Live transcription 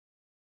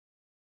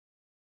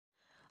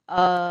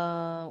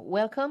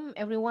Welcome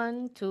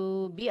everyone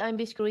to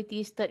BIMB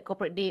Securities third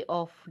corporate day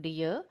of the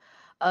year.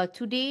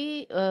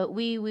 Today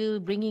we will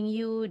bringing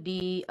you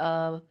the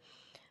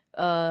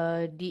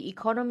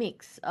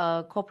economics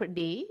corporate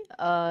day.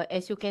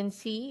 As you can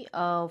see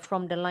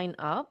from the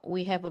lineup,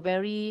 we have a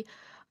very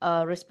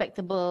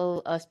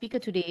respectable speaker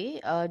today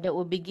that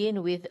will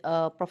begin with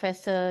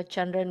Professor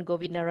Chandran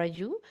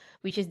Govindaraju,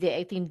 which is the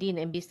acting dean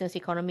and business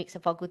economics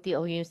faculty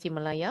of University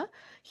Malaya.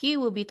 He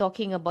will be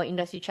talking about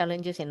industry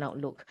challenges and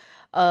outlook.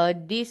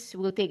 This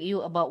will take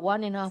you about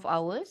 1.5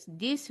 hours.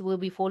 This will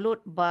be followed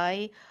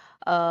by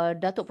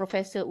Datuk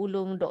Professor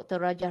Ulung Dr.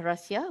 Rajah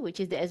Rasya,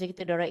 which is the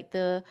Executive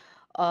Director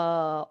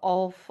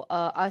of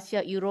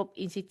Asia Europe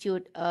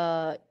Institute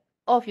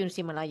of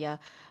University Malaya.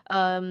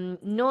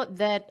 Note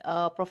that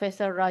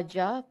Professor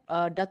Raja,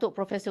 Datuk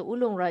Professor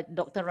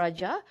Dr.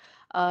 Raja,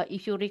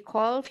 if you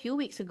recall, a few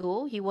weeks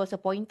ago, he was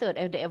appointed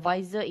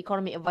as the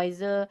economic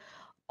advisor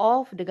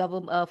of the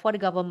government for the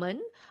government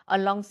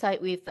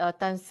alongside with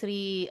Tan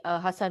Sri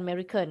Hassan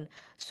American.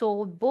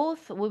 So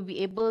both will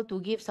be able to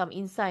give some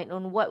insight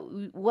on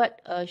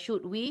what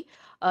should we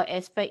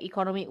expect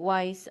economic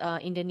wise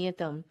in the near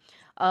term.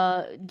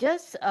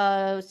 Just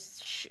a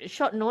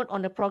short note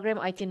on the program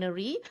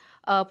itinerary.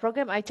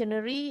 Program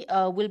itinerary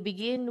will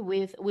begin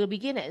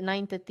at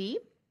 9:30,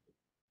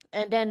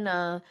 and then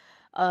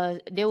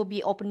there will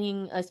be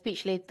opening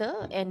speech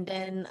later, and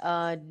then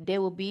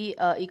there will be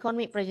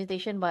economic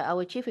presentation by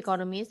our chief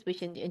economist,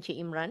 which is Encik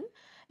Imran,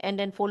 and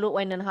then followed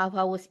 1.5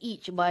 hours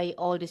each by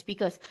all the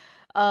speakers.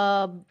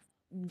 uh,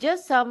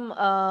 just some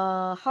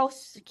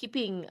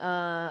housekeeping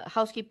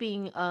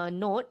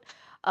note.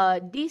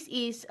 This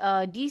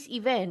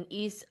event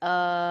is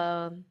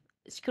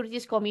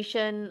Securities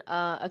Commission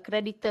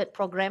accredited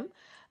program.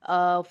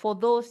 For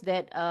those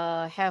that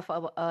have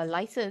a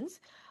license,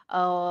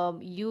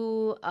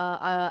 you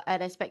are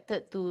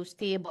expected to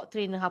stay about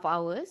 3.5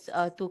 hours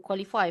to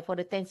qualify for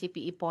the 10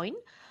 CPE point.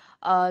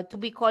 To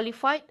be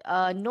qualified,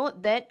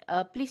 note that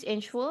please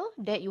ensure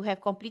that you have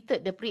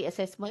completed the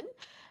pre-assessment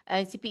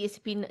and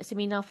CPE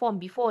seminar form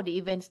before the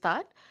event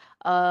start.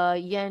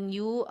 And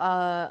you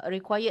are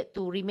required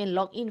to remain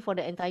logged in for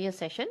the entire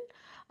session.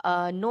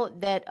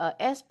 Note that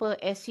as per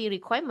SC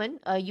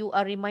requirement, you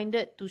are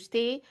reminded to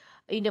stay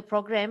in the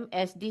program,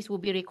 as this will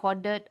be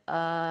recorded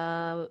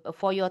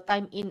for your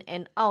time in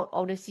and out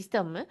of the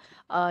system.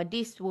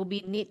 This will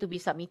be need to be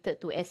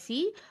submitted to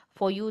SC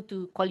for you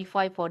to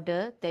qualify for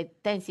the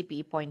 10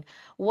 CPE point.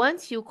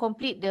 Once you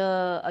complete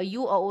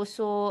you are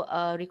also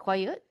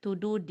required to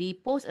do the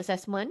post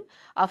assessment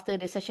after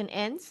the session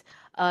ends.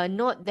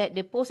 Note that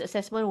the post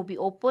assessment will be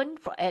open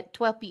at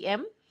 12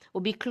 p.m., will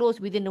be closed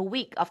within a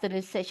week after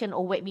the session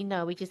or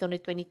webinar, which is on the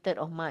 23rd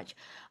of March.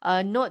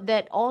 Note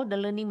that all the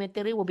learning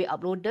material will be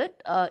uploaded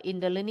in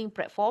the learning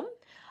platform.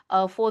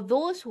 For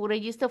those who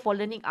register for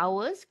learning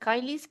hours,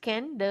 kindly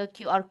scan the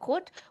QR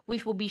code,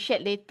 which will be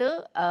shared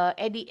later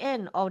at the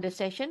end of the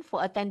session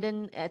for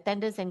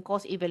attendance and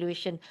course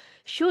evaluation.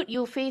 Should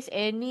you face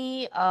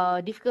any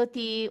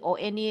difficulty or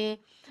any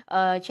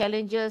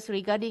challenges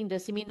regarding the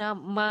seminar,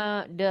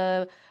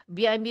 the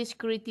BIMB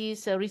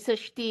Securities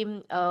research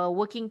team,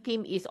 working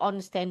team is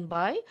on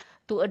standby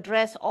to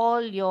address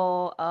all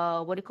your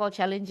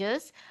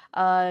challenges.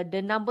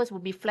 The numbers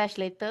will be flashed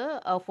later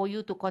for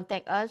you to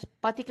contact us,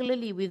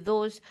 particularly with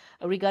those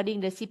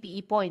regarding the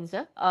CPE points,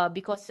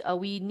 because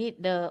we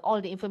need all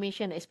the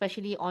information,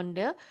 especially on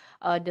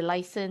the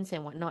license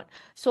and whatnot.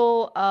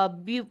 So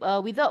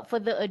without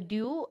further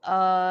ado,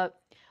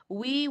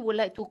 we would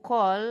like to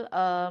call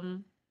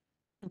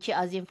Encik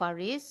Azim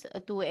Faris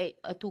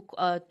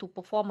to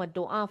perform a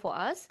doa for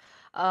us,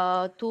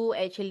 to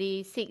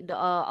actually seek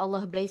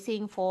Allah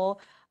blessing for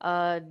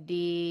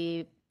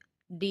the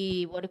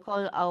what do you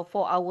call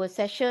for our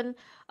session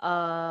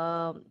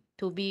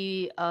to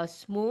be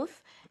smooth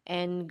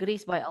and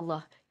graced by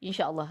Allah,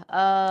 inshallah.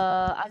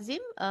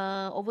 Azim,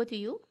 over to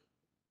you.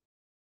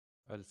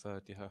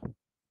 الفاتحة.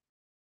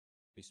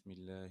 بسم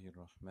الله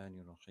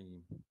الرحمن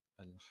الرحيم.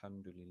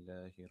 الحمد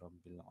لله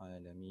رب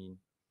العالمين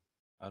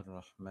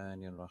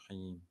الرحمن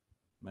الرحيم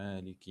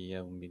مالك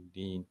يوم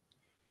الدين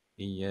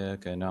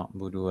إياك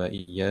نعبد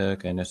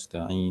وإياك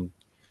نستعين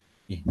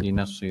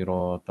اهدنا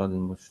الصراط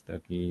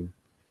المستقيم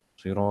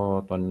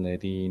صراط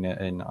الذين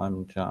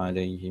أنعمت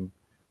عليهم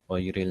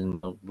غير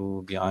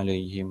المغضوب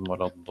عليهم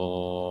ولا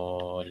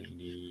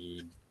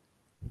الضالين.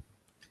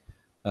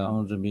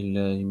 أعوذ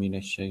بالله من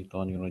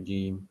الشيطان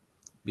الرجيم.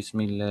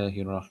 بسم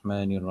الله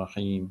الرحمن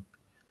الرحيم.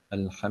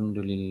 الحمد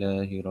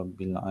لله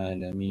رب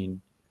العالمين،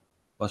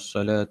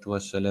 والصلاة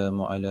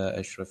والسلام على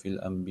أشرف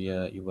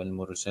الأنبياء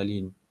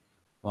والمرسلين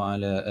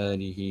وعلى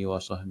آله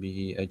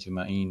وصحبه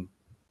أجمعين.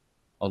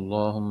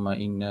 اللهم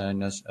إنا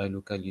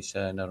نسألك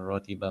لسانا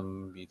رطبا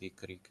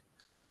بذكرك،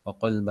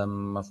 وقلبا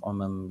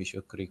مفعما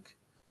بشكرك،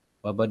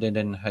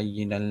 وبدنا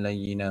هينا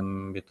لينا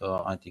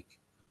بطاعتك.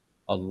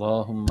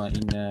 اللهم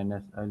إنا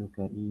نسألك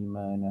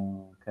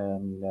إيمانا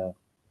كاملا،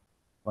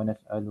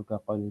 ونسألك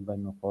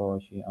قلبا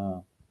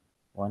خاشعا،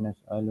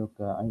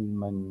 ونسألك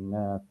علما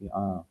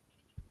نافعا،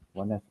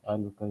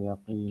 ونسألك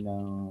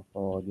يقينا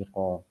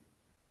صادقا،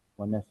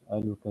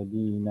 ونسألك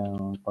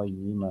دينا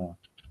قيما،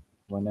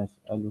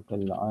 ونسألك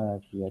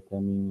العافية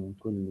من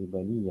كل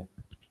بلية،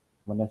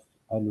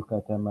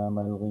 ونسألك تمام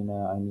الغنى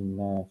عن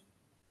الناس،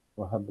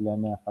 وهب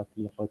لنا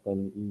حقيقة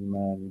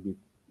الإيمان بك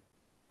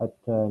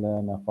حتى لا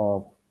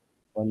نخاف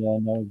ولا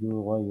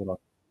نرجو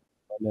غيرك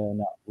ولا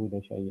نعبد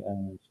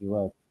شيئا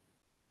سواك.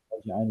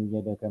 واجعل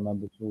يدك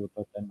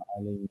مبسوطة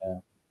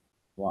علينا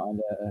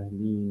وعلى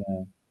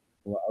أهلينا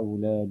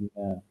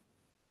وأولادنا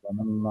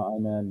ومن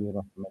معنا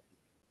برحمتك،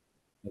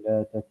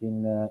 ولا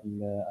تكلنا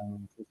إلى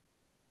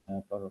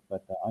أنفسنا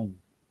طرفة عين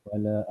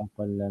ولا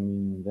أقل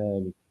من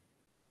ذلك،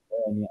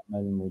 يا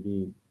نعم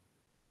المدير.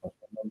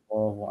 وصلى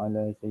الله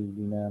على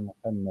سيدنا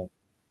محمد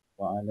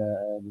وعلى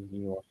آله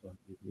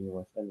وصحبه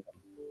وسلم،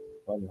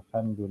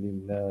 والحمد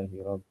لله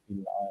رب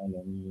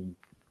العالمين.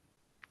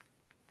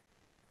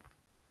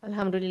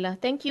 Alhamdulillah.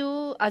 Thank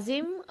you,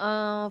 Azim,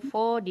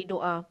 for the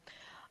doa.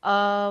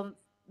 Um,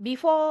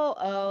 Before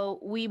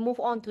we move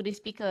on to the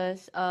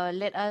speakers,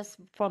 let us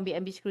from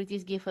BNB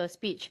Securities give a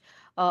speech,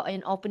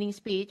 an opening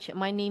speech.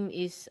 My name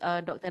is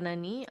Dr.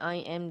 Nani.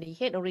 I am the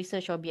head of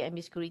research of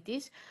BNB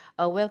Securities.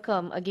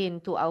 Welcome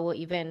again to our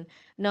event.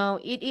 Now,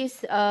 it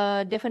is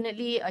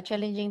definitely a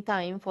challenging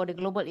time for the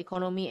global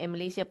economy and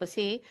Malaysia per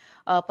se,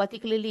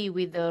 particularly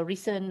with the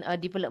recent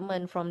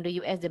development from the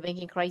US, the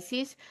banking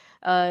crisis.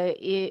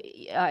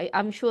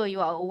 I'm sure you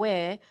are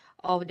aware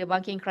of the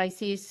banking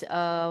crisis,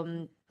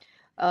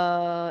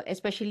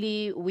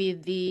 especially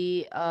with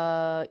the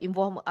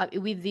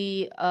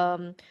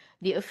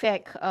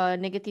effect,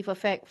 negative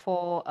effect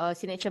for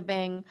Signature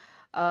Bank,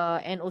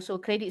 and also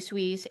Credit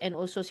Suisse and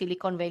also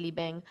Silicon Valley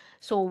Bank.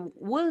 So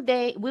will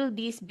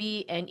this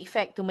be an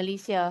effect to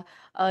Malaysia?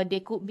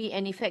 There could be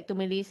an effect to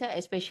Malaysia,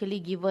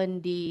 especially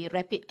given the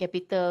rapid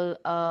capital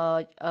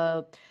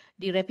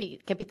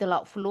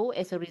outflow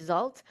as a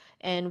result,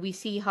 and we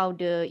see how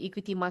the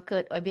equity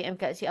market IBM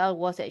KCL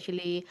was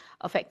actually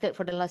affected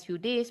for the last few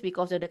days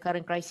because of the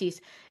current crisis.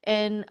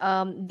 And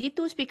the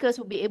two speakers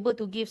will be able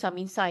to give some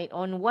insight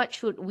on what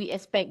should we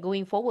expect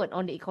going forward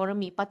on the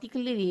economy,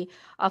 particularly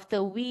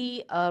after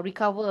we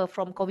recover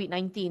from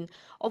COVID-19.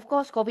 Of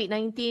course,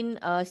 COVID-19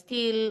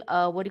 still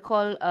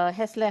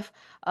has left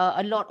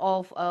a lot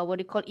of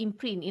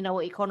imprint in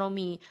our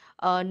economy.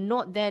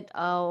 Not that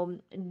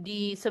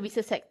the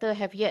services sector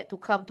have yet to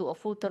come to a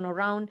full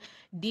turnaround.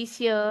 This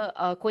year,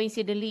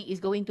 coincidentally,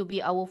 is going to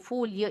be our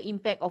full year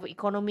impact of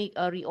economic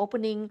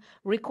reopening.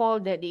 Recall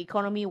that the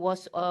economy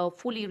was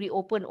fully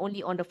reopened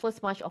only on the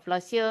 1st March of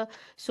last year.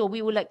 So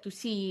we would like to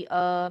see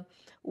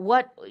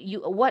what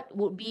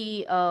would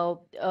be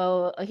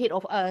ahead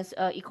of us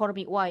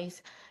economic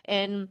wise,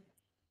 and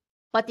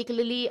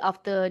particularly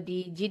after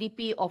the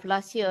GDP of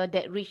last year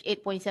that reached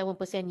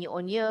 8.7% year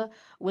on year.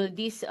 Will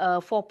this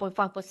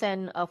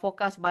 4.5%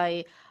 forecast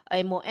by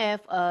MOF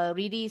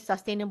really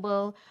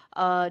sustainable?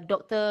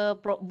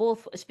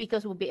 Both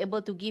speakers will be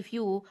able to give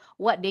you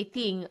what they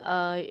think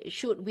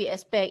should we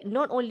expect,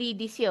 not only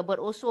this year but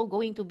also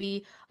going to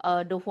be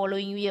the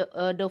following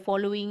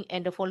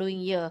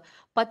year,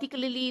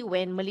 particularly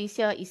when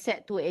Malaysia is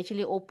set to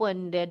actually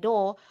open their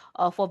door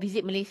for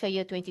Visit Malaysia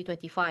year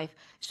 2025.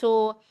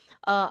 So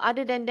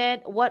other than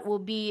that, what will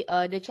be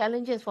the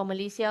challenges for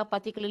Malaysia,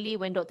 particularly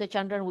when Dr.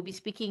 Chandran will be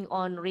speaking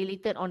on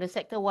related on the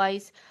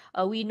sector-wise?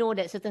 We know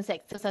that certain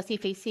sectors are still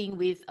facing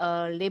with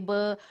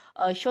labor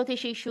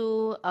shortage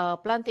issue,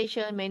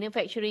 plantation,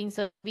 manufacturing,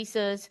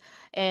 services,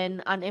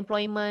 and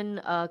unemployment.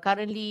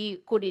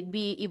 Currently, could it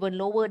be even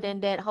lower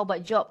than that? How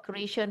about job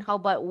creation? How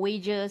about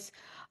wages?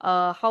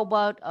 How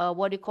about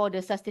what you call the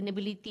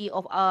sustainability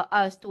of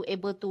us to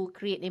able to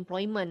create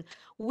employment?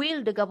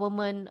 Will the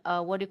government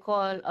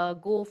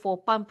go for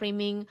pump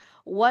priming?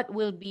 What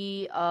will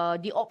be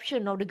the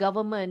option of the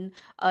government?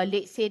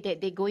 Let's say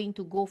that they're going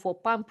to go for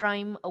pump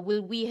prime.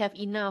 Will we have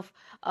enough?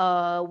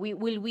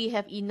 Will we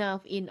have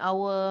enough in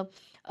our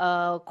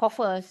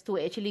coffers to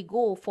actually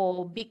go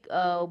for big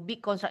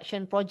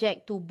construction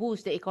project to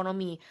boost the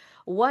economy?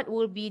 What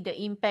will be the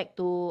impact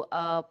to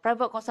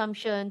private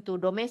consumption, to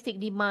domestic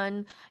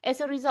demand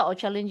as a result of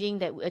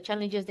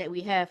challenges that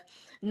we have?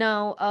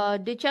 Now,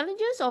 the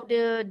challenges of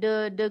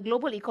the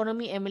global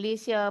economy and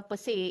Malaysia per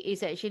se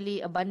is actually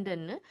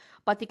abundant,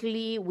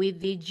 particularly with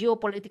the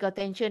geopolitical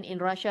tension in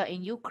Russia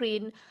and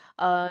Ukraine.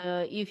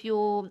 If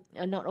you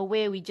are not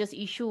aware, we just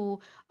issue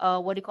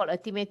a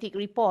thematic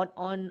report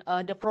on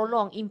the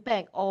prolonged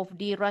impact of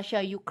the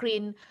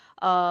Russia-Ukraine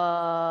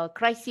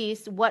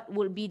crisis. What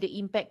will be the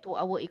impact to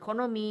our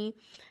economy?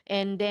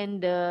 And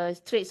then the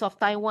Straits of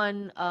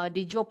Taiwan,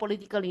 the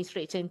geopolitical in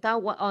Straits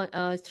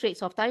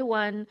of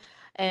Taiwan,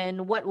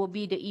 and what will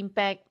be the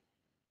impact,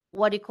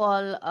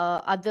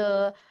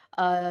 other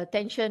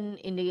tension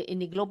in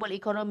the global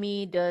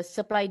economy, the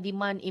supply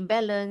demand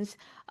imbalance,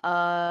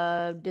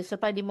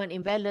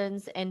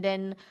 and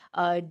then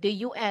the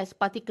US,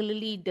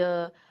 particularly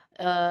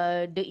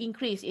the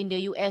increase in the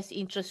US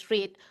interest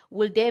rate?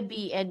 Will there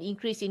be an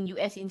increase in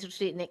US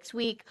interest rate next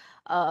week?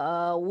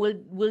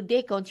 Will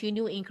they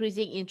continue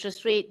increasing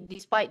interest rate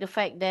despite the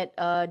fact that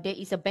there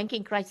is a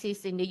banking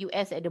crisis in the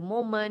US at the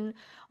moment?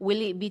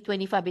 Will it be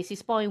 25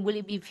 basis points? Will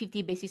it be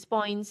 50 basis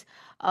points?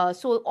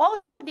 So all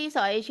these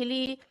are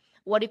actually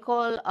what you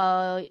call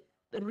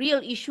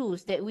real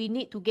issues that we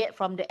need to get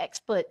from the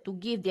expert to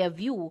give their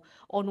view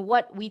on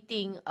what we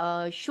think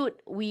should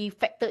we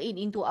factor in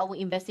into our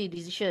investing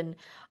decision,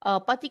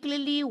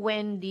 particularly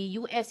when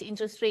the US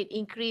interest rate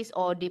increase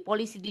or the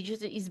policy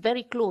decision is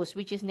very close,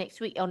 which is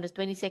next week on the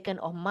 22nd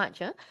of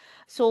March.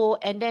 So,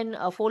 and then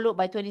followed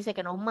by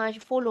 22nd of March,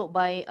 followed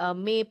by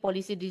May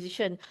policy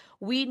decision.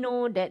 We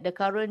know that the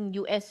current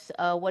US,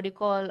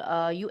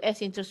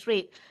 US interest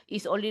rate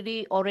is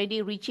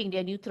already reaching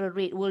their neutral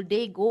rate. Will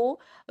they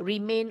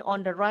remain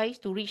on the rise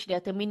to reach their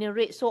terminal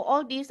rate? So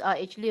all these are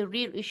actually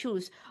real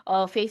issues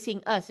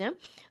facing us.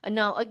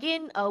 Now,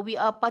 again, we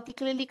are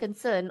particularly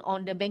concerned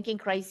on the banking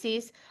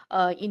crisis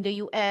in the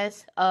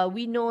US.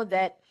 We know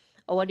that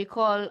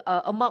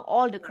among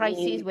all the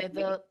crises,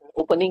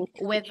 Opening.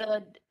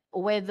 whether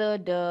whether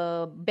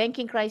the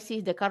banking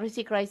crisis, the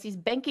currency crisis,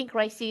 banking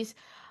crisis,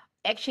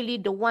 actually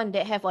the one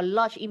that have a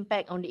large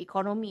impact on the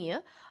economy.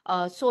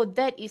 So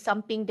that is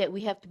something that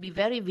we have to be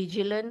very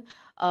vigilant.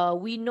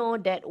 We know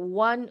that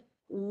one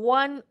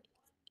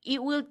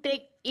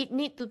it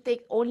need to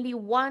take only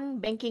one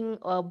banking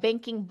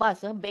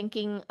bus,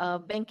 banking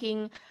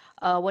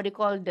what they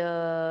call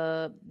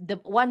the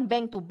one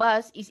bank to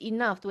bus is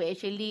enough to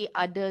actually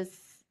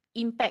others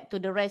impact to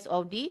the rest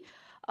of the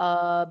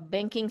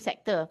banking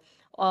sector.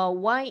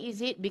 Why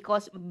is it?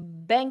 Because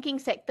banking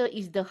sector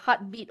is the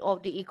heartbeat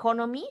of the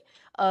economy.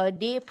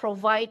 They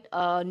provide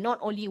not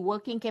only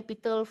working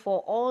capital for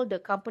all the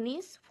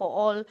companies,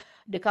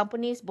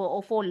 but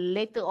also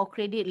letter of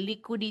credit,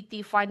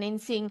 liquidity,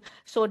 financing.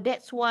 So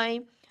that's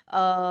why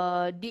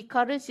the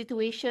current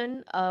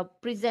situation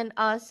present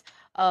us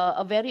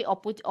a very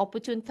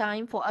opportune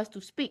time for us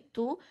to speak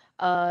to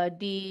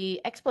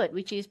the expert,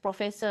 which is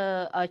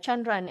Professor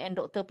Chandran and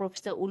Dr.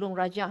 Professor Ulung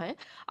Raja.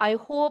 I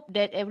hope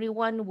that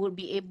everyone would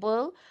be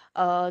able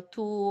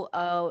to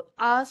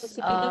ask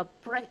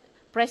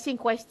pressing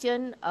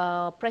question,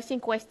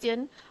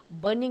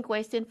 burning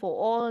question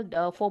for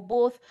for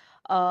both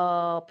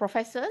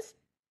professors.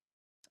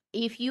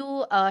 If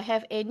you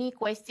have any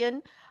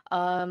question,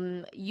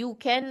 you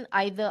can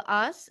either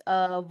ask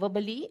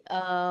verbally,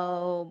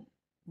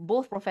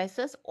 both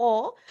professors,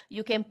 or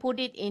you can put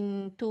it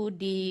into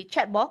the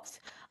chat box.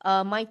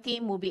 My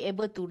team will be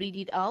able to read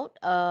it out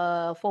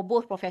for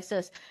both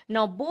professors.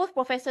 Now, both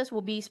professors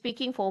will be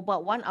speaking for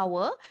about 1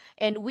 hour,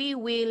 and we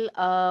will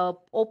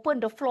open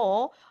the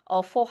floor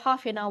for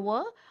half an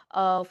hour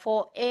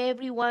for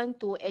everyone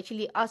to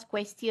actually ask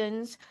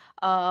questions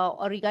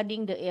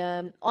regarding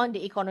the on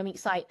the economic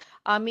side.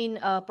 I mean,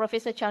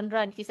 Professor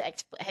Chandran, his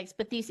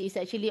expertise is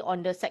actually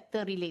on the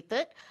sector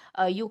related.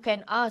 You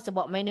can ask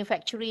about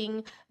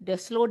manufacturing, the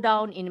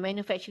slowdown in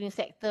manufacturing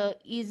sector.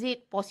 Is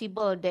it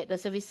possible that the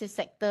services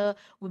sector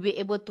will be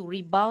able to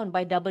rebound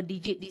by double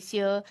digit this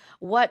year?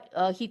 What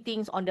he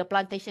thinks on the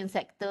plantation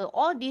sector?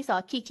 All these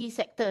are key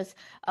sectors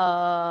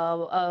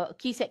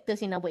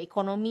in our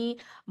economy.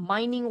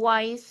 Mining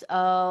wise,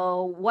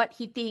 what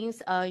he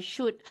thinks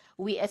should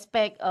we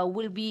expect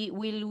will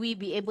we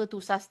be able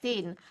to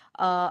sustain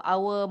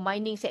our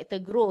mining sector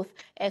growth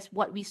as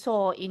what we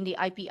saw in the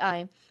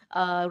IPI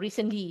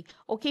recently.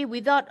 Okay,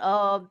 without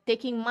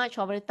taking much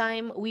of the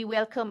time, we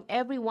welcome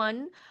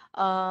everyone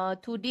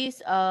to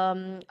this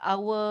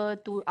our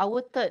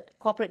third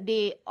corporate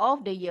day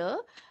of the year,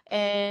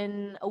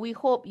 and we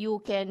hope you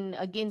can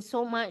gain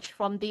so much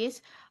from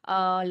this.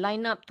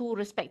 Line up two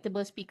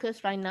respectable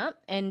speakers, line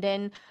up, and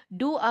then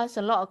do ask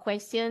a lot of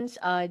questions,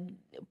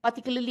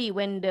 particularly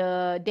when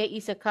there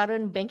is a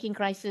current banking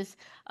crisis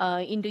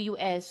in the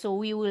US. So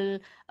we will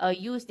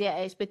use their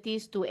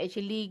expertise to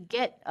actually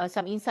get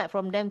some insight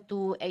from them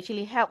to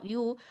actually help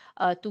you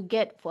to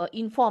get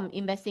informed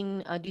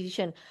investing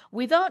decision.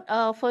 Without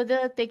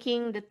further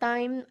taking the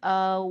time,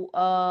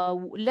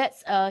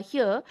 let's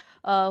hear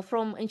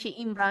from Encik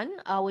Imran,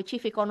 our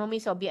Chief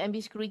Economist of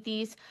BIMB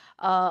Securities,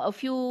 a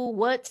few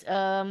words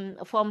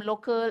from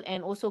local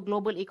and also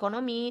global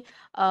economy,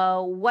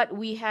 what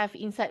we have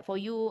insight for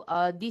you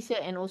this year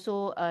and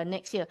also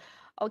next year.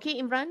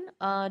 Okay, Imran,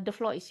 the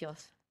floor is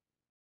yours.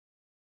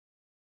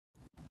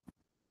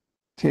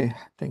 Okay,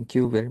 thank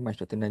you very much,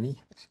 Dr. Nani.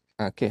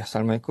 Okay,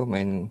 Assalamualaikum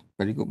and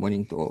very good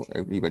morning to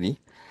everybody.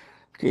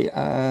 Okay,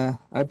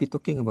 I'll be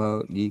talking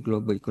about the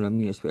global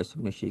economy as well as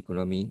Malaysia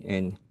economy.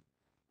 And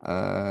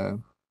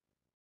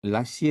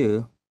last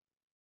year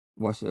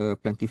was a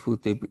plentiful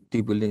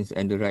turbulence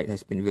and the ride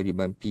has been very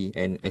bumpy.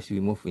 And as we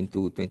move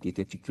into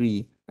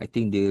 2023, I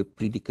think the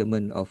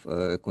predicament of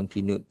a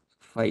continued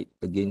fight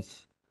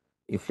against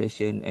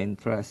inflation and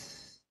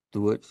trust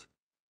towards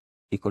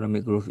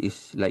economic growth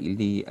is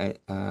likely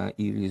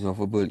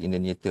irresolvable in the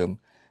near term.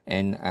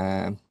 And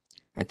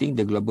I think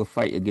the global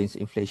fight against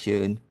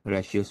inflation,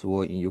 Russia's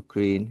war in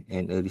Ukraine,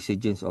 and a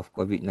resurgence of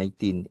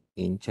COVID-19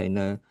 in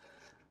China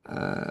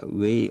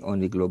weigh on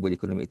the global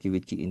economic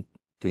activity in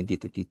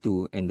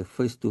 2022. And the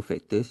first two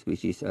factors,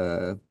 which is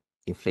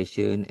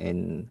inflation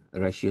and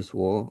Russia's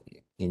war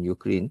in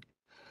Ukraine,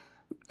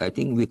 I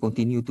think we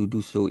continue to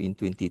do so in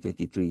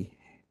 2023.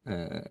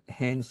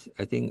 Hence,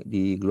 I think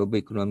the global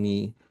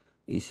economy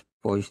is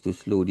poised to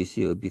slow this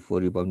year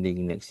before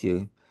rebounding next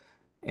year.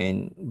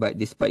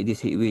 But despite these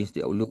headwinds,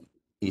 the outlook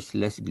is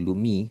less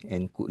gloomy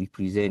and could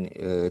represent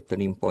a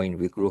turning point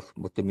with growth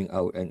bottoming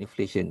out and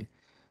inflation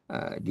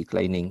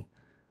declining.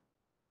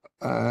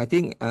 I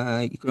think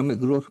economic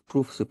growth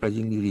proved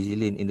surprisingly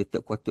resilient in the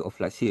third quarter of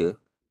last year,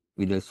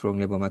 with a strong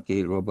labour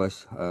market,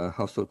 robust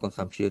household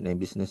consumption and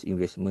business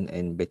investment,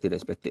 and better than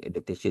expected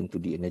adaptation to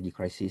the energy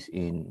crisis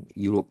in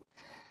Europe.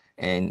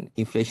 And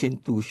inflation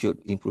too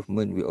showed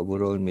improvement, with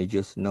overall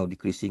measures now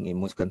decreasing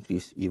in most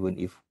countries, even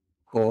if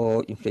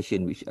core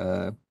inflation, which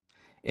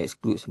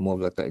excludes more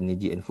volatile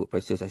energy and food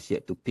prices, has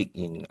yet to peak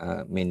in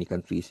many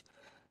countries.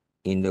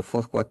 In the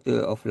fourth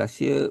quarter of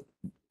last year,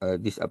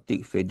 this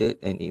uptick faded,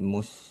 and in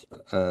most,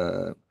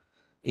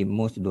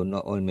 though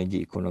not all, major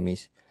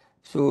economies.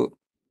 So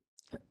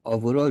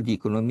overall, the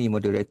economy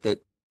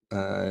moderated.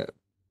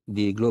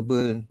 The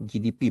global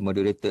GDP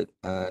moderated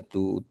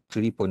to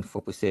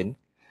 3.4%,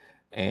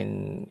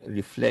 and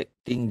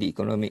reflecting the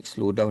economic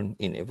slowdown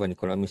in advanced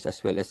economies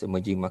as well as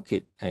emerging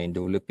market and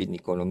developing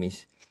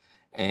economies.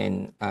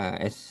 And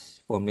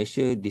as for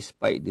Malaysia,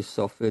 despite the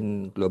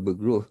softened global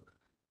growth,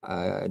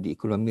 the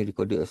economy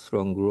recorded a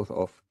strong growth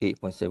of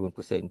 8.7%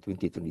 in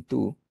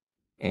 2022,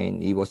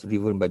 and it was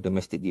driven by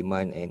domestic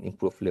demand and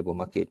improved labour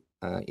market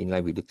in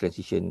line with the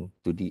transition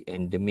to the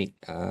endemic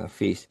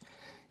phase.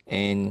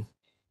 And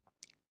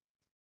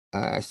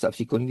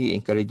subsequently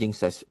encouraging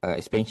such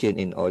expansion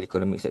in all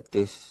economic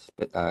sectors,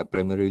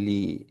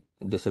 primarily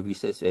the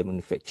services and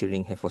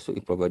manufacturing, have also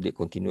provided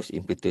continuous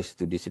impetus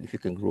to the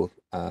significant growth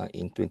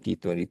in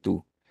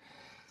 2022.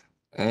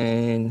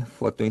 And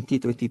for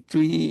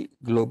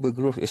 2023, global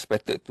growth is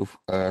expected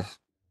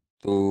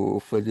to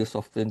further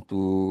soften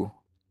to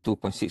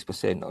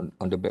 2.6%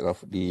 on the back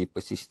of the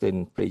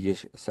persistent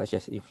pressures such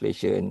as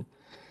inflation,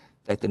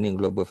 tightening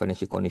global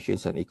financial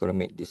conditions, and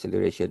economic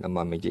deceleration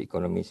among major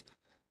economies.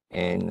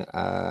 And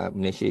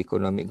Malaysia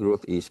economic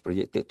growth is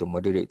projected to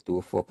moderate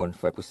to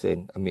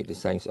 4.5% amid the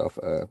signs of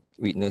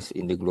weakness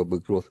in the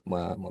global growth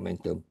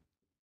momentum.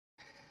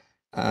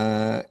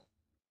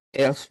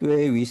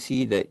 Elsewhere, we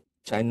see that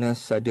China's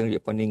sudden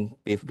reopening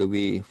paved the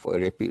way for a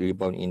rapid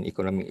rebound in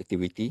economic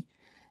activity.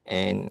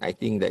 And I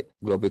think that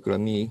global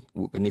economy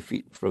would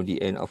benefit from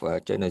the end of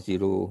China's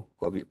zero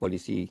COVID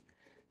policy,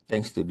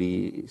 thanks to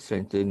the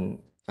strengthened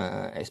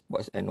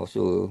exports and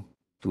also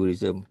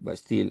tourism. But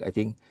still, I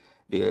think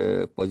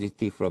the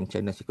positive from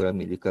China's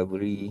economic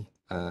recovery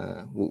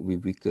would be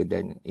weaker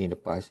than in the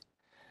past.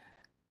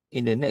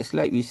 In the next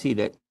slide, we see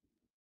that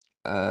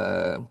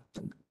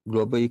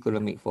global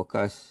economic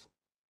forecast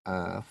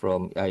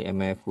from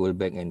IMF, World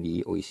Bank, and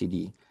the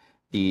OECD.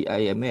 The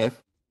IMF,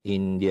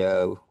 in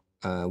their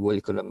World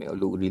Economic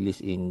Outlook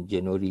released in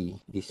January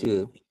this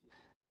year,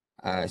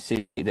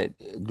 said that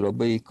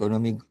global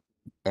economy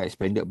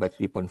expanded by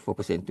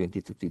 3.4% in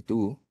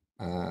 2022.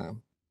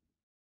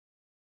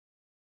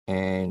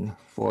 And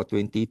for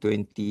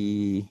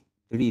 2023,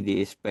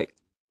 they expect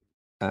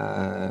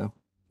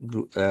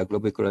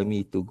global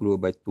economy to grow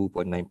by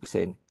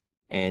 2.9%.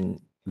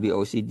 And the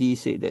OECD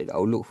said that the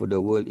outlook for the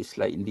world is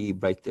slightly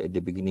brighter at the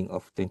beginning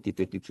of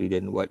 2023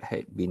 than what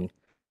had been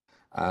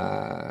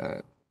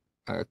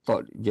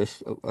thought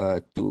just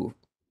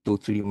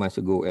 3 months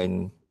ago.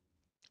 And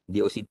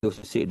the OECD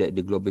also said that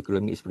the global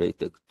economy is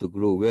projected to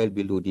grow well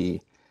below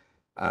the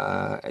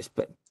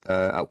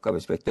outcome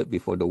expected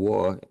before the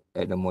war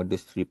at a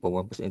modest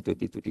 3.1% in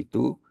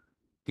 2022,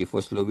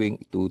 before slowing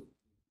to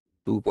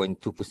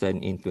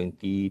 2.2% in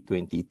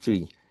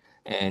 2023.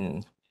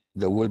 And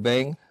the World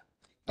Bank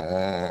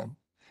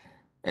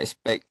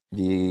expect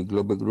the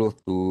global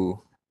growth to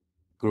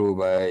grow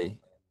by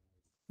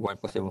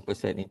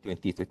 1.7% in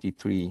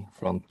 2023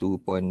 from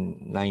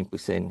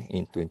 2.9%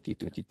 in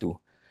 2022.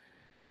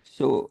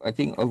 So I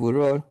think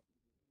overall,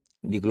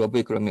 the global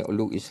economic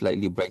outlook is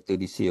slightly brighter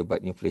this year,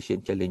 but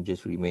inflation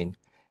challenges remain,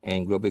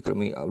 and global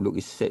economic outlook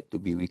is set to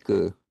be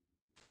weaker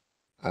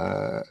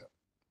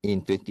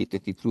in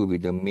 2022,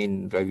 with the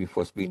main driving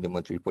force being the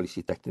monetary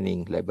policy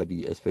tightening led by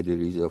the US Federal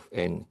Reserve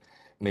and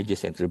major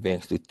central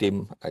banks to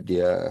tame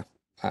their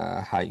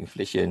high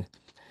inflation.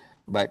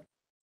 But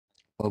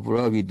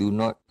overall, we do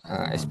not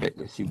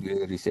expect a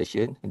severe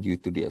recession due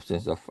to the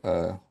absence of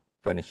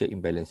financial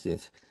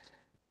imbalances.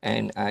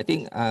 And I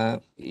think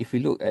if we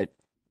look at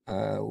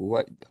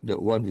what the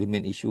one of the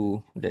main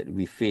issue that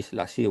we faced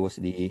last year was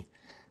the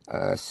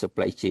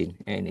supply chain,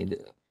 and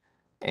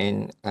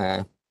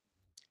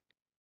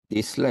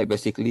this slide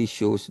basically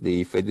shows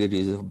the Federal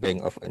Reserve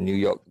Bank of New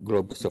York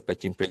Global Supply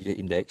Chain Pressure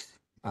Index.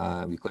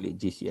 We call it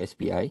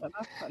GCSPI,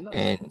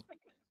 and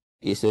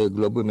it's a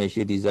global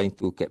measure designed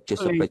to capture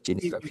supply chain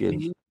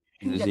disruptions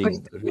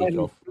using a range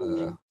of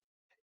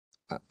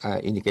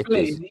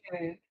indicators.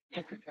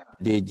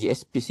 The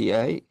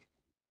GSPCI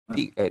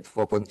peaked at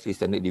 4.3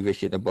 standard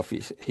deviation above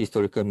its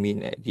historical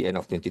mean at the end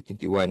of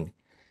 2021,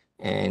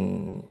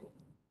 and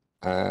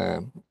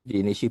the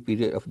initial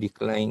period of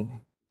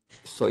decline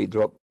saw it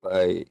drop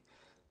to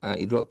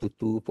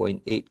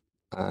 2.8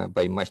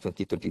 by March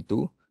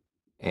 2022,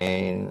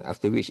 and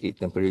after which it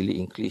temporarily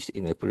increased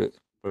in April,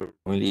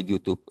 primarily due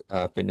to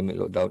pandemic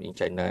lockdown in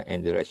China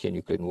and the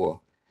Russian-Ukraine war.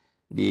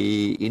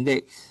 The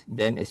index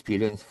then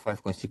experienced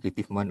 5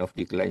 consecutive months of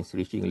declines,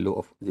 reaching a low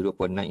of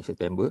 0.9 in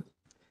September.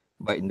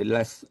 But in the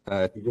last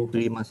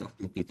 3 months of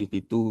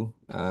 2022,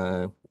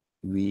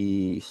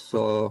 we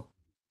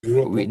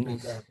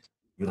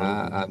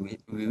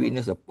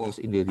witnessed a pause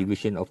in the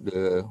revision of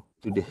the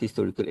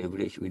historical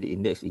average, with the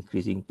index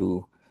increasing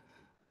to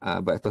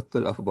by a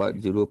total of about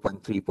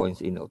 0.3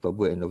 points in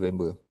October and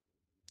November.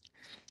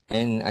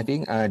 And I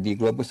think the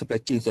global supply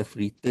chains have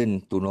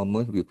returned to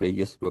normal, with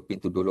prices dropping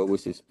to the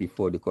lowest since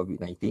before the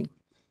COVID-19,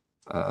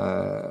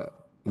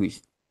 which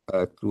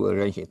through a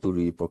range into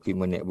the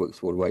procurement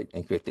networks worldwide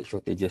and created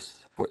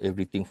shortages for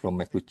everything from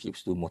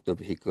microchips to motor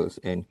vehicles.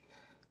 And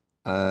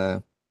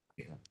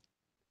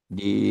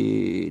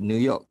the New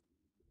York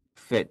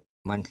Fed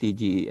monthly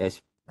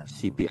GES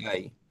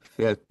CPI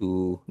fell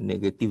to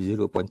negative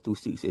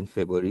 0.26 in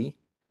February,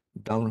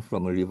 down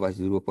from a revised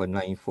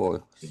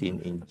 0.94 seen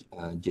in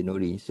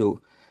January.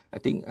 So I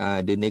think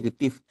the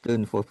negative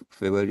turn for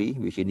February,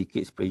 which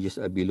indicates prices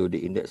are below the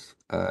index,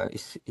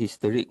 is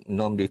historic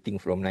norm dating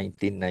from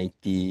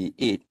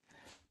 1998,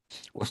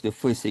 was the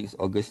first since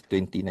August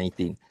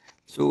 2019.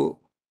 So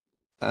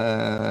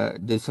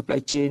the supply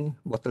chain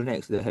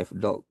bottlenecks that have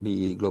dogged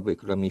the global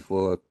economy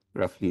for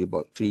roughly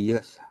about 3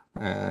 years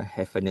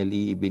have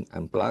finally been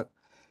unplugged,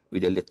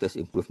 with the latest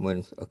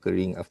improvements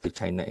occurring after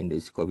China ended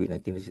its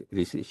COVID-19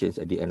 restrictions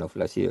at the end of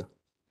last year.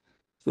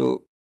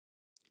 So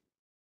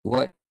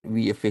what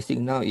we are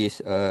facing now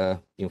is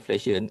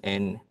inflation,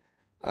 and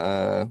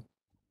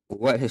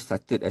what has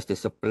started as the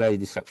supply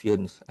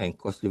disruptions and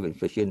cost-driven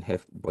inflation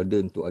have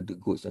broadened to other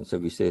goods and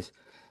services.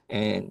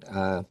 And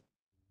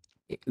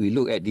we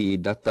look at the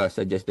data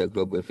suggests that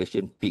global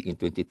inflation peaked in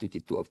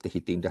 2022 after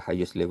hitting the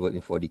highest level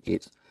in 4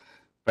 decades.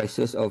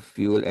 Prices of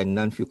fuel and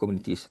non-fuel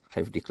commodities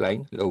have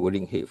declined,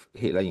 lowering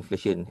headline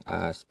inflation,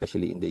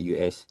 especially in the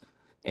US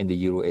and the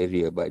euro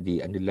area. But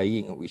the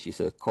underlying, which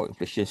is a core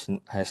inflation,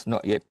 has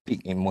not yet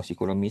peaked in most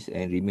economies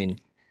and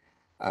remain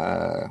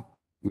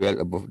well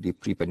above the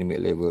pre-pandemic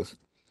levels.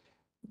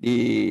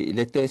 The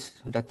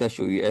latest data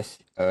show US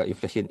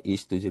inflation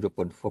is to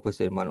 0.4%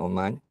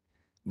 month-on-month,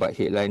 but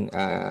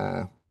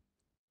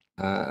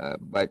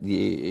but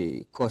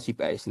the core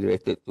CPI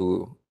accelerated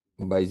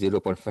by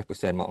 0.5%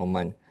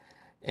 month-on-month,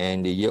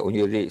 and the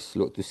year-on-year rate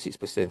slowed to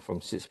 6%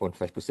 from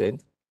 6.5%.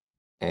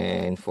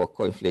 And for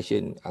core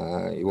inflation,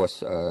 it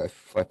was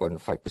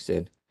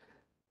 5.5%.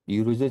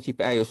 Eurozone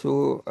CPI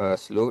also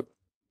slowed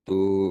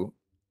to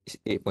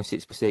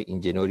 8.6%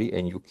 in January,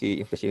 and UK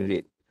inflation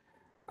rate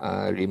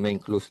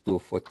remained close to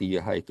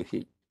 40-year high to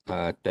hit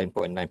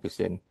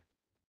 10.9%.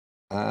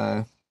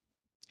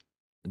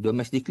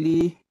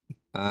 Domestically,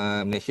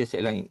 Malaysia's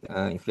headline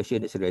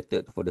inflation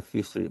accelerated for the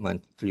fifth straight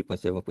month,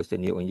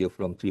 3.7% year-on-year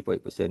from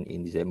 3.8%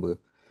 in December,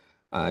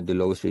 the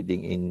lowest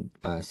reading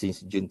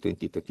since June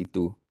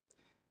 2022.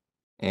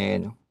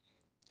 And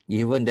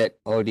given that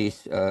all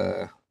this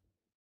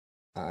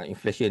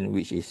inflation,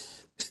 which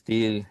is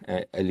still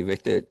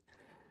elevated,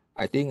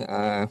 I think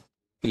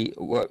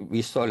what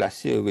we saw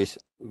last year is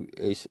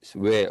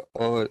where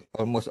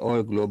almost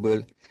all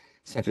global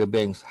central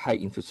banks hike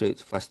interest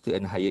rates faster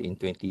and higher in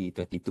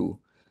 2022,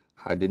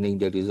 hardening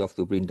the resolve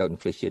to bring down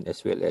inflation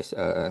as well as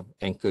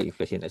anchor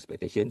inflation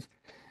expectations.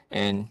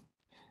 And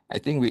I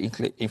think with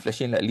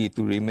inflation likely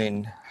to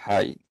remain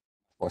high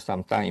for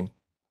some time,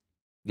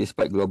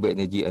 despite global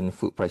energy and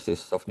food prices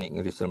softening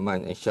in recent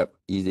months and sharp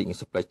easing in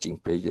supply chain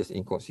pressures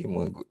in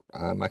consumer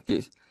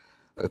markets,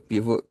 a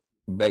pivot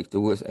back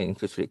towards an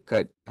interest rate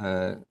cut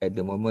at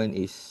the moment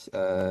is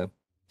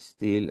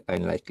still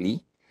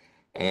unlikely.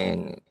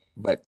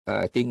 But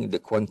I think the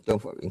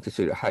quantum of interest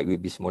rate hike will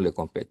be smaller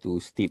compared to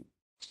steep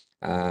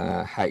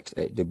hikes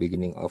at the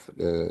beginning of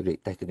the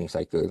rate tightening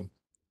cycle.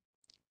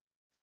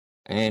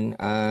 And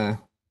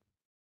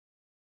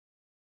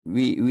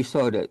we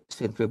saw that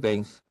central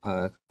banks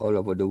all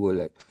over the world,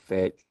 like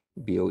Fed,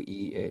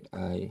 BOE,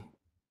 and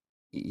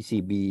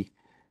ECB,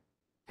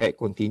 had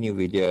continued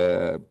with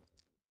their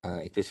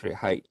interest rate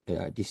hike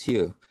this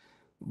year.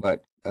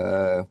 But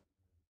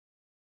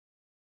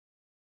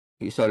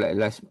we saw like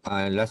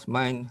last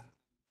month,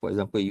 for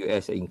example,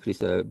 US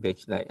increased the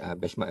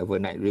benchmark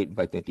overnight rate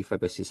by 25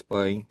 basis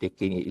points,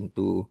 taking it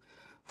into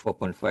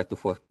 4.5 to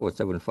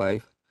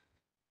 4.75.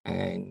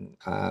 And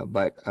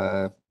but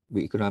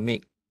with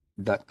economic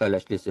data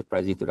largely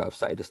surprising to the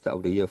upside at the start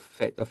of the year,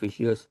 Fed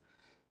officials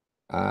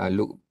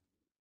look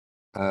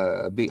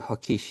a bit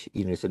hawkish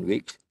in recent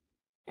weeks,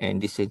 and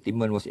this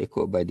sentiment was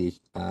echoed by the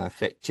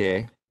Fed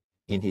chair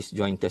in his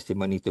joint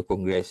testimony to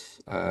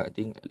Congress, I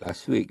think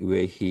last week,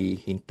 where he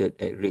hinted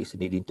at rates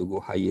needing to go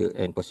higher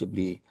and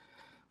possibly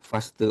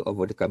faster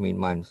over the coming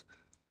months.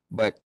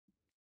 But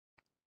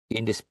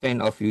in the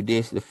span of few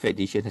days, the Fed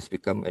decision has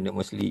become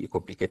enormously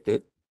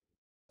complicated,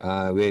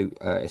 where,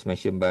 as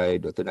mentioned by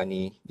Dr.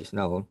 Nani just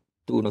now,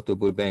 two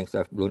notable banks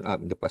have blown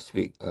up in the past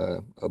week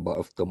about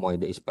of turmoil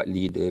that is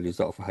partly the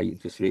result of high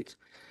interest rates.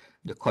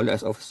 The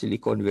collapse of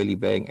Silicon Valley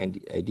Bank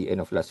and at the end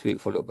of last week,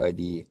 followed by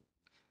the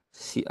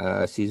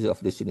seizure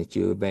of the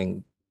Signature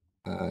Bank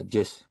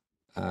just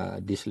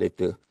this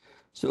later.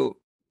 So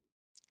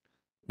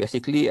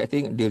basically, I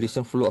think the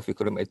recent flow of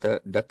economic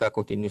data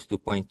continues to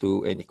point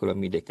to an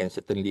economy that can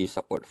certainly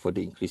support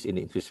further increase in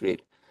the interest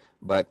rate.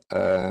 But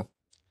I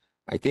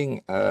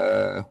think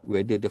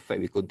whether the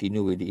Fed will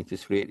continue with the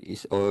interest rate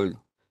is all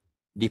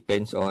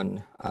depends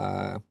on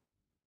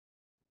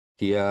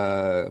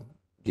their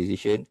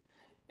decision,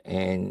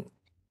 and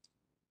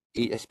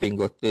it has been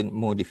gotten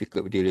more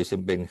difficult with the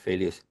recent bank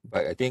failures.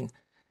 But I think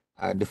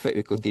the Fed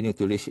will continue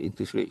to raise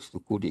interest rates to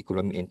cool the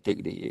economy and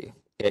take the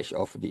edge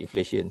of the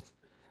inflation.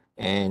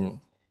 And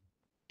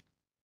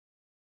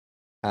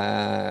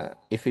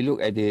if you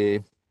look at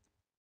the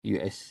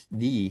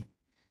USD,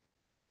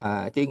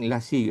 I think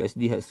last year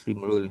USD has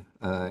steamrolled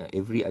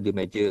every other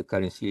major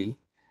currency,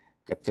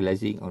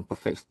 capitalizing on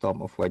perfect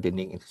storm of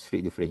widening interest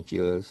rate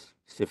differentials,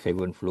 safe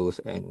haven flows,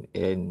 and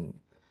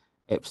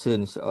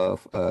absence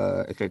of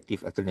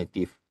attractive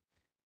alternative.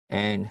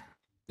 And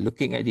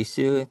looking at this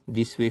year,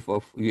 this wave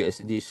of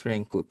USD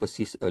strength could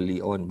persist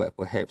early on, but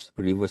perhaps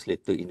reverse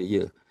later in the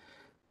year.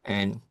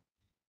 And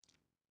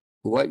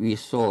what we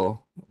saw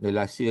the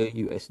last year,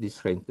 USD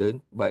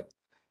strengthened, but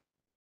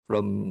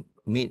from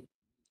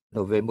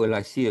mid-November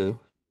last year,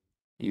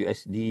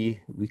 USD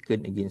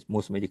weakened against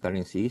most major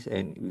currencies,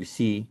 and we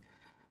see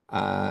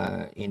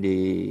in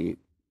the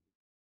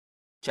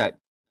chart,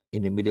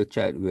 in the middle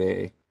chart,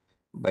 where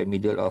by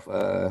middle of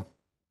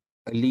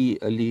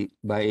early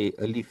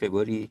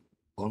February,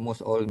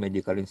 almost all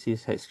major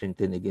currencies had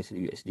strengthened against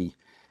the USD.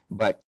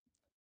 But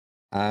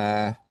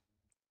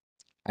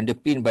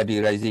underpinned by the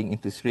rising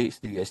interest rates,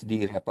 the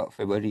USD wrap up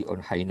February on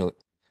high note.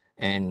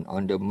 And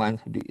on the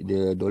month,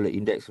 the dollar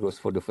index rose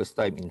for the first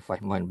time in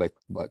 5 months by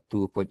about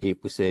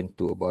 2.8%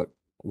 to about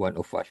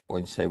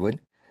 105.7.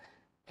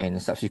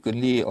 And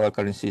subsequently, all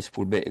currencies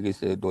pulled back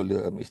against the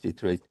dollar amidst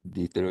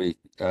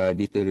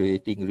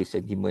deteriorating risk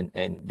sentiment.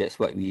 And that's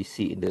what we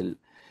see in the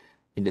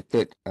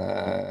third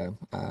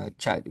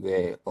chart,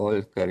 where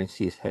all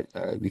currencies had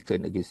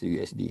weakened against the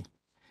USD.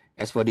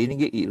 As for the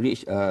ringgit, it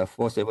reached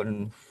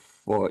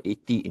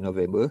 474.80 in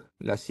November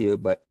last year,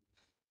 but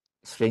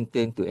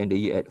strengthened to end the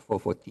year at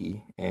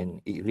 440,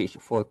 and it reached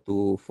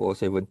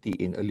 470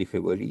 in early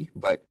February.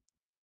 But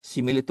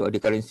similar to other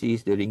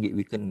currencies, the ringgit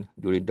weakened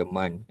during the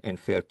month and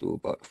fell to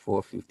about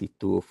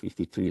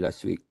 452.53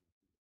 last week.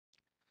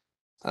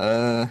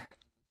 I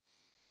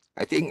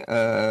think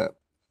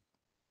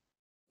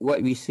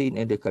what we seen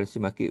in the currency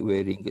market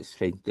where ringgit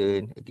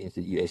strengthened against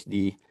the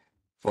USD,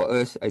 for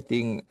us, I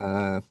think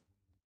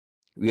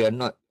we are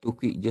not too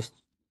quick just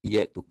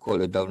yet to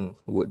call a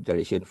downward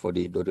direction for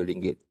the dollar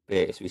ringgit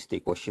pair, as we stay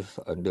cautious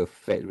on the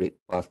Fed rate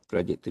path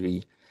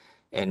trajectory,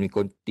 and we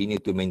continue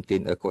to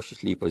maintain a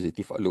cautiously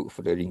positive outlook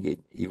for the ringgit,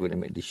 even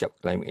amid the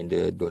sharp climb in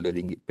the dollar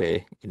ringgit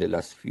pair in the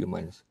last few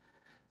months.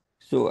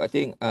 So I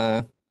think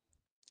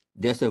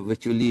there's a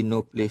virtually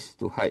no place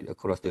to hide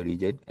across the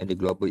region, and the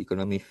global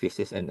economy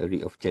faces an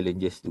array of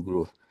challenges to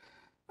growth.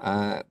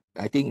 I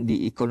think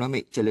the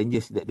economic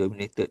challenges that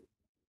dominated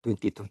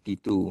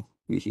 2022,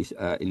 which is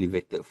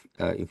elevated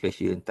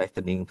inflation,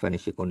 tightening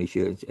financial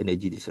conditions,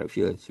 energy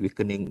disruptions,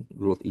 weakening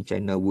growth in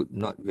China, would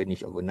not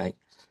vanish overnight.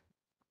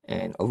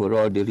 And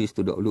overall, the risk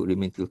to the outlook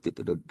remains tilted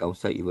to the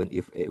downside, even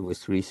if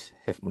adverse risks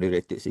have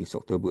moderated since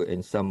October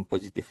and some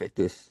positive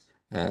factors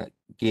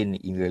gain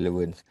in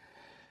relevance.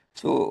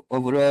 So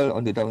overall,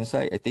 on the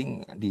downside, I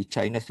think the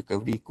China's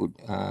recovery could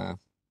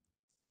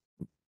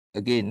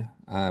again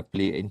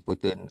play an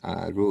important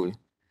role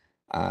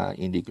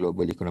in the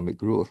global economic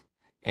growth,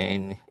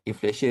 and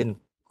inflation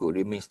could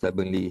remain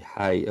stubbornly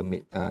high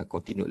amid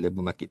continued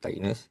labour market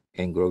tightness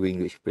and growing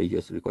wage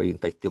pressures requiring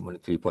tighter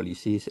monetary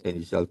policies and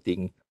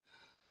resulting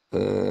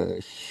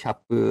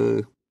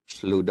sharper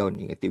slowdown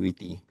in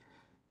activity.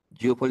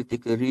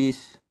 Geopolitical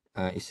risk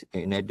is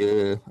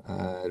another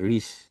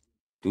risk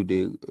to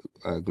the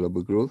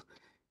global growth,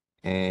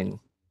 and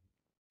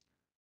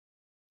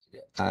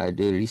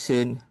the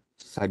recent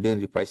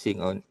sudden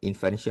repricing in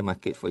financial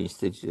market, for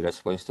instance, in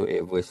response to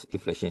adverse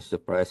inflation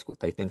surprise, could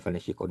tighten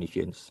financial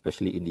conditions,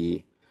 especially in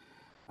the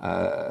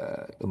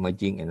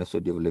emerging and also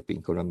developing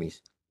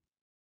economies.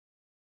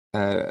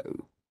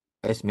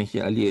 As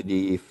mentioned earlier,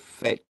 the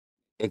Fed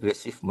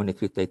aggressive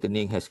monetary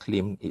tightening has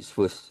claimed its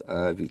first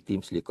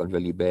victim, Silicon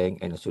Valley Bank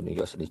and also New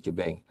York Signature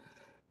Bank,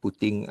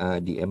 putting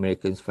the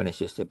Americans'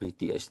 financial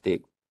stability at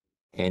stake.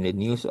 And the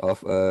news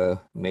of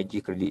major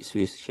Credit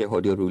Suisse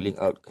shareholder ruling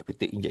out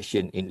capital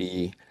injection in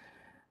the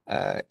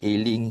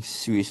ailing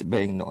Swiss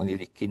bank not only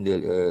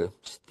rekindled a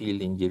still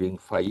lingering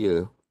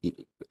fire,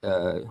 it,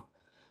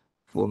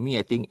 for me,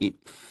 I think it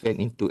fell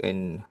into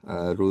an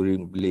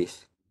roaring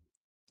blaze.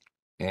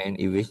 and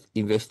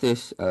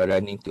investors are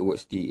running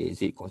towards the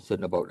exit,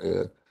 concerned about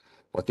a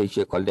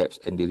potential collapse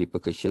and the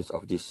repercussions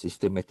of this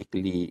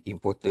systematically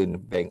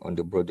important bank on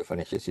the broader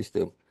financial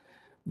system.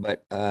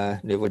 But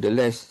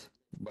nevertheless,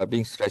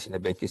 bubbling stress in the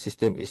banking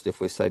system is the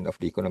first sign of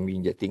the economy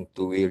injecting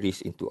two-way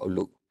risk into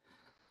outlook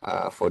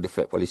for the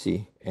Fed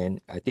policy. And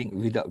I think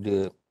without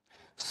the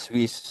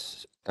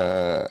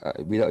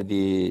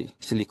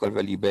Silicon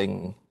Valley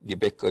Bank, the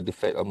backer, the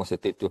Fed almost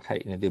certain to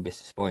hike another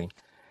basis point.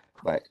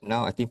 But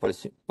now I think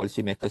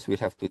policymakers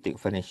will have to take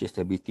financial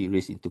stability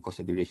risk into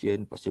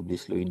consideration, possibly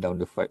slowing down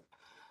the Fed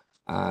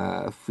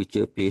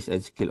future pace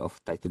and scale of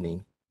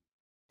tightening.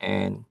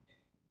 And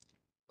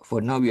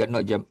for now, we are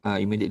not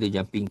immediately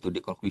jumping to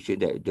the conclusion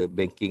that the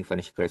banking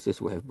financial crisis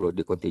will have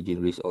broader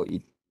contagion risk, or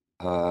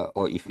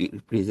if it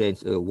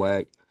represents a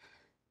wide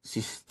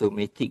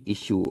systematic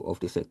issue of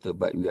the sector.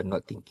 But we are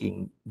not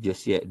thinking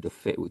just yet the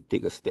Fed would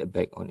take a step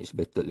back on its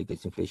battle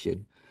against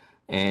inflation.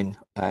 And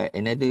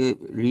another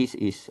risk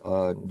is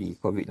on the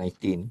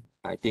COVID-19.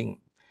 I think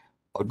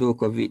although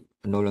COVID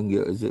no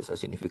longer exerts a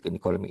significant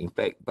economic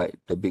impact, but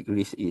the big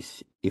risk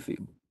is if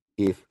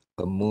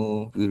a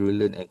more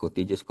virulent and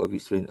contagious COVID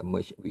strain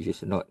emerge, which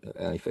is not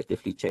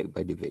effectively checked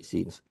by the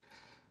vaccines.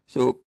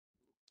 So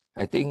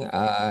I think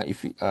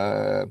if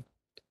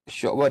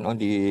short one on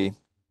the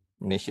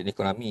Malaysian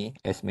economy,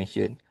 as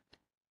mentioned,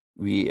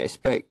 we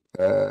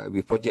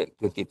project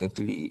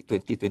 2023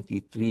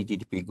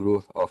 GDP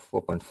growth of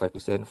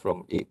 4.5%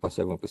 from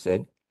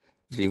 8.7%,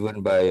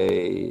 driven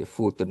by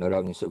full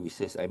turnaround in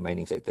services and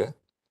mining sector.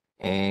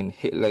 And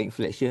headline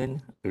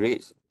inflation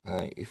rates,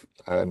 if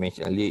I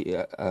mentioned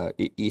earlier,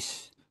 it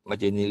is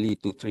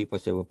marginally to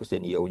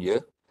 3.7% year on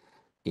year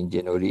in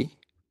January,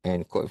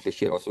 and core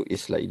inflation also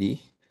is slightly.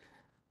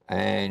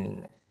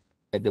 And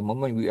at the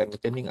moment, we are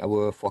maintaining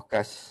our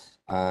forecast,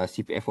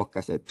 CPI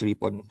forecast at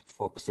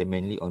 3.4%,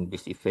 mainly on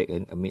base effect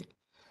and amid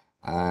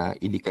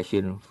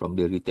indication from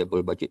the retail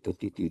budget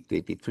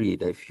 2023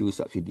 that fuel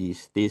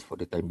subsidies stays for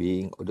the time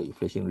being, or the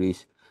inflation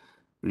risk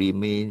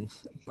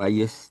remains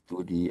biased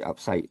to the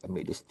upside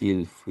amid the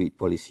still fluid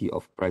policy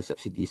of price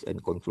subsidies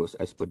and controls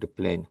as per the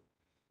plan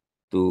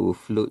to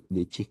float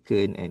the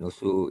chicken and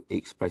also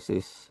eggs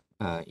prices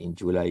in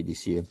July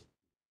this year.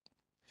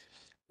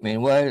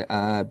 Meanwhile,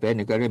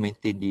 Bank Negara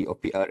maintained the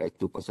OPR at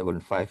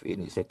 2.75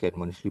 in its second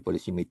monetary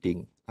policy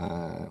meeting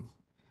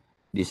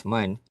this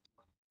month,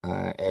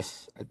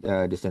 as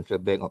the central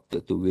bank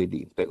opted to weigh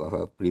the impact of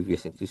a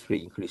previous interest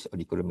rate increase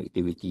on economic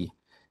activity.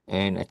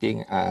 And I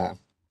think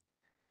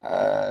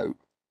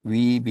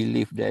we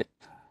believe that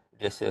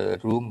there's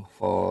a room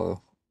for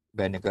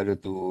Bank Negara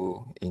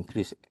to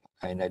increase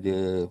by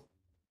another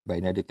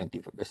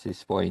 20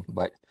 basis point.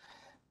 But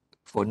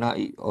for now,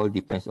 it all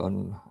depends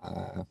on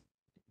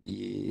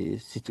the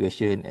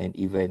situation and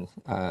events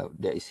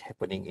that is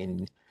happening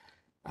in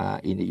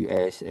the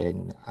US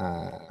and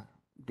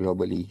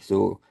globally.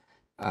 So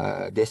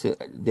there's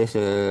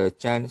a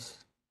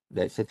chance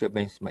that central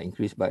banks might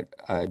increase, but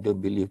I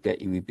don't believe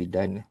that it will be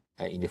done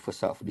in the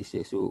first half of this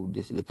year. So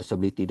there's the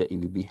possibility that it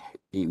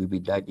will be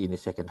done in the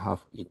second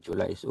half in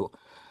July. So,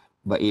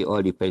 but it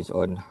all depends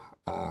on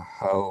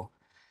how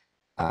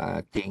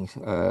things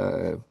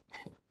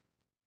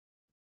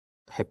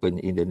happen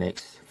in the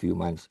next few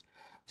months.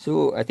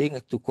 So I think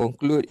to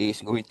conclude,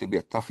 it's going to be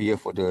a tough year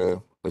for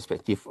the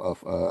perspective of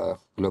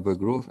global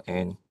growth,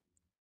 and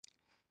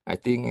I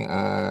think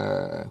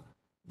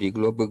the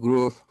global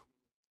growth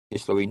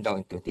is slowing down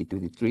in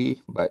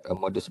 2023, but a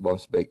modest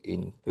bounce back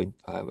and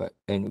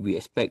we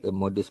expect a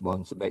modest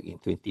bounce back in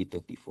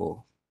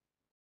 2024.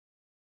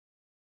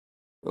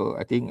 So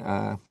I think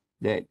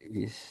that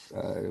is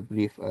a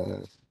brief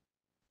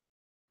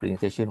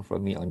presentation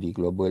from me on the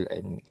global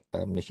and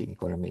Malaysian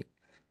economic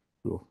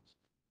growth.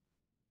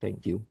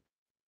 Thank you.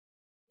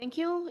 Thank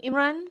you,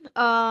 Imran.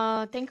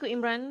 Thank you,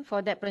 Imran,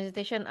 for that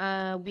presentation.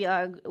 We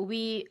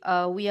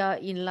are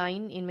in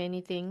line in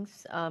many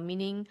things.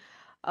 Meaning,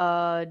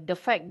 the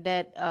fact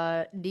that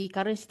the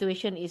current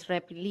situation is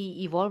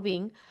rapidly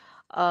evolving.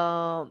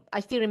 I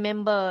still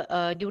remember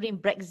during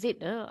Brexit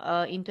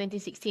in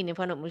 2016, if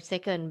I'm not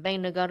mistaken,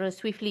 Bank Negara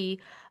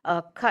swiftly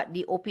cut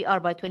the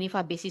OPR by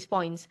 25 basis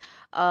points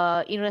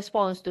in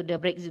response to the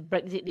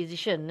Brexit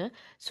decision.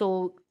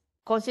 So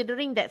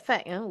considering that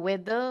fact,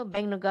 whether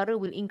Bank Negara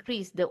will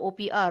increase the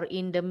OPR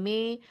in the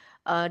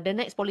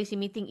next policy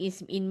meeting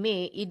is in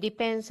May, it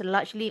depends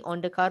largely on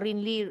the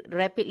currently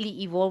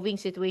rapidly evolving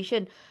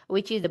situation,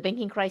 which is the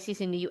banking crisis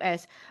in the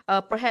US.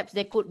 Perhaps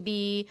they could,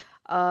 maintain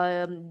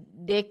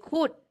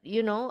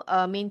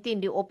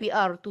the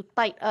OPR to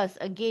tide us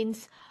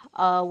against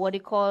what they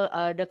call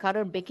the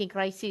current banking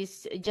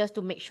crisis, just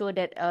to make sure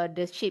that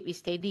the ship is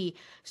steady.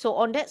 So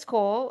on that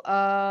score,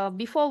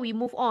 before we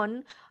move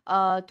on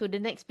to the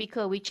next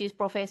speaker, which is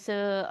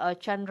Professor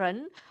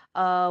Chandran,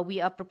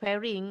 we are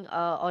preparing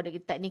or the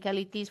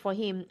technicalities for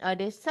him.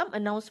 There's some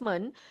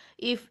announcement.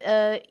 If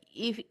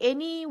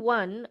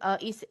anyone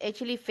is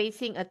actually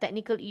facing a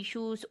technical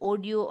issues,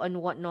 audio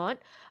and whatnot,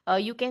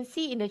 you can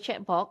see in the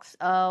chat box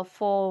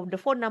for the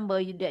phone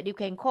number that you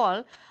can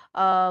call,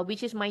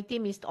 which is my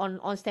team is on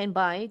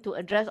standby to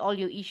address all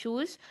your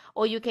issues,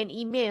 or you can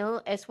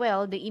email as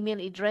well. The email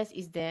address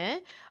is there.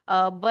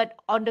 But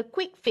on the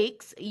quick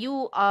fix,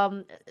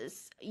 on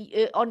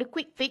the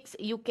quick fix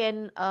you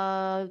can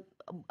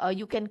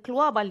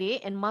keluar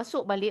balik and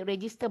masuk balik,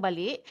 register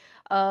balik.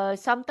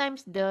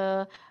 Sometimes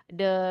the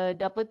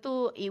apa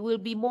tu, it will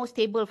be more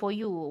stable for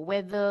you,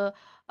 whether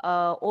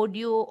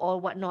audio or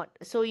whatnot.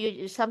 So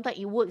you sometimes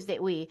it works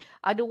that way.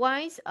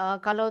 Otherwise,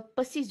 kalau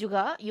persist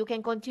juga, you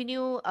can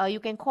continue. You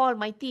can call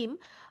my team.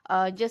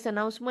 Just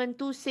announcement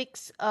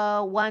 2613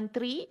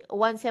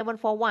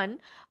 1741.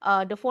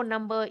 The phone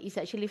number is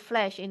actually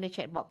flash in the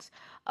chat box.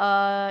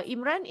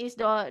 Imran, is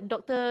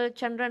Dr.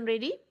 Chandran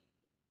ready?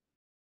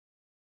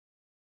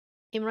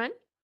 Imran?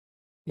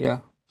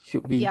 Yeah,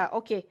 should be. Yeah,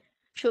 okay.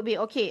 Should be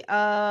okay.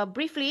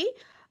 Briefly,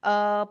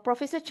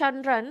 Professor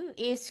Chandran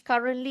is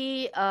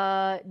currently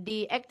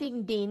the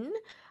acting dean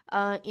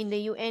in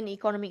the UN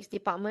Economics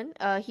Department.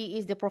 He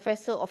is the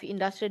professor of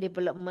industrial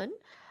development.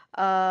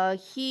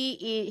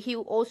 He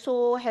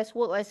also has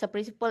worked as a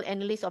principal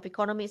analyst of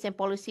economics and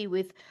policy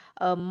with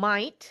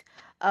MIT.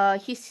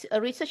 His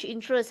research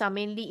interests are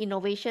mainly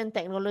innovation,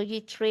 technology,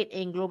 trade,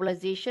 and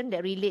globalization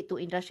that relate to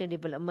industrial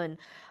development.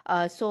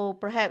 So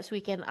perhaps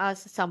we can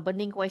ask some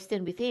burning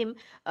question with him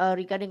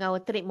regarding our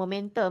trade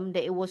momentum,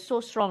 that it was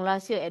so strong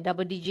last year at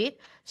double digit.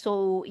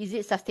 So is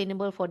it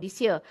sustainable for this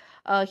year?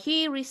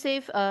 He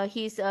received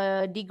his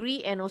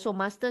degree and also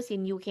masters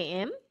in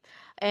UKM,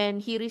 and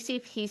he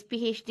received his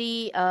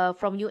PhD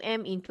from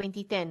UM in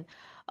 2010.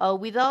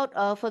 Without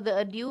further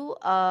ado,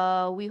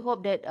 we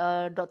hope that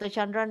Dr.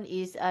 Chandran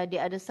is the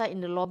other side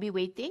in the lobby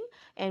waiting,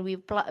 and we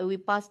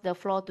pass the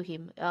floor to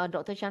him.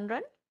 Dr.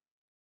 Chandran,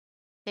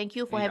 thank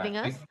you for Yeah, having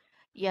us.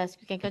 Yes,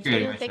 you can thank you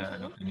very continue. much,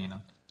 Thank you. Dr.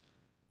 Nina.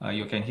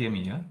 You can hear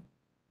me, yeah?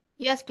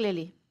 Yes,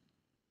 clearly.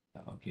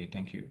 Okay,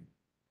 thank you.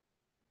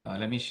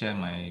 Let me share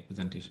my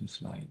presentation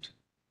slide.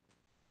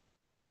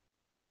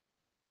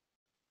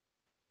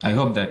 I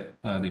hope that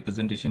the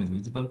presentation is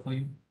visible for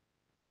you.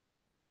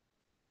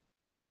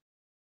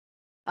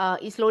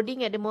 It's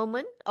loading at the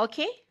moment.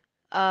 Okay.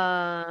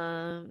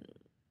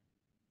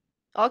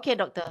 Okay,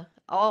 doctor.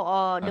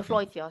 The Okay.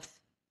 floor is yours.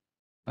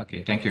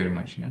 Okay, thank you very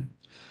much. Yeah.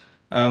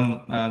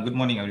 Good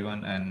morning,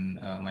 everyone, and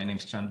my name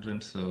is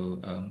Chandran.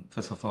 So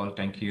first of all,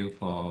 thank you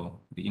for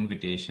the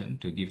invitation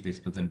to give this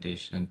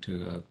presentation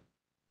to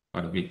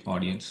quite a big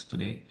audience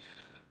today.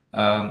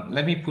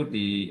 Let me put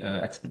the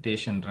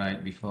expectation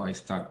right before I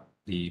start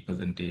the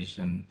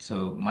presentation.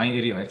 So my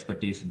area of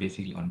expertise is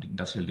basically on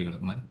industrial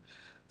development.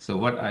 So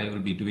what I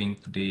will be doing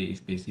today is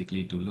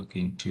basically to look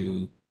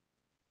into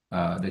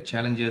the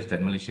challenges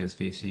that Malaysia is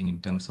facing in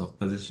terms of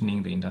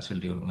positioning the industrial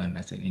development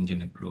as an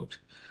engine of growth.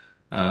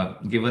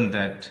 Given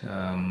that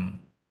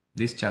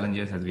these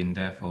challenges have been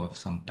there for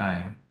some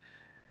time,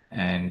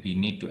 and we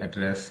need to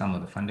address some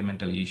of the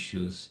fundamental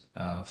issues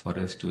for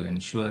us to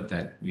ensure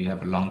that we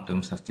have a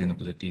long-term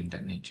sustainability in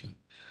that nature.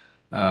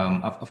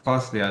 Of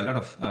course, there are a lot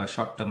of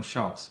short-term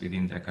shocks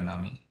within the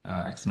economy,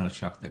 external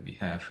shocks that we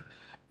have,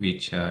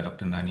 which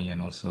Dr. Nani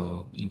and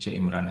also Inche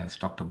Imran has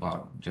talked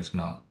about just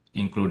now,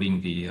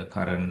 including the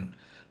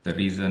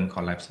recent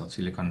collapse of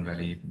Silicon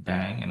Valley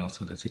Bank and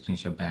also the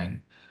Signature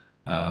Bank,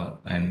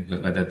 and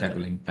whether that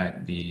will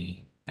impact the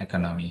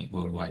economy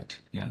worldwide.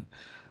 Yeah.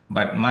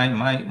 But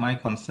my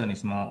concern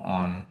is more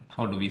on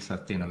how do we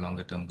sustain a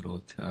longer term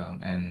growth,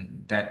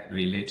 and that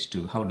relates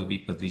to how do we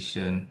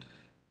position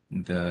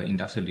the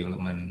industrial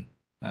development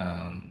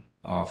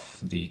of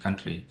the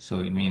country. So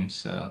it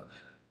means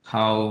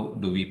how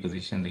do we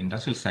position the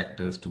industrial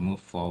sectors to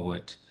move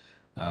forward,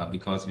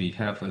 because we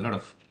have a lot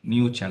of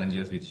new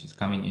challenges which is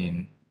coming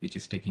in, which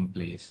is taking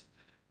place.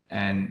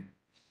 And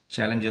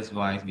challenges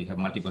wise, we have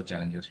multiple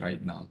challenges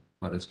right now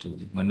for us to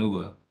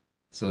maneuver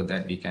so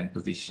that we can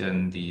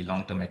position the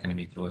long-term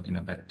economic growth in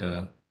a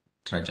better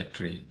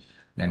trajectory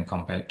than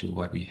compared to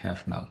what we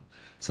have now.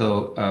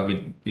 So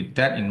with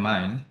that in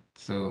mind,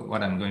 so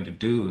what I'm going to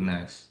do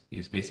next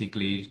is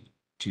basically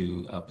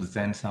to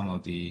present some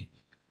of the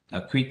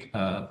quick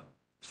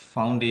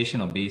foundation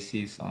or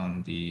basis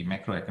on the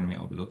macroeconomic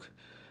outlook.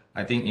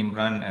 I think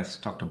Imran has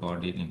talked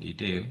about it in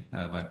detail,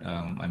 but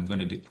I'm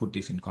going to put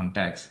this in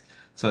context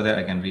so that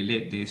I can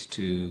relate this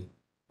to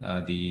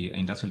the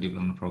industrial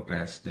development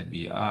progress that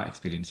we are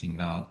experiencing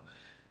now,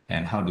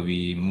 and how do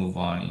we move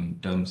on in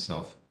terms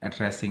of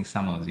addressing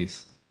some of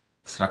these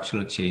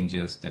structural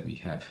changes that we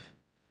have.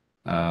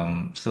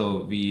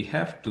 So we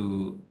have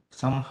to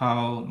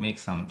somehow make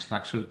some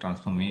structural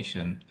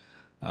transformation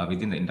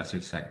within the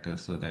industrial sector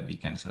so that we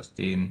can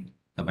sustain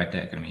a better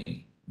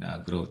economic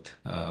growth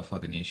for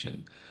the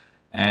nation.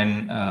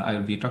 And I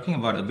will be talking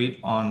about a bit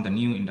on the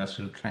new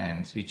industrial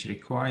trends, which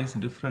requires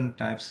different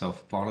types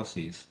of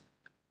policies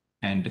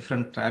and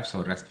different types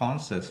of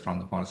responses from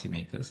the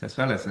policymakers, as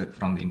well as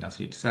from the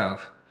industry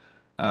itself,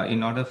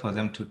 in order for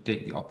them to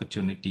take the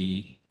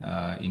opportunity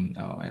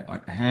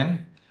at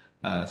hand,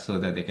 so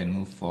that they can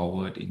move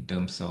forward in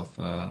terms of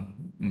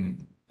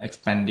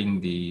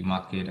expanding the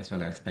market as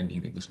well as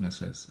expanding the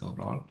businesses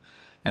overall.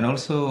 And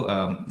also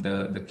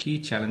the key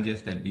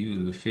challenges that we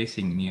will be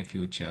facing near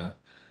future,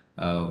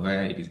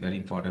 where it is very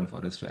important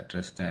for us to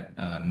address that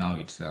now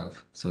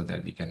itself so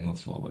that we can move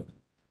forward.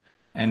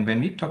 And when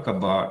we talk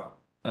about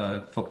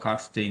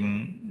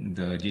forecasting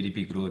the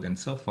GDP growth and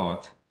so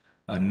forth,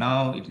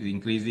 now it is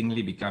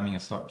increasingly becoming a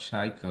short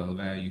cycle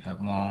where you have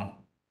more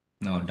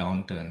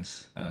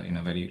downturns in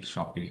a very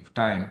short period of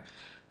time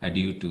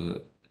due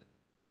to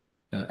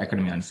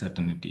economic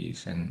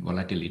uncertainties and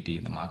volatility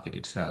in the market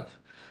itself.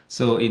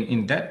 So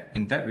in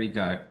that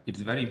regard, it's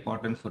very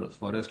important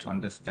for us to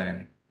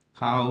understand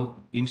how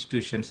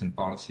institutions and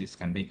policies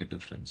can make a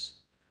difference.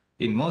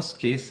 In most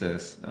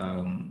cases,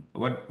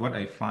 what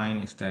I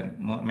find is that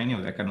many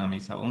of the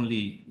economists are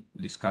only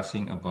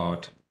discussing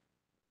about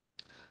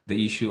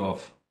the issue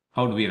of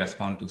how do we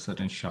respond to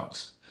certain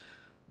shocks.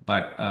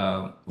 But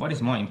what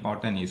is more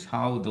important is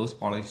how those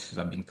policies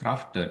are being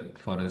crafted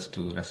for us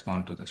to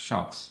respond to the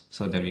shocks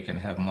so that we can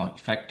have more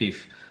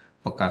effective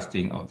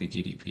forecasting of the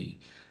GDP.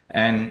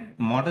 And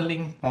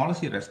modeling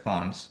policy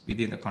response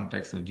within the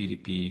context of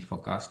GDP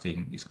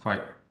forecasting is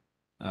quite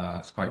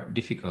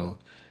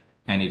difficult,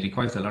 and it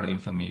requires a lot of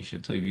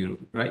information. So if you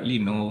rightly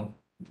know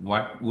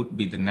what would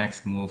be the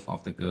next move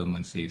of the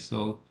government, say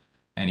so,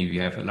 and if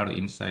you have a lot of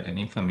insight and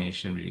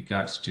information with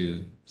regards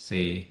to,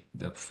 say,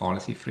 the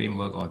policy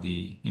framework or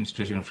the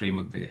institutional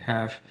framework they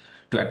have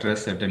to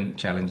address certain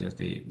challenges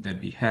that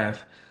we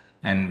have,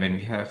 and when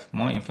we have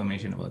more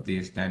information about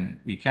this, then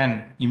we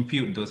can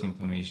impute those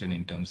information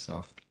in terms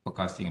of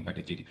forecasting about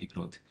the GDP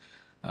growth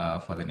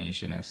for the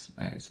nation as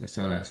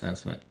well as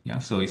elsewhere. Yeah,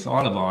 so it's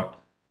all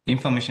about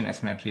information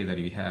asymmetry that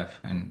we have,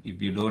 and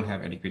if you don't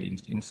have adequate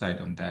insight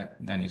on that,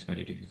 then it's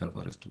very difficult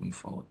for us to move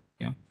forward.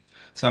 Yeah.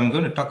 So I'm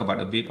going to talk about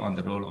a bit on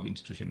the role of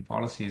institution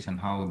policies and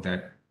how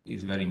that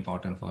is very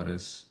important for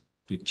us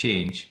to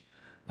change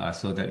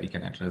so that we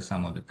can address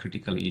some of the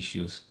critical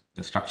issues,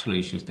 the structural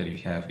issues that we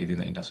have within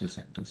the industrial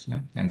sectors. Yeah?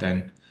 And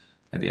then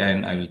at the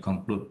end, I will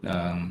conclude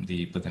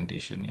the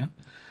presentation. Yeah.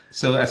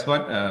 So as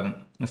what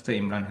Mr.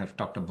 Imran have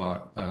talked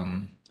about,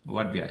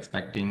 what we are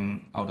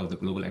expecting out of the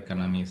global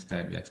economy is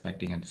that we are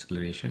expecting a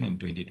deceleration in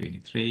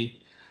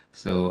 2023.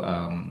 So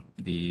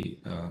the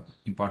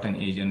important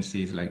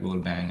agencies like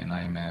World Bank and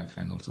IMF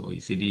and also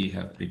OECD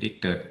have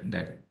predicted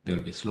that there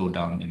will be a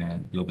slowdown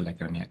in global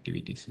economic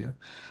activities here.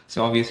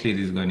 So obviously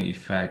this is going to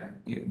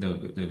affect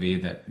the way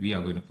that we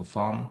are going to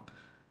perform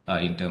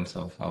in terms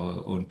of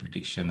our own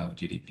prediction of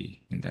GDP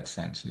in that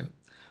sense. Yeah.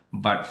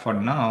 But for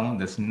now,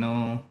 there's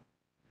no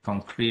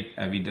concrete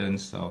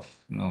evidence of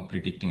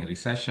predicting a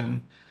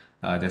recession.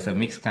 There's a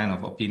mixed kind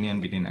of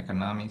opinion between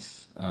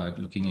economists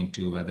looking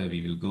into whether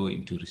we will go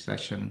into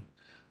recession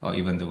or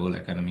even the world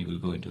economy will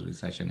go into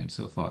recession and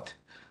so forth.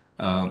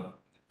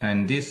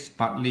 And this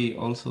partly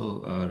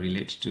also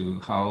relates to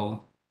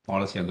how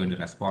policy are going to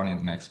respond in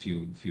the next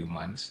few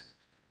months.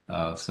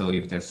 So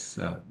if there's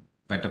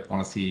better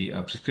policy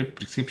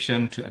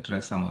prescription to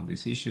address some of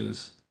these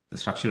issues, the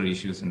structural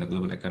issues in the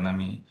global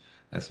economy,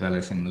 as well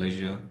as in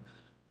Malaysia,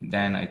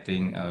 then I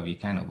think we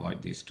can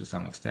avoid this to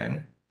some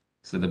extent.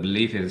 So the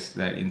belief is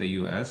that in the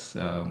US,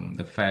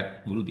 the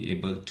Fed will be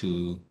able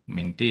to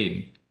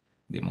maintain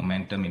the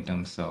momentum in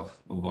terms of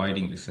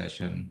avoiding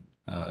recession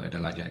at a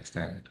larger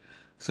extent.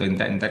 So in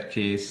that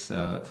case,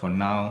 for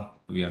now,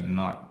 we are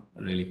not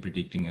really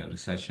predicting a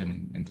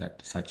recession in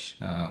such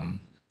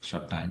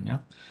short time. Yeah,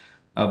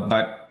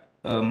 but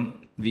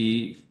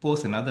we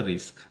pose another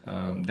risk,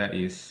 that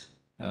is,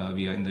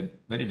 we are in the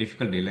very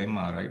difficult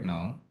dilemma right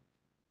now.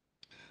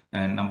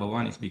 And number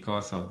one is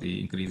because of the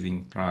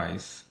increasing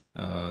price.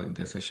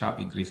 There's a sharp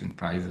increase in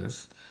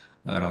prices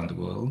around the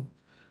world.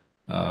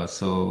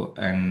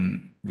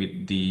 And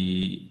with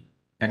the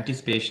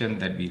anticipation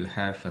that we'll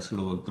have a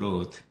slower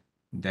growth,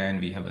 then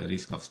we have a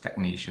risk of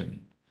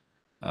stagnation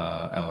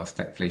or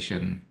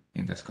stagflation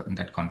in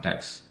that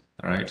context.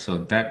 All right. So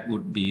that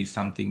would be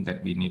something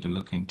that we need to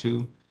look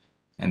into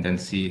and then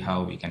see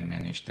how we can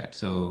manage that.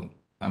 So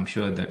I'm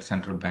sure that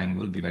central bank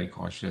will be very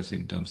cautious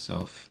in terms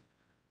of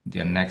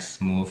their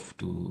next move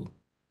to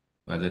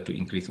whether to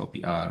increase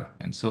OPR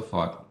and so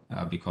forth,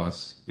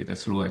 because with a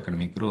slower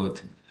economic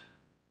growth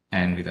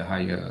and with a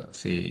higher,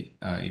 say,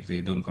 if they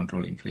don't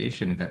control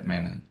inflation in that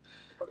manner,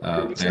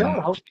 then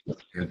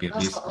there'll be a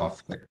risk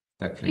of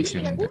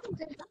stagflation in that,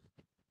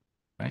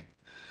 right?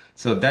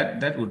 So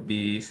that would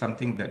be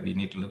something that we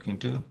need to look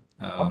into,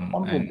 and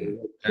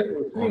that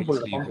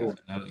obviously will have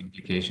another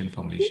implication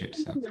for Malaysia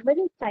itself.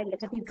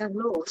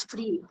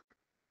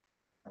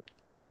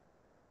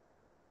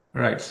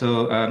 Right.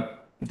 So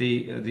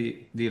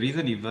the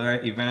recent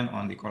event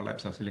on the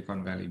collapse of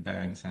Silicon Valley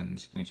banks and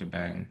Signature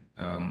Bank,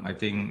 I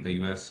think the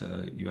US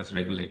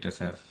regulators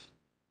have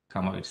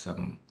come up with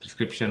some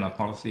prescription or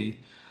policy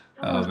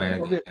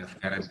where they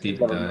have guaranteed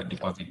the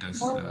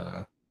depositors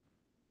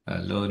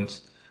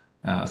loans.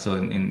 So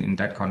in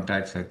that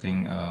context, I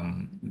think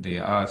they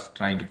are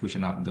trying to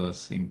cushion up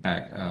those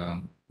impact,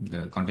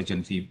 the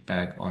contingency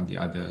impact on the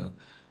other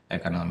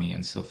economy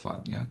and so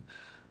forth. Yeah.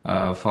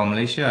 For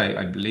Malaysia,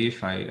 I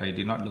believe I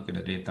did not look at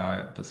the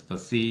data per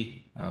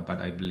se,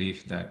 but I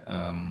believe that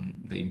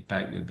the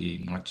impact will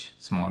be much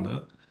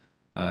smaller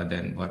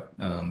than what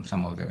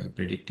some of them are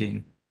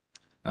predicting.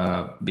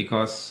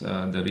 Because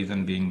the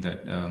reason being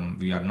that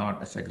we are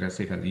not as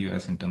aggressive as the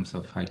US in terms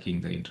of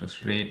hiking the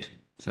interest rate.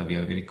 So we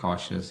are very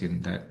cautious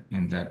in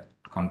that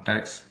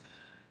context.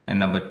 And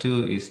number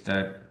two is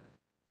that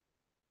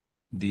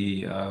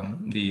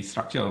the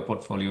structure of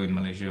portfolio in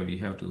Malaysia, we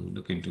have to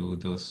look into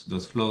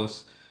those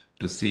flows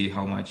to see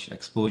how much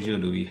exposure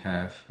do we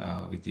have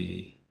with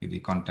the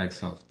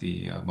context of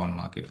the bond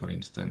market, for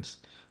instance,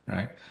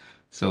 right?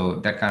 So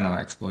that kind of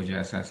exposure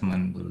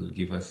assessment will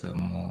give us a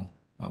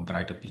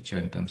brighter picture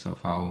in terms of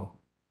how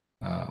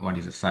what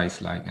is the size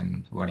like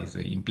and what is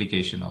the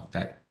implication of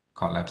that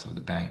collapse of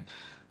the bank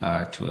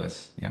to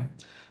us. Yeah.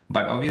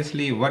 But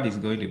obviously, what is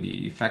going to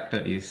be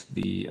affected is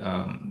the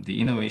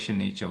innovation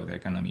nature of the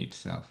economy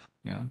itself.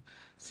 Yeah.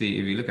 See,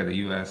 if you look at the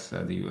US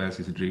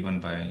is driven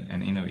by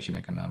an innovation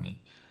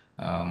economy.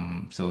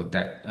 So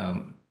that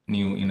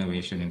new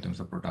innovation in terms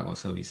of product or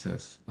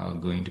services are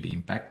going to be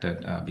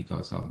impacted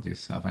because of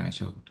this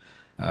financial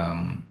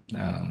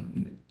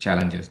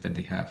challenges that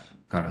they have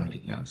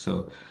currently. Yeah.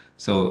 So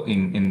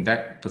in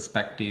that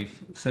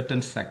perspective,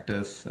 certain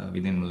sectors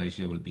within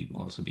Malaysia will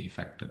also be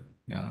affected.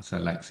 Yeah. So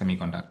like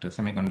semiconductor.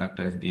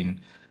 Semiconductor has been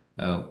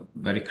a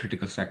very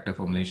critical sector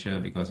for Malaysia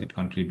because it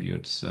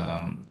contributes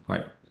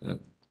quite a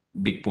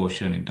big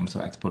portion in terms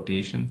of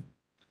exportation.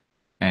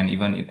 And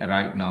even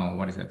right now,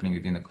 what is happening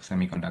within the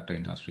semiconductor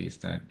industry is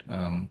that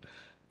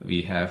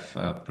we have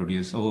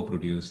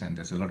overproduced, and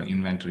there's a lot of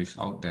inventories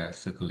out there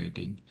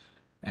circulating,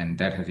 and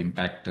that has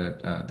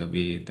impacted the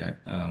way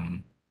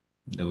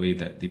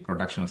that the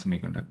production of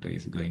semiconductor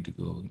is going to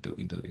go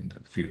in the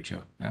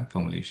future for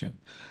Malaysia.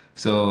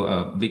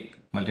 So big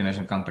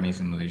multinational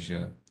companies in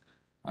Malaysia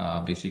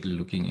are basically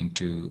looking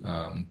into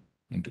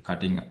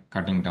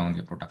cutting down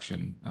their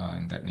production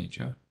in that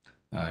nature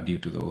due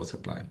to the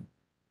oversupply.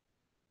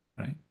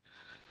 Right.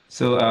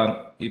 So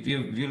if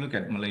you look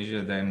at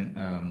Malaysia, then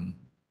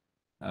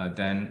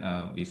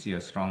we see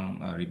a strong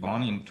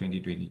rebound in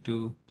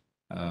 2022,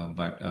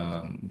 but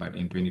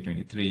in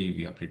 2023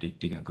 we are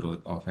predicting a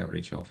growth of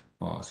average of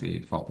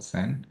say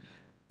 4%.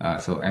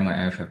 So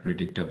MIF have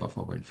predicted about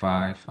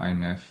 4.5,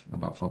 IMF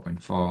about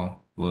 4.4,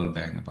 World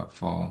Bank about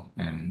 4,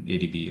 and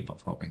ADB about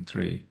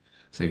 4.3.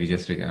 So if you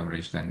just take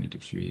average, then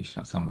it should be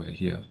somewhere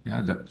here.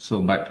 Yeah.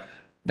 But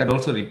that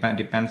also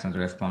depends on the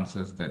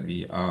responses that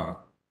we are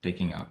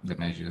taking up, the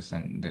measures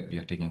and that we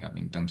are taking up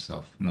in terms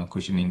of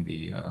cushioning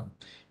the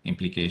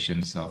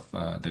implications of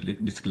the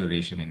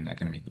deceleration in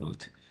economic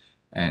growth,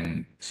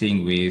 and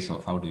seeing ways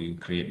of how do you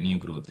create new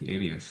growth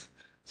areas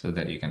so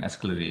that you can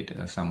accelerate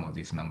some of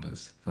these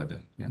numbers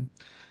further. Yeah.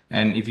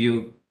 And if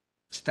you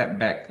step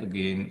back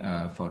again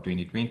for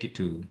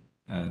 2022,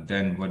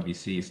 then what we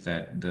see is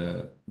that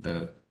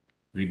the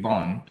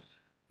rebound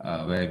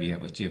where we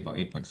have achieved about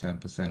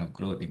 8.7% of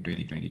growth in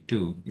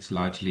 2022 is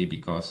largely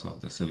because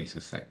of the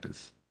services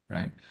sectors,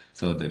 right?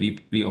 So the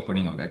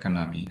reopening of the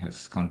economy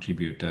has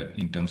contributed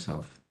in terms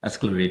of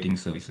accelerating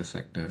services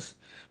sectors,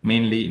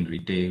 mainly in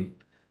retail,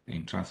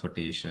 in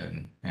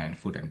transportation, and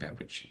food and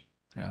beverage.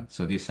 Yeah?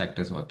 So these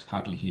sectors were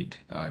hardly hit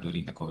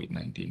during the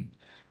COVID-19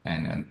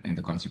 and in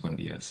the consequent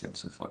years and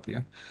so forth.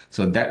 Yeah.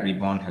 So that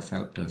rebound has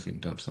helped us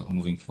in terms of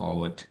moving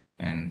forward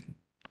and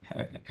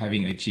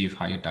having achieved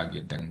higher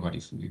target than what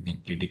is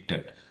being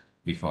predicted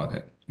before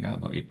that. Yeah,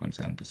 about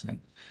 8.7%.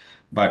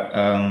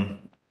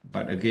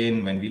 But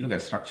again, when we look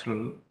at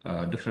structural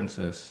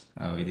differences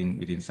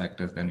within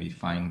sectors, then we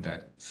find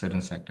that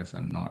certain sectors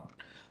are not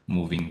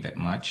moving that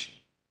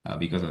much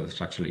because of the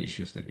structural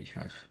issues that we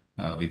have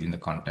within the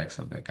context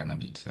of the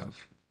economy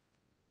itself.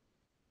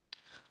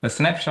 A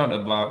snapshot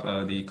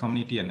about the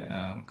commodity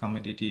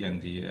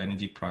and the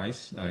energy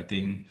price. I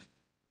think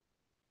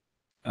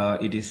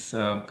it is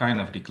kind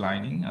of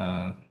declining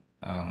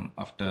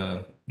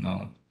after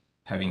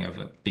having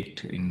ever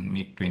peaked in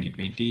mid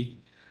 2020.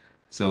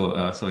 So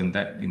in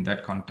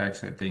that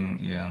context, I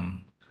think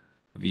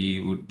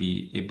we would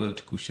be able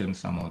to cushion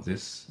some of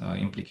this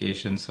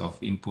implications of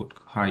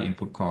high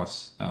input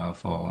costs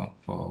for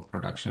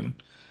production.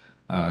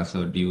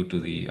 So due to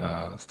the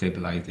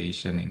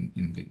stabilization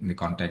in the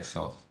context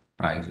of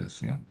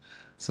prices. Yeah.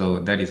 So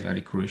that is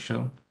very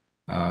crucial.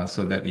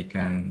 So that we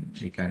can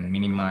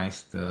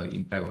minimize the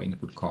impact of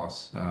input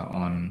costs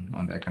on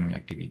the economic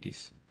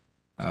activities.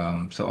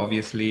 So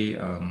obviously,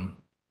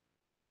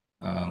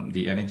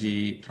 the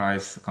energy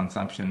price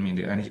consumption,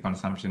 the energy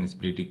consumption is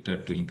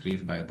predicted to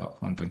increase by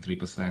about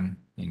 1.3%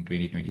 in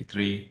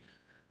 2023.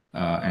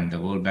 And the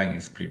World Bank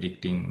is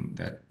predicting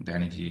that the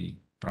energy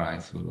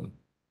price will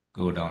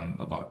go down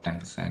about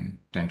 10%,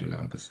 10 to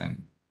 11%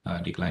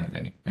 decline in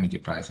the energy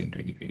price in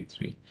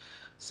 2023.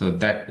 So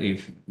that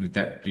if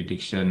that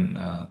prediction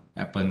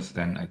happens,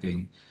 then I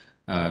think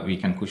we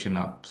can cushion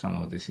up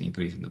some of this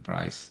increase in the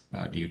price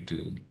due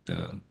to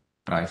the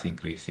price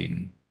increase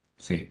in,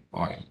 say,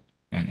 oil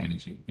and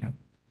energy. Yeah.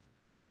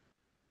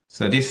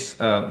 So this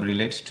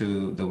relates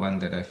to the one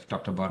that I've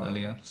talked about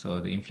earlier. So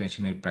the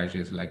inflationary pressure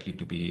is likely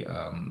to be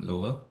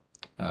lower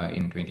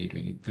in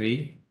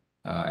 2023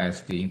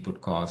 as the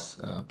input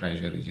cost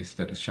pressure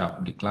registered a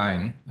sharp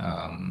decline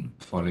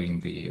following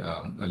the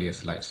earlier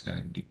slides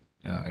that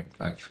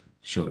I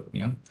showed.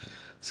 Yeah.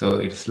 So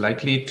it's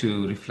likely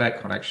to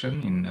reflect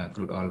correction in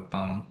crude oil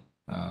palm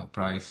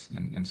price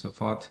and so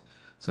forth.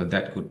 So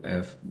that could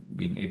have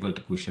been able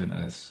to cushion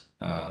us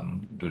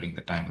during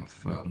the time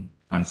of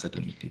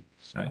uncertainty,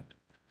 right?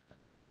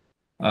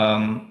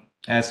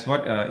 As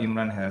what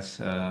Imran has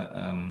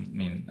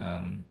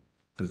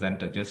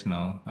presented just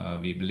now,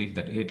 we believe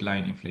that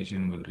headline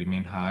inflation will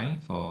remain high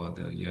for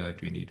the year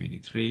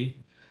 2023.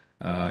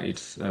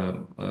 It's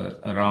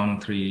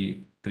around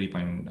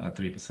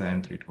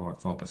 3.3%, 3 to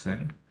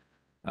 4%.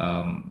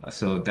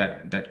 So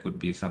that could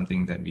be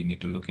something that we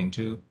need to look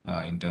into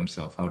in terms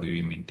of how do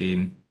we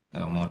maintain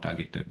a more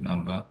targeted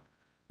number,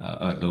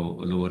 a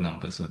lower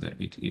number, so that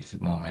it's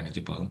more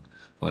manageable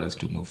for us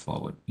to move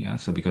forward. Yeah.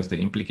 So because the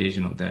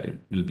implication of that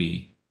will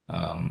be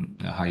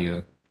a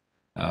higher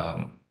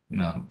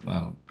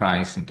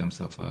price in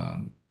terms of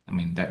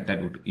that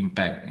would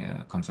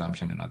impact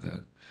consumption and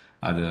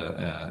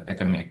other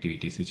economic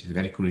activities, which is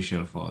very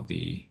crucial for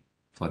the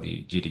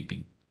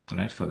GDP,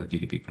 right? For the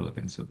GDP growth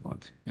and so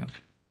forth. Yeah.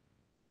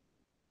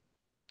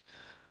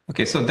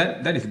 Okay, so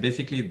that is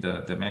basically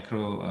the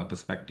macro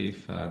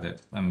perspective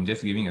that I'm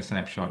just giving a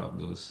snapshot of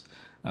those.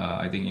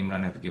 I think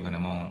Imran has given a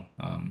more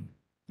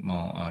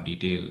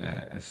detailed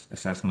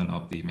assessment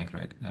of the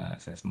macro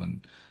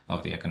assessment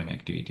of the economic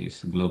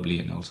activities globally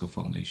and also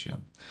for Malaysia.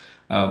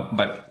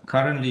 But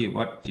currently,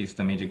 what is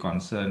the major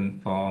concern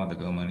for the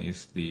government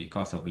is the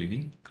cost of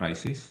living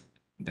crisis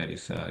that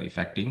is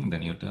affecting the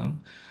near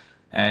term.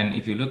 And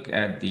if you look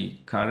at the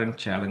current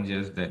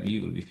challenges that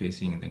we will be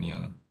facing in the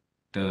near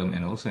term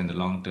and also in the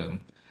long term.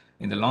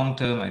 In the long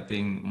term, I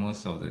think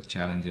most of the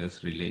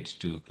challenges relate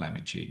to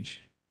climate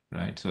change,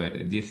 right? So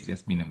this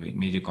has been a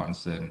major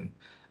concern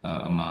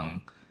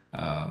among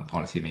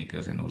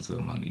policymakers and also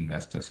among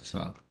investors as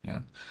well.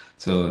 Yeah.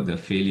 So the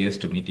failures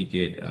to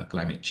mitigate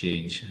climate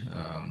change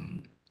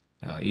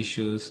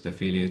issues, the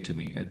failure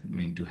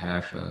to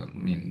have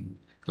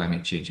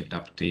climate change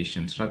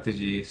adaptation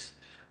strategies,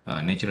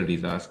 natural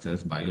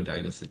disasters,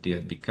 biodiversity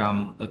has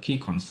become a key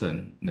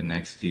concern in the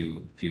next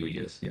few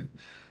years. Yeah.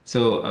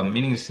 So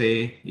meaning to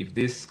say, if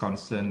this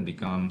concern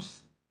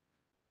becomes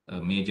a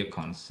major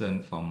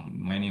concern for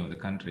many of the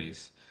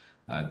countries,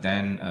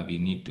 then we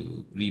need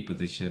to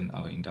reposition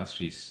our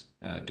industries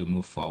to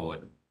move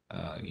forward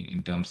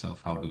in terms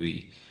of how do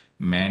we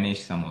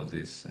manage some of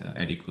this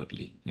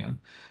adequately. Yeah.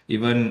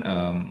 Even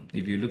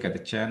if you look at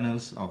the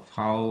channels of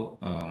how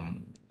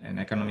an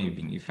economy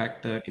being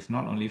affected, it's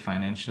not only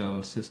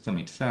financial system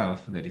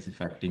itself that is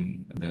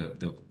affecting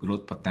the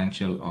growth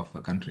potential of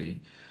a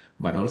country,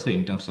 but also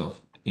in terms of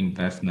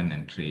investment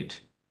and trade,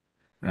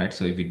 right?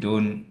 So if we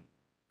don't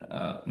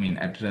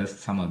address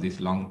some of these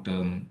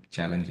long-term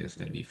challenges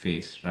that we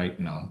face right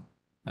now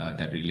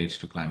that relates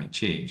to climate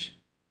change,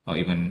 or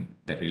even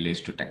that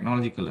relates to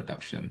technological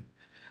adoption,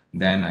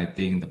 then I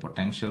think the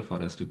potential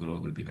for us to grow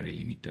will be very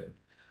limited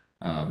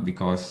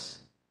because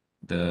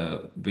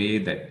the way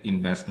that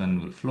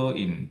investment will flow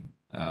in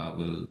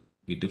will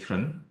be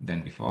different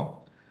than before.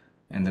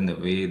 And then the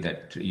way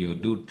that you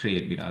do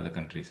trade with other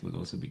countries will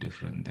also be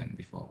different than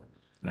before,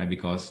 right?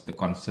 Because the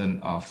concern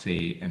of,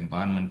 say,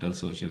 environmental,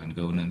 social, and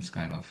governance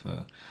kind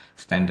of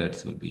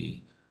standards will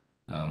be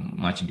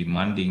much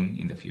demanding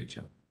in the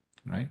future,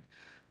 right?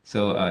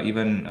 So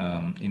even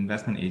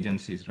investment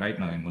agencies right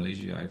now in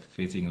Malaysia are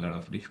facing a lot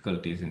of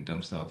difficulties in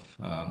terms of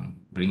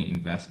bringing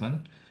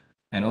investment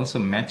and also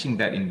matching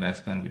that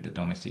investment with the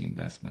domestic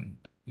investment.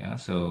 Yeah,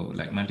 so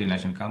like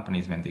multinational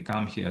companies, when they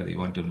come here, they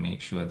want to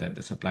make sure that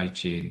the supply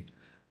chain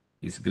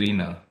is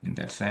greener in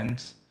that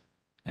sense.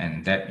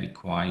 And that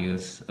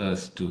requires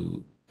us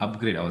to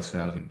upgrade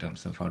ourselves in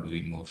terms of how do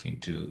we move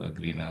into a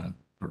greener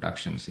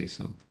production, say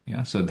so.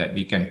 Yeah, so that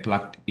we can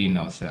plug in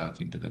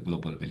ourselves into the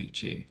global value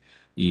chain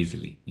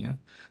easily. Yeah,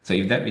 so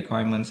if that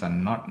requirements are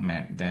not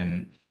met,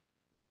 then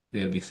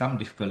there'll be some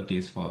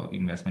difficulties for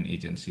investment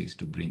agencies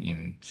to bring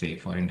in, say,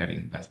 foreign direct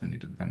investment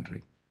into the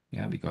country.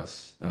 Yeah,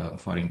 because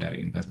foreign direct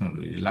investment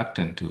will be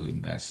reluctant to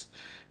invest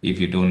if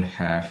you don't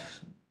have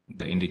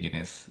the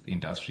indigenous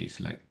industries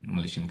like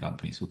Malaysian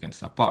companies who can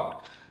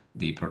support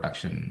the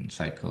production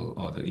cycle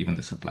or even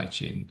the supply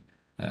chain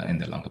in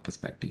the longer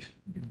perspective.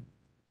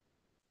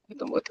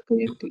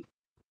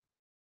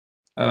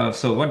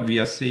 So what we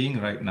are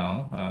seeing right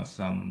now,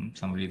 some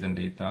recent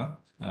data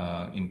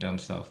in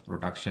terms of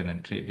production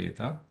and trade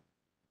data.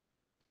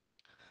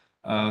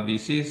 We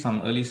see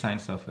some early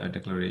signs of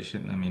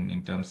declaration,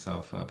 in terms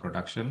of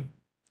production.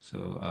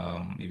 So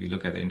if you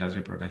look at the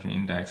industrial production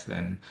index,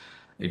 then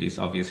it is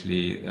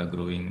obviously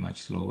growing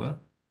much slower.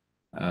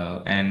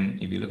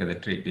 And if you look at the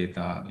trade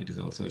data, it is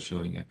also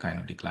showing a kind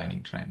of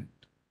declining trend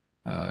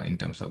in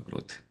terms of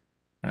growth.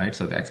 right?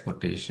 So the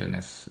exportation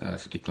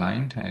has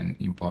declined and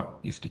import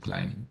is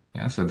declining.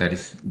 Yeah, so that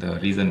is the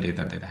recent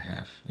data that I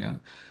have. Yeah.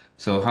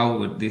 So how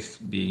would this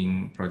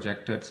being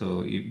projected?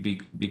 So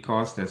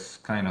because there's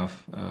kind of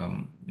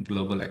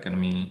global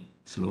economy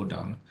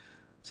slowdown,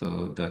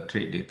 so the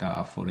trade data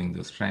are following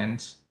those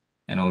trends,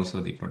 and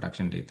also the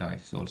production data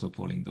is also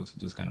following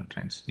those kind of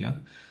trends. Yeah.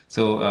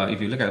 So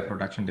if you look at the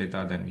production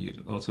data, then we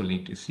also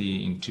need to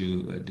see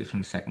into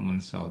different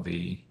segments of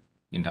the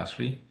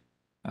industry.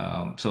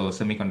 So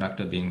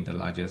semiconductor being the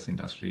largest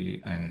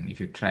industry, and if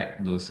you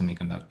track those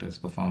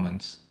semiconductors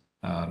performance,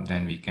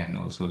 then we can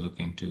also look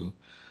into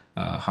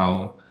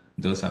how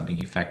those are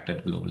being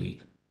affected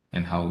globally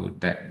and how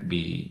would that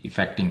be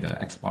affecting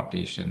the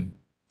exportation,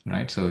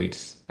 right? So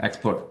it's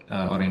export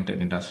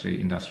oriented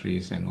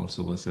industries and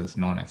also versus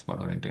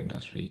non-export oriented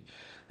industry,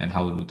 and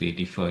how do they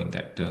differ in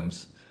that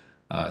terms?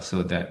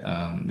 So that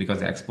because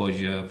the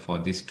exposure for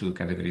these two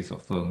categories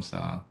of firms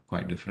are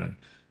quite different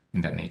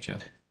in that nature,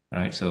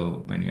 right?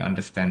 So when you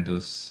understand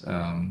those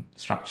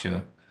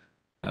structure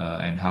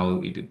and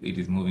how it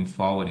is moving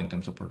forward in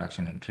terms of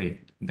production and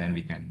trade, then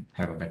we can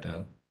have a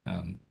better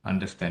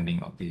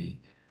understanding of the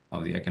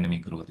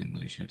economic growth in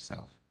Malaysia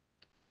itself.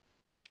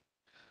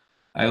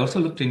 I also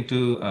looked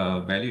into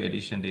value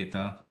addition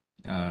data,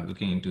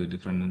 looking into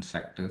different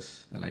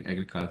sectors like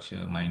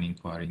agriculture, mining,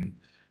 quarrying,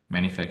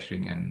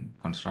 manufacturing, and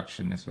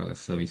construction, as well as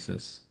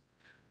services.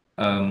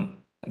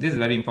 This is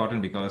very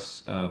important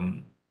because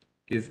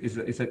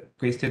it's a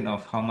question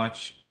of how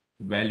much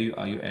value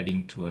are you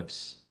adding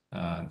towards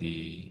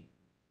the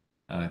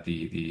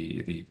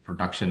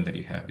production that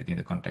you have within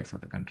the context of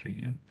the country.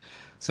 Yeah?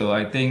 So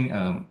I think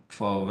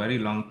for a very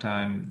long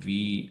time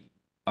we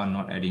are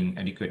not adding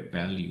adequate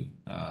value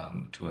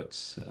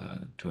towards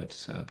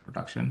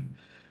production.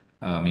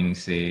 Meaning,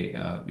 say,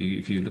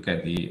 if you look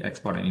at the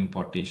export and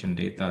importation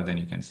data, then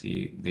you can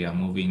see they are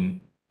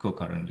moving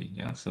concurrently.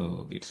 Yeah,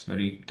 so it's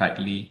very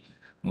tightly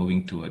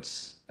moving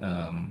towards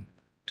the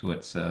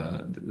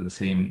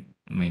same,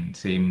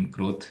 same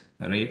growth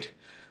rate.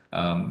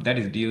 That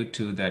is due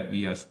to that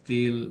we are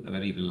still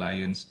very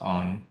reliant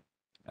on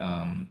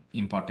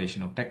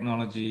importation of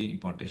technology,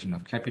 importation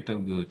of capital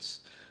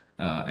goods,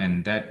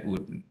 and that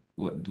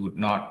would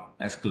not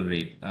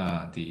accelerate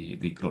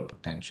the growth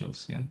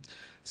potentials. Yeah.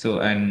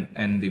 So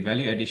and the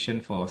value addition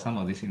for some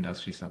of these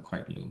industries are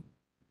quite low,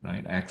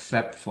 right?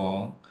 Except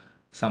for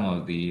some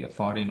of the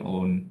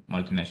foreign-owned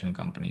multinational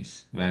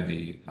companies where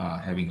they are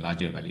having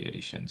larger value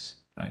additions,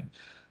 right?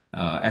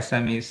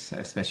 SMEs,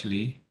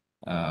 especially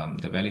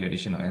the value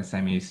addition of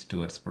SMEs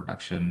towards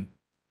production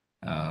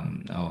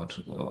or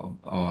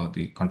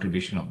the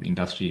contribution of the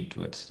industry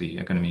towards the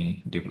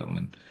economy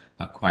development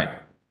are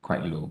quite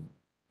low,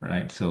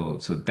 right? So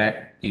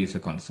that is a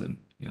concern.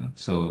 Yeah.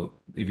 So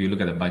if you look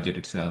at the budget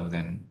itself,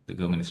 then the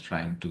government is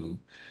trying to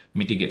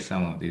mitigate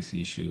some of these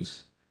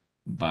issues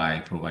by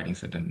providing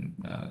certain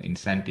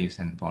incentives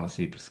and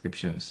policy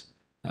prescriptions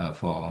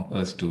for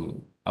us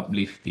to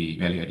uplift the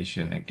value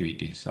addition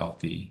activities of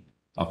the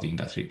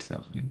industry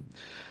itself. Yeah.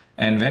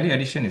 And value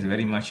addition is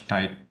very much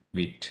tied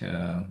with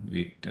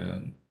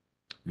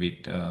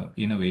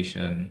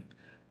innovation,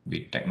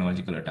 with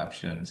technological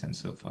adoptions and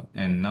so forth.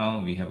 And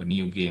now we have a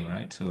new game,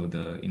 right? So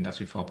the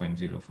Industry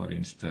 4.0, for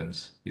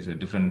instance, is a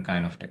different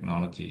kind of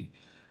technology,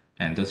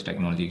 and those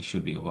technologies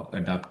should be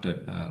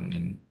adopted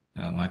in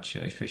much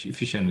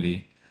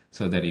efficiently,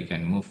 so that you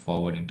can move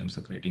forward in terms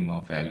of creating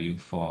more value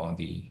for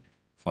the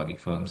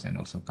firms and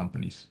also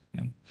companies.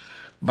 Yeah.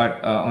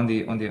 But on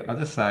the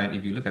other side,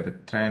 if you look at the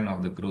trend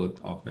of the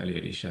growth of value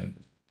addition,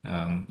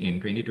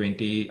 in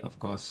 2020, of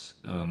course,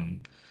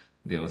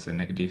 there was a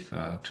negative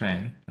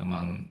trend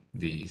among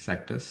the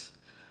sectors.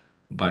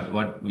 But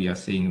what we are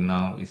seeing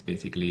now is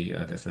basically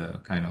there's a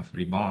kind of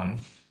rebound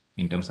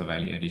in terms of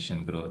value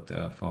addition growth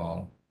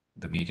for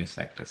the major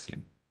sectors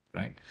here,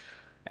 right?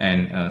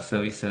 And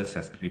services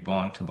has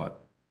rebounded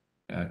about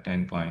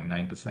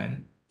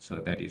 10.9%. So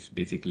that is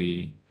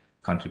basically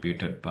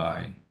contributed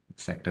by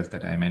sectors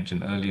that I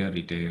mentioned earlier,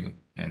 retail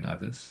and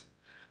others.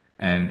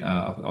 And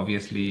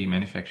obviously,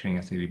 manufacturing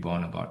has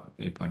rebounded about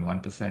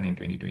 8.1% in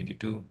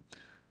 2022.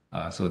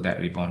 So that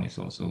rebound is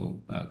also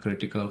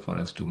critical for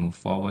us to move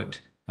forward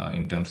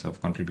in terms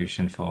of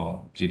contribution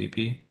for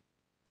GDP,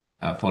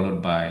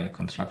 followed by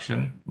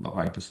construction, about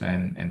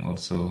 5%, and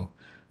also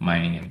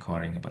mining and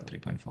quarrying, about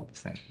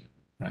 3.4%,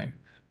 right?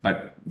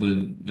 But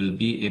will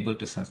be able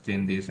to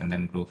sustain this and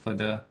then grow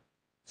further?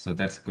 So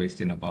that's a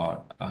question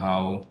about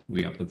how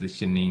we are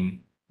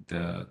positioning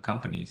the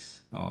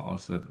companies, or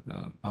also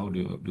how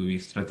do we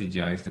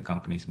strategize the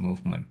company's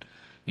movement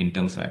in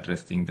terms of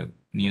addressing the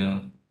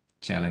near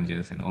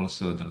challenges and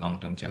also the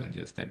long-term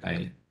challenges that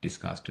I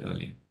discussed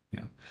earlier.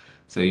 Yeah.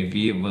 So if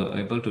we were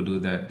able to do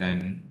that,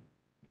 then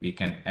we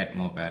can add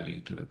more value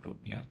to the group.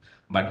 Yeah.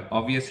 But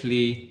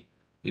obviously,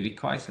 it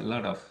requires a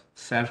lot of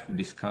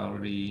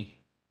self-discovery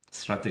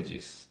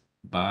strategies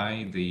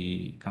by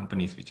the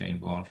companies which are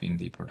involved in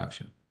the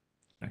production,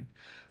 right?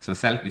 So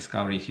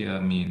self-discovery here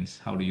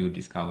means how do you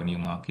discover new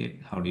market?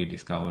 How do you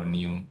discover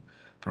new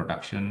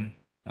production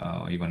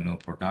even no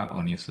product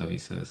or new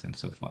services and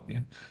so forth.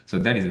 Yeah. So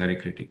that is very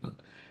critical.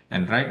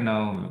 And right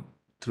now,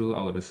 through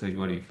our research,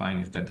 what we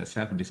find is that the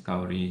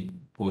self-discovery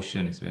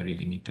portion is very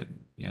limited.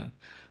 Yeah.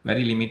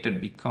 Very limited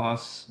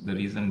because the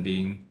reason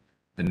being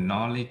the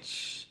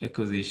knowledge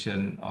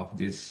acquisition of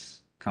these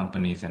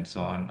companies and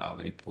so on are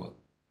very poor,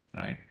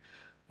 right?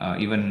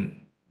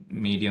 Even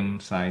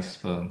medium-sized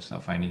firms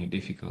are finding it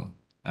difficult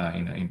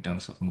in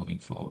terms of moving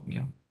forward.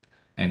 Yeah.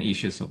 And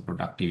issues of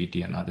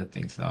productivity and other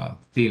things are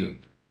still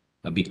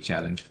a big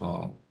challenge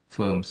for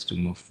firms to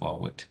move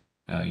forward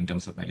in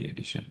terms of value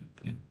addition.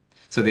 Yeah.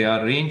 So there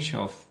are a range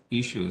of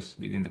issues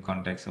within the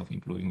context of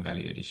improving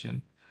value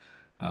addition.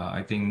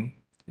 I think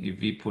if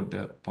we put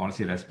the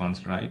policy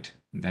response right,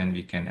 then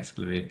we can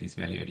accelerate this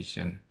value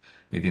addition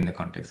within the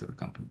context of the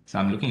company. So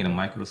I'm looking at a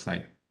micro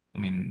side. I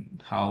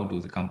mean, how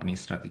do the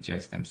companies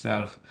strategize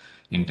themselves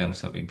in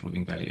terms of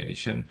improving value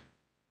addition?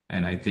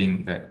 And I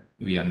think that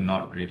we are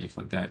not ready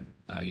for that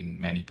in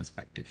many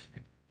perspectives.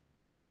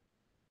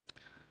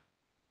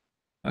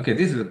 Okay,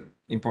 this is an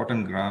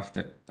important graph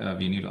that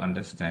we need to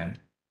understand.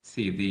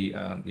 See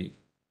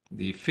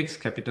the fixed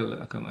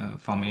capital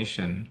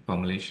formation for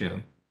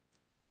Malaysia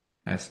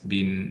has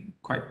been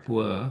quite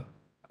poor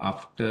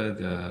after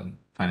the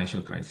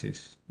financial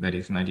crisis, that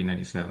is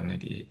 1997,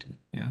 98.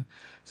 Yeah,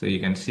 so you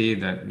can see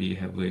that we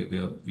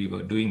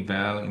were doing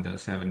well in the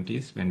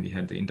 70s when we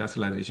had the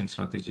industrialization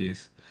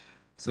strategies.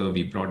 So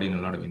we brought in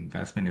a lot of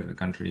investment in the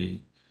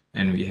country,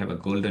 and we have a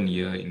golden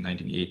year in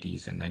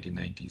 1980s and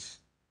 1990s,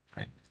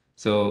 right?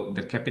 So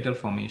the capital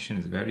formation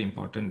is very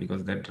important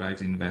because that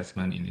drives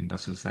investment in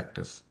industrial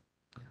sectors,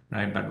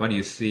 right? But what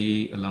you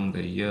see along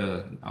the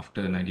year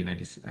after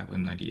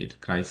 1997,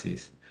 98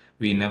 crisis,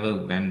 we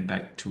never went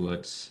back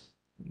towards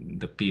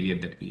the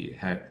period that we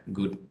had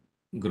good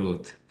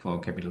growth for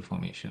capital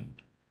formation,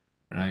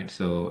 right?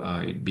 So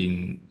it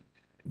been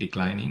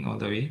declining all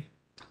the way.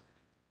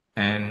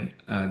 And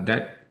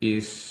that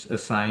is a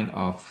sign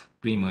of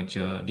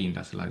premature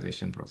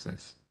deindustrialization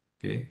process.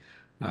 Okay,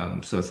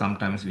 so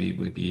sometimes we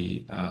will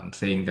be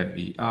saying that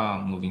we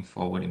are moving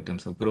forward in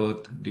terms of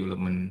growth,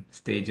 development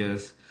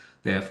stages.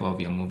 Therefore,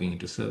 we are moving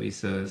into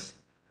services.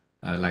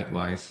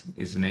 Likewise,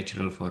 it's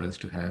natural for us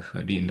to have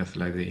a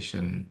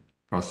deindustrialization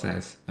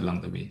process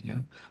along the way. Yeah,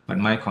 but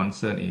my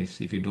concern is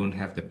if you don't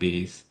have the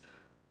base,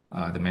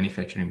 the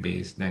manufacturing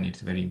base, then it's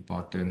very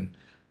important.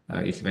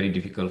 It's very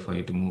difficult for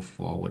you to move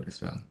forward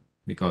as well,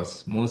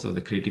 because most of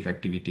the creative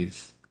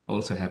activities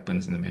also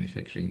happens in the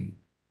manufacturing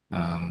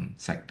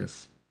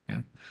sectors.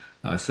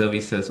 Yeah,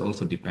 services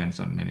also depends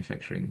on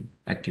manufacturing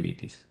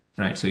activities,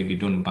 right? So if you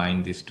don't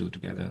bind these two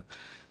together,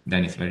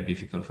 then it's very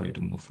difficult for you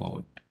to move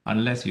forward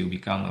unless you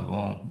become a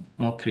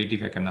more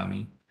creative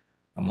economy,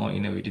 a more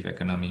innovative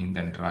economy,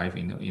 then drive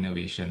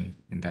innovation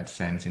in that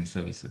sense in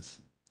services,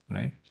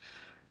 right?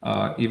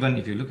 Even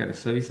if you look at the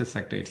services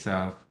sector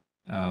itself,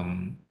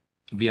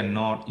 we are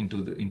not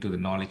into the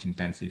knowledge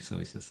intensive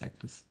services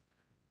sectors.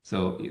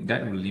 So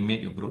that will limit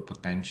your growth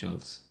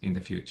potentials in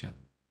the future,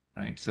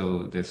 right?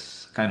 So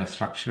there's kind of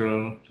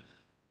structural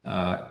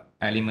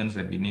elements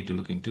that we need to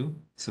look into.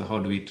 So how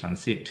do we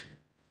transit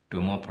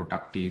to more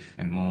productive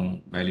and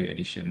more value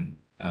addition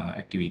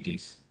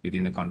activities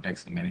within the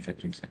context of the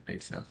manufacturing sector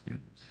itself?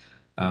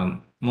 Yeah.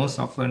 Most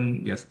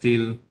often we are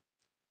still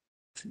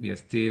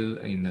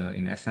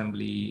in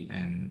assembly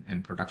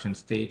and production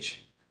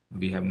stage.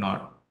 We have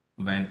not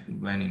went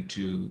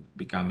into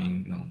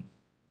becoming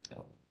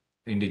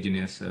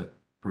indigenous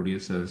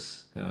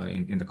producers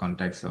in the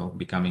context of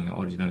becoming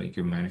original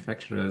equipment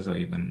manufacturers or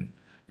even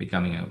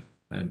becoming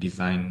a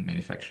design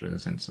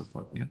manufacturers and so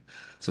forth. Yeah.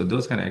 So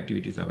those kind of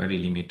activities are very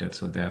limited.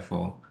 So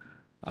therefore,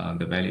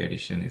 the value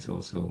addition is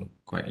also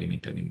quite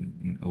limited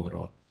in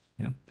overall.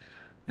 Yeah.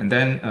 And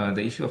then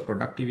the issue of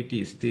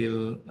productivity is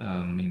still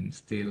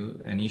still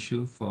an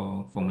issue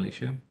for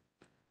Malaysia.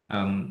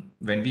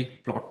 When we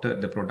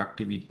plotted the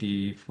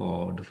productivity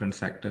for different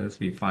sectors,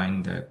 we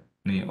find that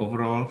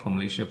overall for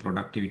Malaysia,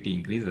 productivity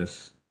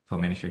increases for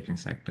manufacturing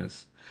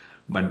sectors.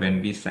 But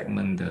when we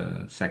segment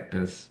the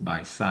sectors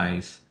by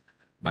size,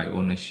 by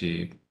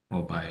ownership,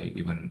 or by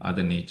even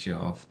other nature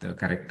of the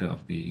character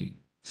of the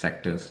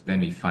sectors, then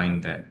we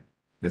find that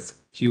there's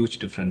huge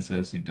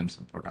differences in terms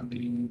of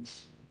productivity.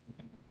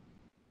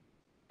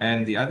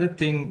 And the other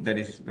thing that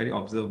is very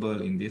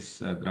observable in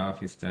this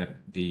graph is that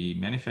the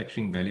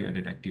manufacturing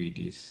value-added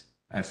activities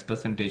as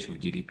percentage of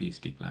GDP is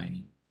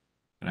declining,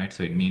 right?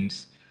 So it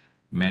means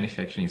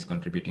manufacturing is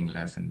contributing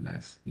less and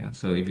less. Yeah.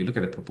 So if you look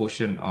at the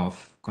proportion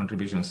of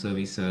contribution of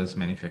services,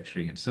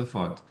 manufacturing, and so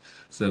forth,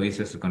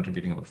 services are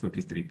contributing about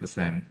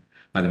 53%.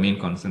 But the main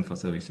concern for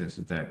services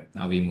is that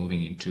are we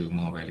moving into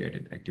more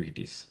value-added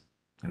activities,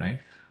 right?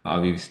 Are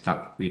we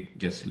stuck with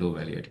just low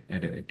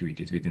value-added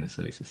activities within the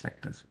services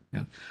sectors?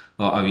 Yeah.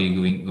 Or are we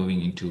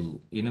going into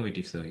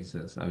innovative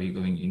services? Are we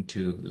going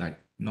into like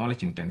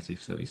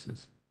knowledge-intensive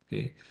services?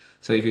 Okay.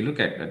 So if you look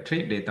at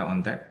trade data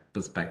on that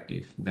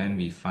perspective, then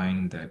we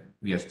find that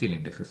we are still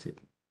in deficit,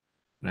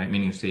 right?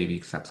 Meaning, say we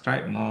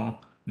subscribe more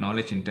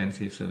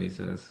knowledge-intensive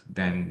services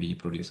than we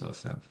produce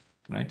ourselves.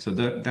 right? So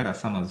there are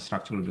some of the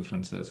structural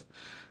differences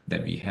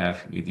that we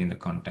have within the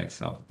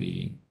context of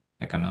the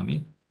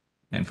economy.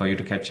 And for you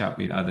to catch up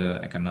with other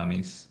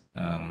economies,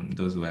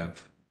 those who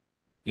have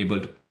able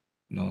to,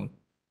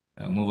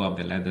 move up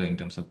the ladder in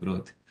terms of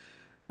growth,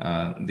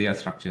 their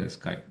structure is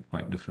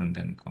quite different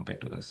than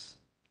compared to us.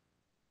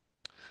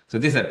 So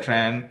this is a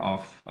trend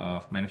of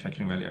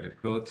manufacturing value-added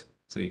growth.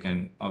 So you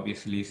can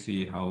obviously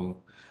see how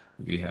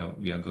we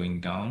are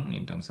going down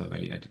in terms of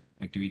value-added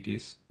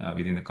activities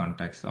within the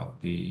context of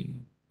the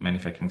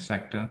manufacturing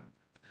sector.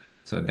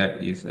 So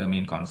that is a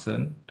main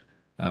concern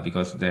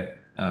because that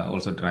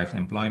also drives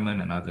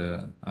employment and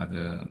other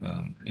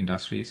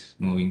industries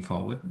moving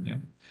forward. Yeah.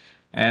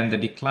 And the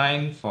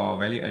decline for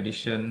value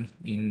addition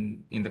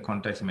in the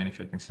context of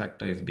manufacturing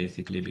sector is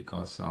basically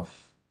because of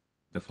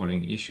the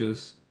following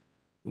issues.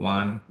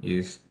 One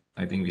is,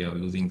 I think we are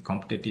losing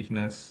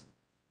competitiveness,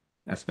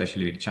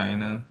 especially with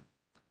China.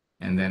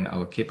 And then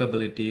our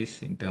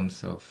capabilities in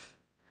terms of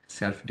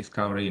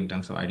self-discovery, in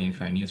terms of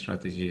identifying new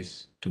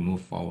strategies to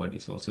move forward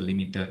is also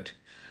limited.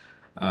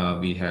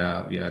 We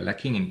are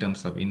lacking in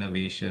terms of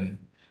innovation.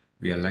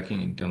 We are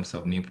lacking in terms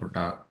of new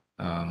product,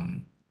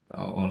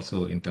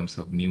 also in terms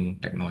of new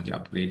technology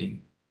upgrading.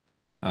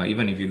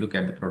 Even if you look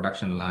at the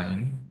production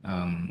line,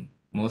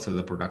 most of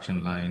the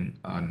production line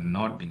are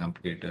not being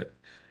upgraded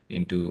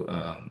into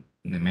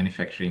the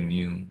manufacturing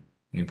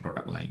new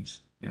product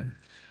lines. Yeah.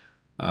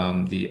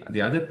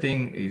 The other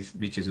thing is,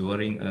 which is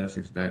worrying us,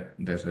 is that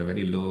there's a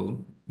very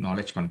low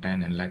knowledge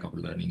content and lack of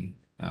learning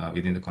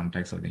within the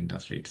context of the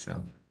industry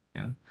itself.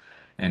 Yeah.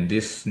 And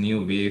this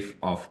new wave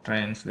of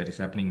trends that is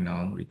happening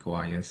now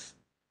requires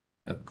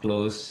a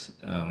close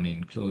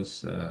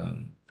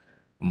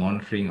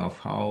monitoring of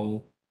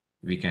how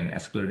we can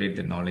accelerate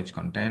the knowledge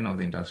content of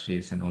the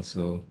industries and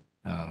also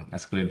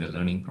accelerate the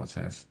learning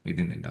process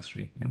within the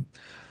industry. Yeah.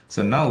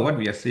 So now what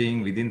we are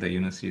seeing within the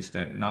university is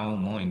that now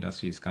more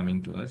industry is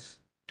coming to us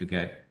to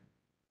get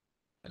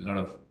a lot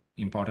of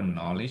important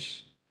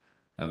knowledge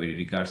with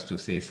regards to,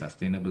 say,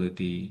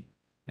 sustainability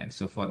and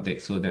so forth,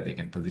 so that they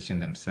can position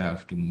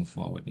themselves to move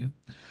forward. Yeah.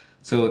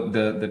 So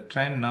the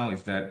trend now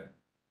is that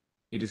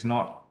it is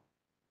more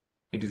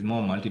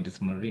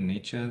multidisciplinary in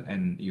nature,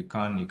 and you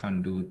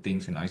can't do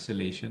things in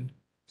isolation.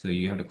 So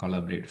you have to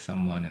collaborate with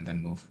someone and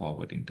then move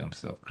forward in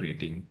terms of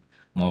creating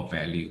more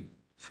value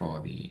for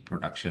the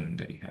production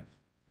that you have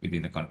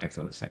within the context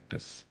of the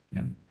sectors.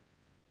 Yeah.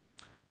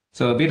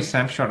 So a bit of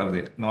snapshot of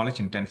the knowledge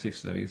intensive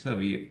service. So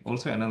we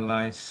also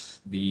analyze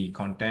the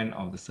content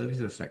of the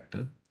services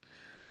sector.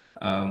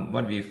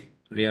 What we've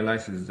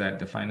realized is that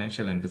the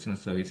financial and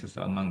business services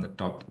are among the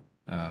top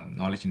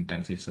knowledge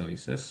intensive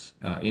services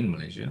in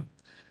Malaysia.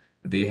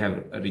 They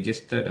have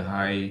registered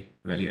high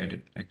value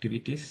added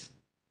activities,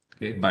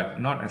 okay, but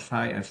not as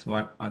high as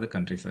what other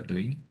countries are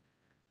doing.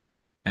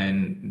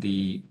 And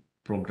the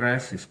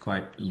progress is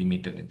quite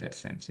limited in that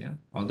sense. Yeah,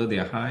 although they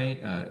are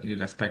high,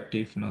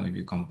 irrespective, if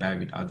you compare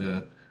with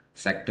other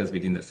sectors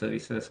within the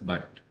services,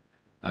 but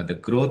the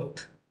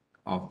growth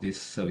of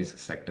these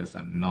services sectors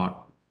are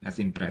not as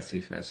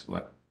impressive as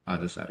what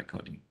others are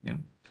recording. Yeah.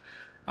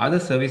 Other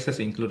services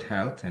include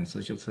health and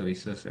social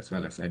services as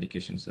well as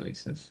education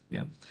services.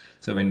 Yeah.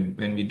 So when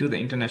we do the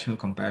international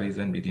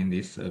comparison between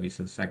these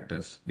services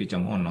sectors, which are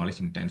more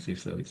knowledge intensive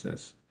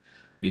services,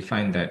 we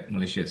find that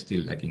Malaysia is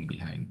still lagging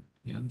behind.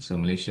 Yeah. So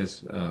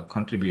Malaysia's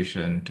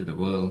contribution to the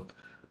world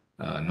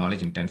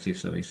knowledge intensive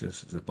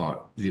services is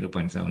about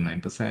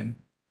 0.79%.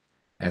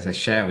 As a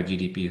share of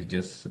GDP is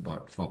just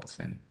about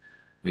 4%,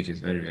 which is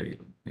very, very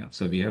low. Yeah.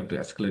 So we have to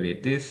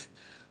accelerate this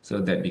so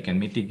that we can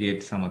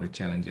mitigate some of the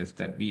challenges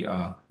that we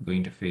are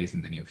going to face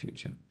in the near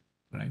future,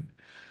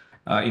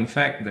 right? In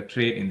fact, the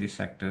trade in these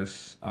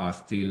sectors are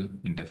still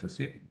in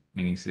deficit,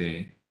 meaning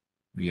say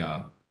we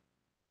are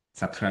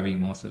subscribing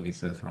more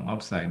services from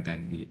outside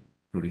than we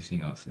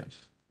producing ourselves,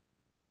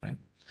 right?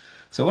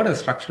 So what are the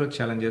structural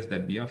challenges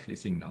that we are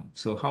facing now?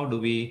 So how do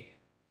we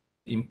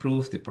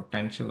improve the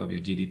potential of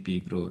your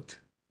GDP growth?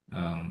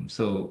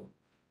 So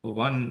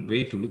one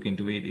way to look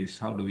into it is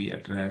how do we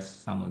address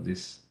some of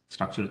these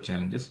structural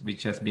challenges,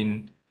 which has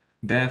been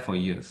there for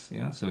years.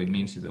 Yeah. So it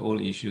means the old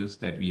issues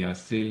that we are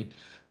still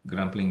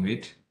grappling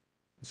with.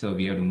 So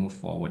we have to move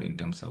forward in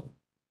terms of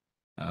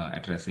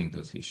addressing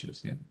those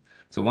issues. Yeah.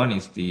 So one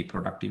is the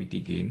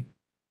productivity gain.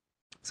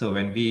 So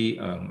when we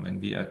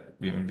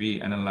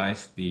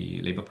analyze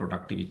the labor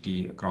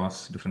productivity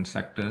across different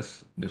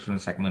sectors,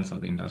 different segments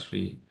of the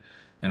industry,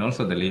 and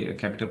also the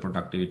capital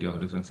productivity of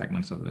different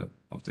segments of the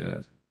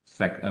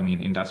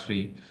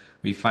industry,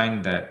 we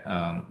find that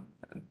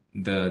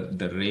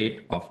the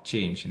rate of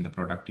change in the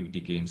productivity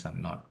gains are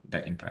not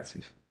that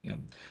impressive,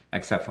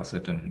 except for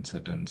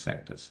certain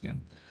sectors. Yeah.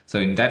 So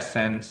in that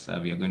sense,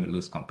 we are going to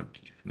lose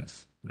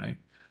competitiveness, right?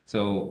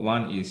 So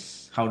one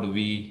is how do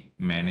we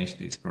manage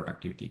these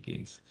productivity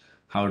gains?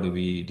 How do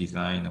we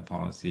design a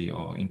policy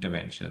or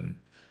intervention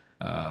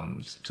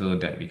so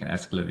that we can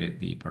accelerate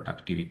the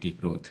productivity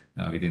growth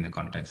within the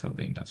context of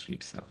the industry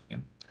itself? Yeah.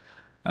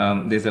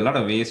 There's a lot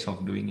of ways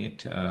of doing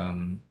it.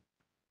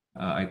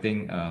 I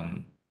think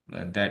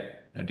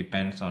that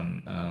depends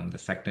on the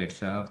sector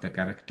itself, the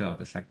character of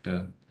the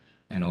sector,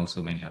 and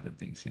also many other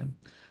things. Yeah.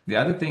 The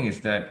other thing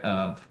is that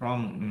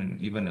from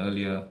even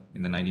earlier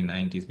in the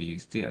 1990s, we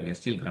are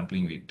still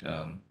grappling with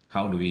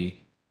how do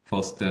we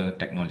foster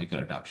technological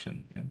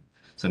adoption. Yeah.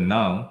 So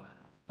now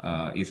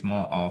it's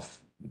more of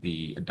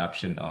the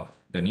adoption of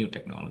the new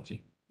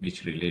technology,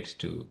 which relates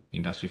to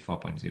Industry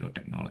 4.0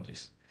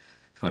 technologies.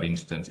 For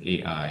instance,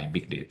 AI,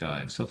 big data,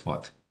 and so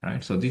forth,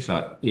 right? So these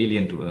are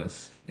alien to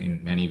us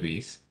in many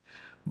ways.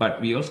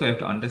 But we also have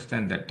to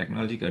understand that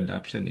technological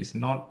adoption is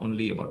not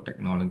only about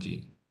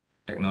technology.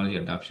 Technology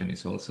adoption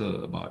is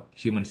also about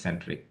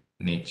human-centric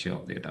nature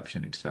of the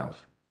adoption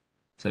itself.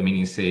 So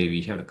meaning say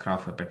we have to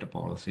craft a better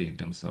policy in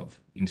terms of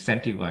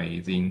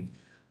incentivizing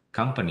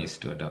companies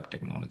to adopt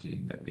technology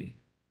in that way,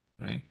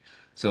 right?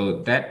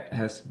 So that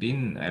has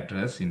been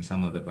addressed in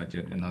some of the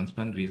budget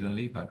announcement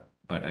recently, but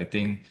I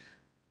think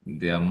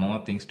there are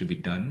more things to be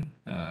done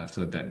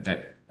so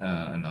that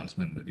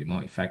announcement will be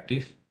more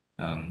effective.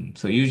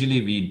 So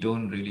usually we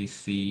don't really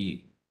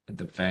see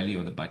the value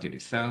of the budget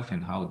itself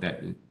and how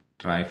that will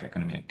drive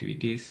economic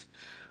activities.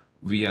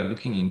 We are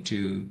looking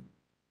into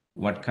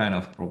what kind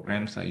of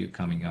programs are you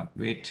coming up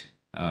with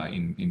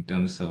in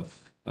terms of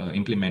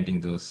implementing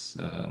those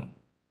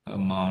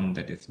amount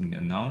that has been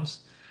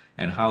announced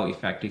and how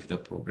effective the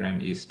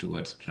program is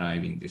towards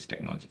driving this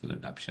technological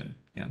adoption.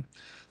 Yeah.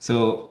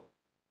 So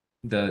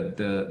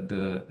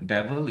the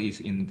devil is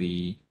in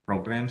the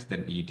programs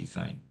that we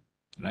design,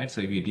 right?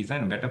 So if we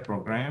design a better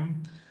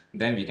program,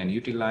 then we can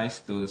utilize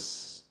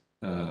those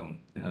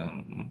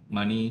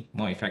money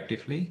more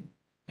effectively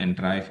and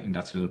drive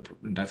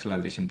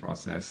industrialization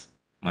process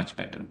much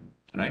better,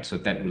 right? So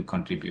that will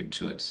contribute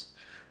towards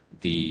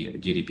the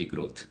GDP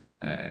growth,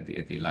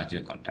 the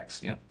larger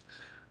context, yeah.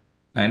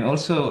 And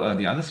also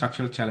the other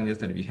structural challenges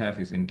that we have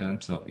is in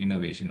terms of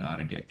innovation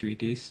R&D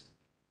activities,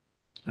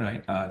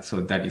 right?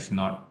 So that is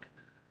not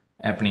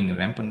happening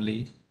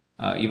rampantly,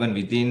 even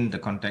within the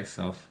context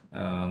of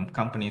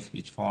companies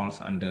which falls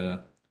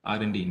under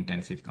R&D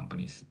intensive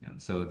companies. Yeah.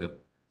 So the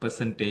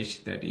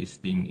percentage that is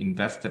being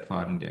invested for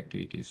R&D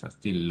activities are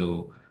still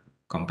low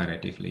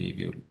comparatively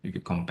if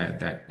you compare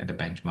that at the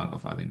benchmark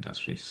of other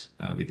industries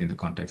within the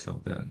context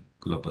of the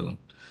global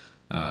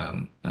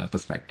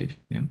perspective.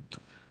 Yeah.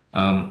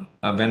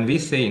 When we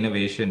say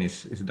innovation,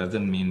 it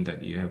doesn't mean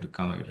that you have to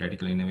come up with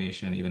radical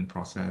innovation. Even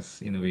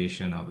process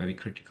innovation are very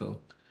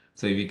critical.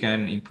 So if you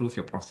can improve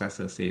your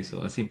processes, say,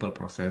 so a simple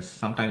process,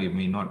 sometimes it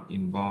may not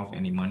involve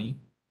any money.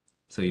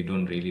 So you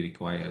don't really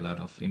require a lot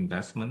of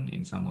investment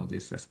in some of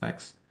these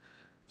aspects.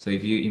 So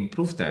if you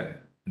improve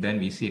that, then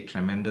we see a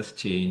tremendous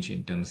change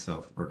in terms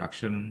of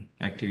production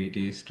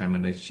activities,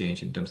 tremendous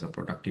change in terms of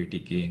productivity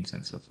gains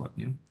and so forth.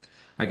 Yeah.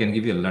 I can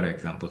give you a lot of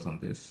examples on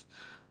this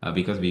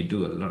because we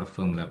do a lot of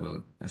firm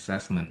level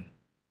assessment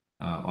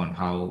on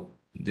how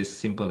this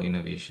simple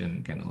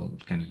innovation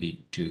can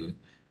lead to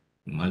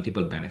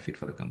multiple benefit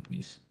for the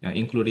companies,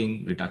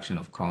 including reduction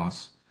of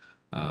costs,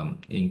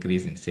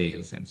 increase in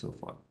sales, and so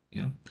forth.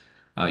 Yeah,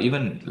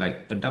 even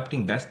like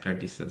adopting best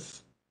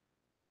practices,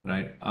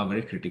 right, are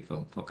very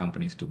critical for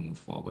companies to move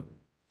forward,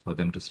 for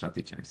them to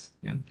strategize.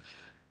 Yeah,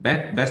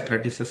 best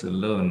practices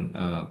alone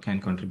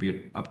can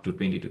contribute up to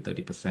 20 to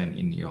 30%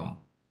 in your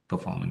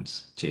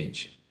performance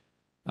change.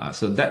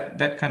 So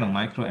that kind of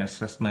micro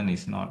assessment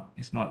is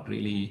not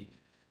really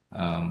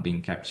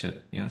being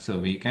captured. Yeah, so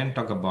we can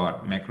talk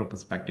about macro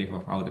perspective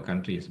of how the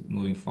country is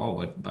moving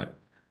forward, but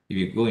if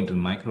you go into the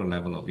micro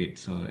level of it,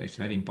 so it's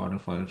very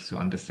important for us to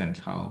understand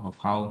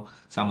how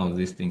some of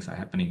these things are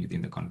happening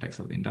within the context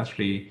of the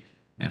industry,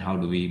 and how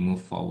do we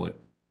move forward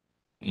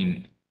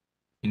in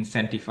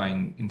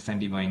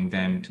incentivizing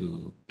them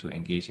to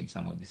engage in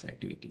some of these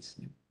activities.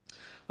 Yeah.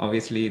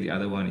 Obviously, the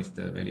other one is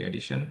the value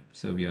addition.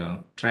 So we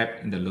are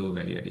trapped in the low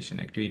value addition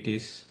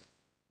activities.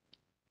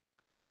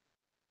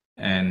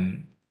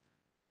 And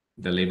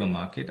the labor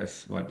market,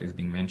 as what is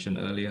being mentioned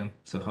earlier.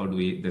 So how do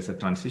we, there's a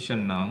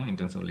transition now in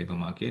terms of labor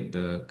market.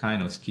 The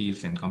kind of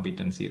skills and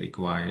competency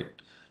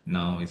required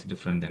now is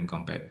different than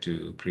compared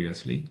to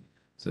previously.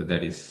 So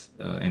that is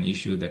an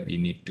issue that we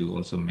need to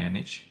also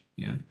manage.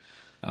 Yeah.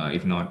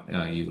 If not,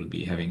 you will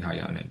be having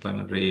higher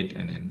unemployment rate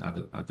and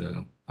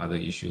then other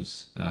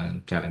issues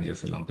and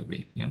challenges along the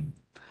way. Yeah.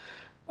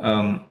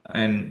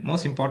 And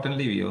most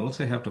importantly, we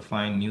also have to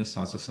find new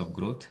sources of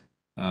growth.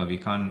 We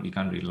can't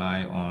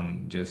rely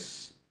on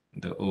just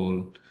the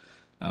old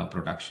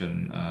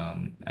production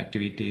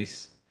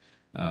activities.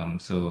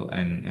 So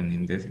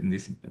in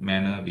this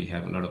manner, we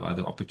have a lot of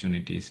other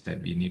opportunities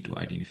that we need to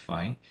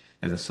identify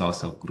as a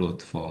source of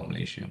growth for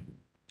Malaysia.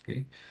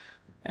 Okay,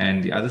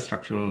 and the other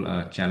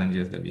structural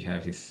challenges that we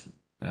have is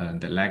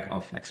the lack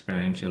of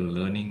experiential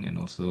learning and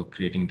also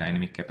creating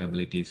dynamic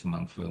capabilities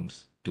among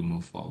firms to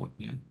move forward.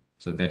 Yeah.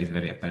 So that is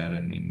very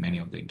apparent in many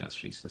of the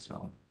industries as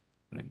well.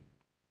 Right.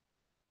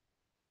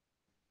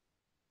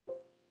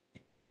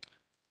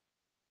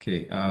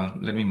 Okay,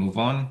 let me move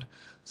on.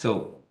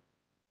 So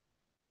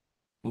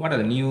what are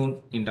the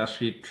new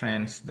industry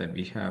trends that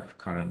we have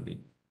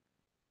currently?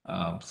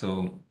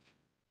 So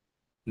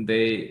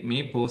they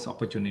may pose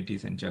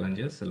opportunities and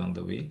challenges along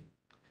the way.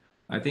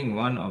 I think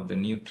one of the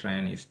new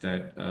trend is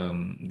that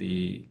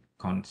the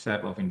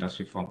concept of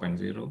Industry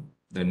 4.0,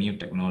 the new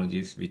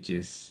technologies, which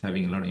is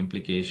having a lot of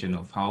implication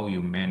of how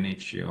you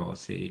manage your,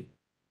 say,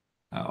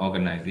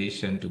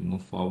 organization to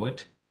move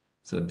forward.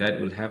 So that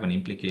will have an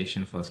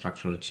implication for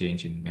structural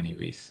change in many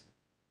ways,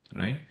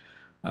 right?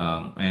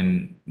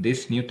 And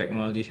this new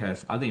technology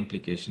has other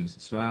implications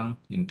as well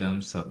in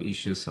terms of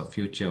issues of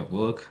future of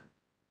work.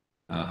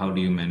 How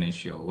do you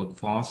manage your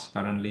workforce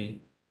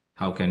currently?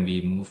 How can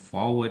we move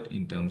forward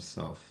in terms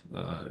of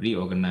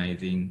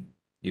reorganizing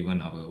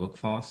even our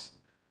workforce?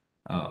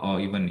 Or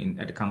even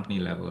at the company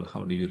level,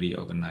 how do you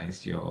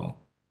reorganize your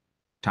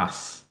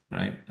tasks,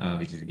 right?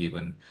 Which is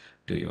given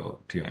to your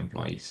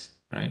employees,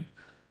 right?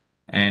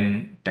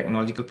 And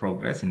technological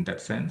progress in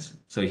that sense.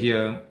 So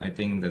here, I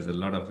think there's a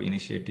lot of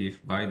initiative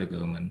by the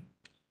government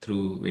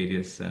through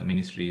various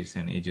ministries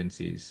and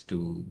agencies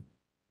to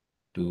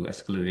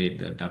accelerate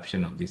the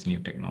adoption of this new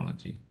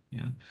technology.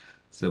 Yeah.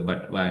 So,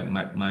 but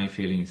my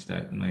feeling is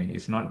that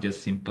it's not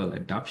just simple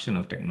adoption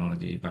of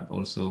technology, but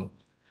also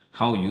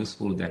how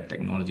useful that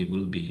technology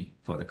will be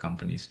for the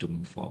companies to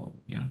move forward.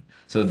 Yeah.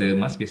 So there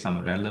must be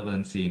some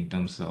relevancy in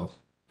terms of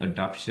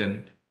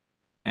adoption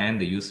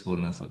and the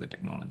usefulness of the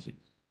technology.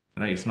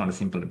 Right? It's not a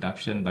simple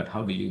adoption, but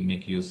how do you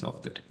make use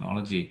of the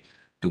technology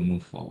to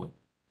move forward?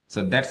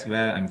 So that's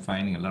where I'm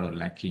finding a lot of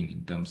lacking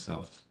in terms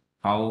of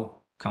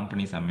how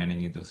companies are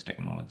managing those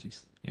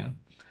technologies. Yeah,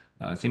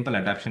 simple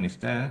adoption is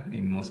there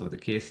in most of the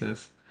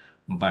cases,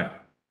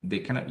 but they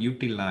cannot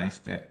utilize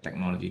that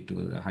technology to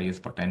the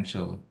highest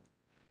potential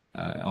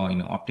or in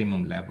an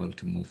optimum level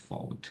to move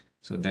forward.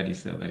 So that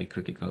is a very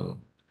critical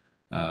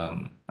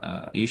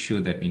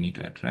issue that we need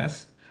to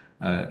address.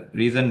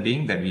 Reason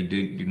being that we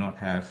do not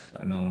have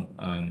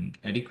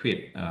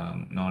adequate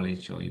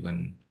knowledge or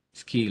even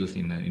skills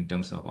in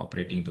terms of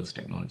operating those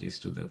technologies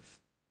to the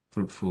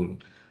fruitful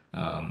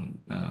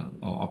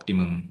or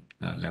optimum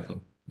level.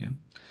 Yeah.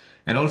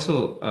 And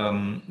also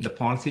the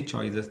policy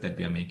choices that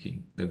we are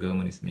making, the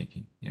government is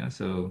making. Yeah.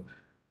 So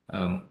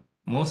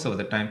most of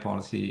the time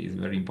policy is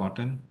very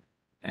important.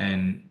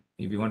 And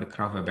if you want to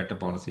craft a better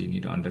policy, you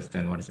need to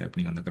understand what is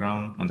happening on the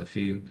ground, on the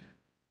field,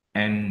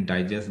 and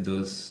digest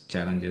those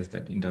challenges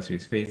that industry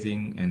is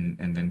facing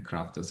and then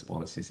craft those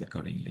policies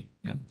accordingly.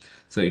 Yeah.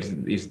 So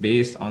it's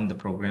based on the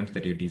programs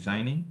that you're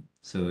designing.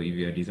 So if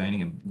you are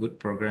designing a good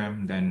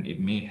program, then it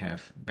may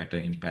have better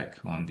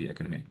impact on the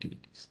academic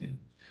activities. Yeah.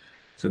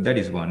 So that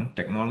is one.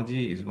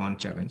 Technology is one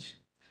challenge.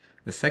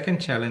 The second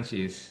challenge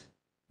is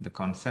the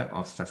concept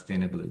of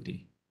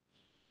sustainability,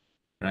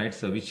 right?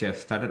 So which have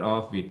started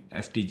off with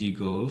SDG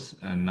goals,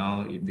 and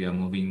now they are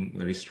moving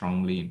very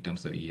strongly in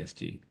terms of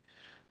ESG,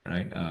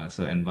 right?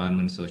 So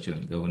environment, social,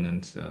 and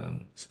governance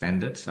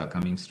standards are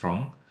coming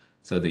strong.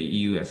 So the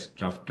EU has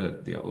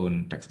drafted their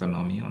own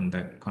taxonomy on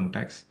that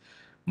context.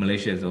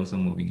 Malaysia is also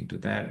moving into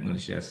that.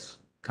 Malaysia has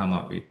come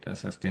up with a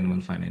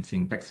sustainable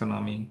financing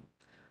taxonomy.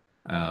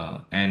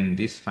 And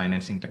this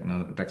financing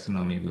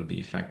taxonomy will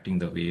be affecting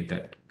the way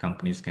that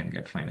companies can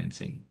get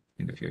financing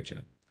in the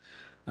future.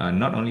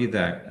 Not only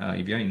that,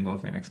 if you're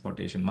involved in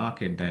exportation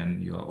market,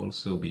 then you are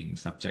also being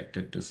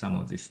subjected to some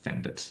of these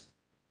standards,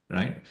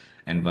 right?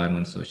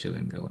 Environment, social,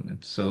 and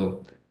governance.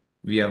 So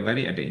we are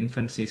very at the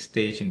infancy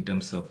stage in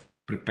terms of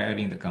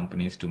preparing the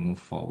companies to move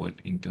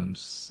forward in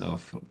terms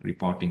of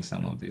reporting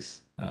some of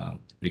this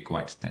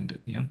required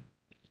standard. Yeah.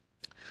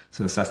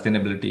 So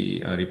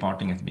sustainability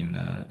reporting has been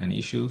an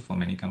issue for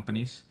many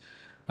companies.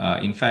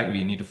 In fact,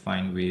 we need to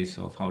find ways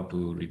of how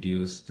to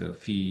reduce the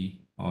fee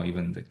or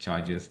even the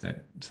charges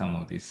that some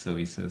of these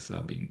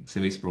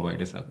service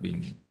providers are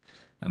being,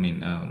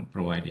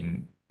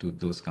 providing to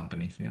those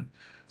companies. Yeah.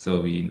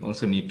 So we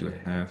also need to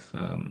have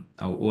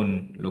our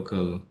own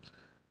local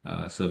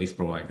service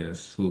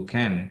providers who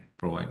can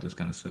provide those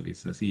kind of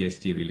services,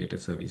 ESG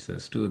related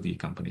services to the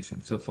companies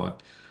and so forth,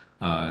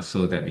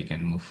 so that we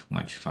can move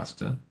much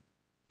faster.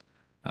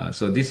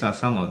 So these are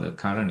some of the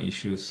current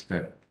issues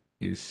that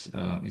is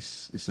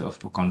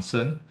of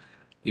concern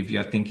if you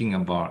are thinking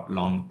about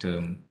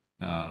long-term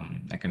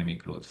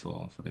academic growth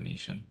for the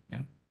nation.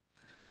 Yeah.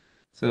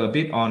 So a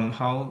bit on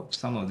how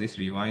some of this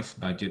revised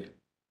budget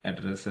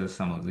addresses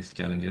some of these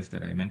challenges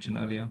that I mentioned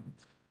earlier.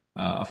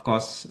 Of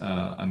course,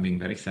 I'm being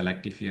very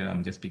selective here.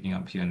 I'm just picking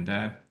up here and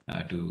there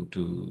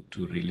to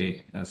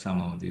relate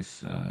some of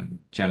these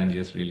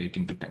challenges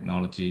relating to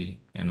technology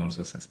and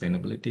also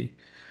sustainability.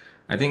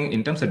 I think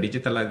in terms of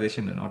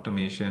digitalization and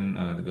automation,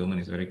 the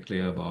government is very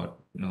clear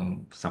about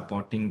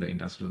supporting the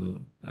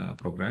industrial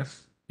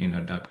progress in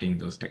adapting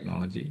those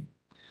technology.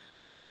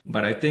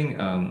 But I think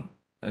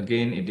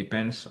again, it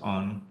depends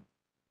on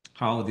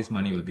how this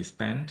money will be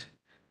spent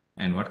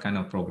and what kind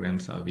of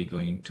programs are we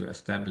going to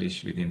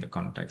establish within the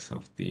context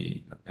of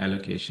the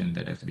allocation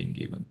that has been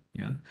given.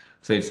 Yeah.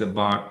 So it's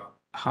about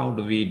how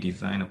do we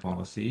design a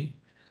policy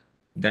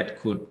that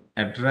could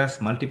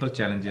address multiple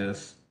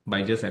challenges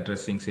by just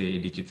addressing,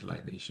 say,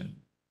 digitalization.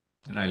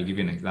 And I'll give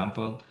you an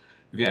example.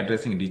 If you're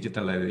addressing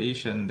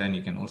digitalization, then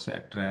you can also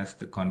address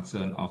the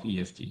concern of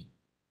ESG.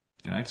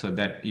 right? So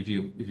that if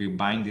you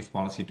bind this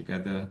policy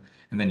together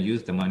and then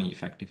use the money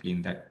effectively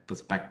in that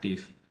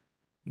perspective,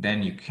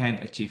 then you can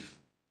achieve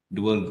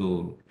dual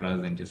goal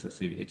rather than just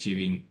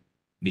achieving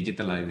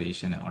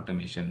digitalization and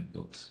automation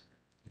goals.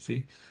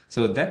 See,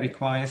 so that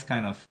requires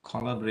kind of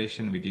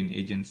collaboration between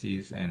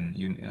agencies and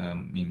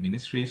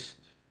ministries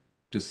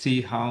to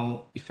see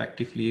how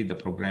effectively the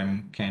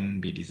program can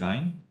be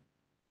designed,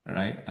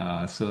 right?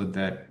 So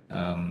that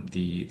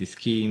the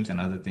schemes and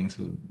other things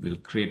will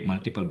create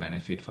multiple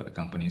benefit for the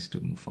companies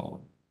to move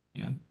forward.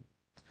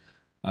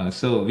 Yeah.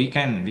 So we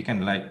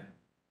can like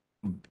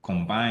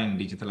combine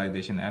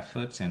digitalization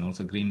efforts and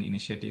also green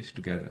initiatives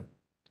together,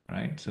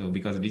 right? So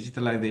because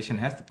digitalization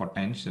has the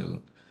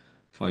potential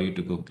for you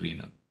to go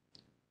greener,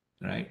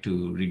 right?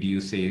 To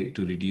reduce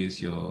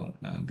your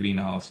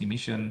greenhouse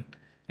emission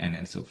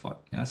and so forth.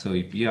 Yeah. So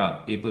if we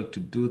are able to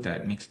do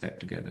that, mix that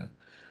together,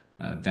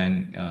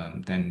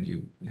 then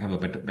you have a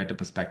better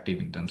perspective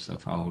in terms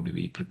of how do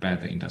we prepare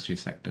the industry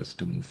sectors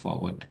to move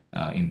forward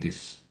in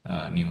this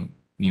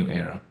new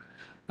era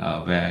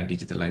where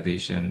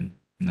digitalization,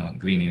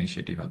 green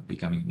initiative are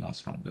becoming more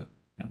stronger.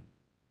 Yeah.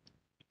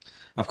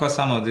 Of course,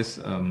 some of this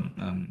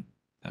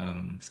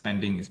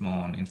spending is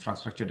more on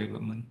infrastructure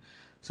development,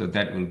 so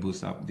that will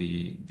boost up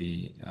the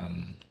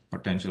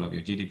potential of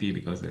your GDP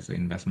because there's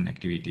investment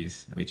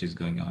activities which is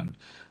going on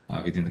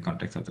within the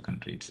context of the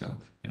country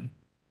itself.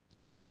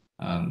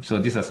 Yeah. So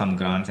these are some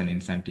grants and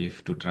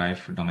incentive to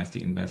drive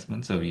domestic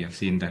investment. So we have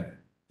seen that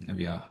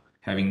we are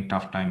having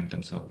tough time in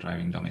terms of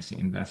driving domestic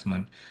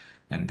investment,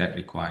 and that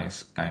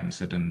requires kind of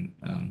certain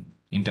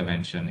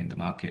intervention in the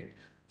market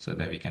so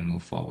that we can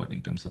move forward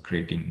in terms of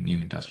creating new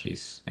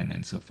industries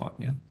and so forth.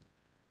 Yeah.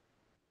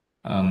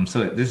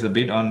 So this is a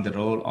bit on the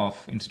role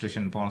of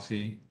institution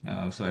policy.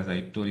 So as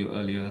I told you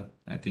earlier,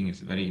 I think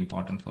it's very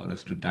important for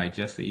us to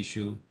digest the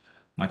issue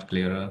much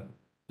clearer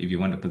if you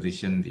want to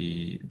position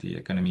the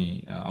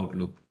economy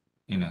outlook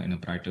in a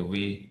brighter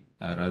way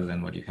rather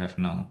than what you have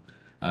now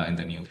in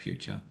the near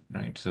future,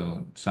 right?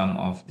 So some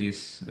of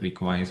this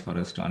requires for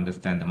us to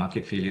understand the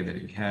market failure that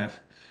we have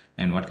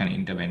and what kind of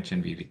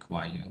intervention we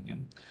require. Yeah.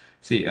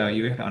 See,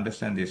 you have to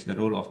understand this. The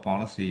role of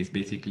policy is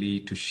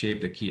basically to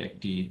shape the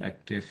key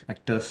active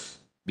actors'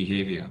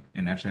 behavior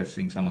and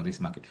addressing some of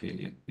this market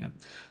failure. Yeah.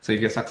 So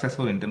if you're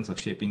successful in terms of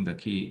shaping the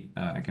key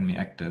economic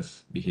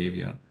actors'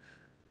 behavior,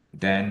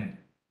 then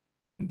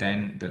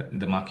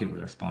the market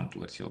will respond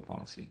towards your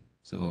policy.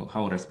 So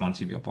how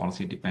responsive your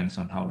policy depends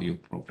on how do you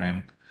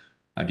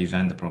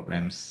design the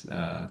programs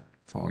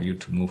for you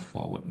to move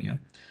forward. Yeah.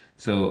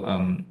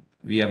 So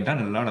we have done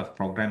a lot of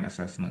program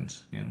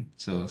assessments. You know?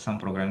 So some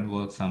programs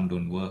work, some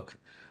don't work.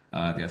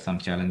 There are some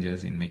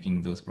challenges in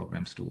making those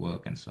programs to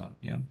work and so on.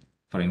 Yeah.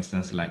 For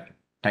instance, like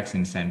tax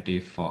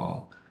incentive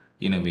for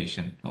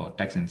innovation or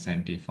tax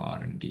incentive for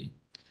R&D.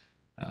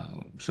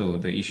 So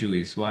the issue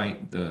is why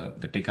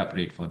the take-up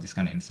rate for this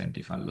kind of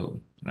incentive are low,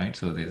 right?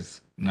 So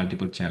there's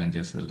multiple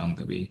challenges along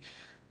the way,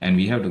 and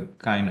we have to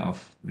kind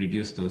of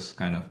reduce those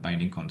kind of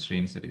binding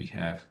constraints that we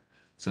have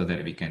so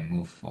that we can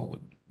move forward.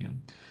 You know?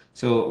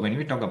 So when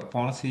we talk about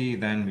policy,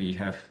 then we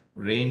have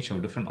range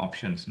of different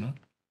options, no?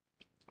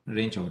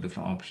 Range of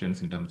different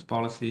options in terms of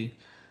policy.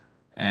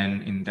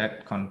 And in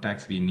that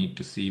context, we need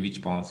to see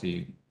which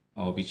policy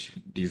or which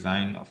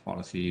design of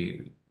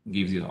policy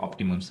gives you the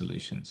optimum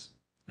solutions,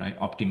 right?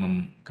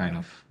 Optimum kind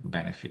of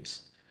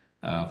benefits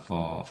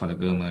for the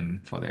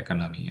government, for the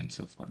economy, and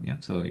so forth. Yeah.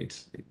 So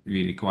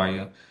we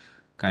require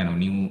kind of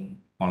new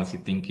policy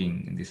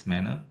thinking in this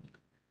manner,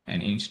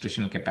 and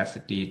institutional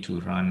capacity to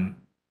run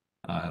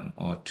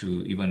or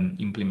to even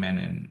implement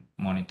and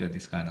monitor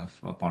this kind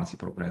of policy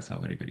progress are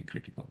very, very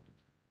critical.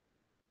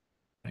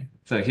 Right?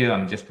 So here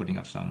I'm just putting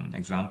up some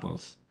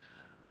examples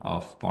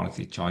of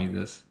policy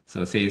choices.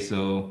 So say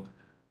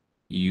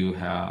you're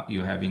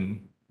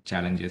having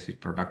challenges with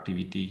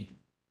productivity.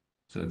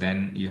 So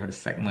then you have to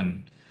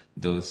segment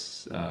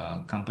those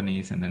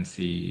companies and then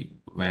see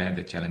where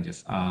the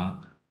challenges are,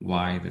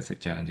 why there's the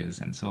challenges,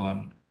 and so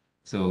on.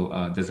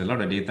 So there's a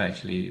lot of data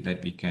actually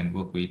that we can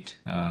work with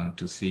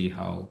to see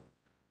how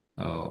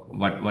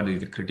what is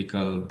the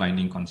critical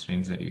binding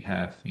constraints that you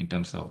have in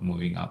terms of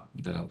moving up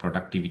the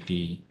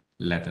productivity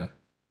ladder,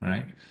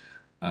 right?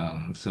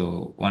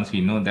 So once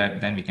we know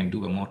that, then we can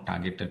do a more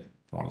targeted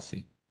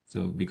policy.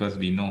 So because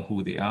we know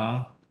who they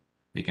are,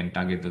 we can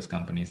target those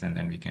companies and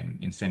then we can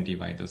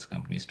incentivize those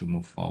companies to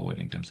move forward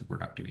in terms of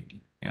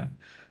productivity. Yeah.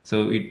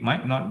 So it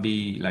might not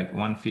be like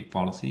one fit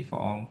policy for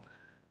all.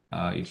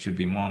 It should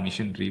be more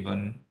mission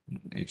driven.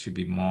 It should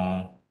be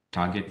more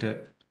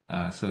targeted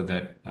so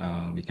that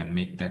we can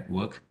make that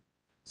work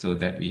so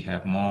that we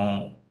have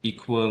more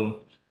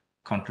equal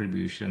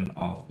contribution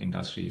of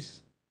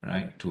industries,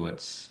 right,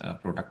 towards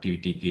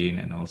productivity gain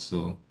and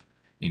also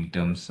in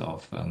terms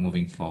of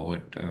moving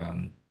forward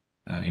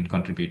in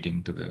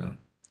contributing to the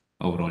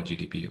overall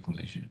GDP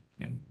accumulation.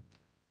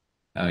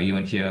 Yeah.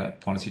 Even here,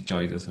 policy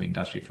choices for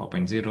Industry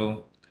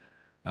 4.0.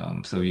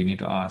 So we need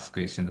to ask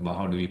questions about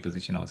how do we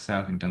position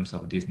ourselves in terms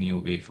of this new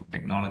wave of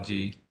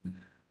technology.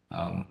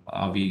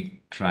 Are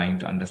we trying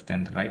to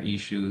understand the right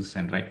issues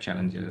and right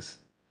challenges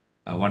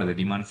what are the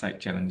demand side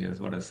challenges,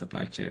 what are the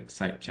supply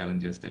side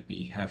challenges that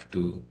we have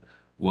to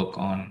work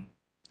on,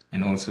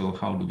 and also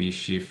how do we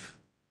shift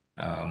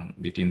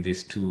between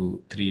these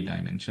three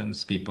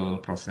dimensions: people,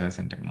 process,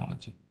 and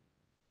technology,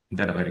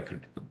 that are very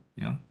critical.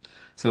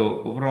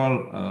 So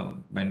overall,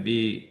 when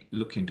we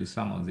look into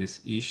some of these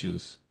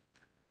issues,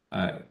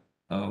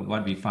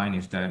 what we find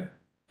is that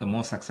the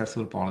more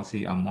successful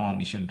policy are more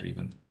mission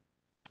driven,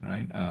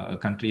 right? A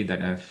country that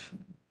have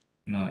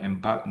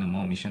embarked on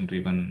more mission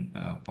driven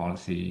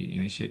policy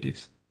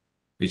initiatives,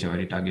 which are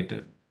very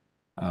targeted,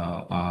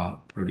 are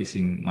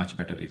producing much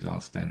better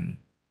results than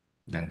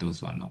those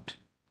who are not,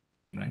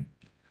 right?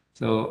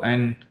 So,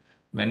 and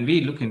when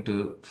we look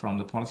into from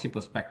the policy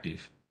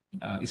perspective,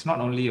 it's not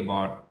only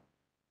about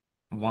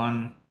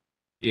one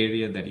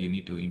area that you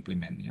need to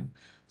implement.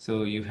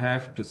 So you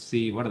have to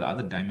see what are the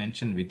other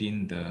dimensions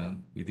within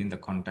the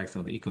context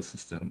of the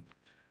ecosystem,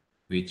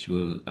 which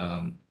will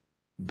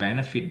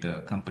benefit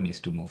the companies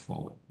to move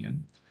forward.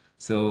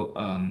 So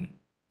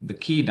the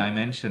key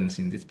dimensions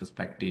in this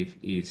perspective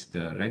is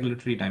the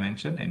regulatory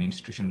dimension and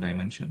institutional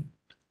dimension.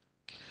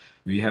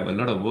 We have a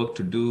lot of work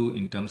to do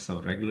in terms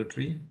of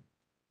regulatory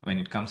when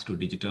it comes to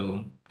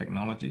digital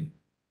technology,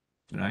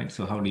 right?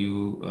 So how do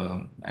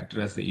you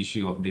address the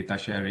issue of data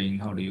sharing?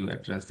 How do you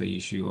address the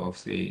issue of,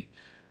 say,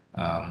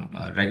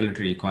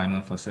 regulatory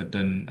requirement for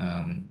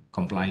certain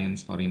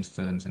compliance, for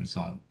instance, and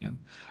so on?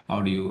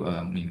 How do you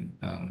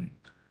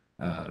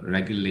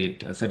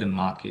regulate a certain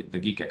market, the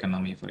gig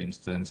economy, for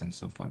instance, and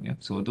so forth?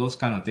 So those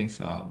kind of things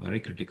are very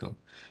critical.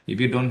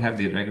 If you don't have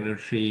the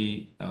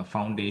regulatory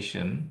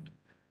foundation,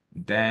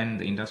 then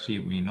the industry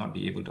may not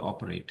be able to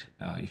operate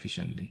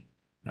efficiently,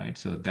 right?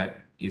 So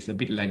that is a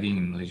bit lagging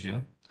in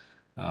Malaysia.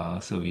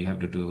 So we have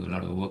to do a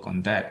lot of work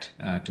on that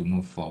to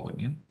move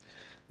forward.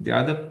 The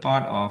other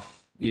part of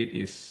it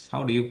is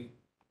how do you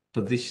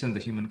position the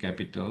human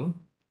capital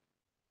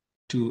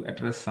to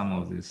address some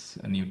of this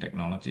new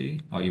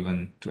technology, or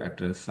even to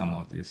address some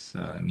of this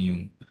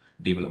new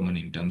development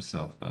in terms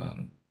of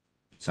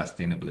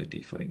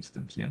sustainability, for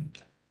instance.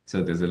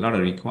 So there's a lot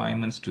of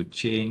requirements to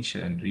change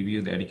and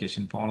review the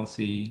education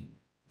policy,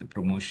 the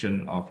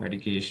promotion of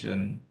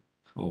education,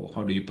 or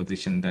how do you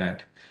position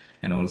that,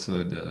 and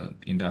also the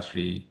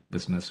industry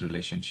business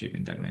relationship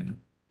in that manner,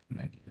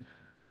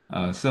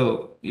 right?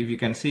 So if you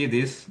can see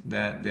this,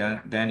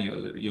 then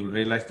you'll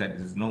realize that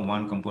there's no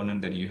one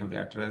component that you have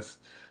to address.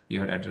 You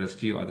have to address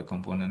few other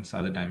components,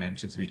 other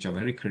dimensions, which are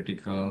very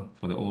critical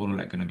for the overall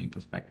economic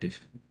perspective.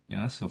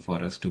 So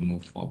for us to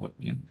move forward.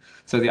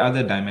 So the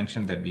other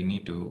dimension that we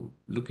need to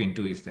look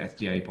into is the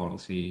SDI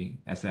policy,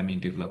 SME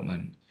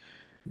development,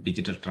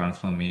 digital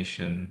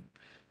transformation,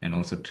 and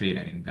also trade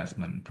and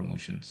investment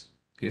promotions.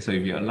 Okay, so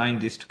if you align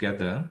this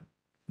together,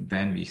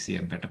 then we see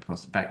a better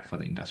prospect for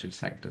the industrial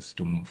sectors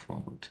to move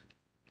forward,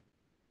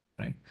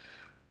 right?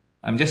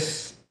 I'm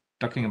just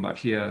talking about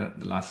here,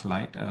 the last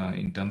slide,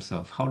 in terms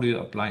of how do you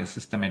apply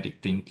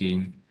systematic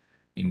thinking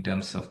in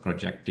terms of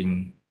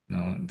projecting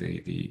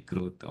the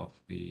growth of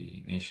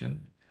the nation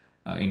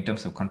in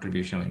terms of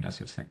contribution of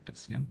industrial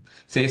sectors.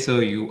 Say so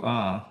you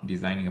are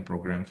designing a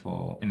program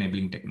for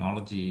enabling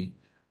technology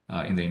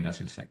in the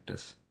industrial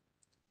sectors.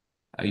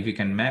 If you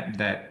can map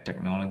that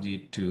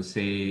technology to,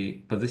 say,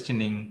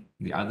 positioning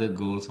the other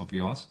goals of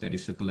yours, that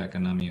is circular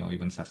economy or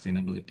even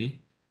sustainability,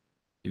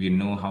 if you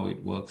know how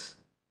it works,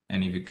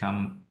 and if you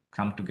come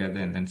together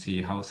and then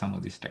see how some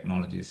of these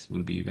technologies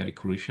will be very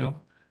crucial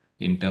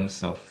in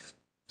terms of,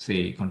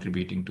 say,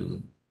 contributing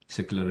to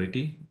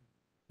circularity,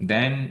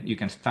 then you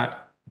can start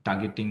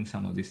targeting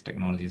some of these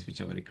technologies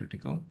which are very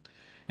critical,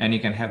 and you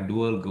can have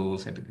dual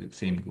goals at the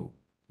same goal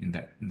in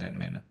that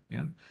manner.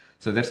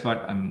 So that's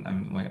what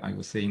I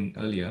was saying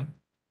earlier.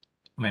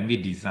 When we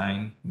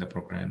design the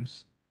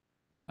programs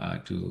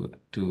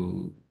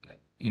to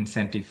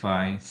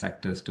incentivize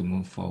sectors to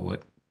move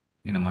forward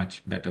in a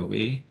much better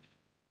way,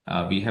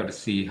 we have to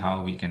see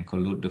how we can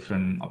collude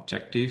different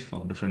objectives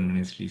of different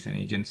ministries and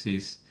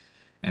agencies,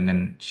 and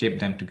then shape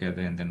them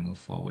together and then move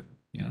forward.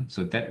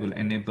 So that will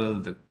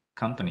enable the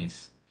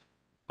companies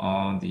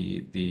or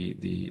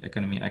the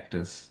economy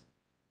actors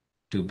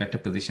to better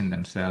position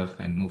themselves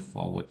and move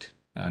forward,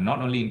 not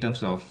only in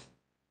terms of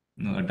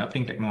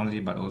adopting technology,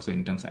 but also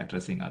in terms of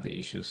addressing other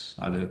issues,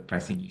 other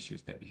pressing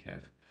issues that we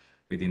have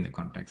within the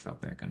context of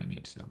the economy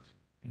itself.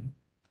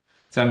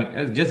 So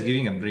I'm just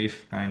giving a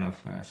brief kind of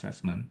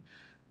assessment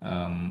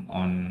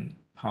on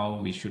how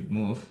we should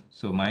move.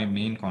 So my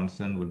main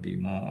concern would be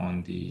more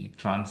on the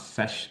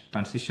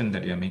transition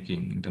that we are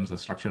making in terms of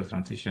structural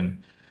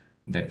transition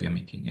that we are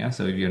making.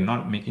 So if you're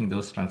not making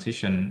those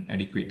transition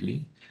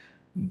adequately,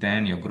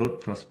 then your growth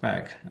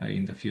prospect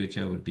in the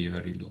future will be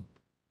very low,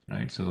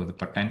 right? So the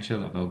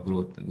potential of our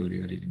growth will be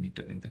very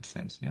limited in that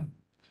sense.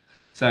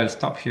 So I'll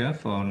stop here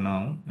for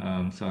now.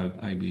 So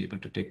I'll be able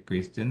to take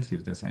questions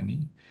if there's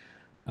any.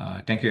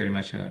 Thank you very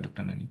much,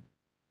 Dr. Nani.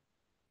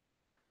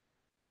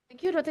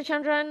 Thank you, Dr.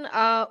 Chandran.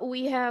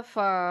 We have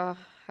a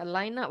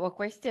lineup of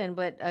question,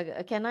 but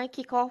can I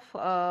kick off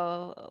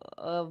for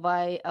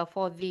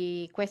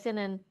the question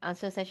and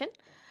answer session?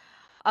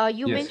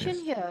 You Yes,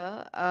 mentioned yes.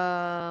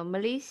 here,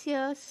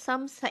 Malaysia,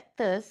 some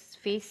sectors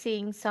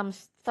facing some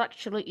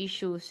structural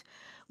issues,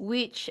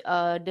 which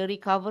the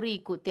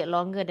recovery could take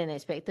longer than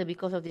expected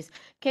because of this.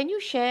 Can you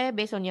share,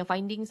 based on your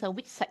findings,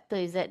 which sector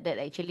is that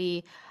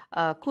actually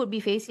could be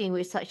facing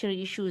with structural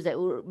issues that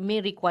may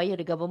require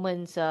the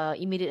government's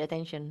immediate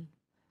attention?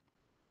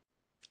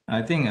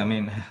 I think, I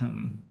mean,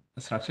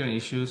 structural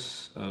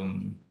issues,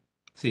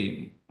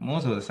 see,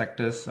 most of the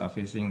sectors are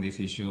facing this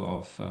issue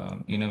of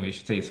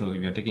innovation. Say, so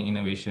if you're taking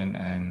innovation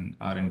and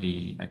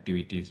R&D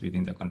activities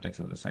within the context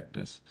of the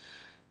sectors,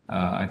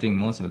 I think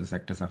most of the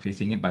sectors are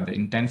facing it, but the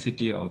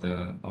intensity of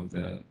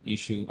the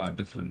issue are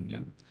different.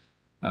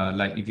 Yeah.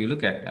 Like if you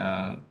look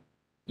at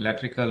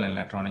electrical and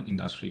electronic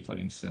industry, for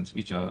instance,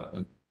 which are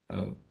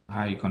a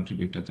high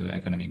contributor to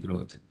economic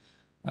growth,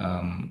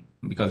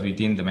 because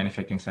within the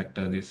manufacturing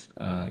sector, this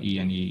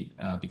E&E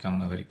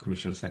become a very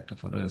crucial sector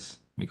for us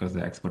because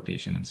the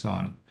exportation and so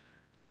on.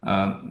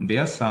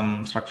 There are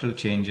some structural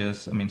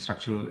changes, I mean,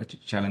 structural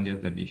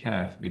challenges that we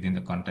have within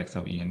the context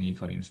of E&E,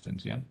 for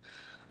instance, yeah.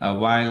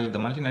 While the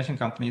multinational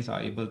companies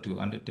are able to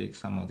undertake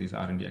some of these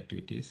R&D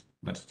activities,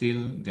 but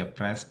still they're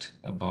pressed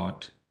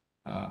about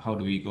how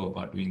do we go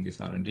about doing this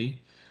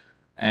R&D,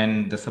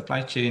 and the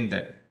supply chain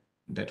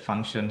that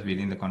functions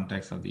within the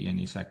context of the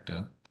E&E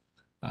sector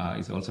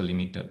is also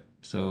limited.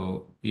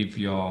 So if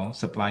your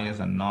suppliers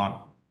are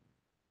not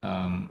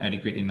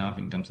adequate enough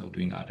in terms of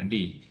doing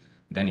R&D,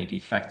 then it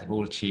affects the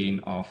whole chain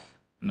of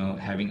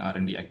having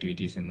R&D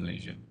activities in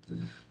Malaysia,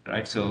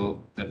 right?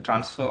 So the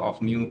transfer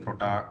of new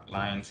product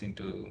lines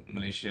into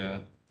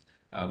Malaysia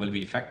will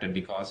be affected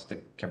because the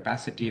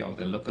capacity of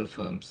the local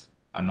firms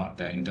are not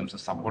there in terms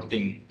of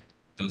supporting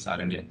those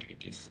R&D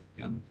activities.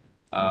 Yeah.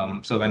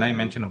 So when I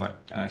mentioned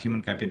about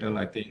human capital,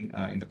 I think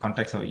in the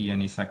context of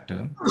E&E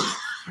sector,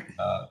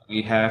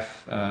 we have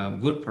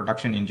good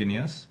production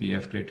engineers. We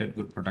have created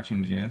good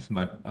production engineers,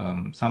 but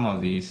some of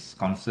these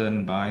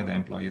concern by the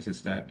employers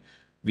is that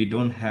we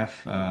don't have,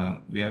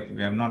 we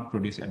have not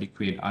produced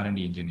adequate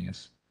R&D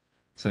engineers.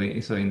 So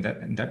in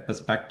that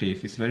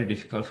perspective, it's very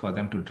difficult for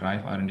them to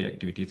drive R&D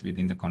activities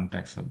within the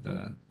context of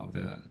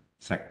the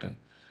sector.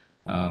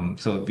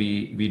 So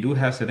we do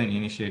have certain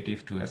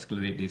initiative to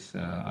escalate these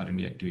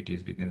R&D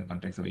activities within the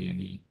context of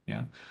E&E,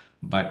 yeah.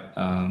 But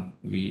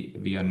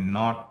we are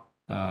not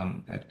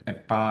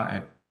at par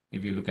at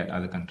if you look at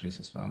other countries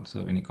as well.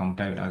 So when you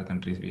compare with other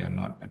countries, we are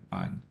not at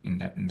par in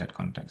that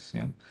context,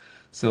 yeah.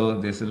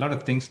 So there's a lot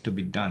of things to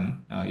be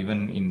done,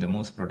 even in the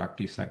most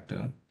productive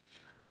sector,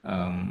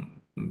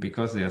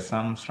 because there are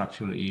some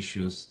structural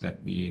issues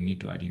that we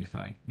need to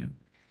identify, yeah.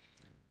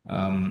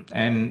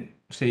 And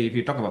say if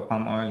you talk about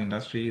palm oil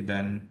industry,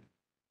 then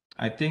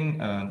I think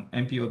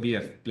MPOB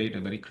have played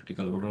a very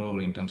critical role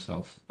in terms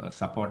of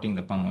supporting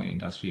the palm oil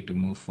industry to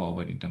move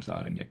forward in terms of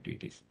R&D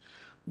activities.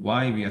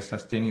 Why we are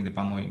sustaining the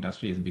palm oil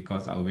industry is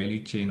because our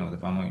value chain of the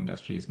palm oil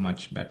industry is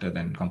much better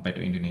than compared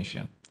to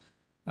Indonesia.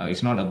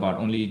 It's not about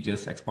only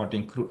just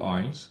exporting crude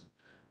oils,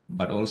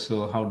 but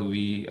also how do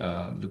we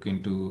look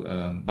into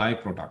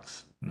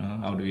byproducts?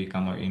 How do we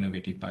come up with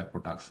innovative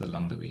byproducts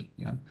along the way?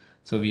 Yeah.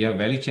 So we have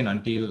value chain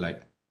until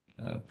like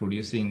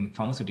producing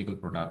pharmaceutical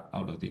product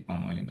out of the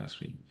palm oil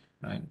industry,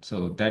 right?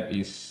 So that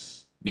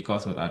is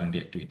because of R&D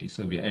activities.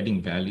 So we are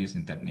adding values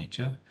in that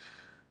nature.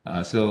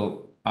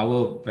 So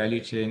our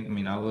value chain, I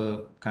mean,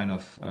 our kind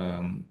of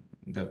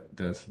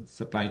the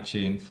supply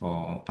chain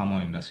for palm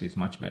oil industry is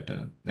much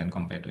better than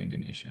compared to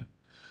Indonesia.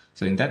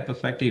 So in that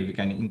perspective, we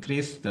can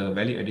increase the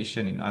value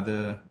addition in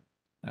other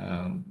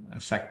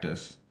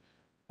sectors,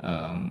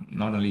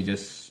 not only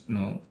just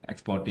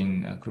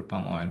exporting crude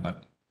palm oil,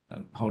 but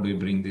how do we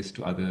bring this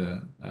to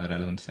other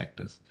relevant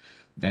sectors?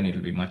 Then it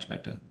will be much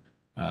better.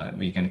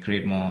 We can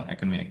create more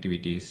economic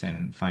activities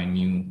and find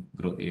new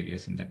growth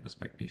areas in that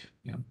perspective.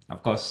 Yeah.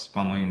 Of course,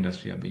 palm oil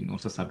industry are being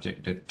also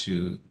subjected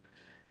to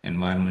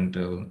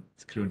environmental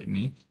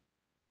scrutiny,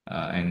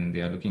 and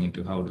they are looking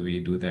into how do we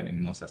do that in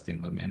a more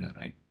sustainable manner,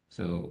 right?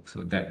 So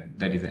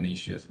that is an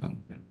issue as well.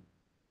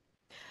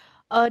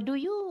 Yeah. Do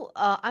you?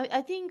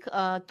 I think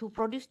to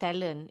produce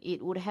talent,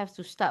 it would have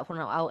to start from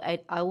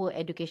our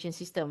education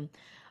system.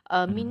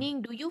 Mhm.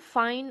 Meaning, do you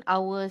find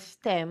our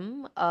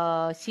STEM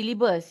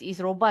syllabus is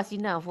robust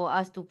enough for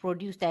us to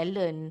produce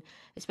talent,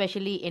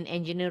 especially in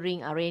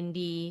engineering,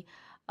 R&D,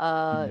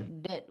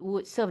 Mhm. that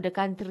would serve the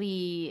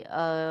country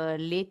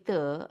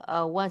later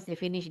once they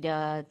finish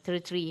their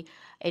tertiary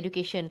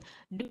education?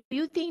 Do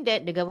you think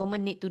that the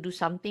government need to do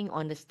something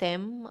on the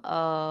STEM,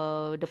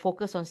 the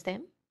focus on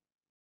STEM?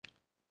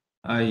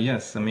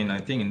 Yes, I mean, I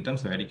think in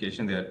terms of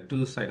education, there are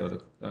two sides of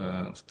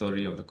the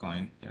story of the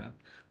coin. Yeah,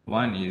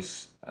 one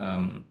is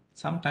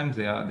sometimes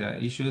there are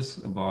issues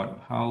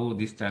about how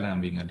these talent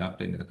are being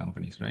adopted into the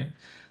companies, right?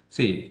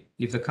 See,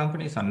 if the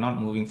companies are not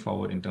moving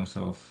forward in terms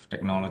of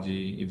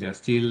technology, if they are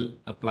still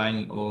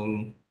applying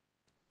old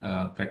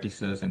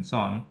practices and so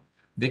on,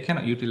 they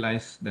cannot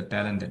utilize the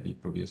talent that we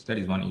produce. That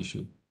is one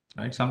issue,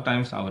 right?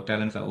 Sometimes our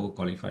talents are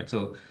overqualified.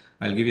 So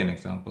I'll give you an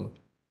example.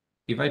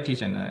 If I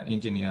teach an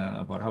engineer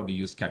about how to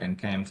use CAD and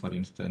CAM, for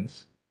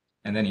instance,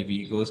 And then if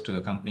he goes to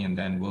a company and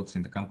then works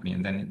in the company,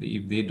 and then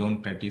if they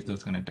don't practice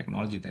those kind of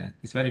technology there,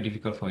 it's very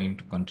difficult for him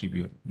to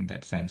contribute in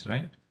that sense,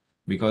 right?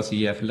 Because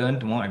he have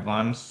learned more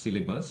advanced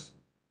syllabus,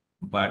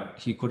 but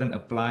he couldn't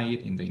apply it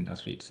in the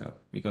industry itself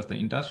because the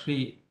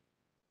industry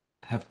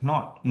have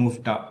not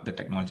moved up the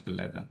technological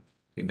ladder.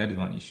 Okay, that is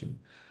one issue.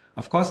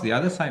 Of course, the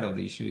other side of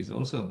the issue is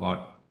also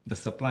about the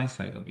supply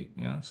side of it.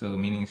 Yeah. So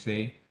meaning,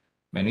 say,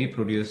 when we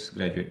produce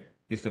graduate,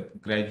 is the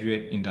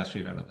graduate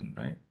industry relevant,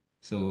 right?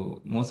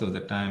 So most of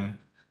the time,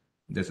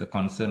 there's a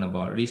concern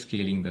about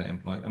rescaling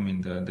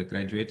the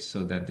graduates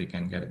so that they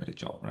can get a better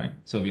job, right?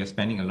 So we are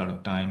spending a lot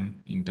of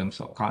time in terms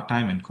of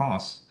time and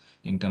cost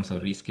in terms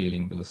of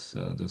rescaling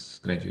those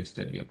graduates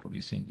that we are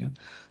producing. Yeah?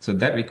 So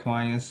that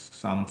requires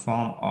some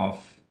form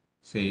of,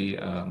 say,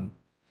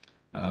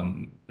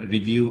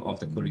 review of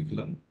the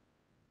curriculum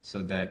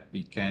so that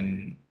we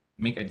can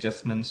make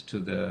adjustments to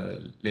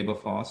the labor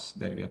force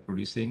that we are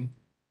producing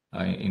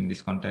in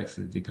this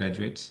context, the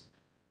graduates.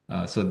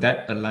 So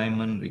that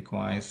alignment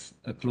requires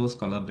a close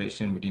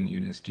collaboration between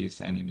universities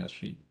and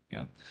industry.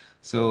 Yeah.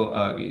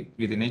 So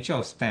with the nature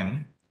of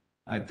STEM,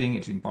 I think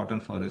it's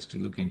important for us to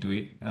look into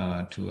it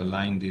to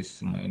align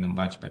this in a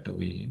much better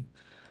way.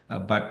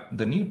 But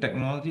the new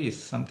technology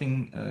is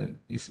something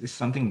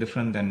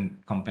different than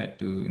compared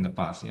to in the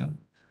past. Yeah,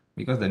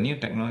 because the new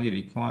technology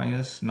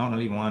requires not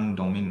only one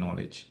domain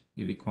knowledge,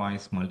 it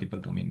requires multiple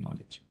domain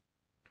knowledge.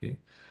 Okay,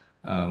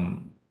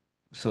 um,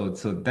 so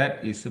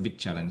that is a bit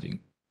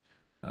challenging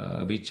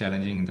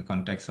in the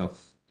context of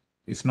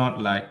it's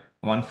not like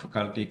one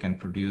faculty can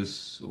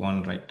produce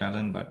one right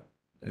talent, but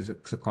it's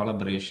a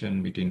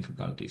collaboration between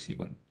faculties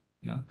even.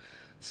 Yeah,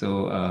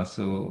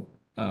 so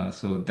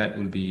so that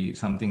will be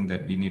something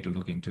that we need to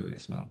look into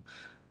as well.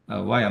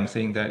 Why I'm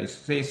saying that is,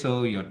 say,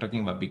 so you're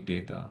talking about big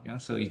data. Yeah,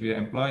 so if you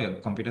employ a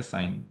computer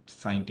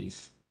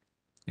scientist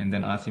and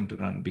then ask him to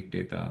run big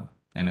data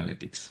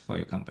analytics for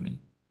your company,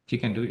 he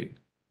can do it,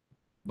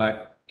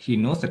 but he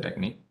knows the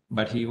technique,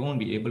 but he won't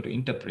be able to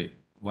interpret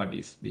what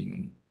is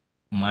being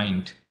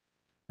mined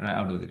right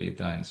out of the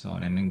data and so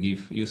on, and then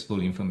give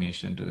useful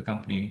information to the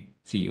company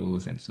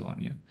CEOs and so on.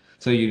 Yeah.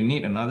 So you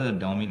need another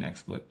domain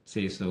expert,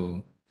 say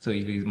so. So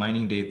if he's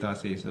mining data,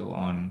 say so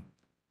on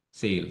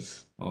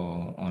sales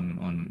or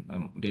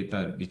on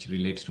data which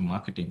relates to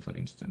marketing, for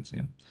instance,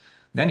 yeah,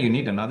 then you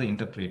need another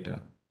interpreter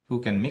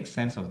who can make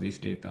sense of this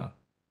data.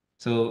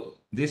 So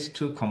these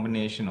two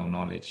combination of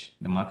knowledge,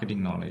 the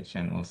marketing knowledge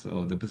and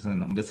also the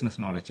business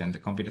knowledge and the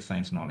computer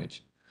science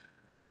knowledge,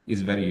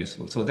 is very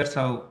useful. So that's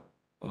how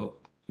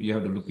you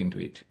have to look into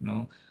it.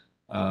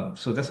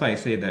 So that's why I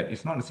say that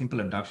it's not a simple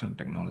adoption of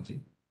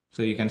technology.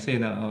 So you can say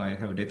that, oh, I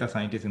have a data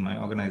scientist in my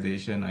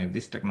organization, I have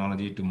this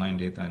technology to mine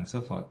data and so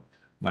forth.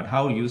 But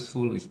how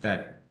useful is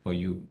that for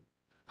you?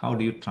 How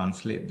do you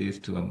translate this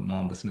to a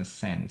more business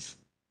sense?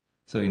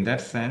 So in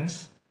that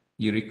sense,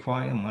 you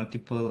require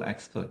multiple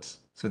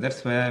experts. So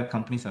that's where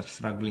companies are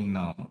struggling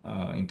now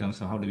in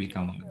terms of how do we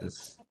come up with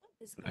this,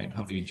 right?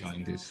 How do we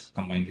join this,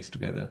 combine this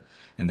together,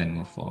 and then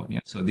move forward?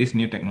 Yeah. So this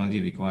new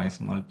technology requires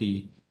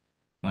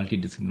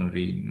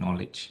multidisciplinary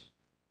knowledge.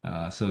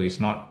 So it's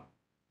not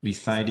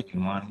residing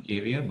in one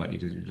area, but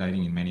it is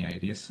residing in many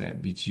areas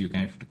which you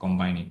can have to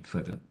combine it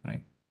further,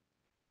 right?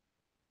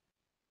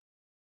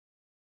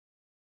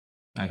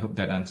 I hope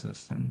that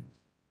answers.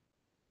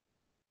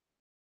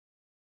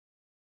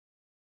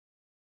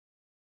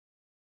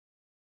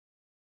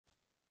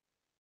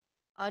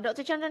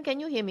 Dr. Chandran, can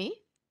you hear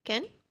me?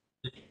 Ken?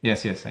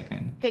 Yes, I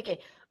can. Okay.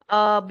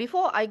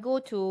 Before I go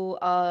to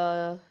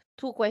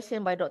two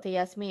questions by Dr.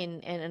 Yasmin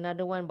and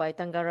another one by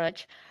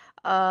Tangaraj,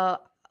 uh,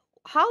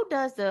 how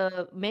does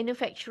a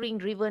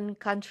manufacturing-driven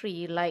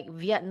country like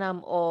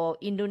Vietnam or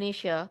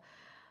Indonesia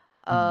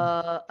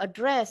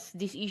address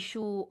this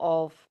issue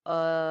of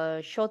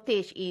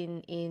shortage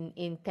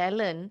in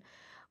talent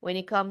when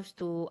it comes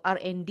to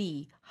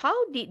R&D?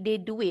 How did they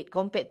do it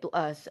compared to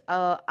us?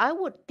 I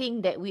would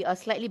think that we are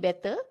slightly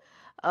better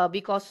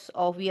because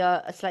of we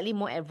are slightly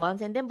more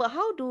advanced and then but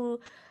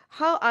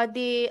how are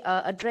they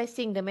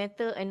addressing the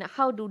matter and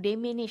how do they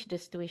manage the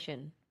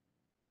situation?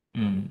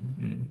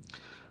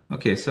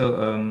 Okay,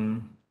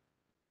 so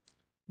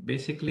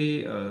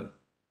basically,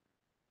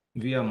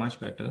 we are much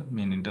better. I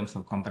mean, in terms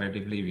of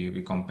comparatively,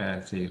 we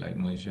compare, say, like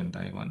Malaysia and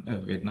Taiwan,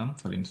 Vietnam,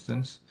 for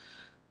instance.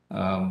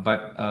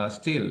 But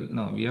still,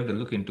 no, we have to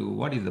look into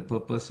what is the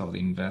purpose of the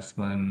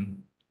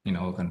investment in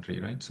our country,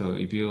 right? So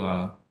if you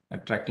are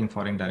attracting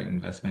foreign direct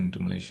investment to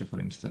Malaysia, for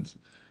instance,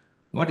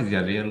 what is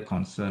the real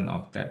concern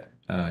of that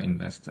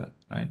investor,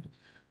 right?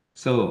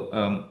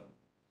 So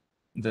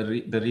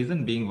the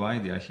reason being why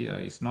they are here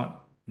is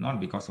not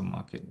because of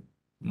market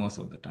most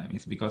of the time.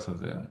 It's because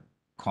of the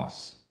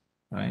cost,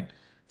 right?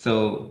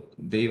 So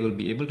they will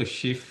be able to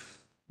shift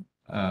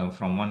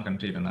from one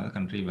country to another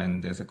country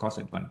when there's a cost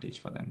advantage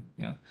for them.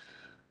 Yeah,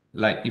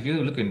 like if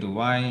you look into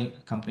why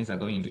companies are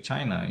going into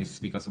China, it's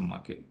because of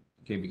market.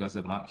 Okay, because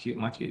the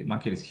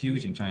market is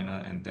huge in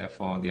China, and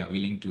therefore they are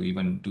willing to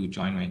even do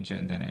joint venture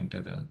and then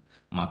enter the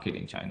market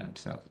in China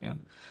itself. Yeah.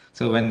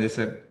 So when there's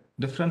a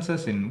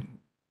differences in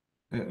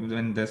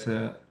when there's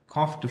a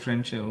cost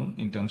differential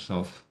in terms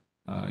of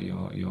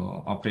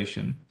your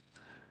operation,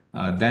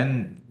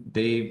 then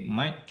they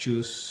might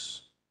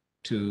choose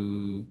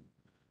to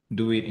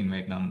do it in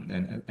Vietnam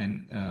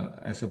and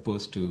as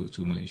opposed to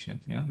Malaysia,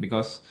 yeah,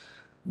 because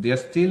they are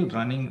still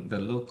running the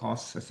low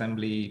cost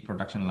assembly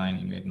production line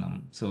in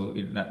Vietnam. So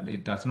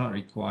it does not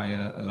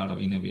require a lot of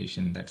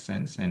innovation in that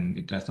sense, and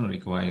it does not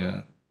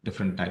require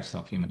different types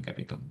of human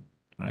capital,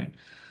 right?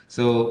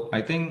 So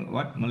I think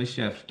what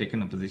Malaysia have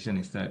taken a position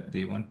is that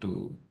they want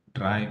to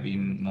drive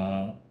in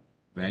more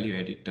value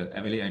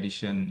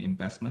addition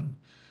investment,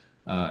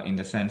 in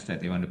the sense that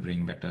they want to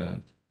bring better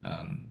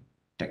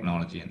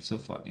technology and so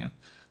forth. Yeah.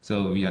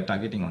 So we are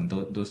targeting on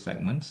those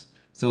segments.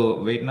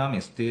 So Vietnam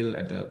is still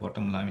at the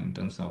bottom line in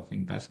terms of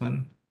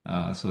investment.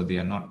 So they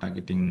are not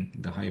targeting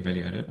the high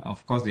value added.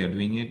 Of course, they are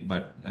doing it,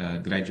 but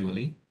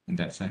gradually in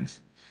that sense.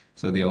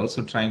 So they are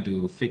also trying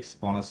to fix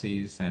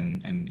policies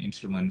and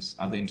instruments,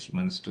 other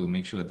instruments, to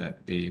make sure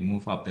that they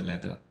move up the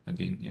ladder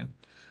again. Yeah.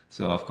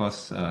 So of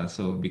course,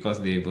 so because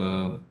they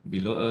were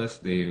below us,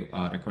 they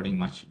are recording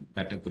much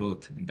better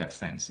growth in that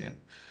sense. Yeah.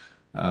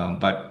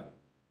 But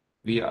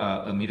we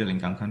are a middle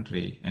income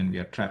country and we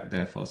are trapped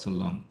there for so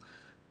long.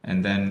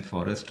 And then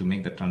for us to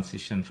make the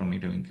transition from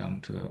middle income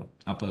to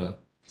upper,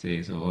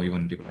 say, so, or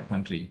even developed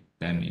country,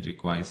 then it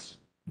requires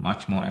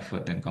much more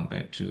effort than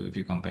compared to, if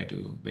you compare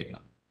to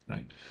Vietnam,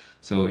 right?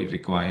 So it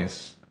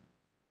requires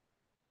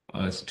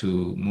us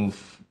to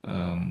move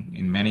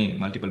in many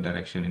multiple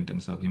direction in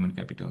terms of human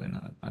capital and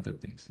other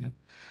things. Yeah.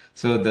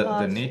 So the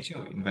Uh, nature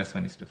of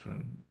investment is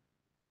different.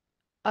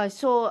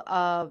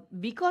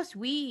 because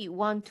we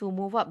want to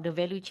move up the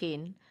value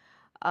chain,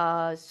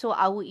 so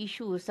our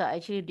issues are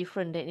actually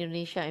different than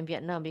Indonesia and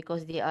Vietnam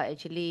because they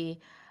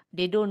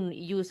don't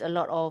use a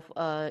lot of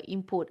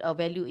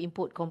value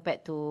input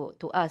compared to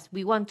us.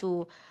 We want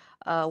to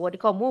what they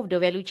call move the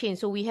value chain,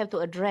 so we have to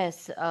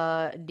address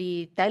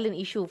the talent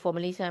issue for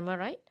Malaysia. Am I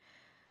right?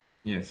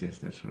 Yes, yes,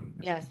 that's true.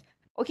 That's true. Yes.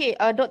 Okay,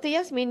 Dr.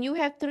 Yasmin, you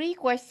have three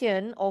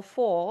questions or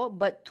four,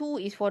 but two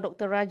is for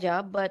Dr.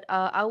 Raja. But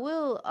I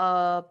will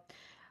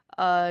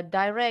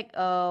direct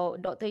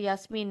Dr.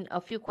 Yasmin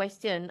a few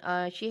questions.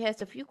 She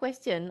has a few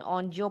questions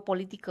on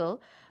geopolitical,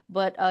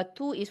 but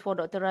two is for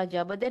Dr.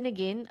 Raja. But then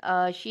again,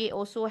 she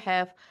also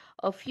have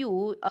a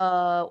few,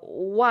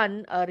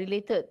 one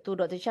related to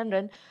Dr.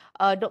 Chandran.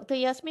 Dr.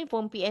 Yasmin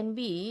from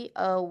PNB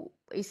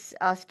is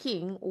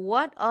asking,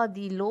 what are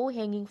the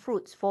low-hanging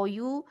fruits for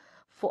you?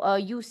 For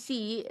you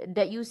see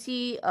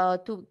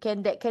to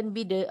can that can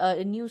be the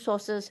a new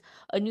source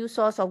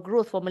of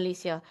growth for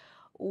Malaysia.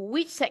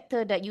 Which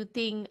sector that you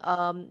think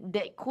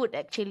that could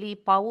actually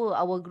power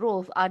our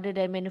growth other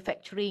than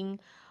manufacturing,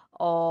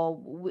 or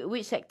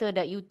which sector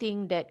that you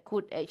think that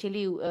could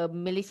actually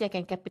Malaysia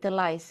can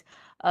capitalize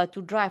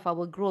to drive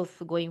our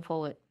growth going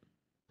forward?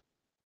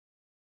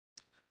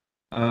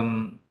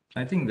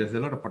 I think there's a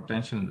lot of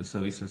potential in the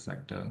services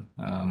sector,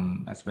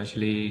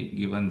 especially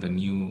given the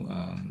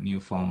new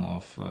form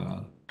of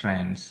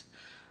trends,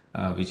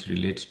 which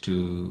relates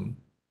to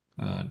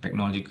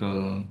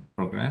technological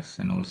progress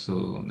and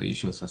also the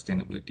issue of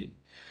sustainability.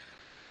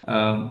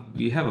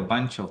 We have a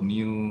bunch of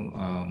new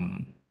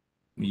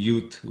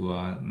youth who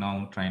are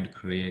now trying to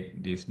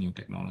create this new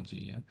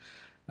technology. Yeah?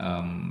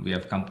 We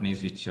have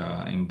companies which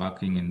are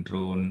embarking in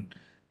drone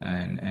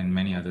and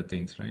many other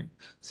things, right?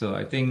 So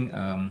I think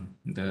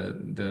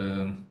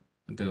the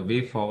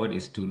way forward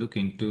is to look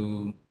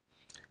into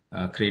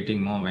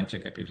creating more venture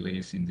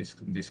capitalists in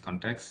this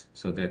context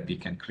so that we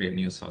can create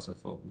new sources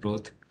of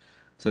growth.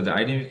 So the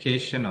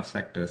identification of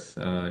sectors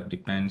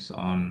depends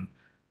on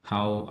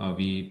how are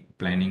we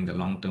planning the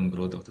long-term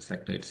growth of the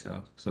sector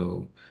itself.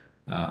 So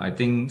I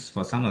think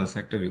for some of the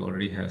sector, we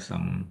already have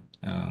some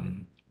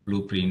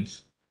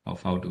blueprints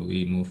of how do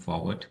we move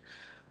forward.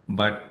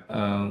 But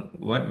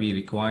what we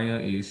require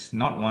is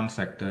not one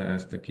sector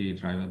as the key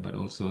driver, but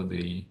also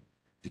the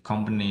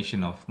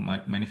combination of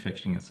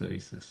manufacturing and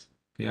services.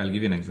 Okay, I'll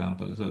give you an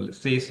example. So let's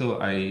say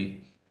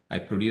I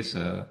produce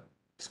a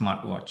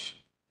smartwatch,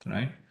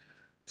 right?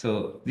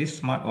 So this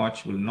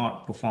smartwatch will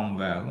not perform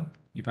well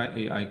if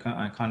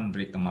I can't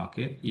break the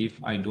market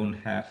if I don't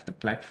have the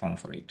platform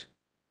for it,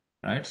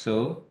 right?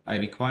 So I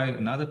require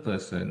another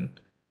person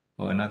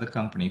or another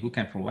company who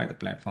can provide the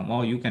platform,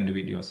 or you can do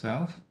it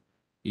yourself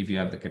if you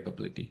have the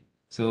capability.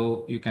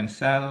 So you can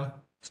sell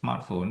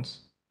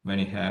smartphones when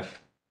you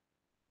have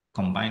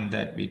combined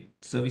that with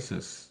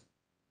services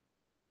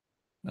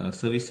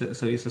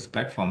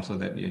platform so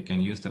that you can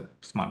use the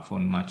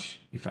smartphone much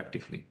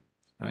effectively,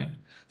 right?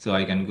 So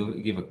I can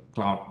give a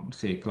cloud,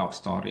 say cloud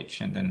storage,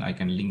 and then I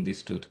can link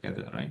these two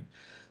together, right?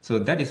 So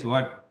that is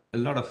what a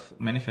lot of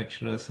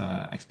manufacturers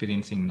are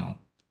experiencing now,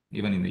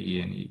 even in the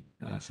E&E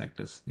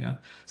sectors. Yeah.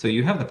 So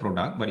you have the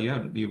product, but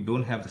you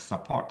don't have the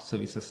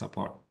services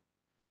support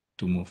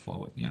to move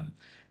forward. Yeah.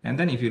 And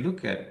then if you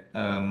look at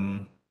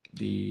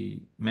the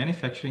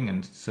manufacturing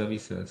and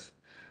services,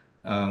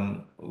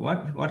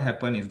 what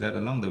happened is that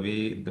along the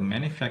way, the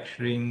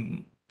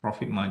manufacturing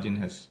profit margin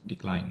has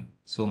declined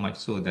so much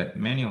so that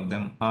many of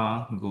them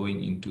are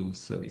going into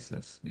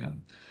services. Yeah.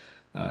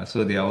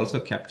 So they are also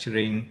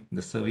capturing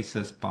the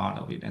services part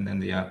of it, and then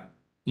they are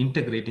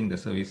integrating the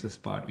services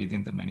part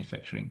within the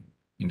manufacturing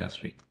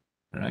industry,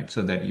 right?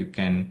 So that you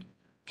can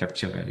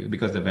capture value,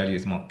 because the value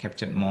is more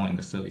captured more in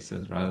the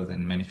services rather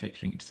than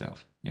manufacturing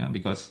itself. Yeah,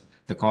 because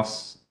the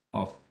cost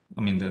of,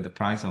 I mean, the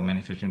price of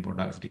manufacturing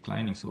products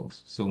declining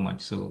so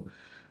much so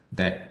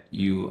that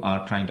you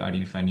are trying to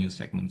identify new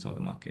segments of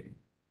the market,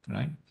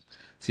 right?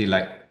 See,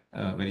 like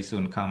very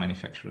soon car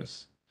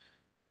manufacturers,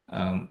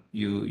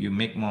 you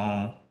make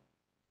more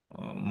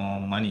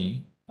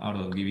money out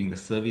of giving the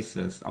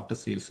services, after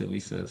sales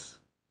services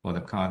for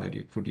the car that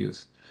you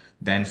produce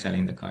than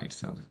selling the car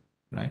itself,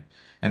 right?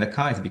 And the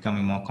car is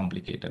becoming more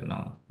complicated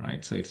now,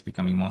 right? So it's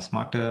becoming more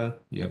smarter.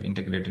 You have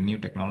integrated new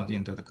technology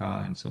into the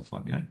car and so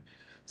forth, right?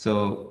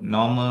 So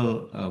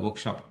normal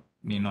workshop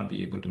may not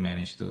be able to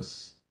manage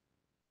those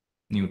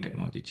new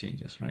technology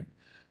changes, right?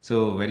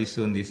 So very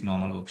soon these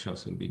normal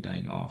workshops will be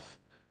dying off,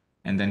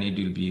 and then it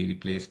will be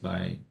replaced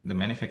by the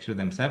manufacturer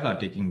themselves are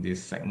taking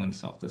these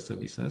segments of the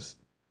services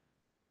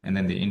and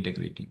then they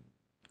integrating,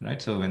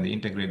 right? So when they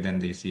integrate, then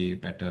they see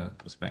better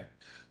prospect.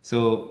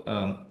 So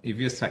if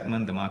you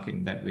segment the market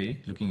in that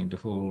way, looking into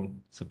whole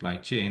supply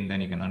chain,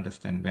 then you can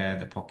understand where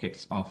the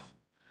pockets of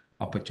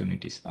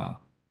opportunities are,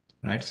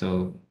 right?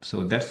 So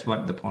that's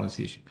what the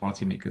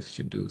policymakers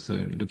should do. So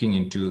looking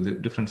into the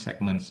different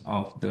segments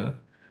of the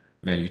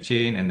value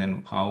chain, and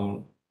then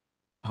how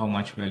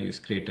much value is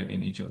created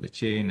in each of the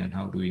chain, and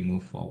how do we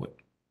move forward.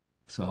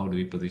 So how do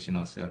we position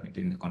ourselves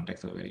in the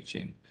context of value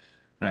chain,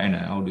 right? And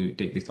how do we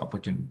take this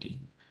opportunity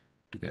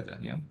together?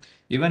 Yeah.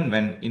 Even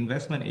when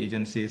investment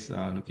agencies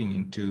are looking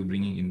into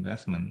bringing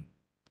investment,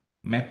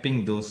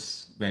 mapping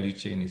those value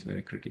chain is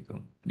very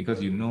critical,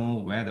 because you know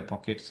where the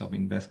pockets of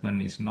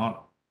investment is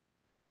not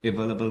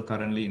available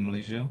currently in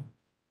Malaysia,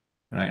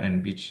 right?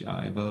 And which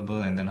are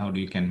available, and then how do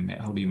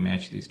you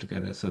match these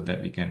together so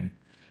that we can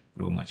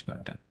grow much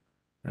better,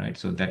 right?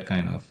 So that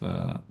kind of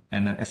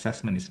an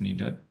assessment is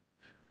needed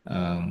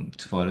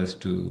for us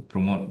to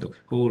promote the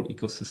whole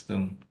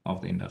ecosystem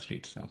of the industry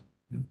itself.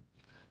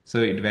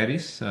 So it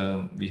varies.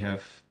 We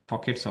have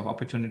pockets of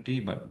opportunity,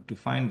 but to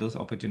find those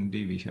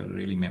opportunity, we shall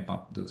really map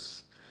up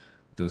those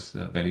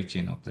value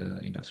chain of the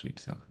industry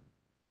itself.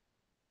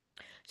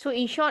 So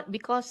in short,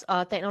 because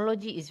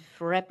technology is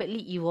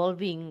rapidly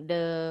evolving,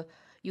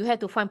 you have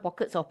to find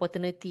pockets of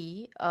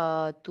opportunity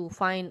to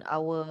find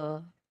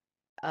our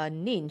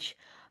niche.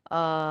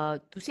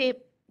 To say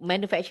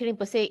manufacturing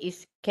per se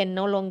is can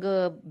no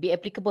longer be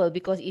applicable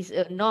because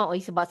now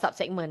it's about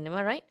sub-segment. Am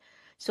I right?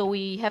 So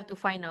we have to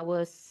find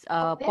our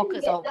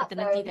pockets of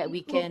opportunity that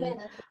we can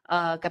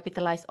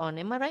capitalize on.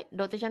 Am I right,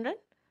 Dr. Chandran?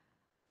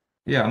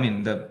 Yeah, I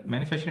mean, the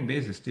manufacturing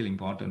base is still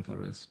important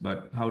for us,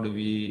 but how do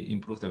we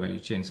improve the value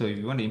chain? So if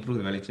you want to improve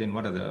the value chain,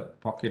 what are the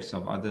pockets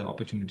of other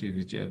opportunities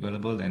which are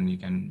available? Then you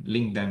can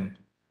link them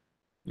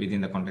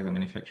within the context of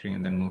manufacturing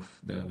and then move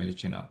the value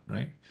chain up,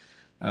 right?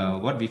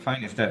 What we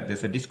find is that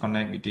there's a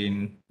disconnect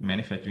between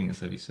manufacturing and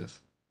services.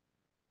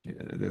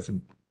 There's a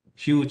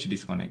huge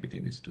disconnect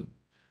between these two,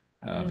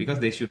 because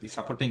they should be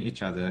supporting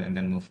each other and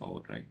then move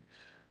forward, right?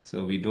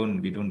 So we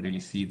don't really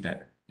see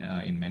that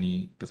in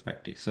many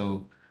perspectives.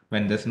 So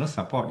when there's no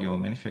support, your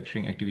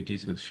manufacturing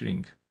activities will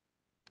shrink,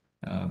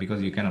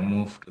 because you cannot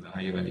move to the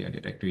higher value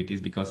added activities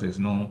because there's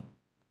no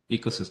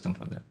ecosystem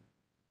for that.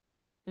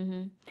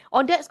 Mm-hmm.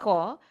 On that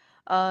score,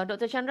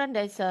 Dr. Chandran,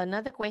 there's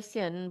another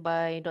question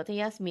by Dr.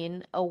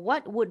 Yasmin.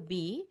 What would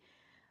be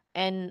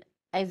an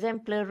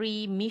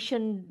exemplary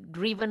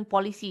mission-driven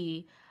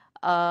policy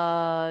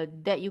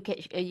that you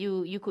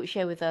could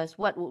share with us?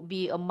 What would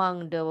be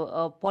among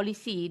the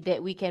policy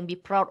that we can be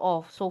proud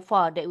of so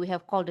far that we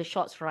have called the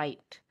shots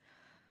right?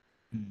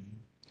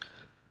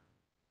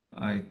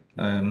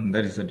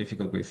 That is a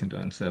difficult question to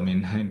answer. I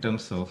mean, in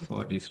terms of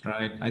what is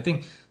right, I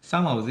think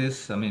some of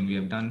this, I mean, we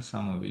have done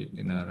some of it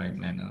in a right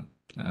manner.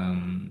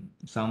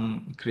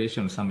 Some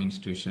creation, some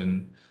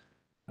institution,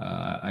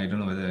 I don't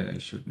know whether I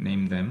should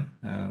name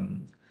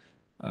them.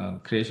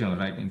 Creation of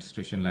right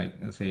institution, like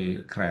say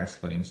CRAS,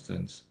 for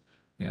instance.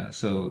 Yeah,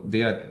 so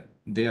they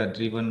are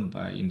driven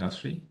by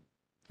industry,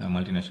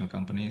 multinational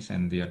companies,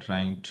 and they are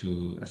trying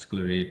to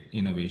accelerate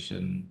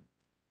innovation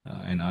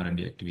and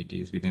R&D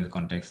activities within the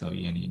context of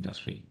E&E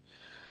industry.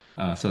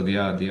 So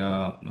their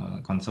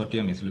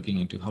consortium is looking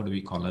into how do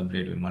we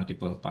collaborate with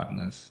multiple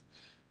partners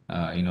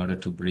in order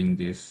to bring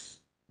this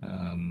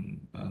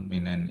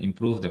in and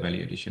improve the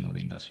value addition of the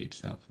industry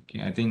itself.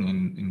 Okay, I think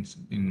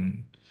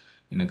in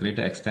a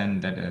greater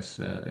extent that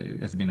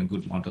has been a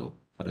good model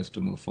for us to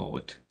move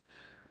forward.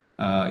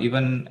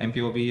 Even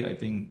MPOB, I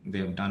think they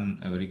have done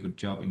a very good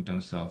job in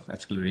terms of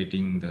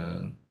accelerating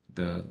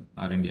the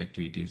R&D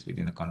activities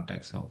within the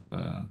context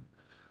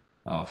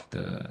of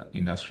the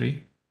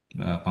industry,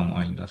 palm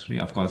oil industry.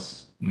 Of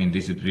course, I mean,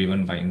 this is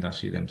driven by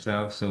industry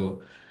themselves.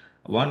 So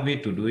one way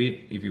to do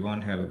it, if you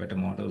want to have a better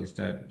model, is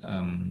that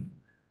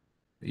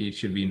it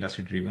should be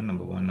industry driven,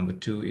 number one. Number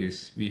two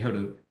is we have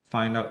to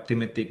find out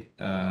thematic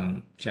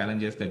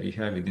challenges that we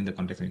have within the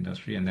context of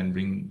industry, and then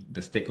bring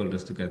the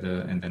stakeholders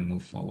together and then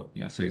move forward.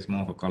 Yeah, so it's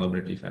more of a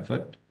collaborative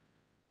effort.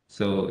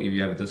 So if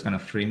you have this kind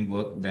of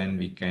framework, then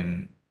we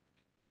can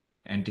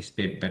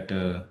anticipate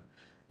better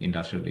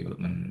industrial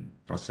development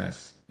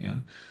process. Yeah.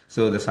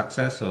 So the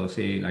success of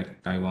say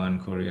like Taiwan,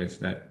 Korea is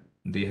that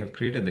they have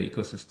created the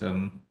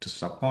ecosystem to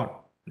support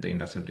the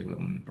industrial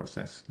development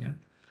process. Yeah.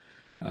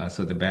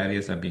 So the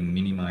barriers are being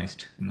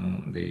minimized.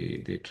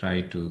 They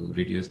try to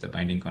reduce the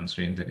binding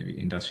constraints that the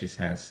industries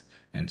has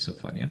and so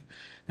forth. Yeah,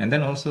 and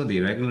then also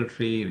the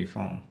regulatory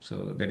reform.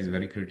 So that is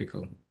very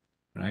critical,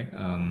 right?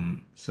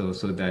 So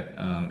that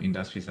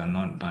industries are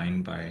not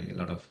bound by a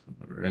lot of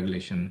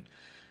regulation,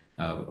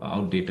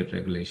 outdated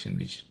regulation,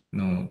 which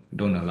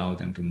don't allow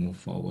them to move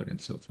forward and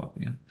so forth.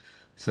 Yeah.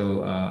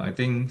 So I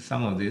think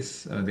some of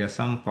this, there are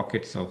some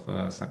pockets of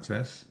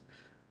success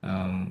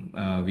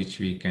which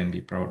we can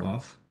be proud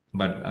of.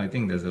 But I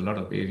think there's a lot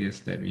of areas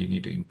that we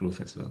need to improve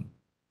as well.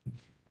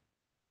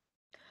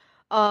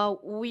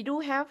 We do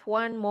have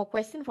one more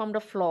question from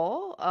the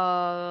floor.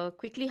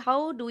 Quickly,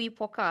 how do we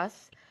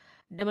forecast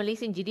the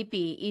Malaysian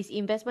GDP? Is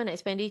investment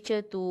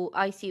expenditure to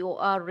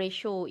ICOR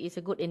ratio is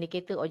a good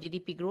indicator of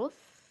GDP growth?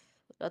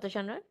 Dr.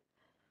 Chandran?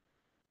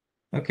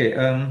 Okay,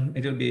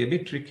 it will be a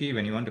bit tricky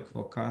when you want to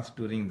forecast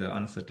during the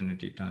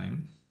uncertainty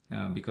time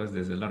because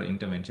there's a lot of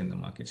intervention in the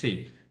market.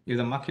 See, if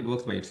the market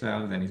works by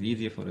itself, then it's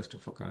easier for us to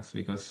forecast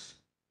because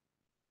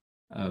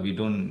we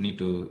don't need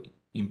to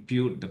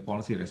impute the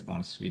policy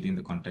response within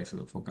the context of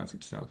the forecast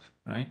itself,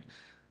 right?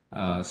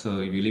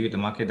 So if you leave it to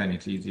market, then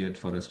it's easier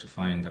for us to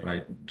find the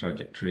right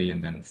trajectory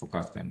and then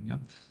forecast them. Yeah.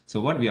 So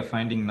what we are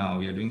finding now,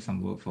 we are doing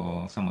some work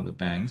for some of the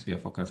banks. We are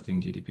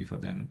forecasting GDP for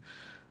them.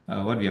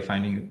 What we are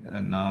finding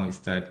now is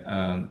that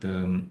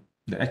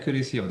the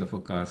accuracy of the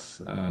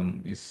forecast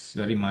is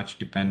very much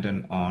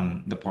dependent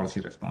on the policy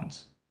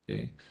response.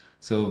 Okay.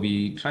 So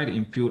we try to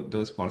impute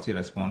those policy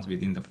response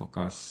within the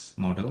forecast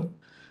model.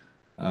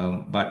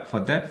 But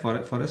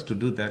for us to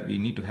do that, we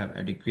need to have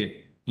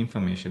adequate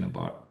information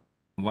about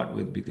what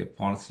will be the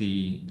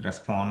policy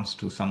response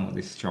to some of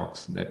these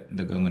shocks that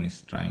the government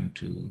is trying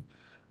to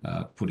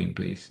put in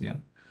place. Yeah.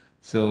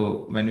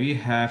 So when we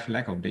have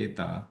lack of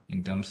data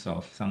in terms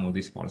of some of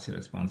these policy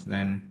response,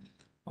 then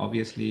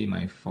obviously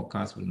my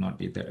forecast will not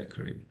be that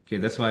accurate. Okay,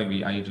 that's why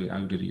I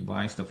have to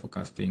revise the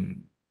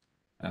forecasting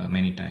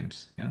many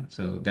times. Yeah,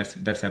 so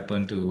that's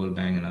happened to World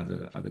Bank and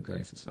other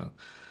guys as well.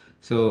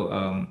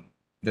 So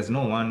there's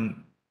no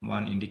one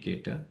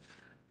indicator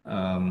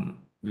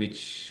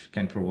which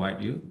can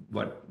provide you,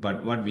 but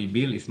what we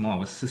build is more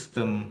of a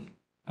system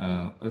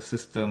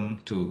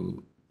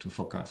to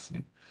forecast.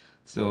 Yeah?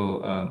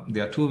 So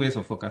there are two ways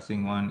of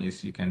forecasting. One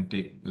is you can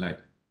take like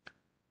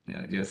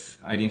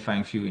just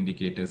identifying few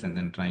indicators and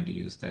then trying to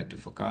use that to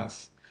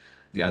forecast.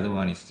 The other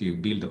one is to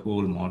build the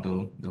whole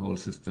model, the whole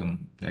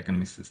system, the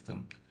economic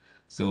system.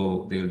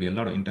 So there will be a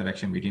lot of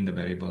interaction between the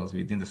variables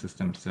within the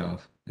system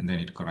itself, and then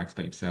it corrects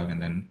by itself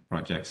and then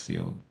projects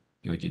your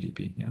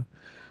GDP. Yeah.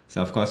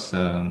 So of course,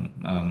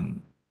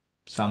 some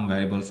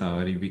variables are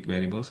very weak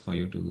variables for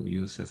you to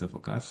use as a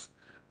forecast.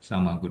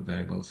 Some are good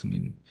variables. I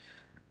mean,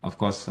 of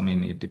course, I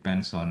mean, it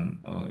depends on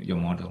your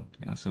model.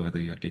 Yeah? So whether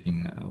you're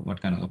taking,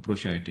 what kind of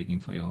approach are you taking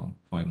for your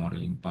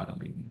modeling part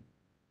of it.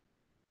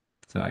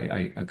 So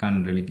I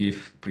can't really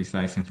give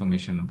precise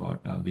information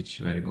about which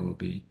variable will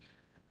be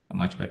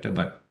much better,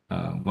 but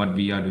what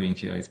we are doing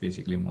here is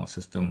basically more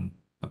system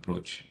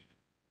approach.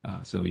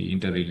 So we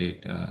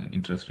interrelate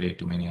interest rate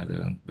to many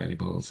other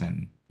variables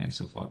and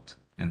so forth,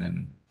 and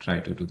then try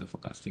to do the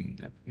forecasting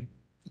that way.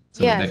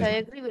 So that Yes, is, I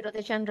agree with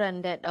Dr.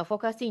 Chandran that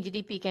forecasting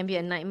GDP can be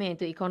a nightmare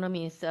to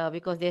economists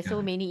because there's so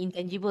yeah. many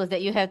intangibles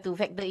that you have to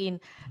factor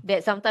in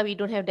that sometimes we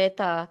don't have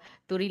data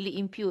to really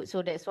impute.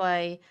 So that's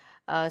why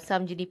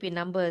some GDP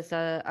numbers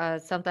are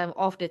sometimes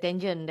off the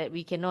tangent that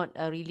we cannot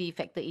really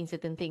factor in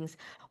certain things.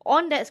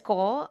 On that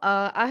score,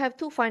 I have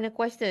two final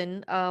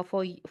questions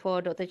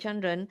for Dr.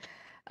 Chandran.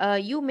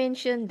 You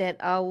mentioned that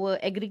our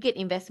aggregate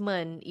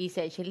investment is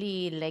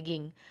actually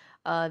lagging.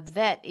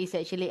 That is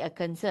actually a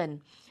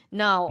concern.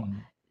 Now,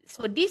 Mm.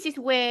 so this is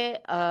where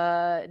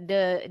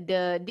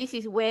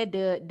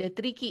the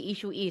tricky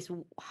issue is.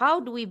 How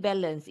do we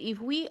balance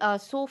if we are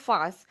so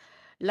fast,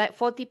 like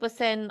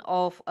 40%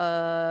 of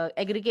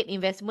aggregate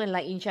investment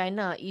like in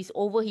China is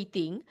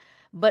overheating,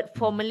 but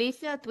for Mm.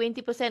 Malaysia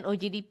 20% of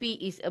GDP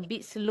is a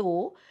bit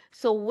slow.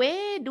 So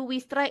where do we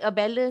strike a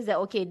balance that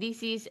okay,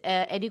 this is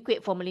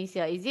adequate for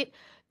Malaysia? Is it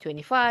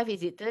 25?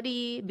 Is it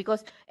 30?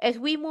 Because as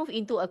we move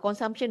into a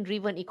consumption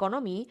driven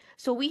economy,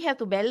 so we have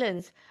to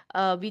balance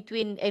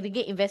between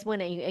aggregate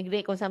investment and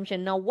aggregate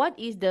consumption. Now, what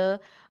is the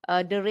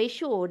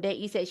ratio that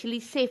is actually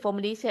safe for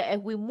Malaysia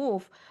as we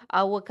move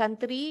our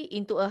country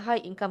into a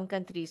high income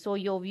country? So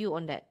your view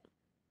on that?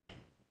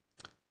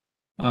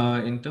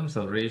 In terms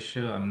of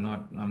ratio, I'm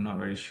not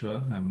very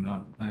sure.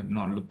 I've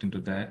not looked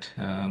into that.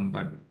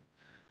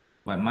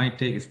 But my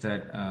take is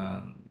that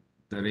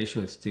the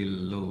ratio is still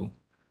low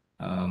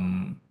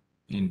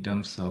in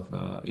terms of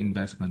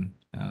investment.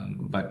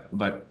 But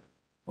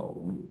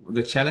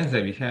the challenge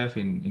that we have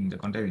in the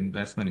context of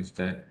investment is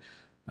that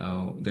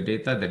the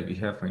data that we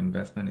have for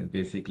investment is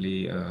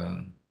basically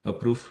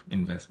approved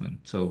investment.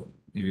 So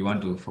if you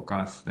want to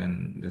forecast,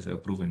 then there's a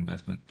approved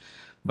investment.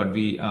 But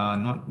we are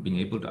not being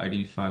able to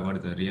identify what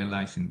is the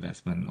realized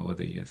investment over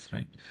the years,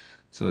 right?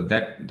 So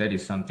that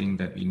is something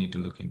that we need to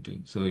look into.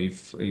 So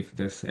if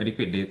there's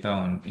adequate data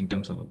on in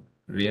terms of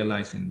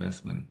realized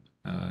investment,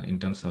 in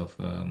terms of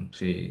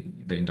say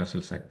the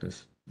industrial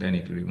sectors, then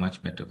it will be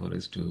much better for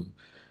us to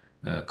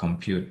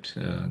compute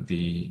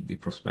the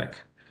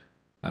prospect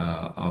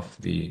of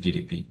the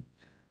GDP.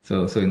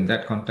 So in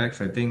that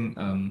context, I think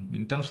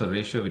in terms of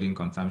ratio between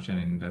consumption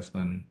and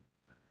investment,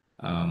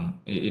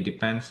 it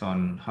depends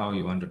on how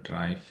you want to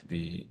drive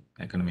the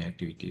economic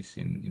activities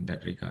in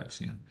that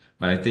regards. Yeah.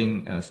 But I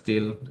think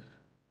still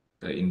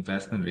the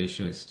investment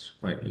ratio is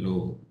quite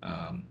low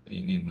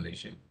in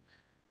Malaysia,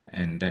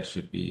 and that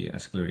should be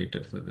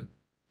accelerated further.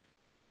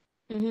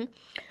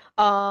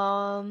 Mm-hmm.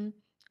 Um,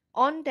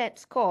 on that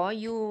score,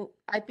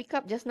 I pick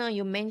up just now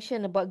you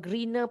mentioned about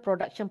greener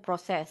production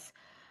process.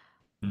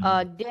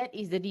 That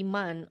is the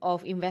demand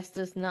of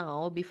investors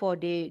now before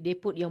they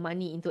put your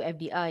money into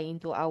FDI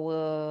into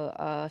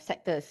our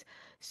sectors.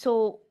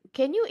 So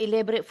can you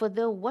elaborate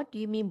further? What do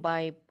you mean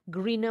by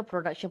greener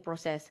production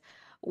process?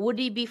 Would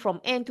it be from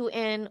end to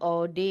end,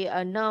 or they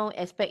are now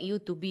expect you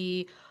to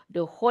be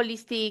the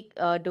holistic,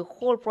 the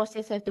whole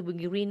process has to be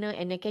greener?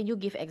 And then can you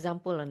give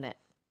example on that?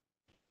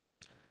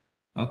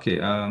 Okay,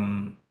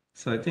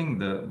 so I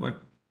think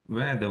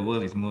where the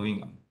world is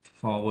moving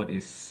forward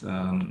is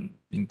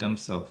in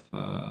terms of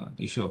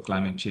issue of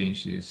climate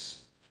change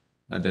is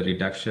the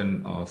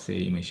reduction of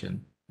say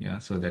emission, yeah.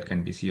 So that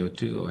can be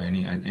CO2 or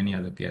any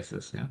other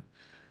gases, yeah.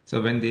 So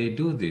when they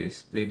do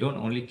this, they don't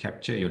only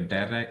capture your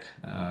direct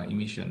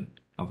emission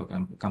of a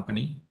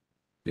company,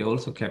 they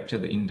also capture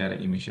the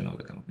indirect emission of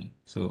the company.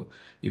 So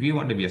if you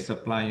want to be a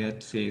supplier,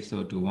 say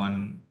so to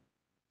one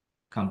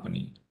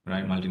company,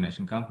 right,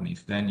 multinational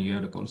companies, then you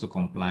have to also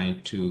comply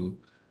to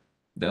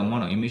the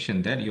amount of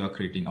emission that you are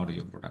creating out of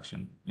your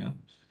production. Yeah.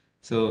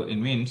 So it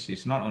means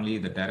it's not only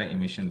the direct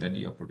emission that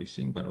you are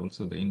producing, but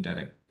also the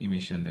indirect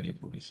emission that you're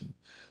producing.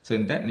 So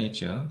in that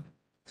nature,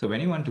 so when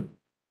you want to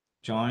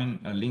join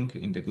a link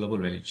in the global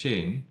value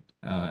chain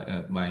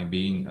by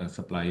being a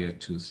supplier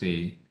to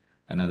say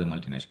another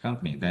multinational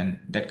company, then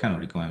that kind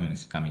of requirement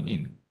is coming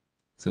in.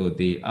 So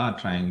they are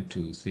trying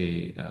to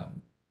say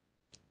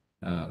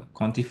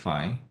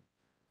quantify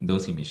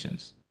those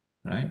emissions,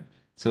 right?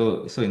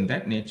 So in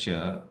that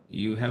nature,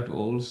 you have to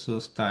also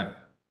start,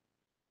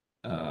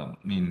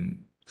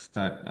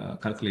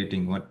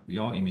 calculating what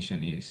your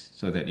emission is,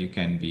 so that you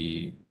can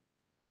be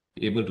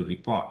able to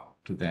report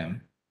to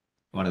them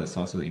what are the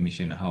sources of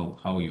emission,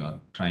 how you are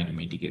trying to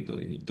mitigate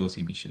those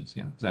emissions.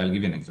 Yeah. So I'll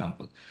give you an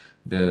example.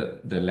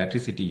 The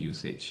electricity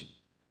usage.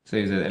 So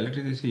if the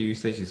electricity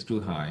usage is too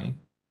high,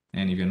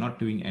 and if you're not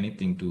doing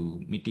anything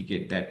to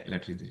mitigate that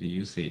electricity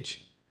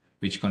usage,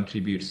 which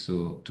contributes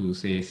to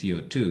say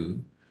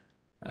CO2,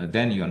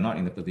 then you are not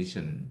in the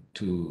position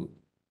to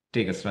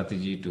take a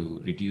strategy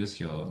to reduce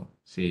your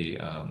say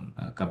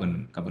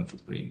carbon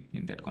footprint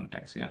in that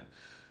context. Yeah.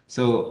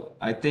 So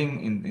I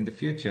think in the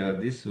future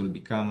this will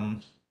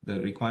become the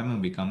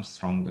requirement becomes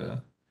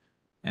stronger,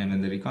 and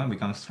when the requirement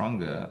becomes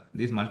stronger,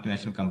 these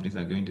multinational companies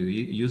are going to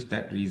use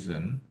that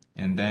reason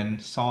and then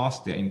source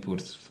their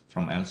inputs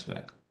from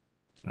elsewhere,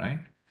 right?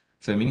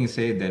 So meaning to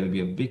say there will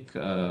be a big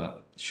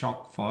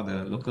shock for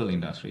the local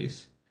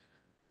industries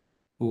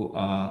who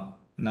are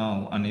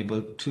now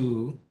unable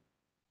to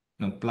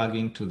plug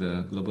into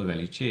the global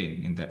value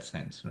chain in that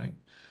sense, right?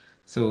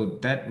 So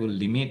that will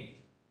limit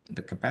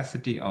the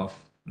capacity of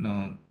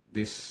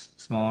these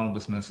small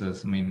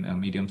businesses,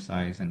 medium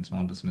size and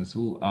small business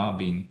who are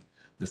being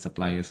the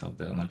suppliers of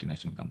the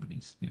multinational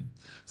companies. Yeah.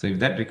 So if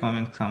that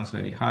requirement comes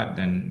very hard,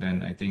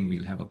 then I think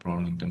we'll have a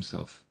problem in terms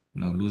of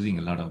losing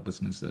a lot of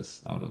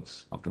businesses out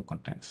of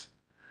context,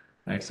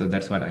 right? So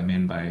that's what I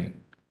meant by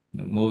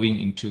moving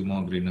into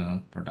more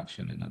greener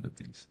production and other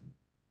things.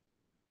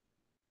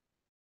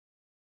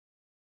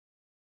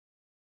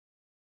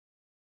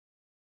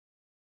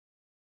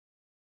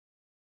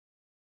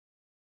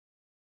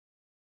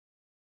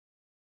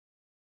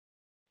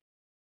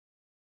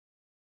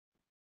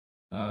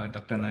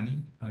 Dr.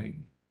 Nani,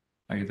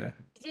 are you there?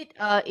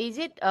 Is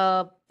it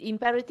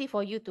imperative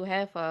for you to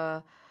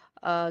have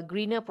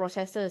greener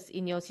processes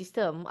in your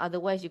system?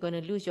 Otherwise, you're going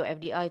to lose your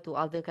FDI to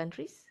other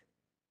countries.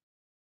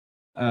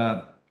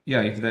 Yeah,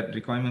 if that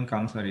requirement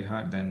comes very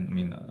hard,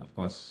 then of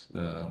course,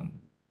 the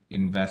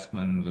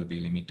investment will be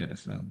limited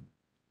as well.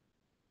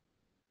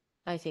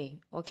 I see.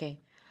 Okay.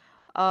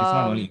 It's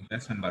not only Um.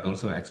 investment, but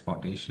also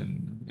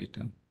exportation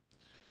later.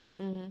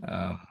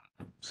 Mhm.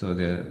 So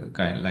the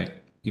kind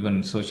like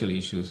even social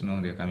issues,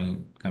 they're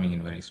coming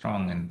in very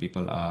strong, and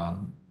people are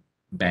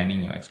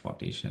banning your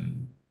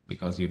exportation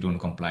because you don't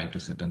comply to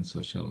certain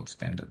social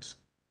standards.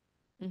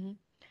 Mhm.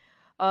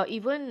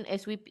 even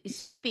as we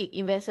speak,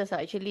 investors are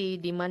actually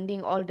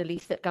demanding all the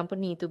listed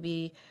company to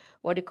be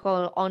what they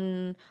call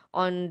on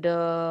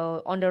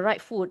the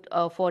right foot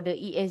for the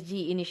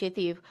ESG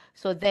initiative.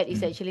 So that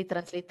is actually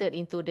translated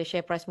into the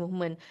share price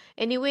movement.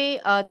 Anyway,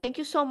 thank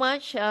you so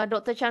much,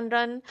 Dr.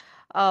 Chandran,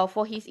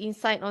 for his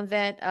insight on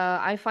that.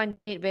 I find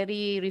it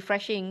very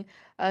refreshing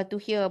to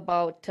hear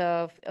about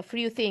a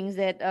few things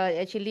that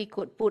actually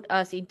could put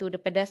us into the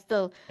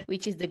pedestal,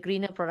 which is the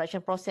greener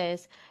production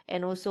process,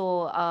 and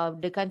also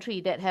the country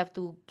that have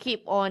to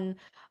keep on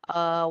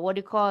what do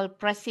you call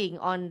pressing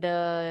on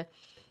the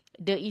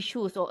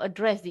issues or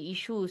address the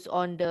issues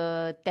on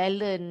the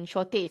talent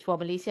shortage for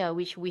Malaysia,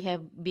 which we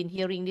have been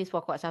hearing this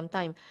for quite some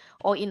time.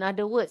 Or in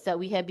other words, that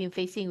we have been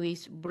facing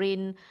with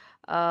brain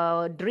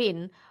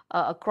drain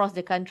across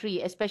the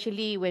country,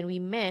 especially when we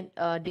met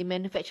the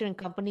manufacturing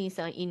companies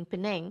in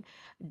Penang,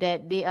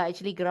 that they are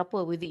actually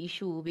grapple with the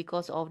issue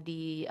because of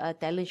the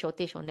talent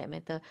shortage on that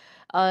matter.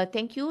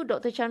 Thank you,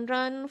 Dr.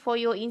 Chandran, for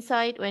your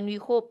insight, and we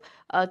hope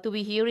to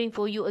be hearing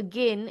for you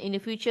again in the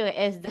future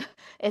as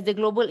the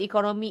global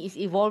economy is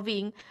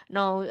evolving.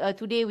 Now,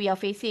 today we are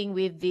facing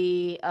with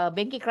the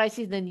banking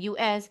crisis in the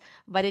US.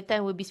 By the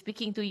time we'll be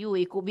speaking to you,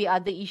 it could be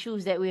other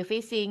issues that we're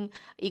facing.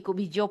 It could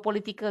be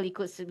geopolitical.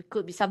 It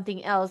could be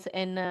something else.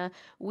 And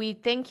we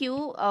thank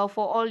you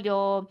for all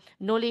your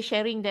knowledge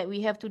sharing that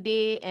we have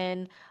today.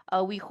 And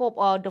we hope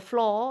the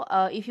floor,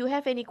 if you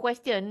have any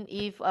question,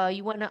 if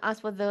you want to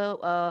ask for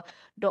the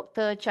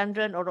Dr.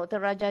 Chandran or Dr.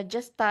 Raja,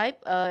 just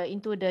type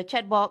into the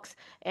chat box,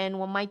 and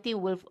Mighty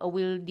will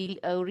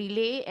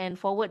relay and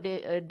forward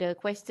the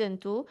question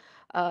to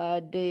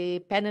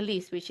the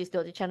panelists, which is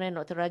Dr. Chandran and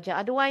Dr. Raja.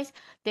 Otherwise,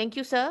 thank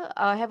you, sir.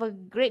 Have a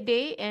great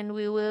day, and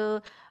we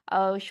will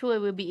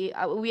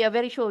we are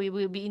very sure we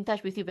will be in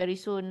touch with you very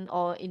soon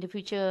or in the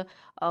future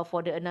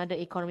for another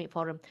economic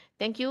forum.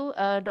 Thank you,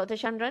 Dr.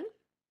 Chandran.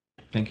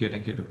 Thank you,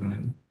 Dr.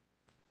 Nadia.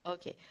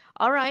 Okay.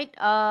 All right.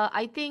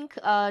 I think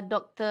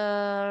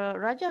Dr.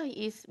 Raja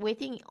is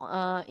waiting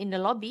in the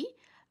lobby.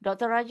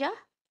 Dr. Raja?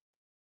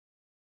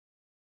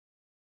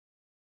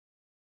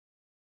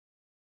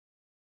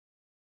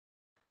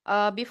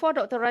 Before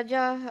Dr.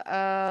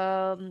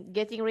 Raja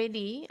getting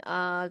ready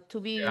to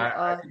be Yeah,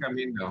 I think I'm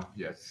in now.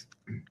 Yes.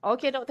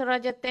 okay, Dr.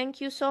 Raja,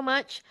 thank you so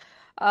much.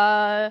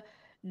 Uh,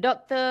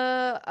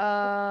 Dr.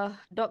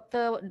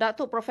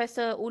 Dato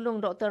Professor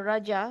Ulung Dr.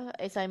 Raja,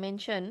 as I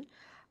mentioned,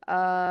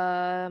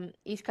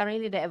 is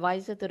currently the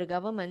advisor to the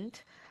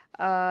government.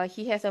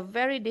 He has a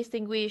very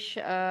distinguished,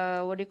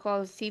 what do you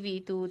call,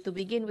 CV to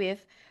begin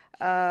with.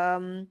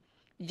 Um,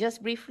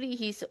 just briefly,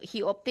 he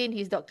obtained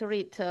his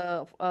doctorate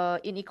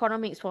in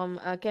economics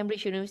from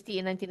Cambridge University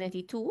in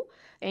 1992,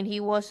 and he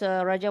was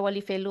a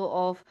Rajawali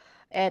Fellow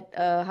at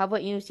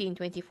Harvard University in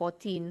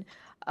 2014.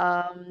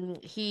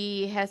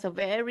 He has a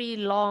very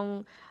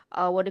long,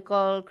 what they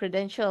call,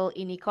 credential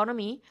in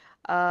economics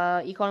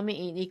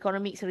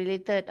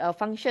related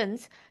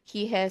functions.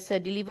 He has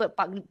delivered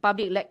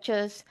public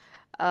lectures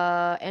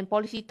and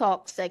policy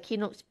talks,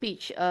 keynote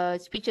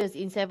speeches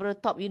in several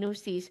top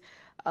universities,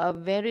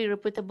 very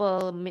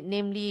reputable,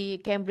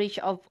 namely Cambridge,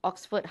 of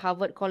Oxford,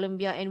 Harvard,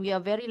 Columbia, and we are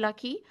very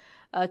lucky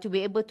to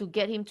be able to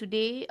get him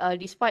today,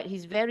 despite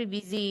his very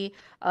busy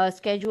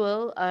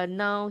schedule.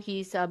 Now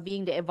he's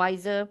being the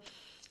advisor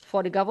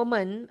for the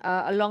government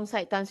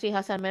alongside Tan Sri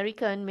Hassan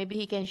American. Maybe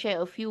he can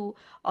share a few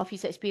of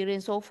his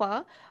experience so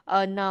far.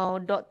 Now,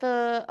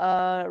 Dr.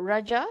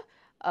 Raja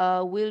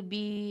will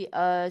be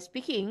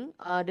speaking.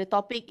 The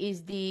topic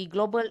is the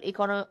global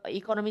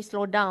economy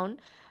slowdown.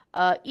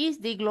 Is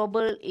the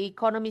global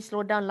economy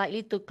slowdown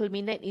likely to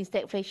culminate in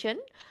stagflation?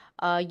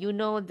 You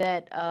know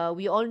that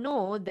we all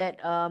know that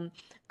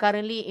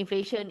currently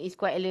inflation is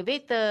quite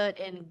elevated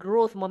and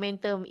growth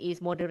momentum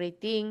is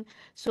moderating.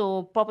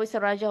 So Professor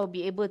Raja will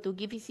be able to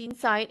give his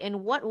insight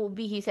and what would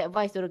be his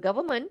advice to the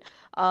government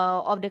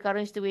of the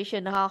current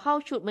situation. How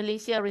should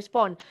Malaysia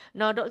respond?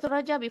 Now, Dr.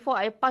 Raja, before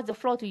I pass the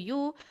floor to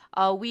you,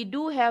 we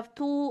do have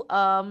two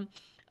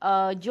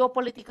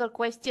geopolitical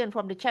question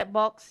from the chat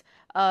box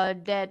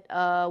that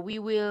we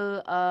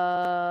will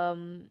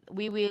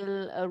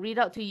read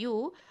out to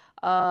you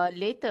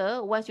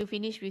later once you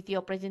finish with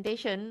your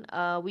presentation,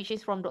 which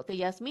is from Dr.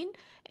 Yasmin.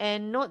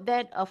 And note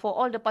that for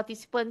all the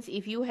participants,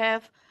 if you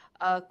have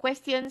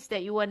questions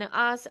that you want to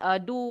ask,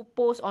 do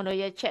post on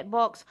your chat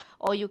box,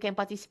 or you can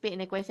participate in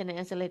the question and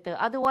answer later.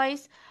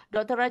 Otherwise,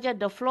 Dr. Raja,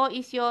 the floor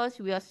is yours.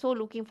 We are so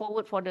looking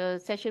forward for the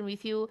session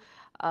with you.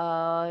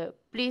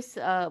 Please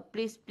start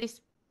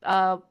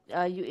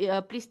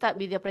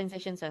with your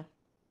presentation, sir.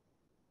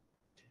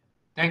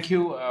 Thank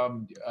you.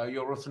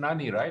 You're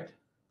Rosanani, right?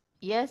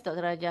 Yes,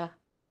 Dr. Raja.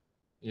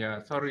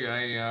 Yeah, sorry,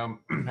 I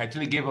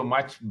actually gave a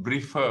much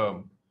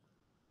briefer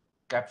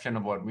caption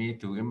about me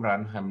to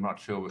Imran. I'm not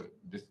sure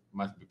this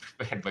must be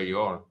prepared by you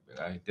all.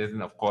 It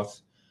doesn't, of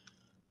course,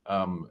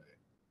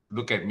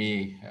 look at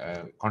me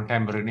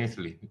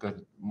contemporaneously,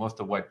 because most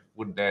of what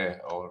put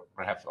there, or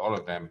perhaps all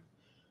of them,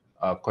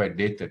 are quite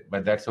dated,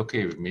 but that's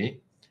okay with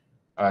me.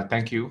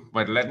 Thank you.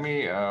 But let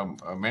me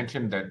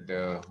mention that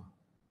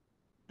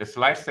the The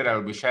slides that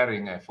I'll be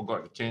sharing, I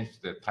forgot to change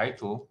the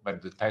title,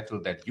 but the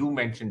title that you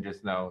mentioned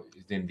just now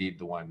is indeed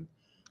the one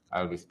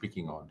I'll be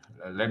speaking on.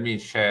 Let me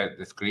share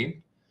the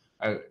screen.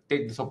 I'll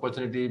take this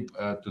opportunity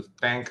to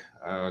thank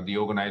the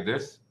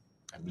organizers.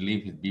 I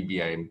believe it's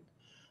BBIMB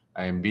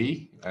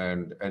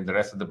and the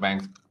rest of the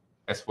banks,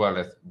 as well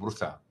as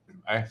Bursa.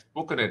 I've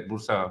spoken at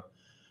Bursa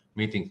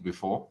meetings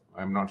before.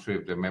 I'm not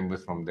sure if the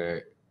members from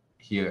there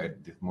here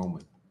at this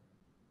moment.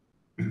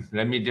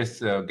 Let me just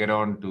get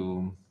on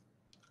to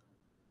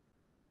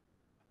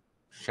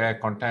share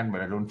content,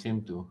 but I don't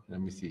seem to.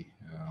 Let me see.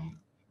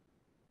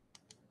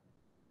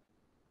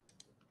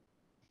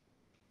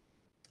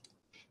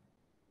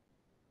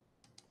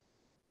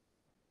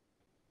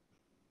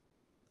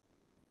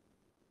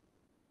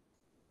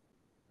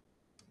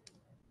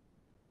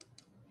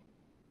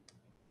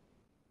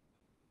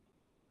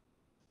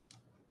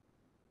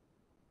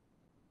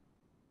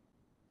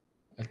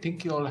 I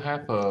think you all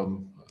have a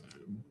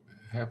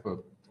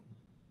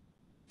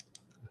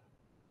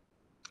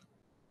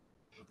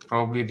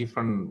probably a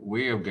different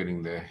way of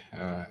getting there.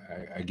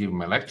 I give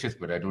my lectures,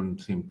 but I don't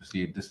seem to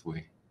see it this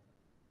way.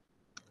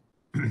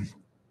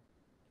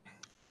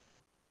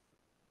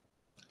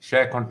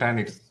 Share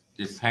content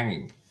is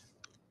hanging.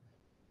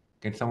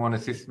 Can someone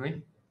assist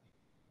me?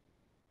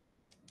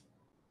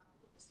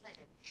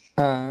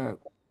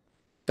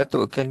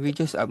 Dato', can we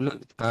just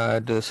upload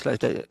the slides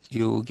that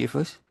you gave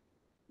us?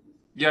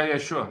 Yeah,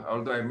 sure.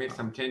 Although I made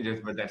some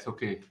changes, but that's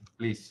okay.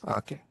 Please.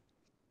 Okay.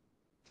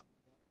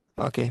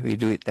 Okay, we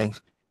do it.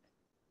 Thanks.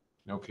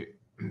 Okay.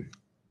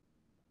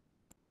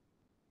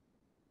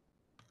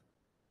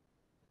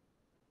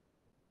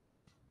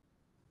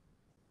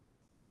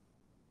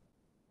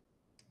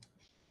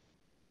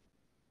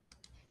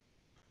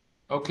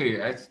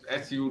 Okay,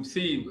 as you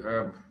see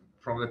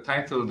from the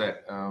title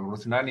that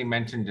Rosanani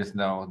mentioned just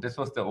now, this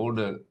was the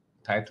older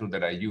title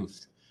that I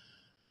used,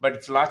 but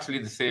it's largely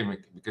the same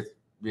because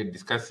we're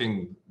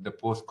discussing the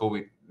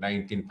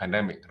post-COVID-19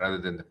 pandemic rather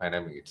than the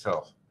pandemic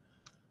itself.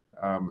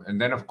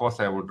 And then, of course,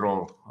 I would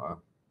draw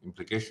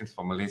implications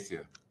for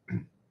Malaysia.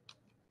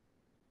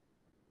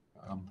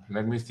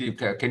 Let me see.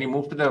 Can you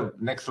move to the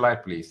next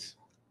slide, please?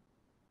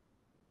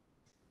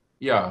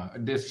 Yeah,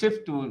 the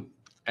shift to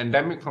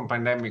endemic from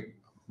pandemic,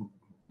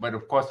 but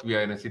of course, we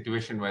are in a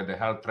situation where the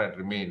health threat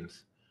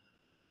remains.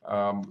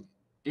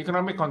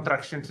 Economic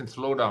contractions and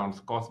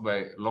slowdowns caused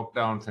by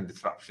lockdowns and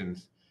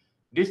disruptions.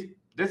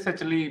 This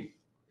actually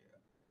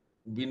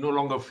we no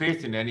longer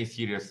face in any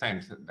serious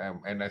sense.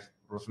 And as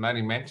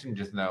Rosanani mentioned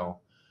just now,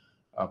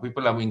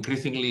 people are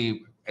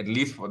increasingly, at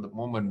least for the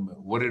moment,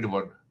 worried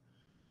about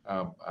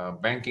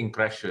banking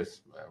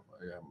crashes.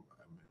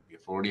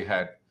 We've already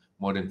had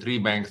more than 3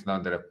 banks now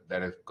that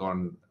have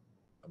gone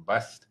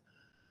bust,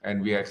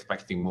 and we are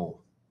expecting more.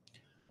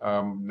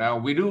 Now,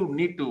 we do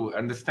need to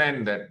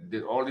understand that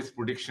all these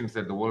predictions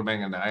that the World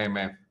Bank and the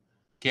IMF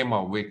came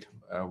up with,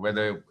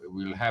 whether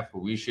we'll have a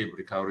V-shaped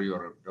recovery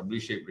or a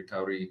W-shaped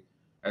recovery,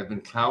 has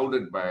been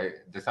clouded by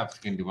the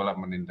subsequent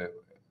development in the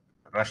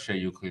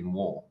Russia-Ukraine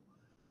war,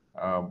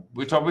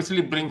 which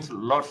obviously brings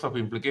lots of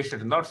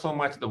implications, not so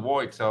much the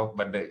war itself,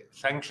 but the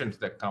sanctions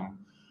that come,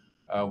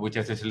 which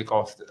essentially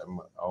caused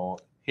or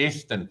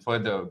hastened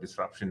further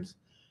disruptions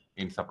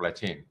in supply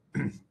chain.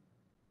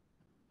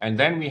 And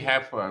then we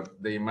have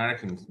the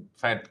American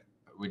Fed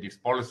with its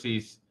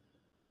policies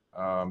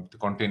to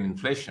contain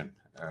inflation.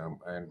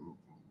 And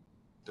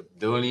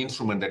the only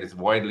instrument that is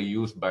widely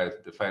used by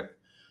the Fed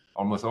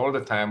almost all the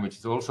time, which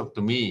is also,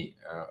 to me,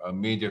 a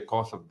major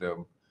cause of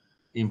the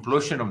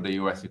implosion of the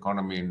US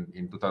economy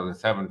in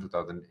 2007,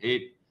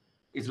 2008,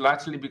 is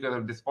largely because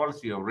of this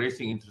policy of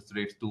raising interest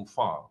rates too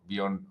far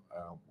beyond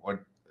what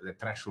the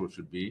threshold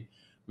should be.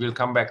 We'll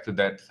come back to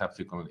that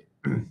subsequently.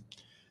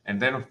 And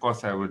then, of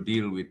course, I will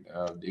deal with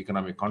the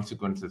economic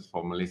consequences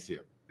for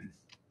Malaysia.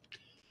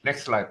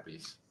 Next slide,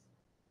 please.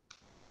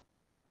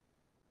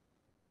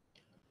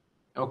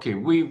 Okay,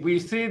 we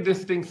see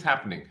these things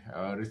happening.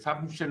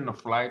 Resumption of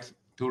flights,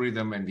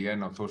 tourism, and the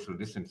end of social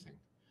distancing,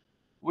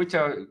 which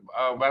are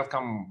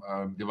welcome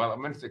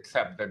developments,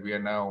 except that we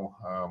are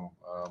now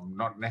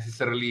not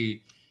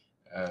necessarily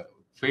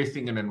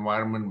facing an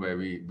environment where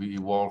we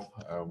evolve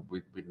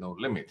with no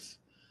limits.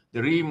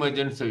 The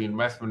re-emergence of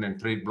investment and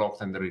trade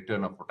blocks and the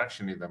return of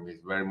protectionism is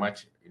very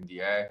much in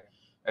the air,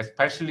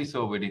 especially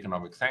so with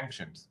economic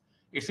sanctions.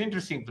 It's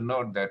interesting to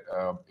note that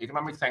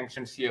economic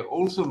sanctions here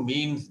also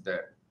means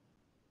that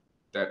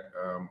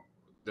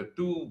the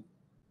 2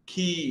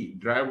 key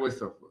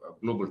drivers of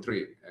global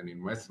trade and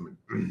investment,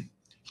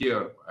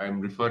 here I'm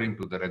referring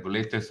to the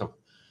regulators of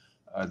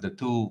the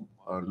 2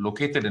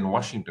 located in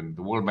Washington,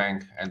 the World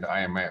Bank and the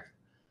IMF,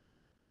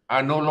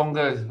 are no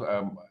longer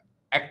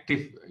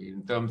active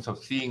in terms of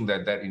seeing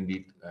that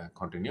indeed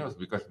continues,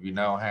 because we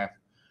now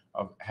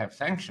have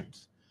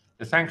sanctions.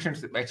 The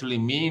sanctions actually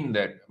mean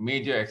that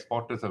major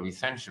exporters of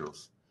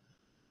essentials,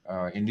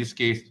 in this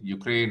case,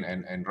 Ukraine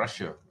and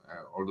Russia,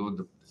 although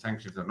the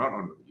sanctions are not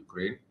on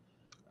Ukraine,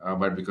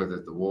 but because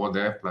there's the war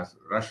there, plus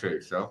Russia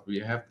itself, we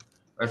have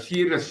a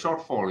serious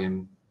shortfall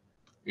in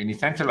in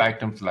essential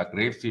items like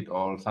rapeseed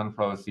oil,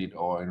 sunflower seed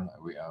oil,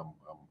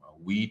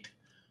 wheat,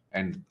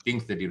 and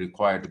things that you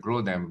require to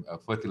grow them,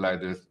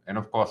 fertilizers, and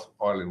of course,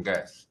 oil and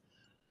gas.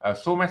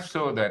 So much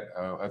so that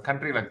a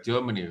country like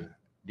Germany,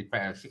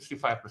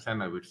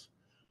 65% of its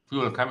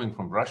fuel coming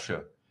from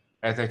Russia,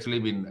 has actually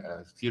been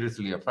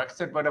seriously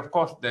affected. But of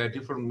course, there are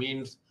different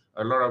means.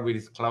 A lot of it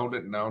is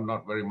clouded now,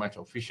 not very much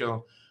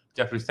official.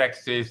 Jeffrey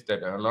Sachs says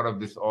that a lot of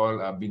this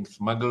oil are being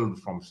smuggled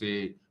from,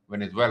 say,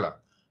 Venezuela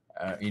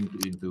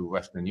into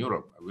Western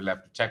Europe. We'll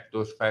have to check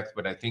those facts,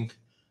 but I think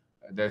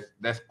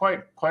there's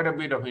quite a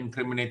bit of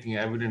incriminating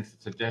evidence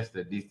to suggest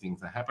that these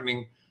things are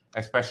happening,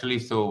 especially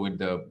so with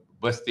the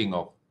bursting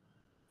of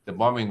the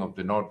bombing of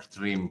the Nord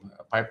Stream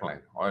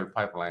pipeline, oil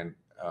pipeline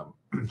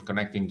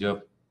connecting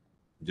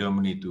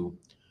Germany to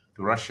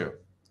Russia,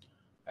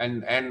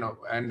 and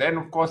then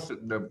of course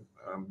the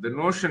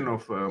notion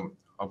of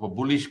a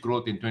bullish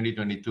growth in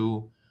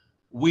 2022.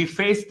 We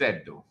faced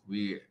that though.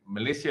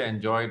 Malaysia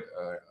enjoyed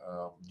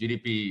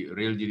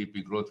real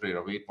GDP growth rate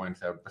of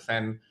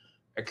 8.7%,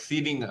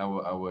 exceeding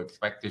our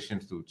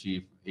expectations to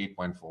achieve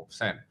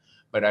 8.4%.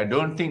 But I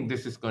don't think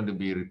this is going to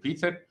be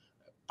repeated.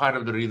 Part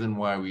of the reason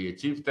why we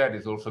achieved that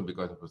is also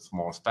because of a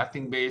small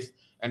starting base.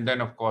 And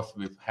then, of course,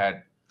 we've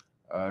had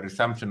a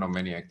resumption of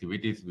many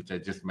activities, which I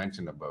just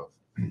mentioned above.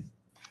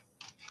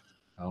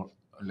 Now,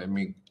 let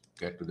me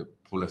get to the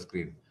fuller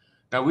screen.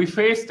 Now, we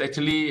faced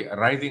actually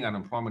rising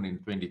unemployment in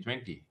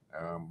 2020,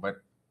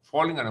 but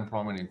falling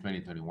unemployment in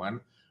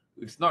 2021.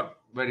 It's not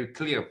very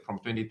clear from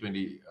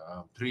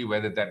 2023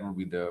 whether that will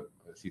be the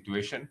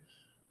situation,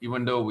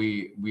 even though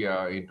we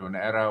are into an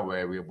era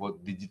where we are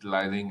both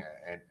digitalizing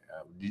and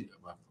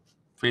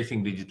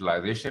facing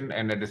digitalization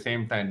and at the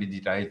same time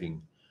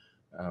digitizing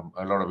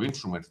a lot of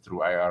instruments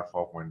through IR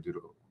 4.0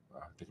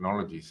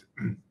 technologies.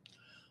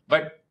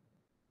 But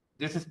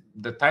this is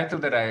the title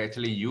that I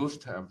actually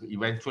used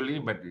eventually,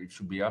 but it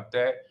should be up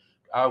there.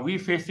 Are we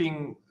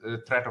facing the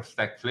threat of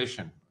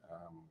stagflation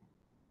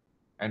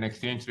and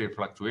exchange rate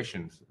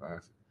fluctuations?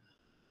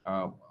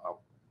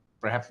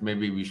 Perhaps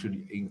maybe we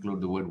should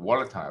include the word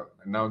volatile.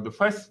 Now, the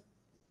first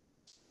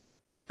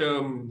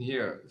term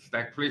here,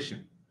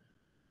 stagflation.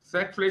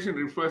 Stagflation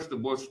refers to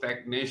both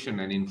stagnation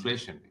and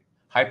inflation,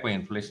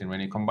 hyperinflation. When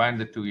you combine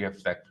the two, you have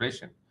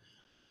stagflation.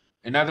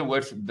 In other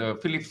words, the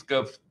Phillips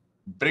curve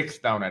breaks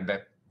down at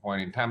that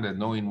point in time. There's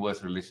no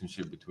inverse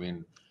relationship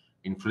between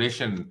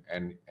inflation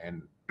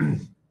and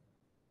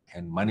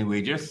money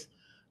wages,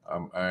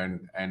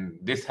 and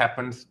this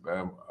happens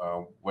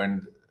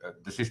when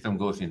the system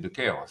goes into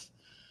chaos.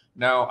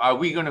 Now, are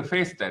we going to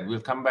face that?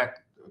 We'll come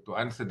back to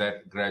answer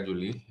that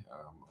gradually,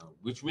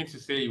 which means to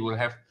say you will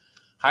have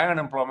high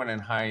unemployment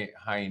and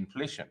high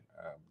inflation.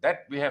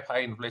 That we have high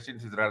inflation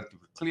is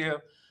relatively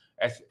clear,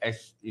 as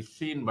is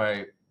seen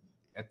by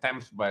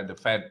attempts by the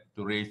Fed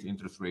to raise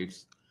interest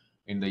rates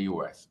in the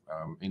US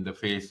in the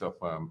face of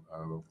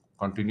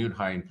continued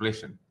high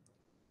inflation.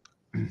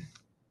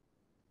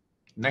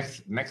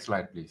 Next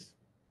slide, please.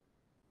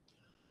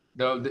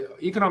 The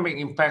economic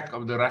impact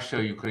of the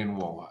Russia-Ukraine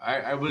war.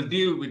 I will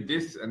deal with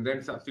this and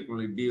then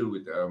subsequently deal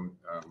with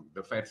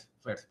the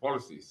Fed's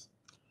policies.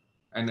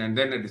 And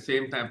then at the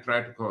same time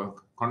try to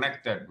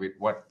connect that with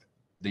what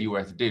the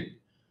US did,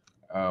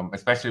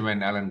 especially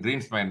when Alan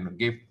Greenspan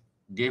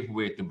gave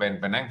way to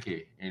Ben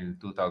Bernanke in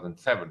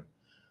 2007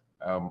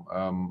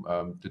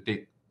 to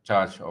take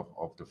charge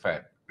of the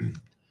Fed.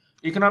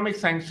 Economic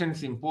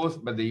sanctions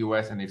imposed by the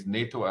US and its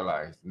NATO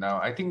allies.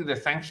 Now, I think the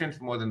sanctions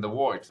more than the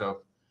war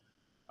itself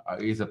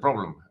is a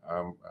problem.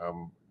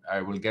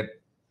 I will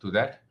get to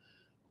that.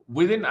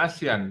 Within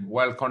ASEAN,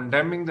 while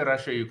condemning the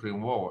Russia-Ukraine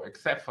war,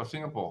 except for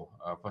Singapore,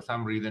 for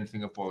some reason,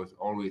 Singapore is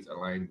always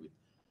aligned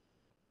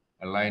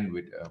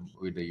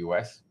with the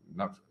US,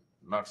 not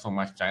so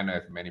much China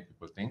as many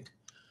people think.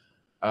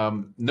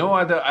 No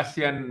other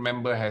ASEAN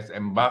member has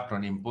embarked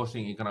on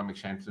imposing economic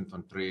sanctions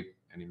on trade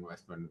and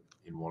investment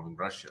involving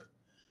Russia.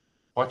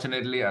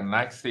 Fortunately,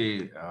 unlike,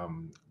 say,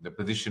 the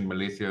position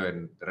Malaysia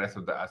and the rest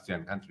of the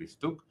ASEAN countries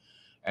took,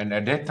 and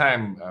at that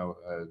time,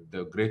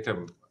 the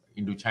greater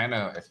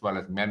Indochina as well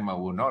as Myanmar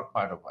were not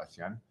part of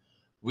ASEAN,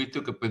 we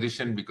took a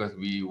position because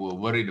we were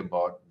worried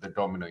about the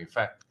domino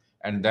effect,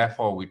 and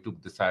therefore we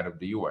took the side of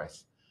the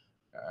US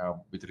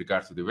with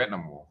regards to the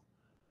Vietnam War.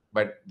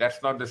 But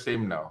that's not the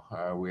same now.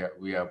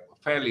 We are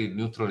fairly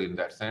neutral in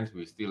that sense.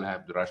 We still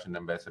have the Russian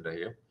ambassador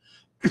here.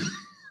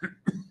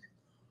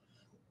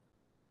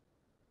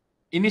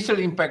 Initial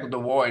impact of the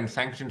war and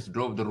sanctions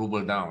drove the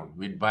ruble down,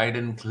 with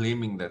Biden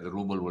claiming that the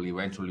ruble will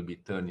eventually be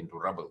turned into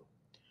ruble.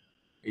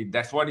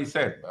 That's what he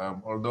said,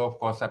 although, of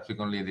course,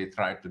 subsequently they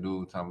tried to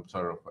do some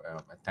sort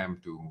of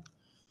attempt to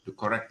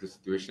correct the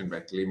situation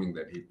by claiming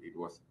that it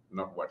was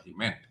not what he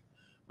meant.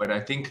 But I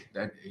think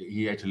that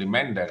he actually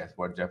meant that, as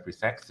what Jeffrey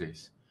Sachs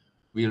says.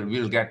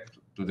 We'll get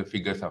to the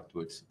figures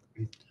afterwards.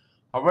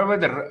 However,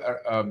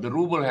 the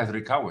ruble has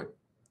recovered.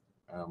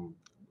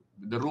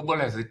 The ruble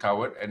has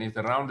recovered and is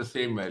around the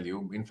same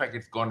value. In fact,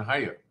 it's gone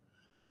higher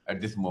at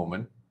this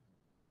moment.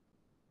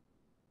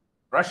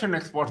 Russian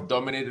exports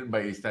dominated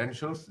by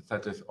essentials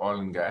such as oil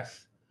and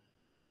gas.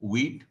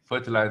 wheat,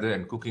 fertilizer,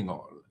 and cooking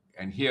oil.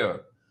 And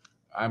here,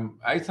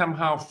 I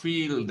somehow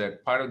feel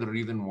that part of the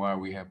reason why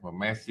we have a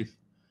massive,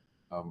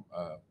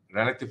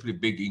 relatively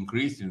big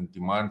increase in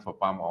demand for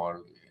palm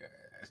oil,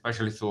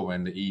 especially so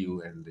when the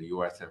EU and the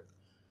US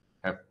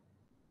have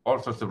all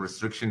sorts of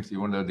restrictions,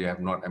 even though they have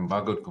not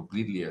embargoed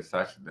completely as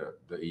such,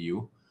 the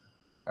EU.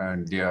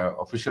 And their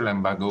official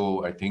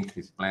embargo, I think,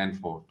 is planned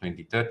for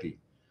 2030,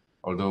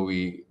 although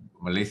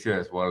Malaysia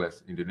as well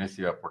as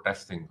Indonesia are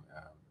protesting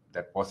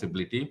that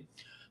possibility.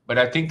 But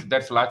I think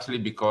that's largely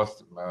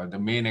because the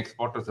main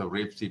exporters of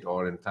rapeseed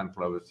oil and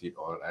sunflower seed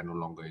oil are no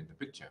longer in the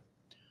picture.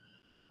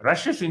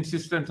 Russia's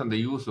insistence on the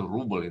use of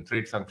ruble in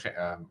trade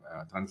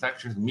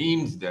transactions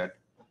means that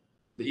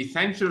the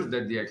essentials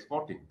that they're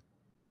exporting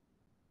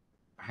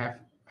have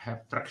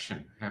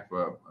traction, have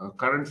a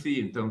currency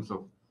in terms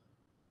of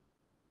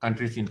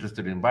countries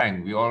interested in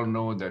buying. We all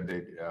know that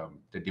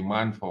the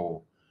demand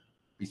for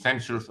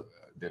essentials,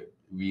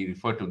 we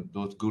refer to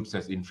those goods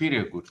as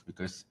inferior goods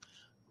because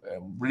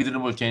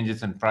reasonable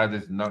changes in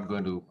prices is not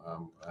going to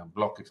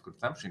block its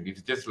consumption.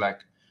 It's just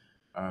like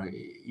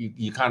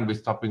you can't be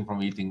stopping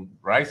from eating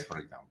rice, for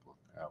example.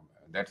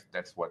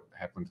 That's what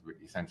happens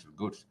with essential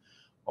goods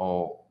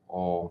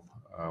or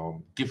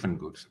given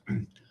goods.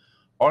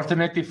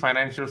 Alternative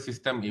financial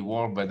system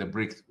evolved by the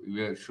BRICS.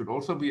 We should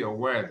also be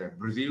aware that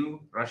Brazil,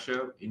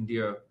 Russia,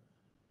 India,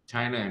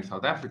 China, and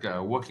South Africa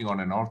are working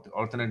on an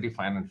alternative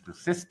financial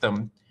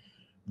system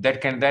that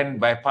can then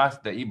bypass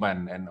the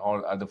IBAN and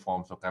all other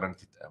forms of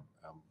currency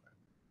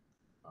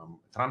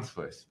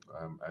transfers.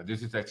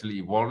 This is actually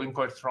evolving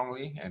quite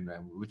strongly, and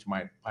which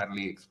might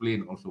partly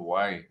explain also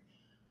why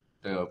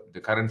the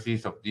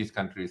currencies of these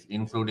countries,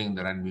 including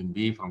the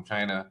renminbi from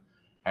China,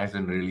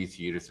 hasn't really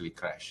seriously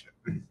crashed.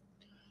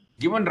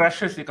 Given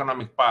Russia's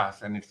economic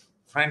past and its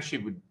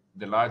friendship with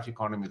the large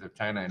economies of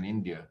China and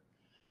India,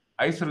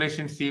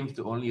 isolation seems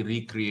to only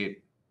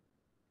recreate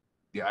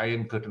the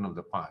Iron Curtain of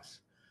the past.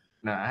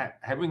 Now,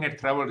 having had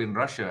traveled in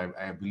Russia,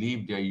 I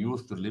believe they are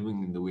used to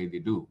living in the way they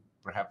do.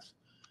 Perhaps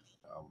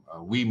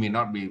we may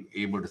not be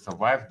able to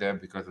survive there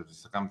because of the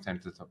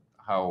circumstances of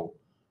how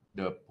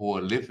the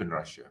poor live in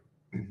Russia.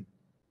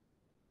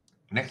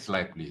 Next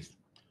slide, please.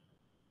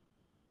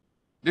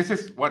 This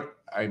is what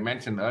I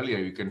mentioned earlier.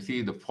 You can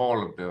see the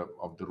fall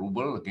of the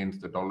ruble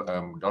against the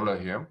dollar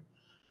here.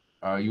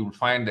 You will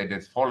find that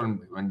it's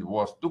fallen when the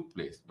wars took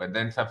place, but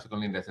then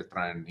subsequently there's a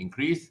trend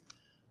increase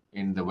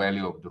in the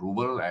value of the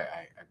ruble.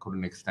 I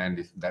couldn't extend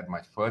this that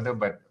much further,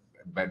 but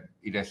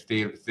it has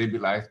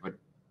stabilized, but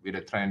with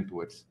a trend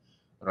towards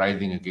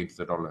rising against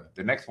the dollar.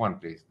 The next one,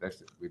 please.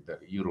 That's with the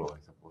euro, I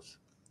suppose.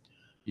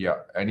 Yeah,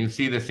 and you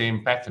see the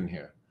same pattern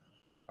here,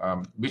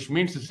 which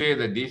means to say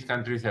that these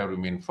countries have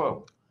remained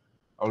firm.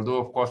 Although,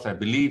 of course, I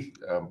believe,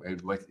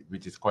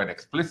 which is quite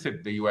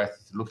explicit, the US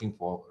is looking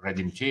for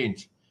regime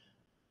change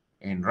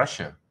in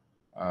Russia.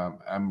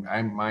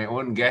 My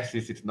own guess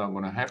is it's not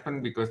going to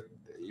happen because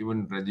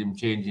even regime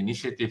change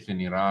initiatives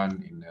in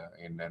Iran,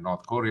 in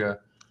North Korea,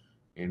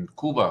 in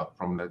Cuba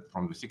from the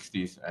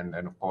 60s, and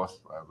of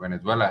course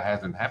Venezuela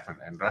hasn't happened,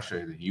 and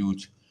Russia is a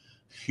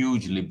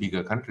hugely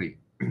bigger country.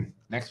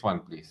 Next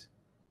one, please.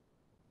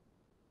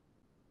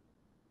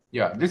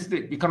 Yeah, this is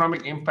the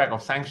economic impact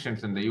of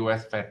sanctions and the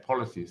US Fed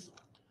policies.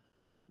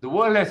 The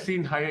world has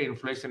seen higher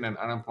inflation and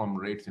unemployment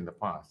rates in the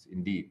past,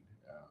 indeed,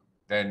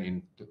 than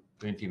in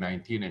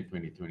 2019 and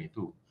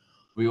 2022.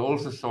 We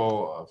also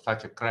saw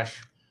such a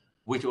crash,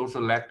 which also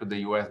led to the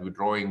US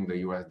withdrawing the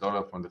US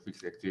dollar from the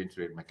fixed exchange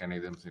rate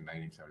mechanisms in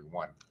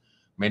 1971.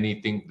 Many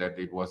think that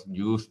it was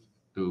used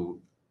to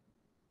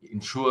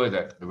ensure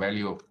that the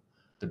value of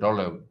the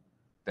dollar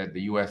that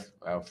the US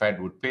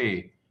Fed would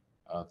pay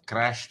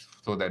crashed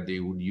so that they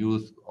would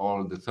use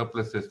all the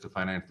surpluses to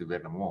finance the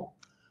Vietnam War.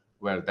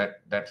 Well,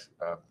 that's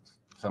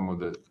some of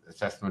the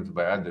assessments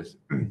by others.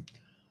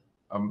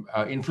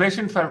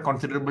 Inflation fell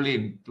considerably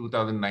in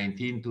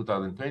 2019,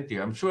 2020.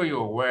 I'm sure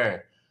you're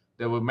aware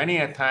there were many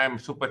a time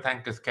super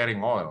tankers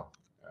carrying oil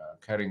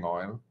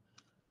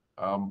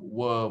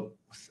were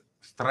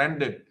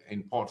stranded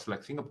in ports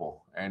like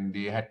Singapore, and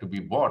they had to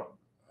be bought.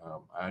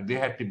 They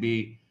had to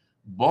be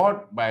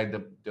bought by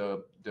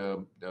the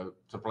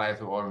suppliers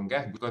of oil and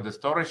gas because the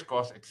storage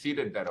cost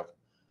exceeded that of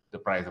the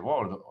price of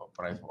oil. The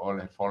price of oil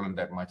had fallen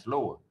that much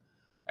lower.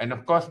 And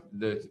of course,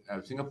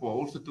 Singapore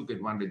also took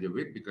advantage of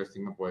it because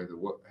Singapore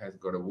has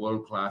got a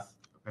world-class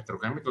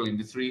petrochemical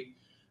industry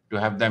to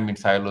have them in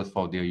silos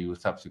for their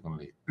use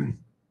subsequently.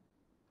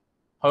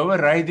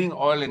 However, rising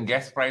oil and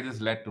gas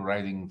prices led to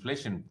rising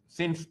inflation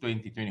since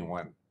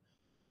 2021.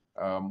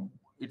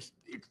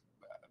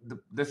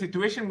 The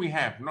situation we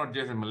have, not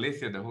just in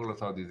Malaysia, the whole of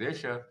Southeast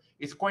Asia,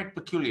 is quite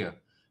peculiar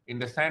in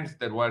the sense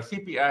that while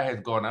CPI has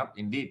gone up,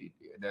 indeed,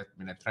 there's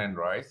been a trend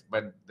rise,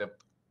 but the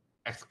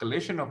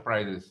escalation of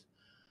prices,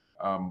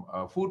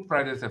 food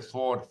prices have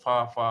soared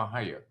far, far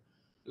higher,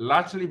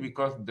 largely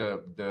because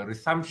the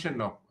resumption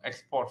of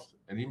exports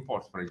and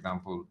imports, for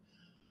example,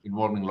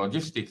 involving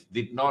logistics,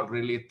 did not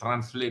really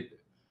translate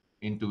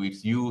into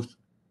its use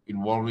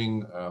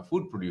involving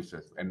food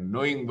producers, and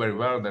knowing very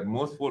well that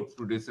most food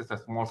producers are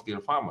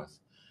small-scale farmers.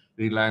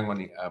 relying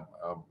on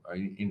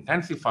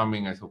intensive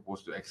farming as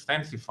opposed to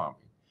extensive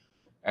farming.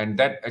 And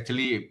that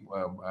actually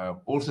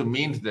also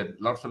means that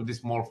lots of these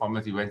small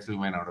farmers eventually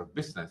went out of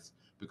business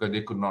because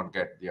they could not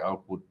get the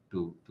output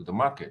to the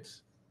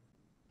markets.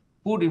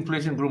 Food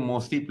inflation grew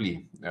more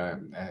steeply. I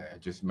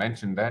just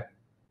mentioned that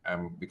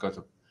because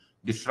of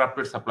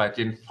disrupted supply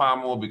chain, far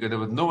more because there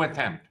was no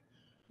attempt.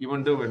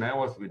 Even though when I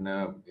was with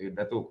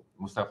Datuk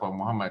Mustafa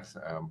Muhammad's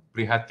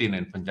Prihatin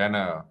and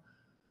Penjana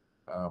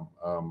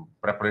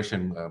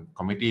preparation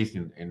committees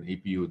in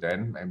EPU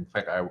then, in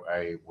fact,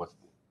 I was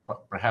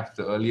perhaps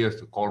the earliest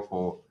to call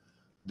for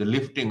the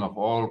lifting of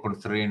all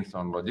constraints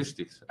on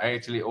logistics. I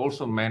actually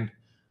also meant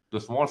the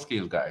small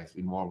scale guys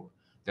involved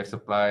that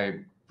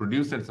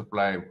produce and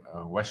supply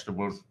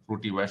vegetables,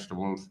 fruity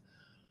vegetables,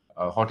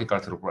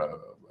 horticultural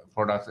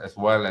products, as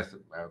well as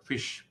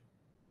fish.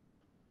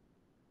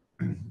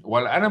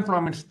 While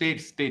unemployment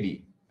stayed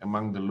steady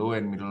among the low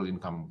and middle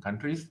income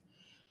countries,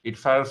 it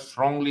fell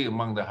strongly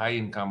among the high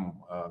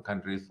income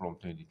countries from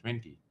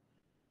 2020.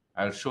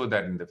 I'll show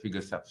that in the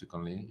figures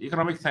subsequently.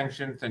 Economic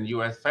sanctions and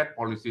US Fed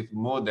policies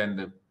more than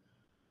the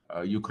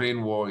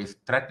Ukraine war is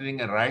threatening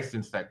a rise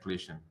in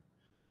stagflation.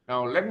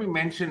 Now, let me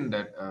mention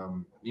that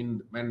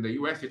when the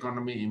US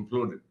economy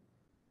imploded,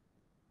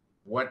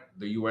 what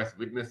the US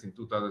witnessed in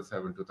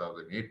 2007,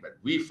 2008, but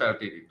we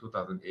felt it in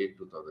 2008,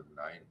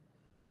 2009,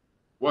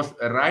 was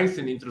a rise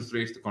in interest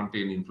rates to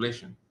contain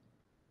inflation.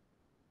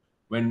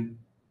 When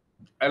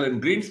Alan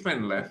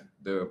Greenspan left,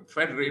 the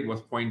Fed rate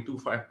was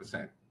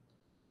 0.25%.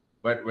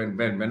 But when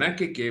Ben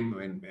Bernanke came,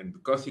 and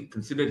because he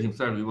considered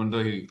himself, even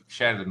though he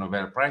shared the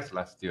Nobel Prize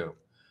last year,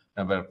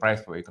 Nobel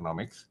Prize for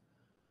Economics,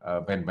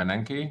 Ben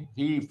Bernanke,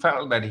 he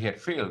felt that he had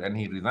failed and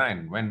he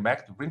resigned, went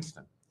back to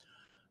Princeton.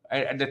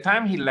 At the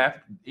time he left,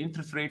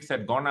 interest rates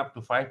had gone up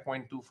to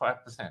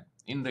 5.25%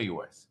 in the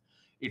US.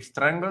 It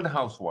strangled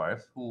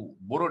housewives who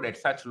borrowed at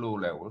such low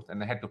levels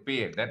and had to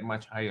pay at that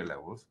much higher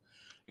levels.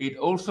 It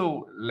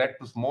also led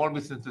to small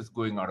businesses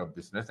going out of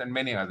business and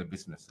many other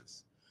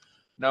businesses.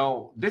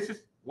 Now, this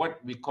is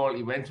what we call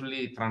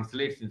eventually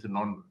translates into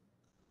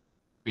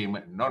non-paying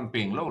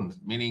loans,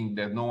 meaning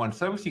there's no one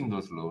servicing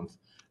those loans.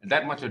 And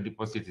that much of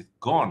deposit is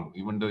gone,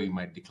 even though you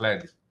might declare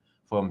these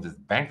firms as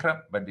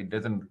bankrupt, but it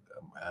doesn't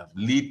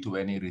lead to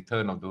any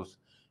return of those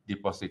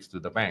deposits to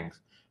the banks,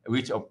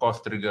 which of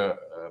course trigger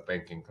a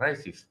banking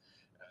crisis.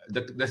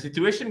 The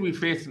situation we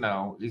face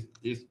now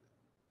is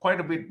quite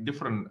a bit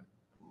different,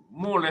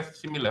 more or less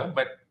similar,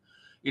 but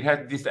it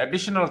has this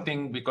additional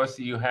thing because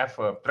you have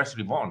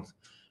treasury bonds.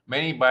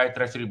 Many buy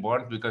treasury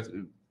bonds because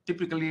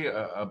typically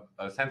a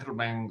central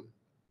bank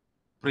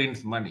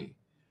prints money.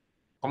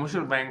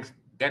 Commercial banks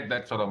get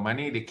that sort of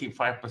money, they keep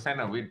 5%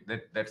 of it,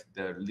 that's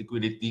the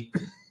liquidity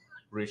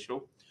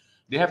ratio.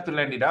 They have to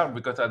lend it out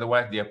because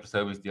otherwise they have to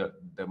service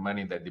the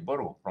money that they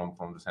borrow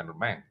from the central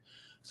bank.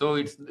 So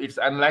it's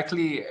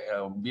unlikely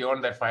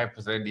beyond that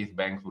 5% these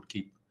banks would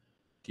keep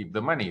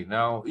the money.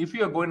 Now, if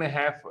you're going to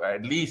have,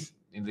 at least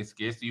in this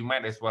case, you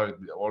might as well,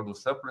 all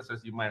those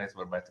surpluses, you might as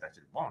well buy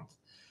treasury bonds.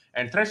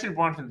 And treasury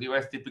bonds in the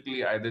US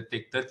typically either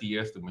take 30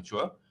 years to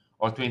mature,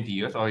 or 20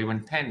 years, or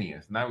even 10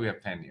 years. Now we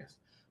have 10 years.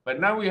 But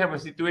now we have a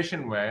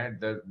situation where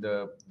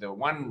the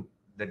one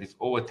that is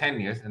over 10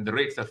 years and the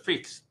rates are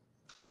fixed.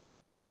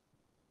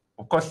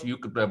 Of course, you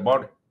could have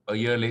bought a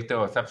year later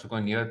or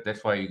subsequent year.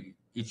 That's why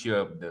each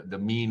year the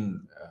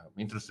mean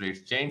interest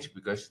rates change,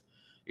 because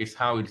it's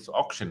how it's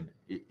auctioned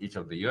each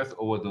of the years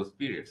over those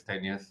periods,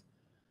 10 years,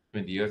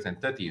 20 years,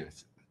 and 30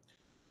 years.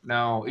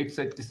 Now, it's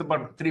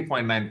about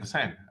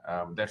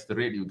 3.9%. That's the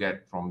rate you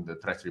get from the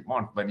treasury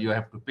bond, but you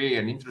have to pay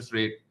an interest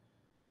rate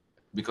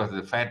because of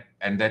the Fed,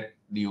 and that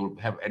you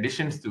have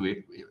additions to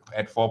it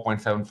at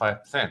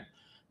 4.75%.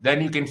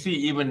 Then you can see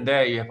even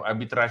there you have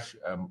arbitrage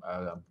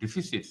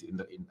deficits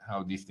in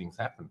how these things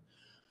happen.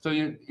 So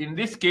in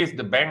this case,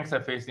 the banks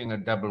are facing a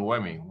double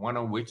whammy, one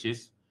of which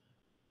is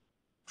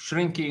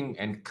shrinking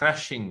and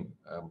crushing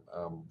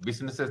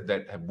businesses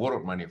that have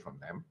borrowed money from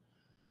them.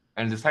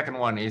 And the second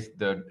one is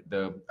the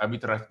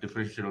arbitrage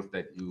differentials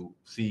that you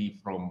see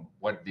from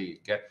what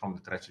they get from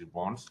the treasury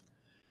bonds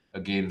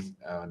against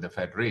the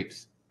Fed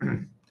rates.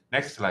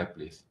 Next slide,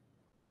 please.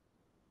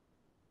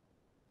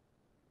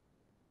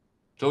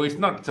 So it's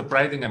not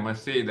surprising, I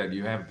must say, that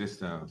you have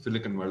this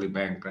Silicon Valley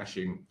Bank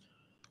crashing,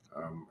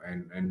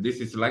 and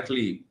this is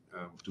likely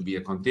to be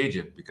a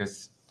contagion,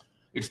 because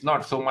it's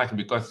not so much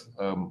because,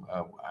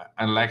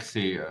 unlike,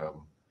 say,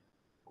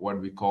 what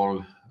we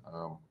call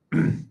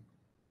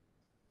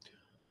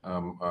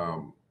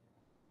an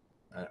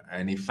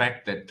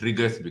effect that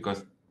triggers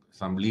because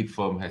some lead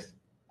firm has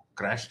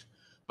crashed,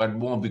 but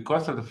more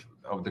because of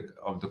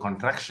the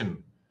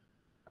contraction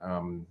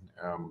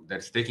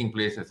that's taking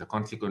place as a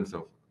consequence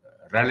of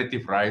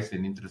relative rise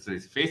in interest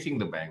rates facing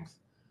the banks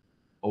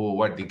over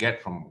what they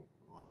get from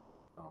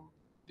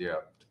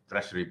their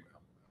treasury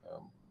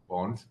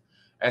bonds,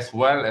 as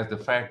well as the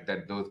fact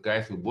that those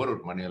guys who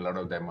borrowed money, a lot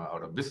of them are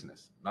out of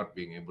business, not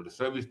being able to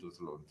service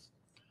those loans.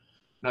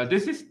 Now,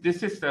 this is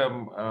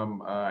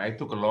I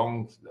took a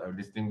long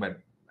this thing, but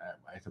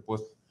I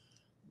suppose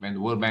when the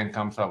World Bank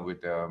comes up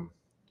with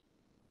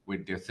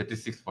the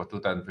statistics for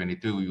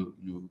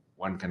 2022,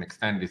 one can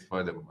extend this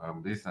further,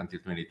 this until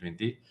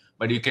 2020.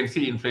 But you can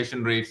see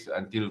inflation rates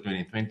until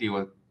 2020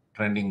 were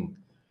trending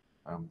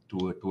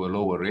to a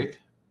lower rate,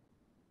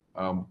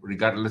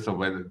 regardless of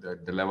whether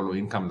the level of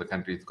income the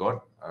country's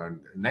got.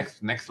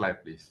 Next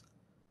slide, please.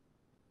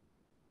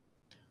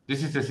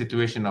 This is the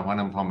situation of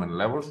unemployment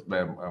levels.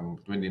 By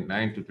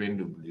 29 to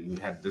 20, we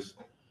had this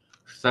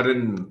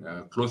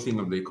sudden closing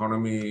of the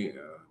economy,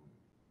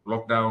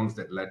 lockdowns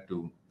that led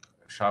to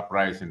a sharp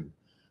rise in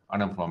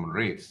unemployment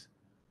rates.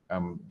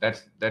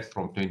 That's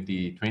from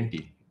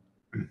 2020.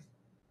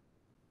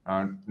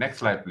 Next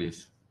slide,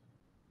 please.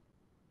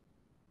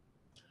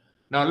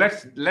 Now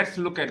let's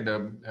look at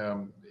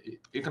the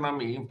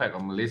economic impact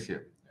of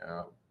Malaysia.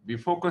 We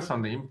focus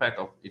on the impact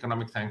of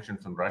economic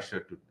sanctions on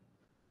Russia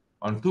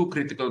on two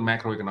critical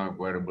macroeconomic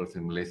variables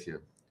in Malaysia.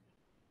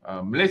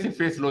 Malaysia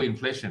faced low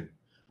inflation,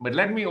 but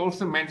let me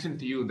also mention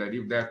to you that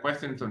if there are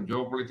questions on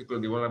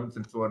geopolitical developments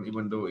and so on,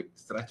 even though it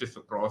stretches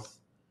across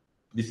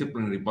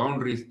disciplinary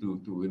boundaries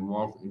to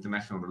involve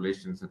international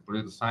relations and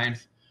political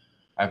science,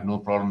 I have no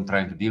problem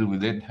trying to deal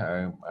with it,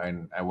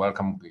 and I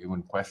welcome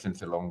even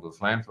questions along those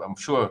lines. I'm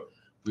sure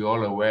we're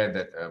all aware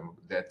that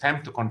the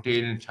attempt to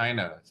contain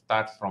China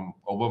starts from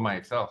Obama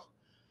itself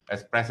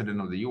as president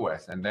of the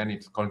US, and then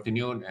it's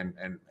continued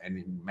and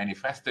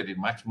manifested in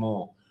much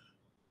more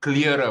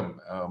clearer,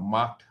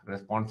 marked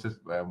responses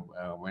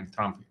when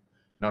Trump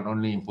not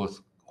only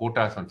imposed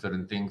quotas on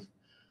certain things,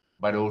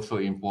 but also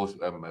imposed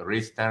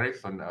raised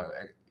tariffs on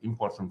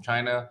imports from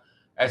China,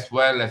 as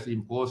well as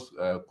imposed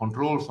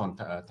controls on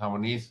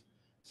Taiwanese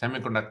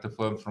semiconductor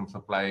firms from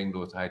supplying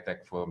those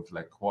high-tech firms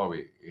like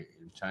Huawei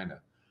in China.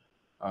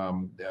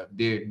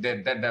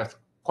 That's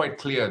quite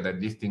clear that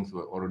these things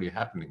were already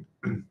happening.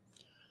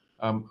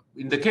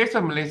 In the case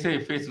of Malaysia,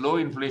 it faced low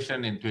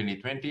inflation in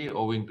 2020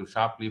 owing to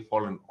sharply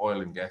fallen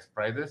oil and gas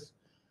prices,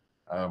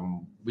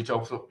 which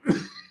also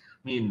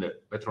mean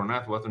that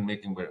Petronas wasn't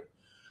making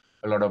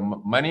a lot of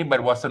money,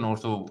 but wasn't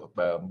also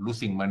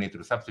losing money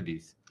through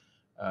subsidies.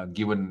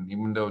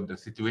 Even though the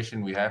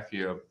situation we have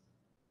here,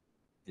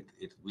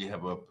 we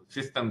have a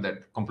system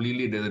that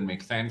completely doesn't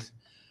make sense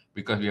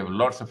because we have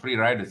lots of free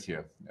riders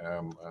here,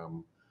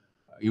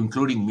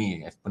 including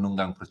me as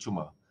penunggang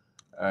percuma,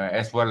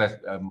 as well as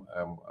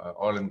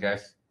oil and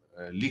gas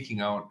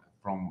leaking out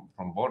from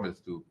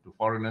borders to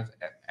foreigners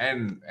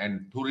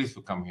and tourists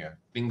who come here,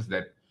 things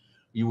that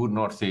you would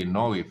not say in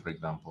Norway, for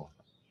example.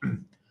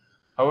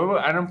 However,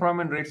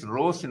 unemployment rates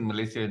rose in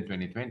Malaysia in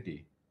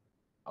 2020,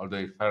 although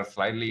it fell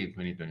slightly in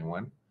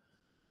 2021.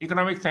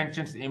 Economic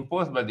sanctions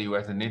imposed by the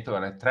US and NATO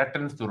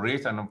threatens to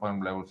raise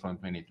unemployment levels from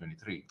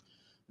 2023.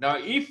 Now,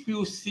 if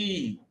you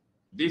see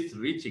this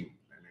reaching,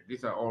 and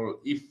these are all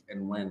if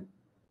and when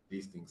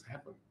these things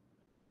happen,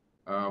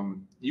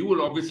 you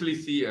will obviously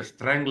see a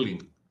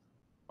strangling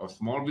of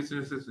small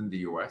businesses in the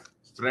US,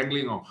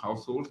 strangling of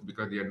households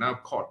because they are now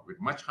caught with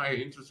much higher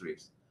interest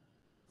rates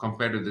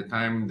compared to the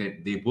time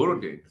that they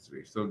borrowed their interest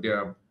rates. So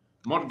their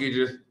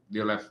mortgages,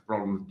 they'll have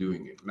problems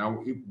doing it.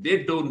 Now, if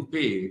they don't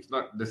pay, it's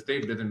not, the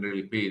state doesn't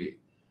really pay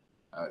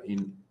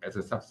as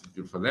a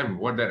substitute for them.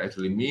 What that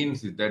actually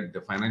means is that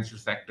the financial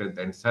sector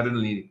then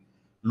suddenly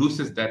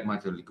loses that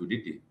much of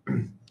liquidity.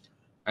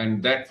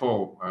 And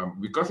therefore,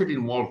 because it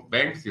involves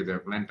banks that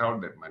have lent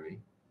out that money,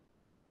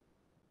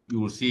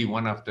 you will see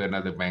one after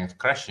another banks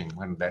crashing.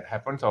 When that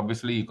happens,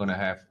 obviously you're going to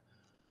have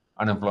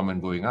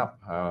unemployment going up.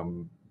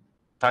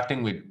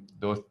 Starting with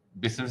those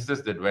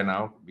businesses that went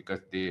out because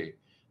they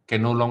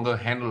can no longer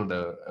handle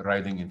the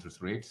rising interest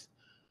rates.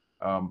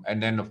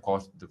 And then, of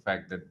course, the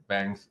fact that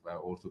banks are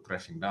also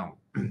crashing down.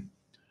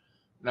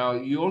 Now,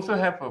 you also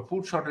have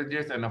food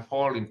shortages and a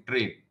fall in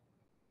trade,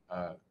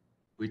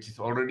 which is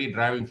already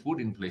driving food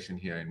inflation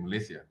here in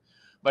Malaysia.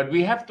 But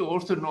we have to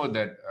also know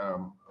that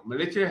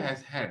Malaysia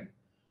has had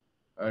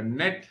a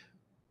net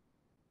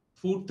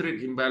food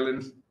trade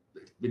imbalance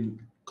that's been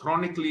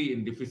chronically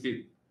in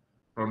deficit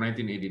from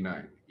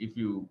 1989. If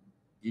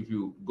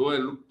you go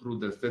and look through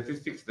the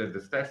statistics that the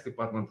Stats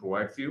Department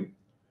provides you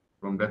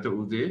from Dr.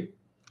 Uze,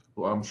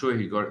 who I'm sure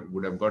he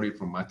would have got it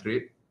from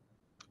Matrade,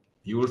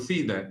 you will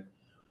see that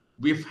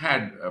we've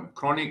had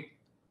chronic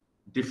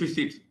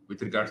deficits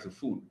with regards to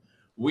food.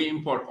 We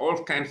import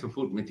all kinds of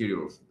food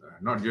materials,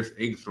 not just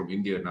eggs from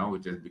India now,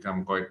 which has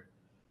become quite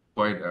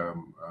a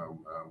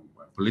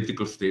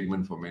political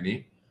statement for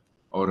many,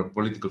 or a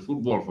political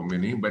football for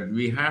many, but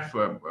we have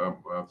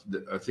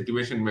a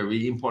situation where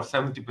we import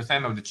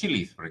 70% of the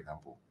chilies, for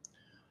example.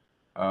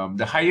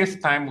 The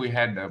highest time we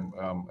had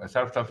a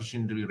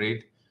self-sufficiency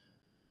rate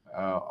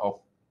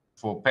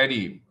for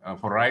paddy,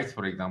 for rice,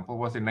 for example,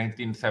 was in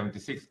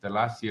 1976, the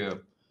last year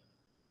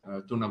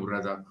Tun Abu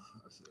Razak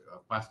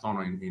passed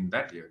on in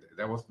that year.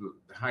 That was the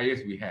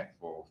highest we had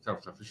for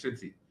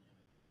self-sufficiency,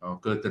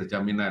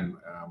 keterjaminan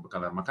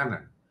bekalan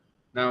makanan.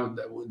 Now,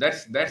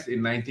 that's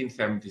in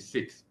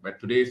 1976, but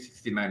today is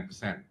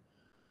 69%.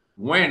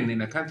 When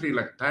in a country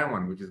like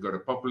Taiwan, which has got a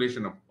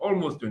population of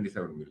almost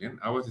 27 million,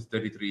 ours is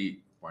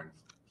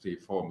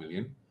 33.4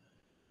 million,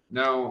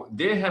 Now,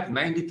 they have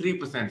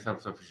 93%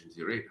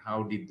 self-sufficiency rate.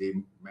 How did they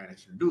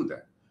manage to do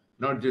that?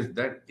 Not just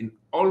that, in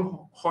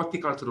all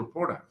horticultural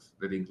products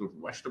that include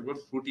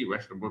vegetables, fruity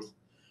vegetables,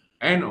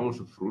 and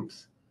also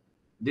fruits,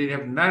 they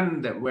have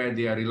none that where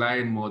they are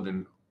relying more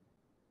than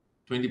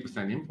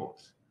 20%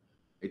 imports.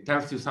 It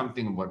tells you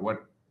something about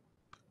what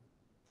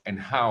and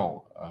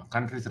how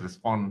countries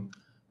respond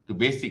to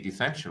basic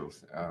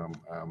essentials.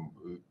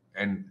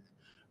 And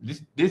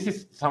this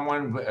is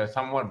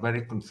somewhat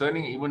very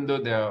concerning, even though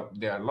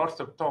there are lots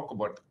of talk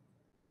about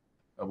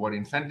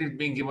incentives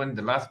being given.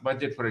 The last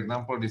budget, for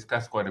example,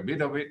 discussed quite a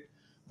bit of it.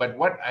 But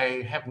what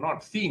I have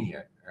not seen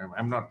yet,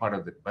 I'm not part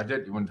of the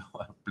budget, even though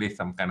I play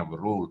some kind of a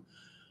role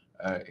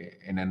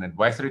in an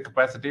advisory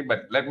capacity.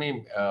 But let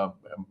me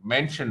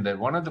mention that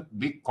one of the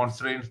big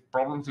constraints,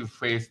 problems we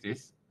faced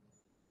is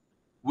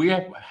we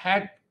have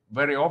had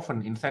very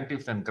often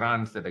incentives and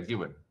grants that are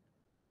given.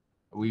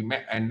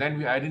 And then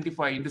we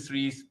identify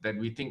industries that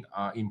we think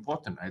are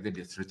important, either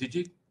they're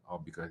strategic or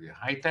because they're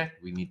high tech,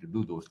 we need to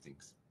do those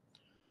things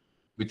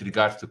with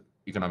regards to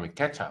economic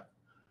catch-up.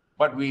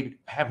 What we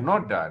have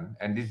not done,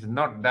 and this is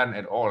not done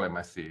at all, I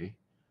must say,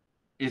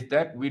 is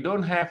that we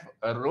don't have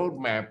a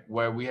roadmap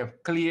where we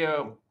have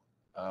clear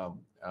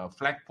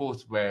flag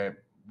posts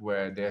where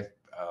there's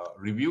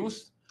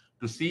reviews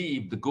to see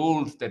if the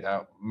goals that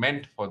are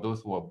meant for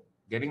those who are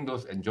getting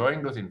those,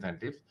 enjoying those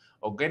incentives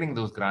or getting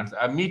those grants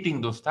are meeting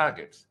those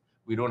targets.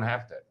 We don't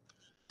have that.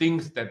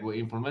 Things that were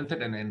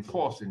implemented and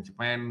enforced in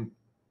Japan,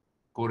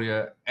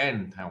 Korea,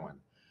 and Taiwan.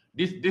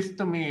 This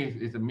to me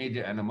is a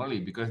major anomaly,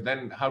 because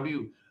then how do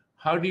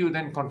you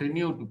then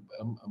continue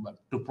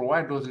to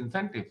provide those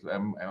incentives?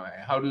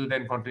 How do you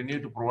then continue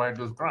to provide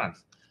those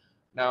grants?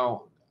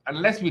 Now,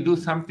 unless we do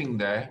something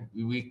there,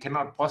 we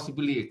cannot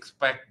possibly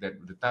expect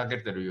that the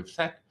targets that we have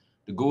set,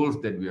 the goals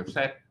that we have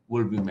set,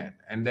 will be met.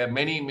 And there are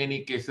many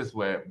cases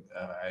where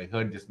I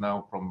heard just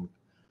now from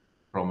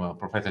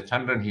Professor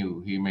Chandran,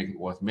 he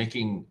was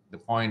making the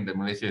point that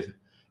Malaysia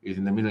is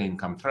in the middle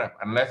income trap.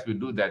 Unless we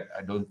do that,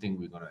 I don't think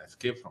we're going to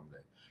escape from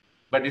that.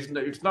 But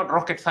it's not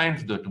rocket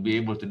science, though, to be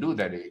able to do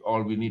that.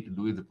 All we need to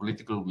do is the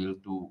political will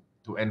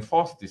to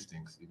enforce these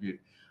things.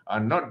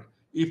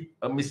 If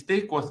a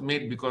mistake was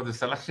made because the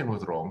selection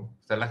was wrong,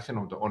 selection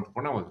of the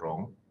entrepreneur was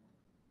wrong,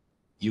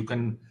 you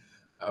can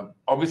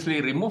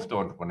obviously remove the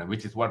entrepreneur,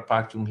 which is what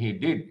Park Chung-hee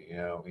did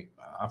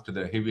after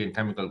the heavy and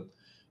chemical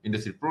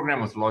industry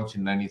program was launched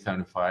in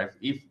 1975.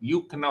 If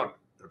you cannot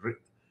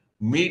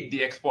meet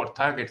the export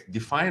targets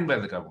defined by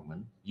the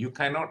government, you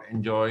cannot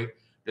enjoy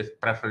the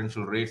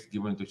preferential rates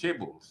given to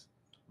chaebols,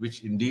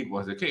 which indeed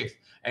was the case.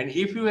 And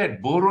if you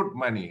had borrowed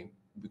money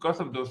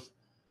because of those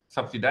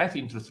subsidized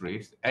interest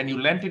rates and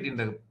you lent it in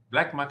the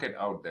black market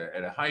out there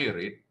at a higher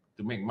rate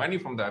to make money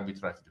from the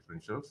arbitrage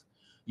differentials,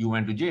 you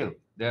went to jail.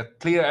 There are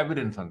clear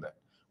evidence on that.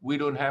 We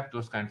don't have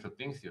those kinds of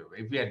things here.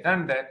 If we had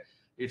done that,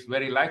 it's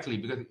very likely,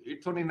 because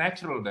it's only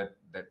natural that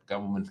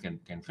governments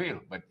can fail.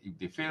 But if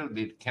they fail,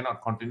 they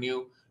cannot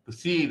continue to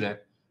see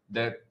that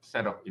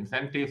set of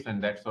incentives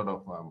and that sort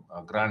of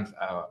grants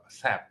are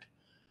sapped.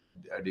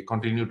 They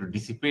continue to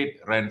dissipate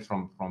rent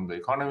from the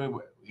economy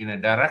in a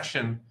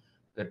direction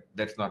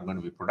that's not going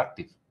to be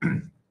productive.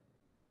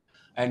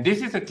 And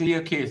this is a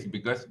clear case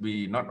because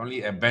we not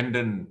only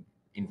abandoned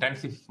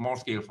intensive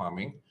small-scale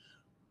farming.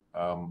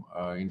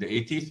 In the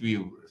 80s,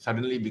 we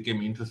suddenly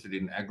became interested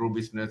in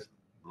agro-business,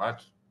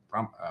 large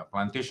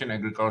plantation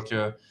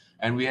agriculture,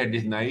 and we had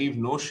this naive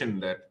notion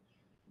that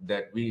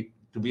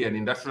to be an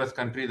industrialist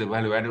country, the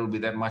value added will be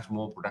that much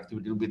more,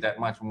 productivity will be that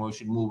much more, we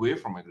should move away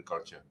from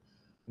agriculture.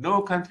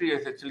 No country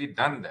has actually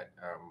done that.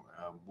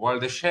 While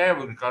the share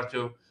of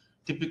agriculture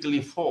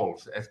typically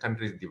falls as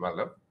countries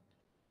develop,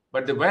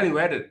 but the value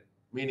added,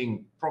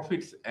 meaning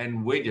profits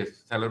and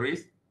wages,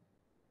 salaries,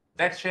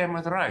 that share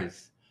must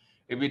rise.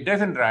 If it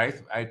doesn't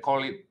rise, I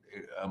call it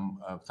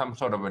some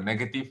sort of a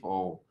negative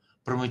or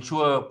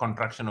premature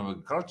contraction of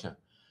agriculture.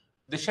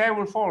 The share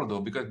will fall, though,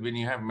 because when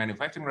you have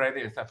manufacturing right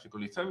and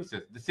subsequently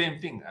services, the same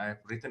thing. I've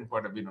written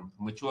quite a bit on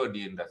mature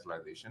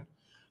deindustrialization,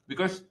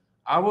 because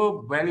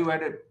our value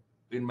added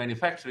in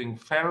manufacturing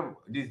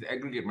fell. This is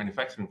aggregate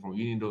manufacturing from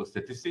UNIDO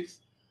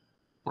statistics.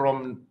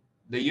 From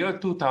the year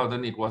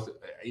 2000, it was,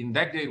 in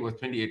that day, it was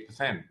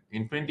 28%.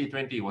 In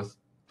 2020, it was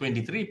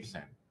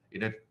 23%.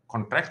 It had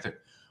contracted.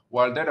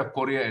 While that of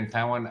Korea and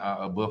Taiwan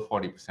are above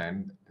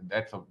 40%,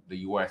 that of the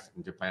US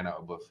and Japan are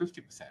above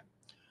 50%.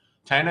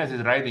 China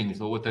is rising, it's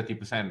over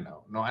 30%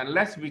 now. Now,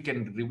 unless we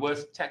can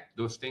reverse check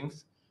those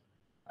things,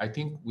 I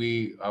think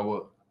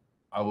our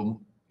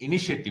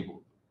initiative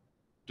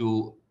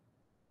to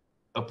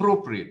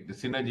appropriate the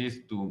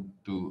synergies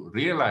to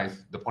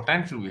realize the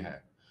potential we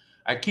have.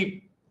 I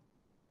keep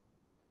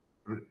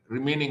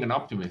remaining an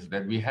optimist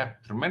that we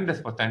have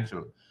tremendous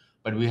potential,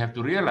 but we have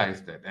to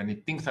realize that. And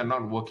if things are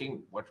not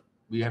working,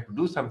 we have to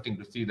do something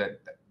to see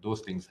that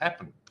those things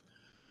happen.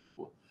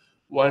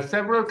 While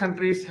several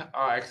countries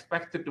are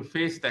expected to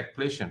face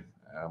stagflation,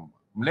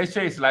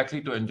 Malaysia is likely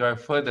to enjoy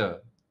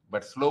further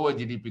but slower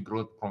GDP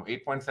growth from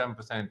 8.7%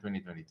 in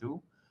 2022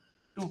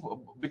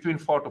 between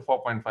 4 to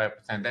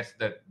 4.5%.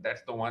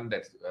 That's the one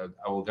that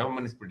our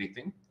government is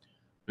predicting,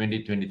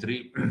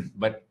 2023.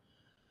 But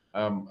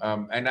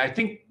and I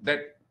think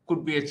that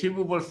could be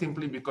achievable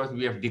simply because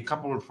we have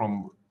decoupled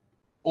from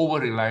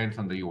over-reliance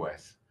on the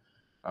US.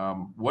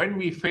 When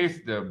we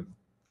faced the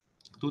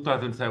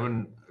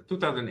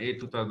 2008,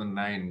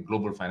 2009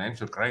 global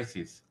financial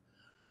crisis,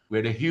 we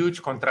had a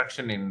huge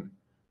contraction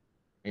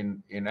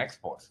in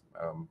exports,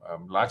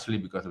 largely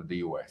because of the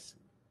US.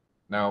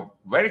 Now,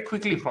 very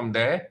quickly from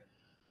there,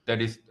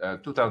 that is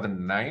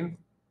 2009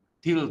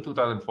 till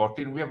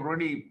 2014, we have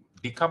already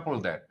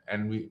decoupled that.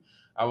 And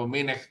our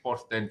main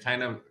exports then,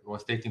 China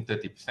was taking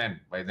 30%.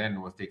 By then, it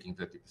was taking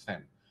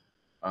 30%.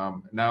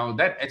 Now,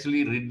 that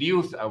actually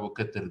reduced our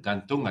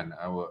ketergantungan,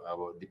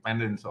 our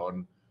dependence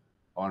on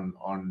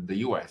the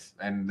US.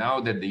 And now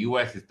that the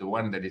US is the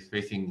one that is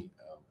facing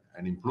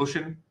an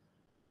implosion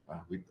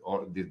with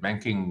all this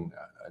banking,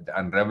 the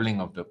unraveling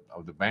of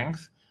the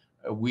banks,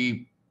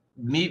 we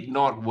need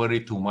not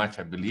worry too much,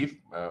 I believe,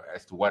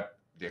 as to what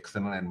the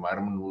external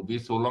environment will be,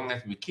 so long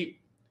as we keep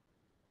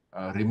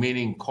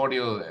remaining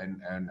cordial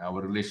and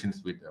our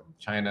relations with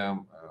China,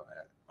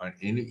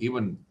 and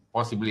even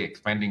possibly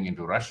expanding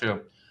into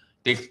Russia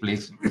takes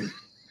place,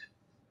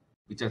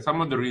 which are some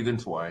of the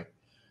reasons why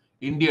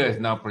India is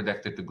now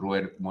projected to grow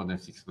at more than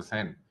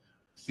 6%,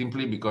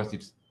 simply because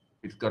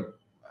it's got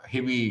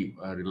heavy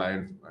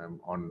reliance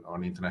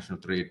on international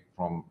trade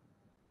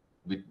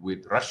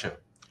with Russia.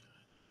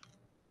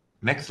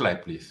 Next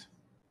slide, please.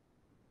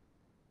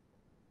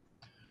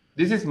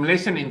 This is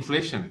Malaysian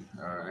inflation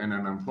and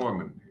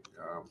unemployment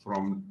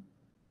from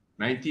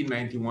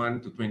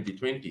 1991 to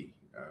 2020.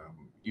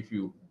 If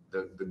you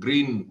the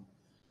green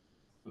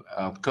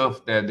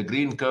curve there, the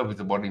green curve is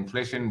about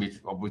inflation, which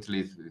obviously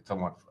is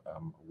somewhat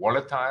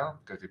volatile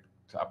because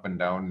it's up and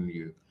down.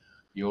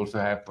 You also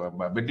have,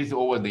 but this is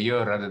over the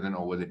year rather than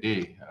over the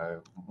day.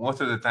 Most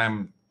of the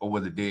time, over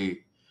the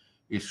day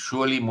is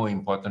surely more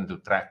important to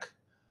track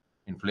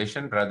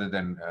inflation rather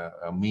than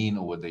a mean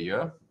over the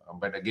year.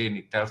 But again,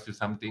 it tells you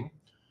something.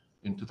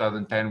 In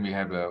 2010, we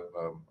had a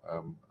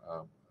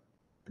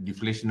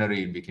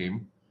deflationary it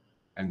became.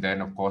 And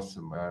then, of course,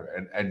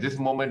 at this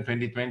moment,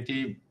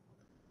 2020,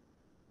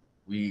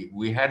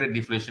 we had a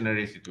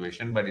deflationary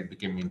situation, but it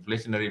became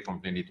inflationary from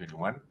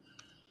 2021.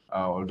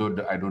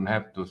 Although I don't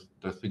have those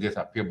figures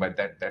up here, but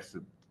that's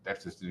the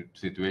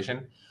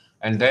situation.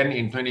 And then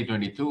in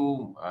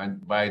 2022,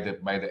 and by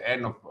the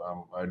end of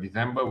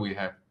December, we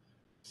have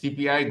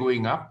CPI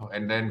going up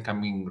and then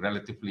coming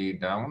relatively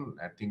down.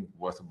 I think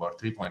was about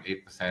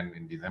 3.8%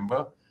 in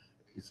December.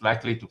 It's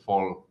likely to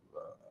fall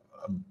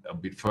a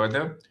bit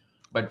further,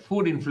 but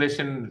food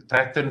inflation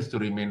threatens to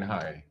remain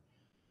high,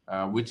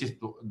 which is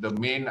the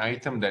main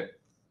item that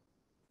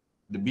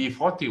the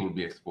B40 will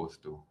be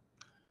exposed to.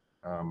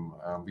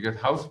 Because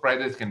house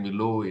prices can be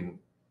low in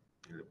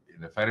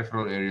the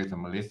peripheral areas of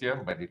Malaysia,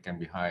 but it can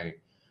be high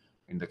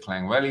in the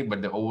Klang Valley.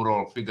 But the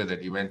overall figure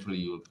that eventually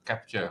you'll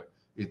capture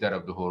is that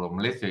of the whole of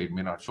Malaysia. It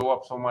may not show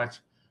up so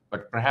much,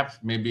 but perhaps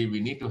maybe we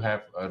need to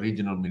have a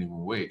regional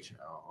minimum wage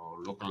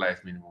or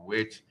localized minimum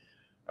wage.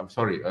 I'm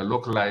sorry, a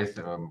localized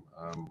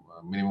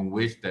minimum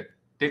wage that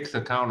takes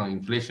account of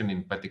inflation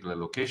in particular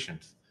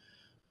locations.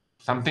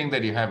 Something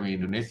that you have in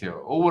Indonesia.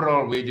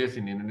 Overall wages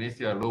in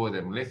Indonesia are lower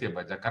than Malaysia,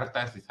 but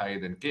Jakarta is higher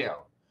than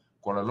KL.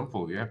 Kuala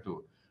Lumpur, you have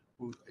to.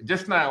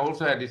 Just now, I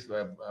also had this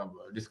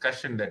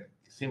discussion that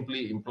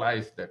simply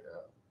implies that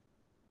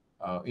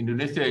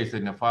Indonesia is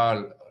in a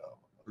far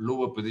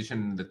lower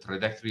position in the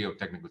trajectory of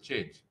technical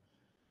change.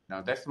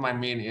 Now, that's my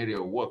main area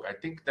of work. I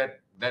think that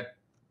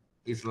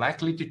is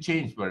likely to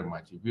change very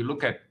much. If you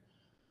look at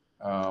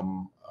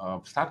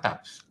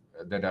startups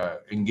that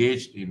are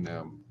engaged in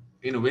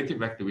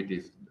innovative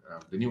activities,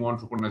 the new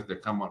entrepreneurs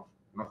that come up,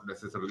 not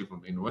necessarily from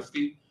the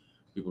university,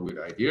 people with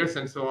ideas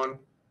and so on,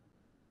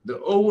 the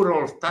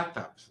overall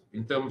startups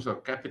in terms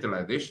of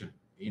capitalization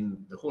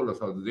in the whole of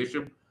Southeast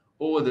Asia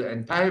over the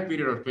entire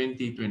period of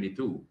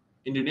 2022,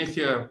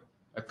 Indonesia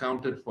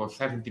accounted for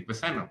 70%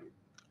 of it.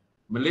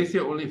 Malaysia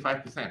only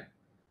 5%.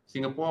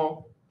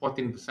 Singapore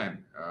 14%.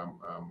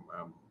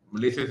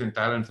 Malaysia and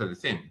Thailand are the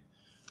same,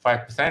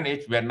 5%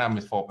 each. Vietnam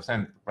is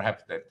 4%.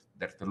 Perhaps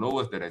that's the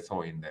lowest that I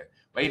saw in there.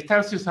 But it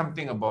tells you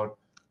something about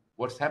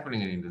what's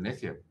happening in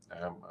Indonesia.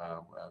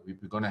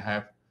 We're going to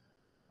have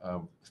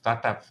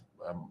startups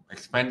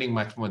expanding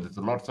much more. There's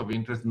lots of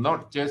interest,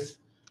 not just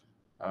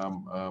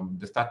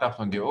the startups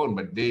on their own,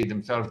 but they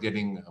themselves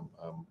getting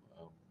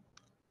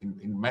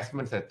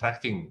investments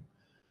attracted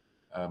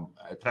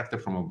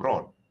from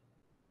abroad,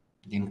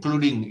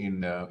 including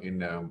in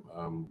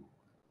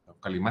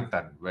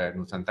Kalimantan, where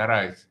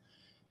Nusantara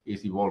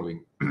is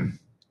evolving.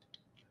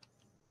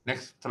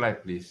 Next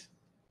slide, please.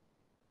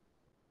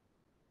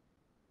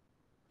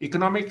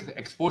 Economic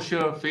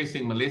exposure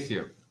facing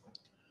Malaysia.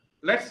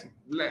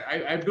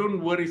 I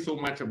don't worry so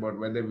much about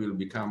whether we'll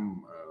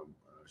become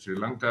Sri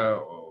Lanka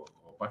or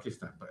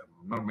Pakistan, but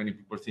not many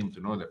people seem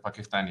to know that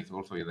Pakistan is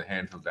also in the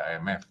hands of the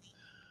IMF.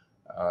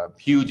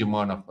 Huge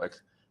amount of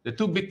the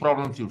two big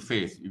problems you'll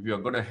face if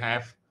you're going to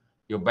have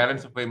your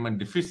balance of payment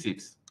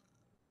deficits,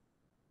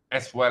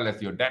 as well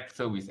as your debt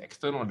service,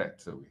 external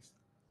debt service,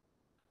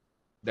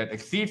 that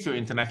exceeds your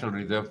international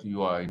reserves,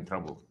 you are in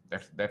trouble.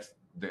 That's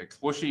the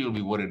exposure you'll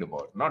be worried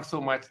about. Not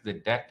so much the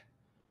debt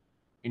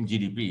in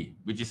GDP,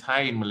 which is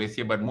high in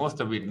Malaysia, but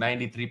most of it,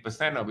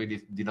 93% of it,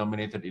 is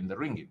denominated in the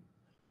ringgit.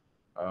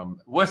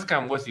 Worst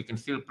come worst, you can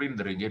still print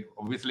the ringgit.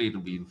 Obviously, it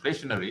will be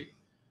inflationary,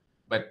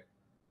 but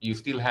you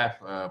still have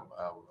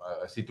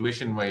a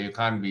situation where you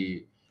can't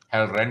be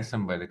held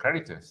ransom by the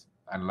creditors,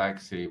 unlike,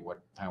 say, what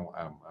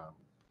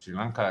Sri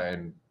Lanka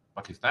and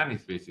Pakistan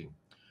is facing.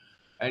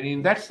 And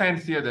in that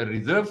sense here, the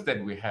reserves that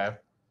we have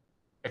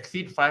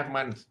exceed 5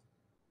 months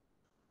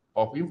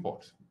of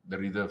imports, the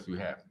reserves we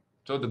have.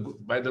 So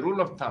by the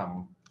rule of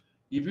thumb,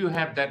 if you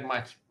have that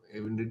much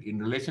in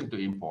relation to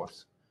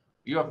imports,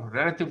 you are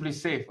relatively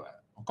safe.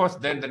 Of course,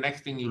 then the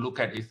next thing you look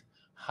at is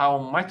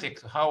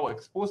how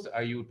exposed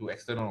are you to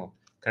external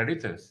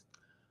creditors,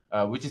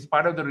 which is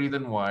part of the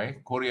reason why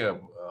Korea,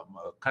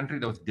 a country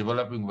that was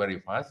developing very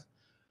fast,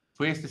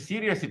 faced a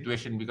serious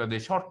situation because the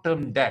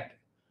short-term debt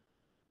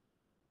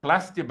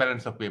plus the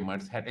balance of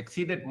payments had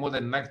exceeded more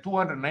than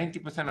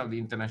 290% of the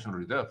international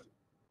reserves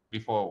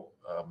before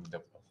the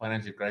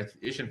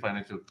Asian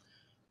financial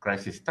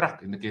crisis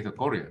struck in the case of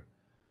Korea.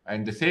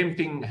 And the same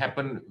thing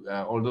happened,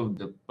 although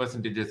the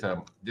percentages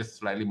are just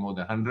slightly more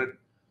than 100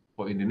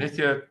 for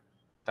Indonesia,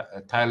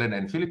 Thailand,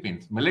 and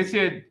Philippines.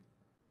 Malaysia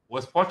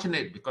was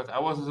fortunate because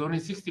ours was only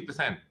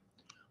 60%.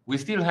 We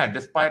still had,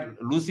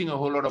 despite losing a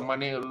whole lot of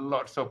money,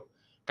 lots of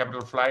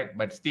capital flight,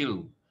 but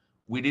still,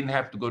 we didn't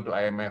have to go to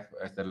IMF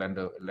as the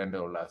lender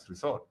of last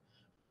resort.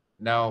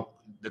 Now,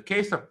 the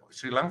case of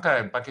Sri Lanka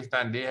and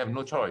Pakistan, they have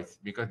no choice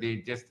because they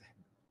just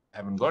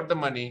haven't got the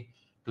money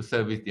to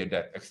service their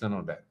debt,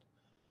 external debt,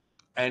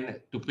 and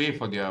to pay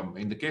for their,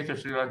 in the case of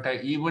Sri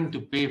Lanka, even to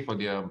pay for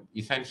their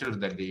essentials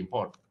that they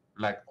import,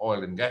 like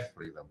oil and gas,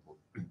 for example.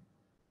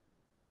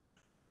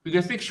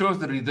 Figure 6 shows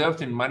the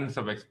reserves in months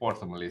of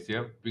exports of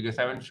Malaysia. Figure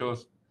 7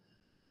 shows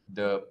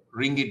the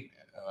ringgit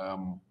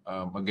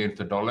against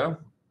the dollar.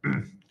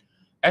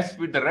 As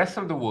with the rest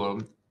of the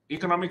world,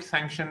 economic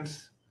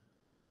sanctions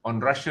on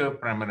Russia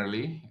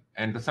primarily,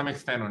 and to some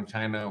extent on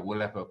China, will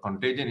have a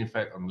contagion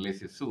effect on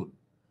Malaysia soon.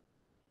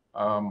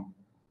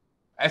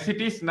 As it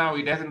is now,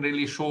 it hasn't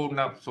really shown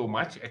up so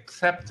much,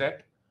 except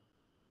that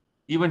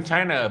even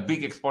China, a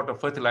big exporter of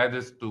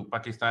fertilizers to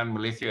Pakistan,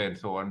 Malaysia, and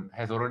so on,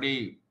 has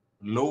already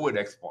lowered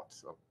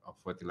exports of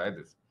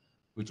fertilizers,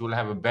 which will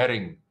have a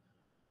bearing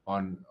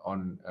on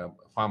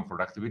farm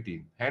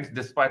productivity. Hence,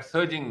 despite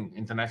surging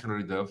international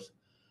reserves,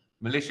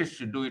 Malaysia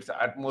should do its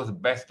utmost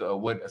best to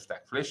avoid a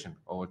stagflation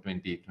over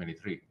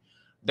 2023.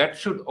 That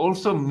should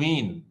also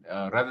mean,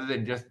 rather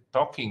than just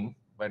talking,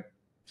 but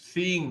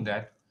seeing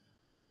that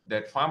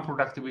farm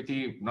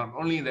productivity, not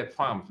only that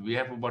farms, we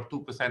have about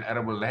 2%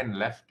 arable land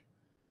left,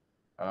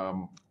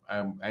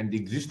 and the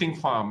existing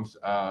farms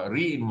are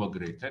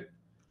reinvigorated,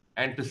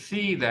 and to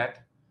see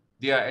that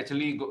they are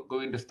actually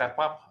going to step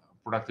up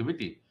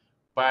productivity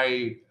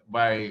by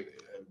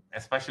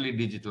especially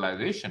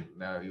digitalization.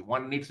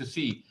 One needs to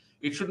see,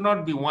 it should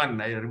not be one.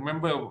 I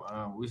remember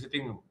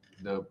visiting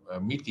the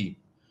MITI.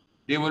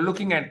 They were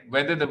looking at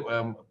whether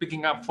the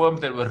picking up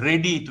firms that were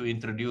ready to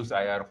introduce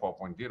IR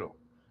 4.0.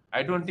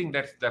 I don't think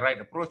that's the right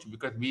approach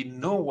because we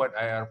know what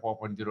IR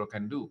 4.0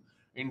 can do.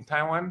 In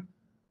Taiwan,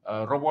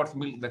 robots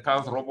milk the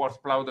cows, robots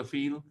plow the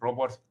field,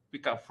 robots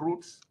pick up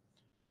fruits.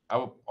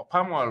 Our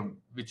palm oil,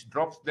 which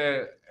drops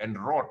there and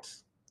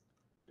rots.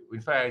 In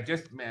fact, I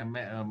just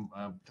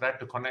tried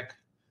to connect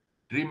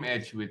Dream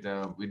Edge with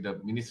the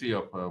Ministry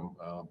of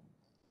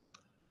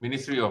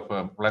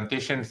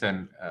Plantations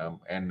and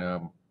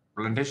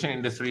Plantation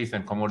Industries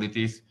and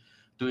Commodities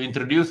to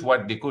introduce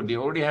what they could. They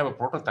already have a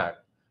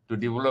prototype to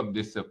develop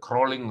this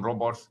crawling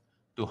robots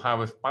to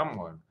harvest palm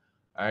oil.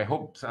 I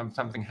hope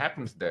something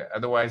happens there.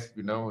 Otherwise,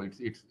 you know,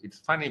 it's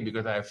funny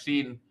because I've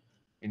seen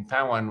in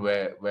Taiwan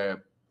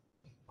where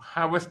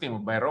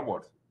harvesting by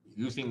robots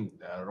using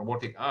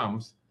robotic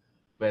arms,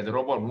 where the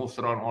robot moves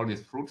around all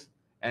these fruits,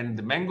 and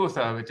the mangoes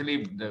are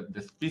actually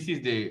the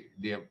species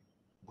they have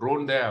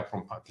grown there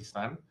from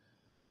Pakistan.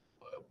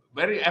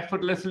 Very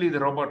effortlessly, the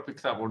robot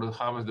picks up or to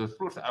harvest those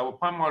fruits. Our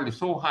palm oil is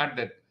so hard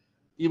that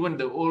even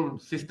the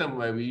old system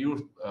where we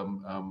use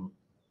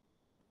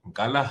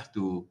galah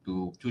to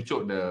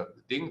chuchok the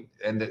thing,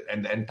 and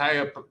the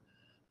entire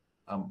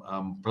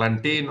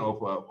plantain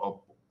of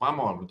palm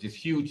oil, which is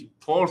huge,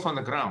 falls on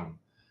the ground.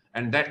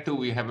 And that too,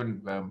 we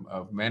haven't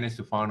managed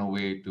to find a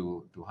way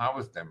to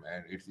harvest them.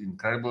 And it's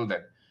incredible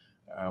that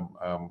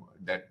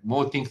that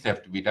more things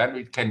have to be done.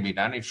 It can be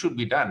done. It should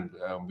be done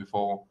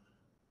before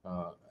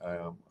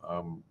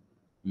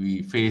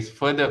we face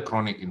further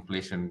chronic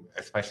inflation,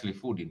 especially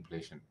food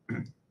inflation.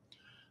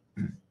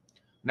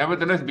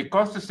 Nevertheless,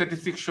 because the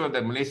statistics show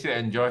that Malaysia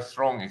enjoys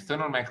strong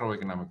external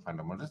macroeconomic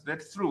fundamentals,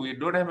 that's true. We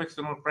don't have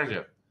external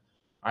pressure.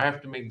 I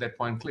have to make that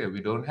point clear.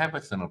 We don't have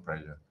external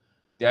pressure.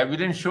 The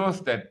evidence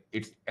shows that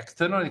its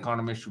external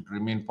economy should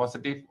remain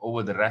positive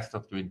over the rest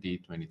of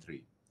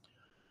 2023.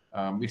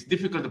 It's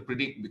difficult to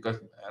predict because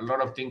a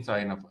lot of things are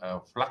in a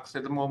flux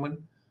at the moment,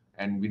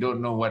 and we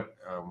don't know what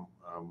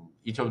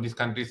each of these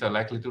countries are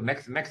likely to.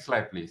 Next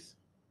slide, please.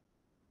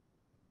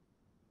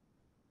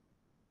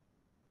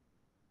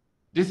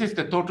 This is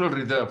the total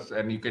reserves,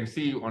 and you can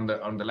see on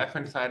the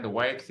left-hand side, the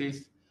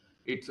y-axis,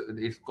 it's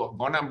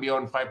gone up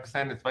beyond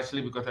 5%,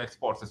 especially because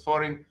exports are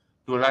soaring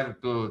to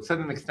a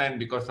certain extent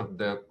because of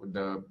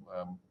the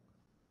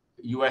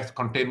U.S.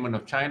 containment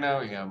of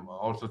China,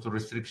 also to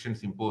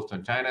restrictions imposed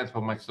on China,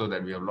 so much so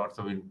that we have lots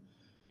of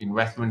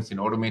investments in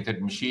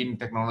automated machine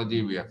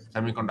technology. We have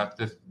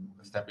semiconductors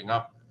stepping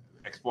up,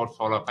 export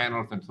solar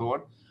panels and so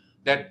on.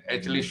 That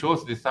actually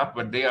shows this up,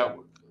 but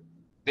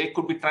they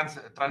could be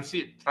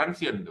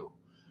transient though,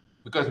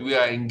 because we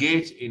are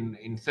engaged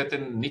in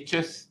certain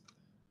niches.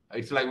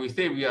 It's like we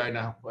say we are in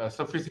a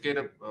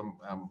sophisticated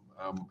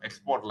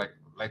export,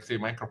 like say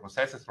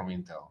microprocessors from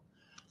Intel,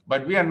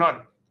 but we are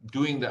not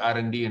doing the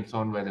R&D and so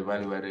on where the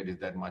value added is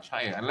that much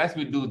higher. Unless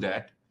we do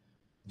that,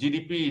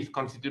 GDP is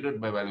constituted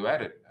by value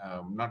added,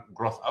 not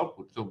gross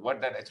output. So what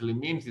that actually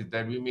means is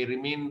that we may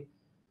remain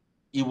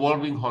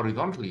evolving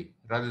horizontally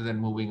rather than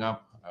moving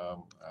up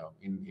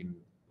in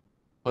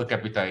per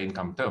capita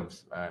income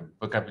terms.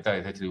 Per capita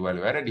is actually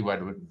value added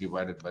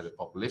divided by the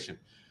population.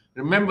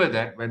 Remember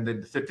that when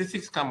the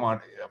statistics come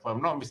out, if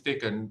I'm not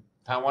mistaken,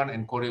 Taiwan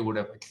and Korea would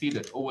have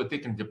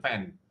overtaken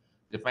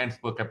Japan's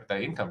per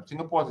capita income.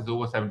 Singapore's is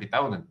over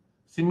 70,000,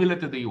 similar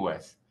to the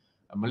US.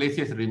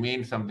 Malaysia's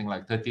remained something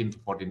like 13 to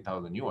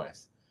 14,000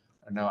 US.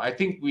 Now, I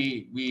think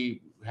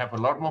we have a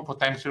lot more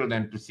potential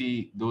than to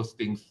see those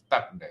things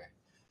stuck there.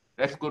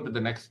 Let's go to the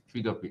next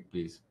figure,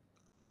 please.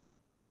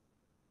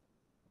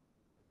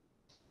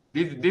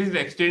 This is the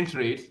exchange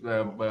rates.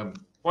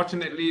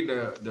 Fortunately,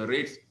 the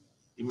rates,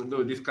 even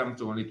though this comes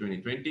to only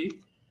 2020,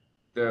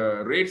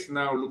 the rates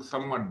now look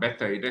somewhat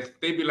better. It has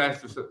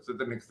stabilized to a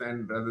certain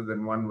extent rather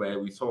than one where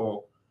we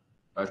saw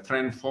a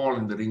trend fall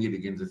in the ringgit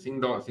against the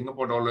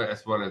Singapore dollar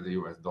as well as the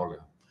US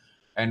dollar.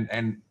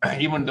 And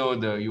even though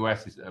the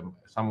US is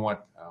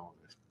somewhat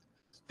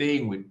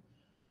staying with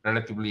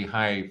relatively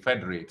high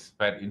Fed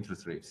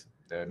interest rates.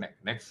 The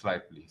next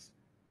slide, please.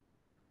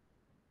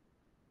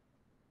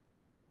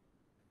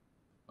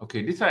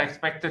 Okay, these are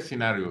expected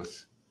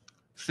scenarios.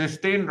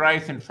 Sustained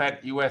rise in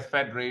US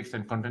Fed rates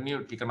and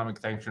continued economic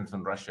sanctions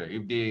on Russia,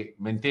 if they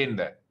maintain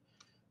that.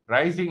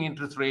 Rising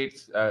interest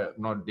rates,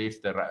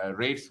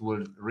 rates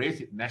will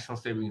raise national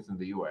savings in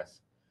the US,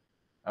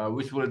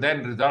 which will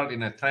then result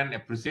in a trend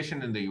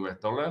appreciation in the US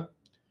dollar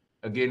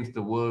against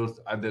the world's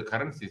other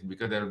currencies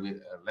because there will be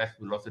less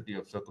velocity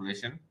of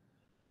circulation.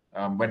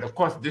 But of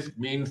course, this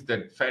means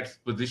that Fed's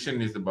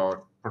position is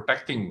about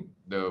protecting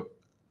the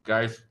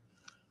guys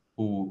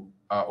who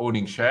are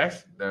owning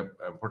shares,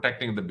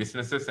 protecting the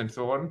businesses and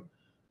so on.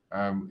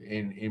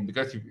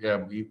 Because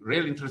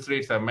real interest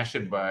rates are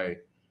measured by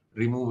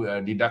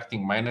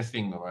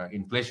minusing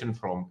inflation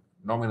from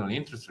nominal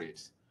interest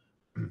rates.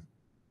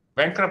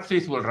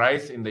 Bankruptcies will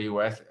rise in the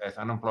US as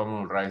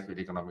unemployment will rise with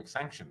economic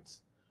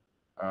sanctions.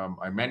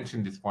 I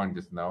mentioned this point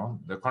just now.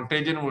 The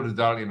contagion will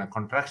result in a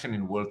contraction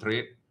in world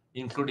trade,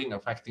 including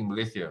affecting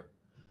Malaysia.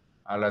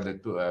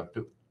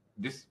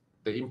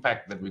 The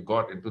impact that we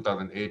got in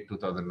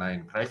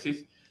 2008-2009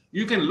 crisis.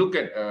 You can look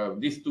at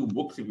these two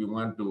books if you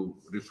want to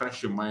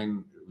refresh your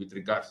mind with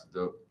regards to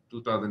the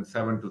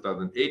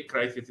 2007-2008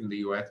 crisis in the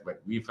US,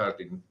 but we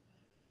felt in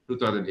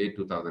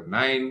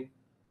 2008-2009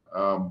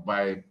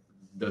 by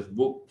the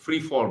book Free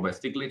Fall by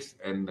Stiglitz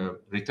and The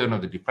Return of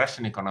the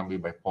Depression Economy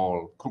by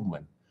Paul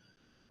Krugman.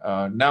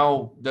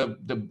 Now,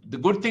 the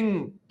good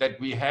thing that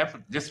we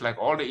have, just like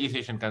all the East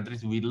Asian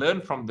countries, we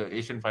learned from the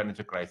Asian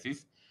financial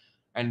crisis,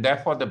 and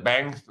therefore the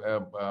banks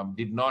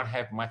did not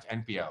have much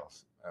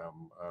NPLs,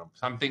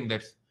 something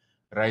that's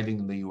rising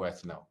in the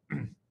US now.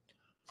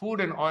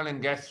 Food and oil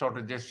and gas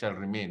shortages shall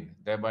remain,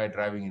 thereby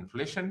driving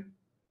inflation,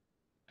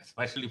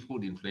 especially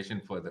food inflation,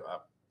 further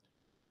up.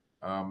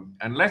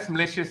 Unless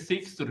Malaysia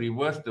seeks to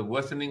reverse the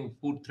worsening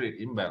food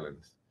trade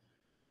imbalance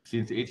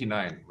since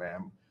 '89.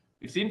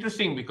 It's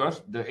interesting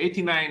because the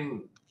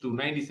 89 to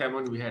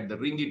 97, we had the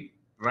ringgit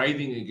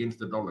rising against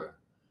the dollar.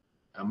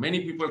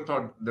 Many people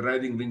thought the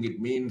rising ringgit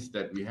means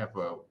that we have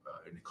an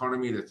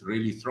economy that's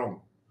really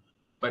strong.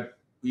 But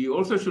we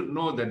also should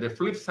know that the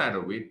flip side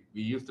of it,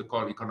 we used to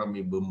call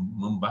economy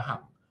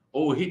membahang,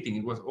 overheating.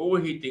 It was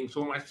overheating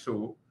so much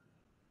so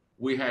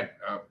we had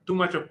too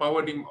much of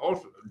power.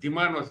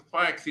 Demand was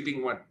far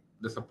exceeding what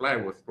the supply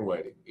was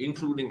providing,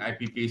 including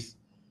IPPs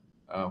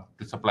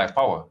to supply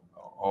power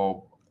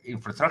or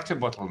infrastructure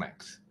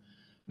bottlenecks.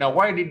 Now,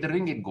 why did the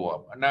ringgit go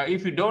up? Now,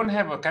 if you don't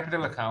have a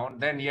capital account,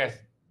 then yes,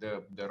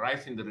 the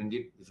rise in the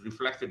ringgit is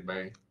reflected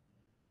by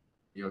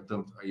your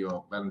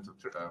balance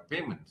of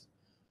payments.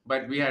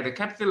 But we had a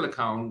capital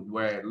account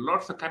where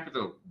lots of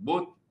capital,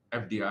 both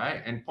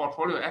FDI and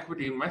portfolio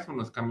equity investment,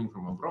 was coming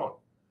from abroad.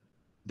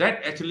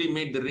 That actually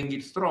made the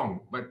ringgit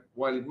strong. But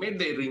while it made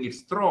the ringgit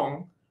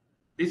strong,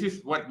 this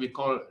is what we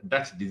call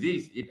Dutch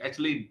disease. It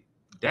actually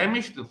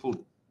damaged the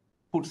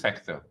food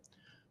sector.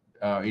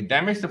 It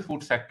damaged the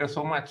food sector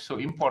so much, so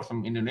imports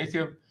from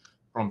Indonesia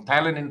from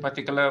Thailand in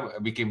particular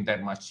became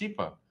that much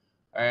cheaper.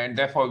 And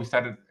therefore, we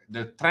started,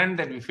 the trend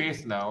that we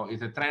face now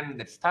is a trend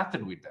that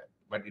started with that,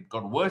 but it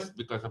got worse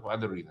because of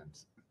other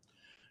reasons.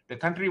 The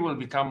country will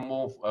become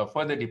more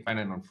further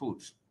dependent on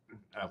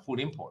food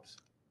imports.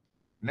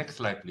 Next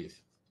slide,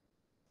 please.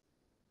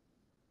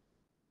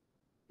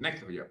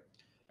 Next, yeah.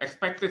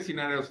 Expected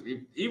scenarios,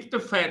 if the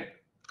Fed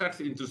cuts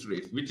interest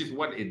rates, which is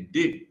what it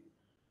did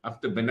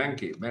after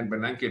Bernanke, when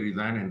Bernanke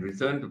resigned and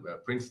returned to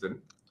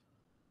Princeton,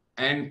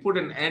 and put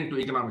an end to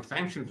economic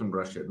sanctions on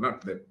Russia,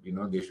 not that, you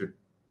know, they should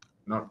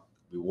not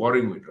be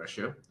warring with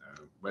Russia,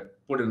 but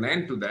put an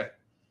end to that.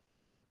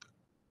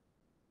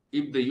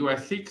 If the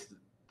US seeks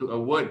to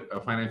avoid a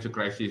financial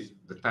crisis,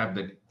 the type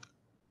that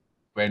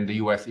when the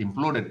US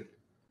imploded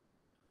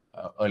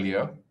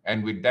earlier,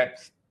 and with that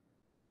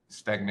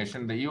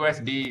stagnation, the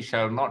USD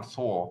shall not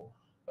soar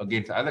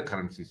against other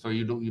currencies. So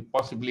you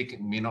possibly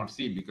may not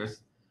see,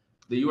 because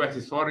the US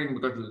is soaring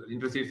because the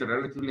interest rates are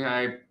relatively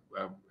high,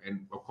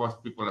 and of course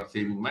people are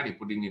saving money,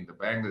 putting in the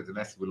bank. There's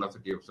less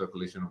velocity of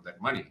circulation of that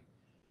money.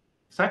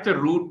 Such a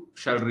route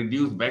shall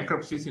reduce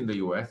bankruptcies in the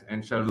US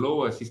and shall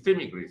lower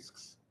systemic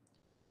risks,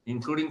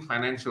 including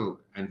financial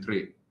and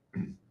trade,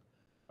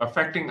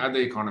 affecting other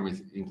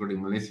economies,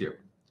 including Malaysia.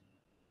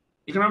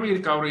 Economic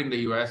recovery in the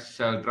US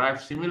shall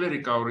drive similar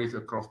recoveries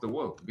across the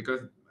world,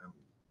 because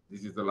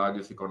this is the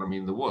largest economy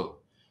in the world.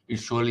 It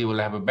surely will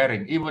have a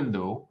bearing, even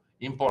though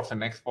imports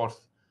and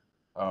exports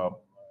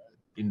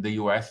in the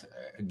US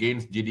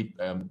against GDP,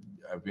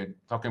 we're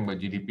talking about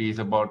GDP, is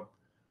about,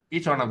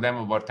 each one of them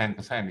about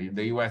 10%.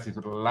 The US is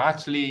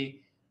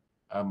largely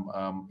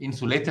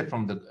insulated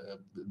from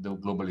the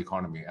global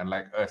economy,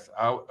 unlike us.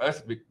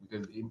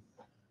 Because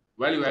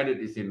value added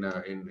is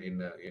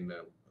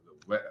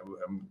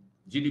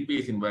GDP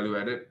is in value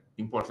added,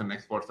 imports and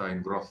exports are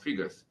in gross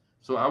figures.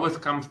 So ours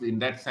comes in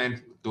that sense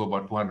to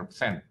about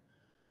 200%.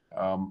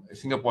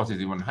 Singapore's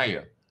is even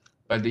higher,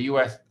 but the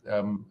US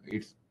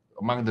it's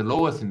among the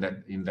lowest in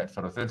that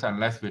sort of sense,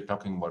 unless we're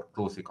talking about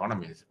closed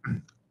economies.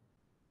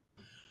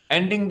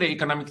 Ending the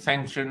economic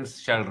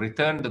sanctions shall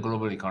return the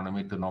global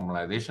economy to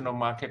normalization of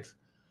markets,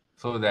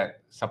 so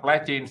that supply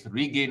chains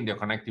regain their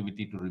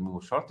connectivity to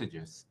remove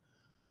shortages.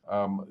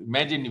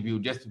 Imagine if you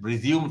just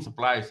resume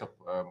supplies of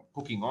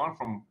cooking oil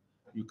from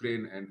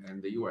Ukraine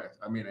and the US,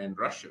 and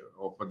Russia,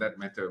 or for that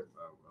matter,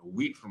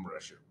 wheat from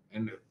Russia.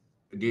 And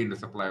again, the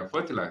supply of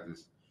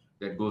fertilizers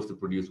that goes to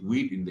produce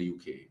wheat in the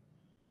UK.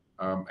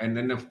 And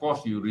then, of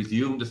course, you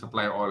resume the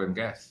supply of oil and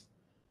gas.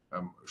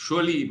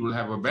 Surely it will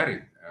have a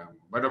bearing.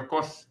 But of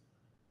course,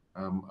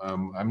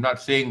 I'm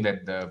not saying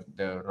that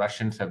the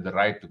Russians have the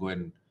right to go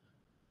and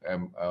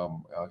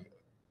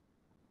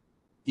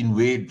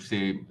invade,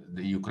 say,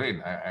 the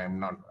Ukraine. I'm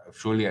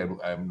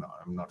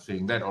not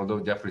saying that, although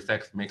Jeffrey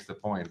Sachs makes the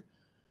point,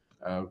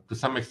 to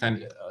some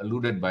extent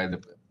alluded by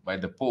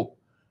the Pope,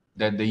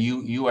 that the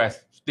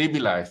US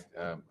destabilized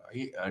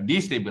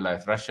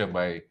Russia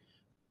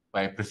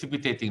by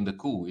precipitating the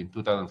coup in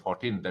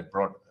 2014 that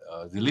brought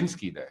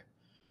Zelensky there.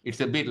 It's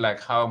a bit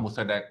like how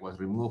Mossadegh was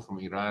removed from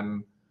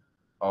Iran,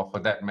 or for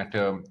that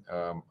matter,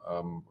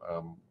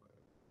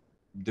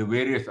 the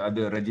various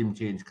other regime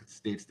change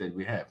states that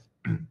we have.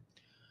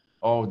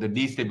 Or the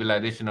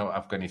destabilization of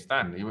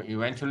Afghanistan.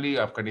 Eventually,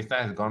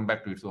 Afghanistan has gone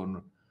back to its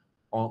own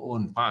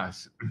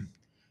path.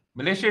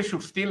 Malaysia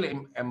should still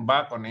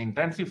embark on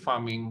intensive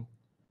farming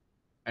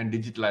and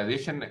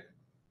digitalization,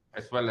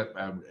 as well as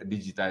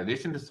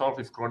digitization, to solve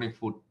its chronic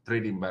food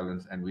trade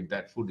imbalance, and with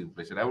that, food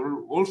inflation. I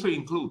will also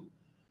include,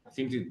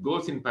 since it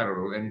goes in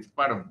parallel and it's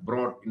part of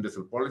broad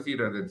industrial policy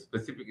rather than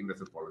specific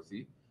industrial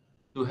policy,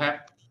 to have,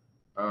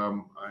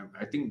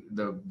 I think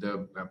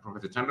the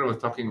Professor Chandra was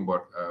talking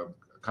about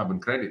carbon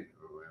credit,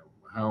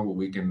 how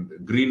we can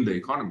green the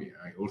economy.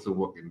 I also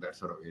work in that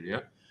sort of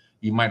area.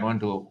 You might want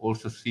to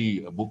also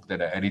see a book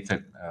that I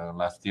edited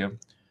last year,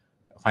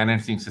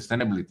 Financing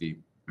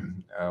Sustainability,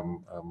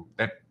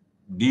 that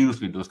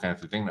deals with those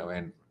kinds of things.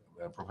 And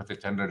Professor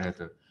Chandra has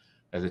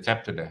a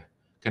chapter there.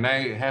 Can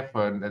I have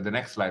the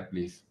next slide,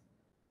 please?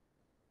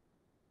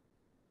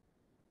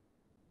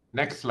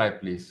 Next slide,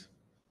 please.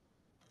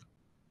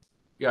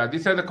 Yeah,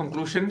 these are the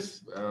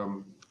conclusions.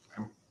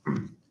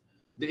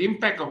 The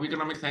impact of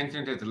economic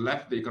sanctions has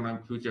left the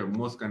economic future of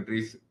most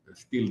countries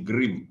still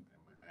grim.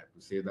 I have to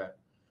say that.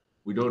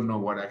 We don't know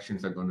what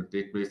actions are going to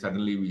take place.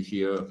 Suddenly we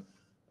hear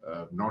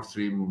Nord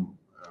Stream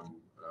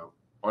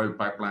oil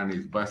pipeline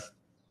is bust,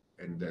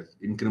 and there's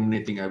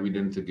incriminating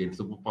evidence against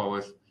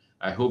superpowers.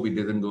 I hope it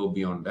doesn't go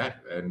beyond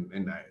that. And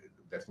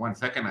that's 1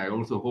 second. I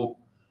also hope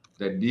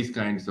that these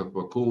kinds of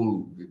the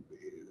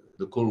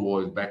Cold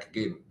War is back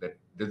again, that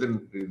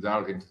doesn't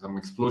result in some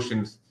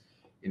explosions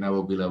in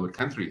our beloved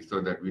country, so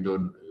that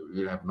we'll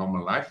have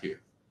normal life here.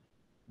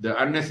 The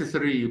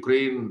unnecessary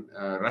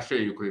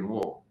Russia-Ukraine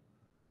war,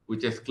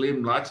 which has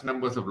claimed large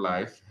numbers of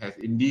lives, has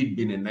indeed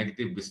been a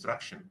negative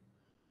distraction.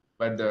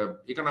 But the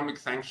economic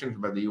sanctions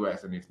by the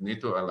US and its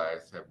NATO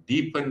allies have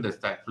deepened the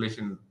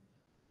stagflation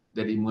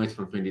that emerged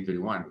from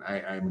 2021.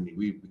 I mean,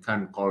 we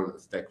can't call it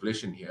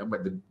stagflation here,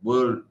 but the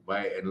world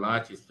by and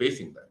large is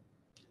facing that.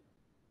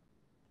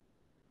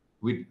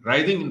 With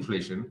rising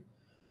inflation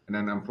and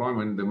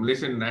unemployment, the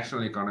Malaysian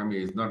national economy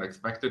is not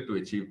expected to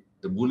achieve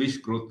the bullish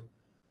growth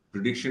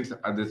predictions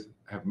others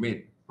have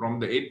made. From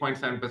the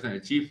 8.7%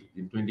 achieved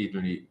in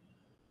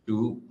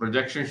 2022,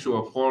 projections show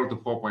a fall to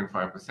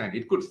 4.5%.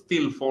 It could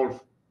still fall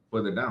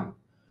further down,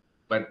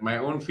 but my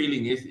own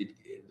feeling is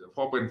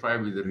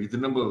 4.5 is a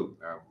reasonable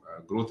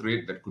growth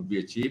rate that could be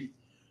achieved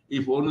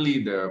if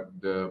only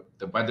the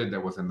budget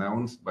that was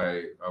announced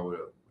by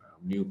our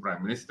new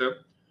Prime Minister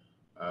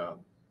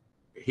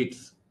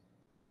hits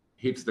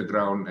the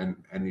ground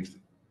and it's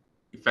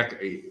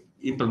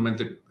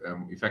implemented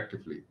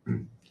effectively.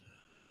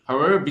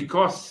 However,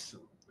 because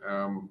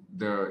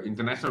the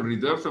international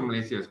reserves of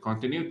Malaysia has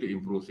continued to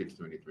improve since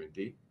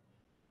 2020,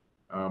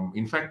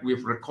 in fact,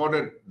 we've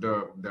recorded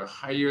the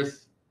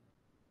highest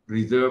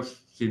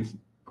reserves since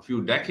a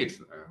few decades,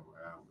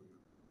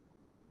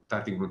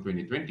 starting from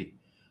 2020.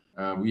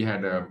 We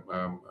had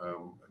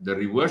the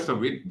reverse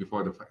of it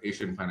before the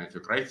Asian financial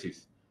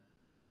crisis.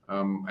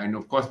 And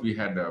of course, we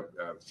had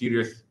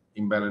serious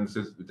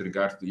imbalances with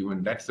regards to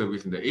even debt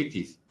service in the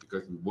 80s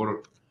because we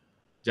borrowed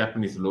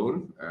Japanese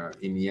loan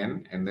in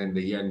yen, and then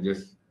the yen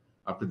just,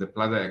 after the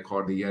Plaza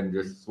Accord, the yen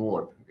just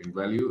soared in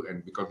value,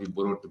 and because we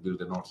borrowed to build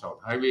the North-South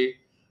Highway,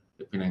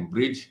 the Penang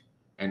Bridge,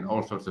 and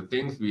all sorts of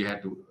things, we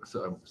had to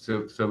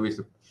service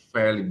a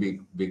fairly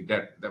big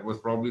debt. That was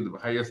probably the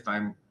highest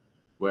time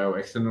where our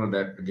external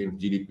debt against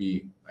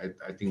GDP,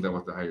 I think that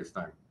was the highest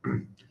time.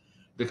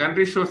 The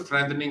country shows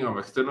strengthening of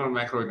external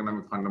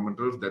macroeconomic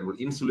fundamentals that will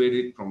insulate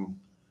it from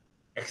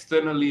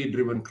externally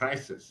driven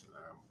crisis.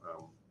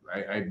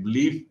 I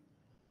believe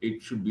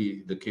it should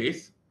be the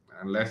case,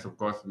 unless, of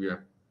course, we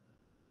have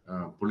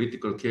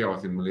political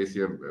chaos in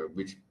Malaysia,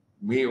 which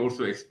may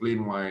also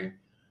explain why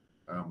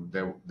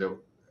the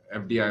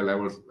FDI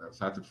levels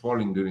started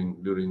falling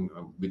between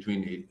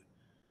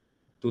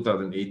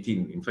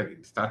 2018. In fact,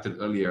 it started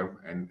earlier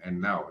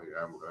and now,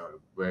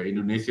 where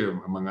Indonesia,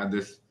 among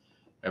others,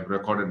 have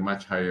recorded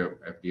much higher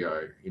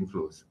FDI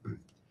inflows.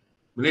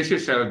 Malaysia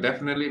shall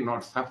definitely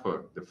not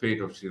suffer the fate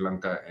of Sri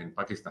Lanka and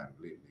Pakistan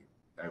lately.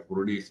 I've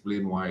already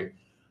explained why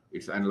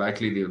it's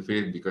unlikely they'll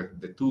fail, because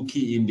the two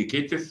key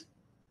indicators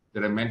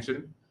that I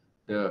mentioned,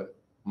 the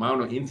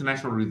amount of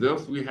international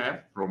reserves we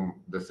have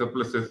from the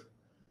surpluses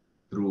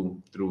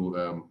through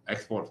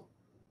exports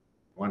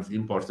once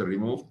imports are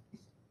removed,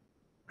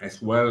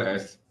 as well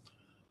as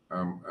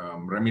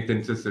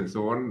remittances and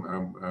so on.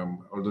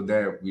 Although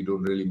there we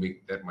don't really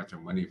make that much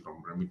of money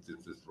from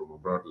remittances from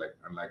abroad,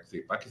 unlike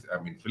say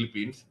Pakistan,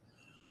 Philippines.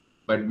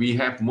 But we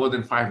have more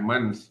than 5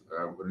 months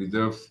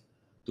reserves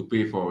to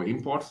pay for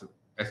imports,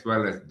 as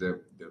well as the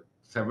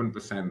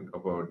 7%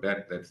 of our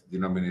debt that's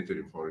denominated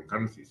in foreign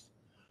currencies.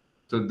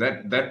 So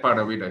that part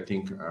of it, I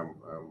think,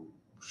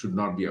 should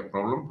not be a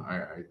problem.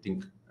 I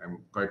think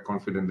I'm quite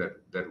confident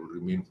that will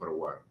remain for a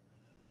while.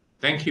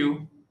 Thank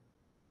you.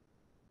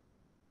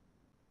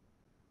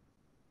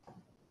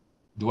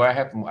 Do I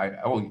have?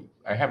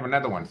 I have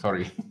another one.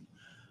 Sorry,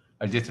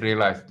 I just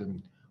realized.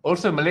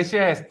 Also, Malaysia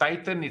has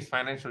tightened its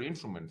financial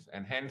instruments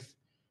and hence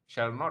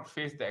shall not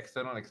face the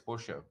external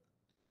exposure,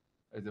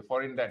 the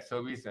foreign debt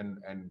service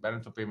and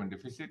balance of payment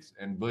deficits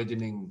and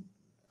burgeoning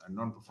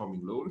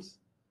non-performing loans.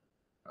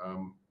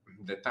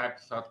 The type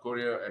South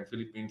Korea and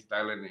Philippines,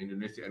 Thailand, and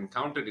Indonesia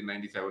encountered in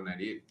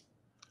 97-98.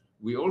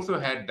 We also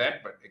had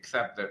that, but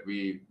except that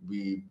we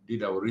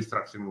did our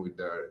restructuring with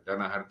the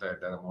Dana Harta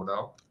and Dana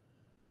Modal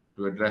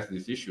to address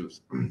these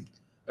issues.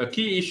 A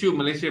key issue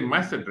Malaysia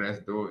must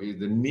address, though, is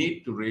the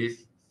need to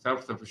raise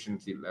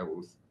self-sufficiency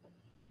levels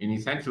in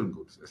essential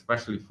goods,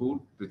 especially food,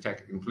 to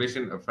check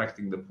inflation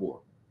affecting the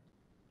poor.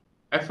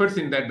 Efforts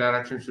in that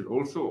direction should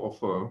also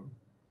offer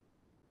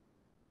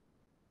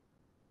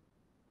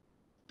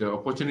the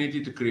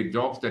opportunity to create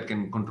jobs that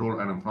can control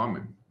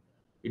unemployment.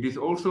 It is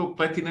also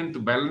pertinent to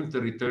balance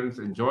the returns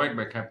enjoyed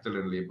by capital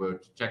and labor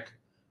to check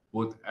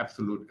both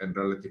absolute and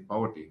relative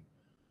poverty.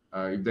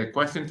 If there are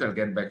questions, I'll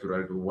get back to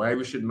relative. Why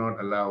we should not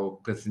allow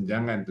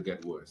kesenjangan to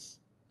get worse.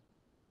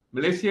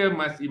 Malaysia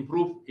must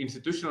improve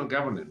institutional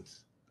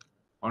governance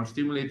on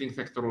stimulating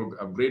sectoral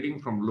upgrading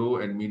from low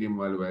and medium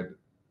value-added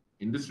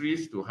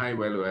industries to high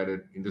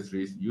value-added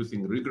industries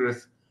using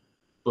rigorous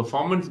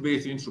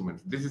performance-based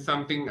instruments. This is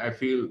something I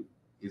feel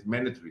is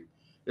mandatory.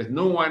 There's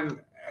no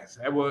one has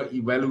ever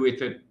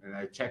evaluated, and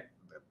I checked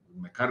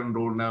in my current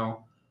role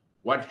now,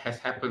 what has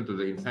happened to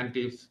the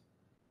incentives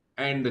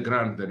and the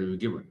grants that were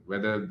given,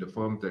 whether the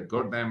firms that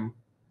got them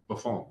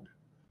performed.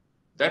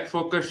 That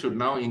focus should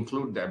now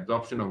include the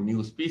absorption of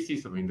new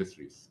species of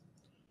industries.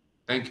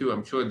 Thank you.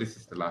 I'm sure this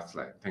is the last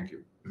slide. Thank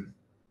you.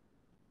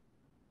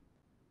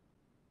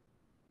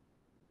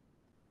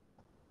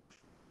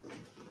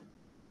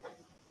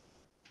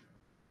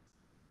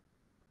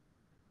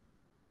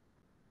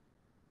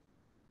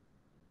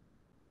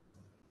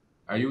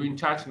 Are you in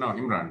charge now,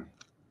 Imran?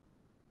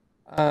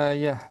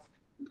 Yeah.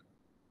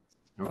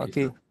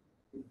 Okay.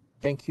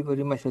 Thank you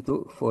very much,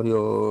 Datuk, for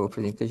your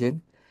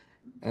presentation.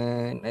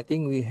 And I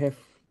think we have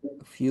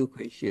a few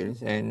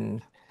questions.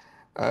 And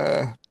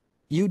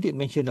you did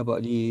mention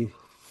about the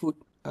food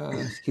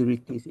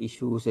securities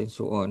issues and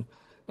so on.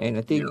 And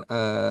I think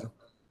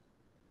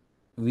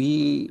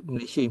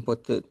Malaysia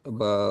imported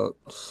about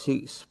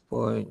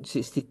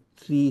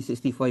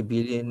 65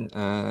 billion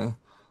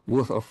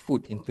worth of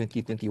food in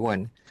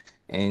 2021.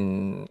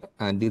 And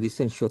the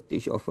recent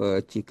shortage of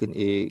chicken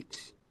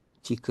eggs,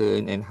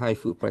 chicken and high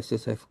food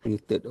prices have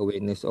created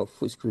awareness of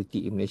food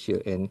security in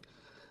Malaysia,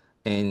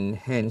 and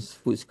hence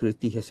food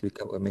security has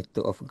become a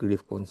matter of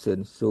grave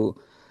concern. So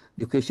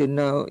the question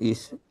now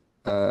is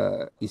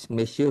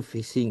Malaysia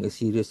facing a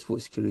serious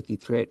food security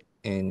threat,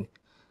 and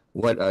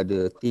what are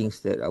the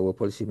things that our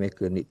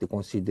policymakers need to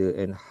consider,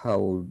 and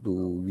how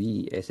do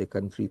we as a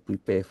country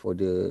prepare for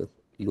the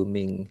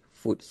looming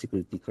food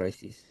security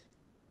crisis?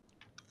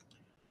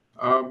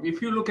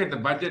 If you look at the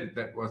budget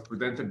that was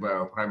presented by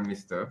our Prime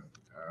Minister,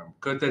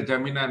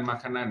 keterjaminan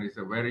makanan is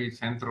a very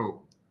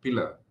central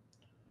pillar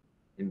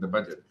in the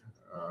budget,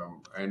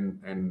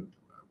 and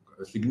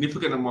a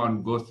significant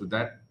amount goes to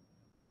that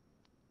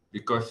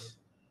because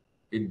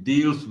it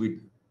deals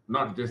with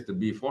not just the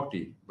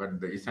B40, but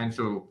the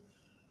essential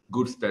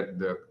goods that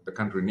the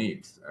country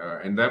needs,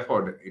 and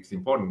therefore it's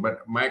important.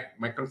 But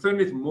my concern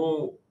is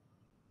more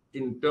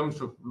in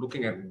terms of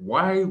looking at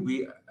why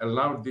we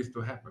allowed this to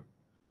happen.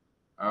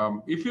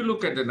 If you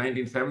look at the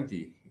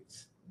 1970s,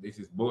 this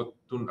is both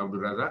Tun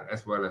Abdul Razak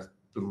as well as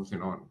Tun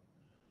Hussein On.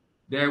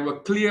 There were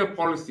clear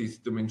policies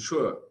to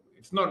ensure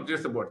it's not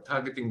just about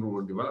targeting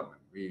rural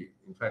development.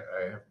 In fact,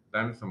 I have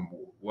done some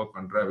work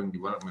on driving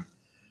development,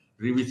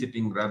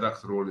 revisiting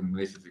Razak's role in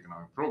Malaysia's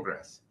economic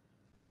progress.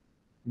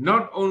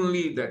 Not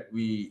only that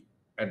we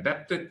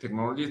adapted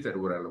technologies that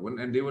were relevant,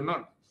 and they were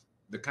not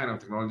the kind of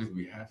technologies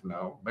we have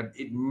now, but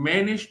it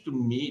managed to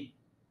meet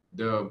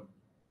the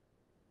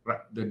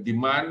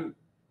demand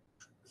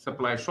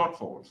supply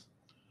shortfalls.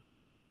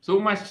 So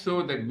much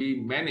so that we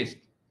managed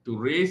to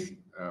raise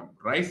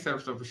rice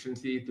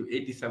self-sufficiency to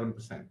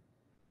 87%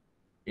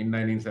 in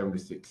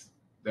 1976.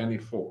 Then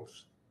it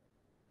falls.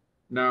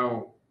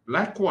 Now,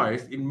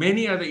 likewise, in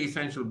many other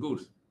essential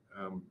goods,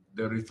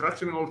 the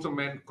restructuring also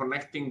meant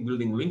connecting,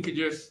 building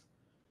linkages.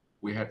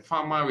 We had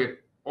pharma, we had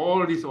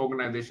all these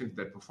organizations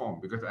that perform,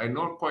 because I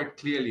know quite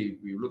clearly,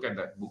 we look at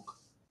that book,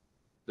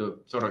 the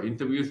sort of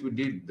interviews we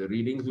did, the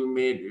readings we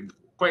made, it's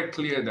quite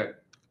clear that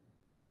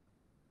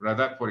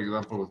Razak, for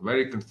example, was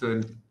very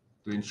concerned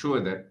to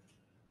ensure that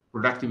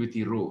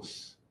productivity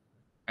rose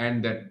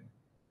and that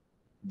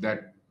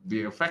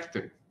the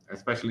affected,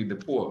 especially the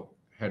poor,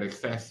 had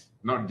access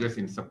not just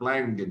in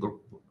supplying the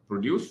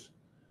produce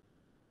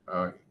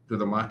to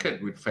the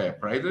market with fair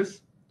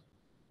prices,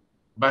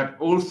 but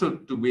also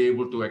to be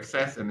able to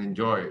access and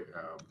enjoy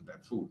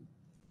that food.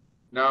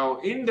 Now,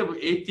 in the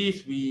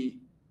 80s,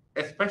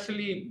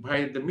 especially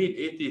by the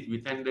mid-80s,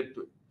 we tended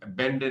to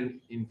abandon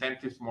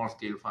intensive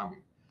small-scale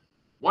farming.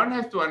 One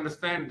has to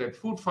understand that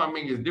food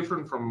farming is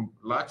different from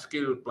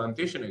large-scale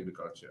plantation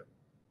agriculture.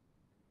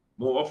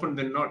 More often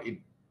than not, it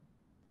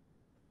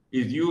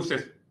is used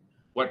as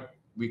what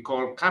we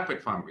call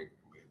carpet farming,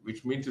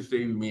 which means to say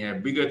you may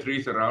have bigger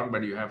trees around,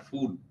 but you have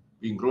food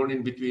being grown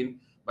in between.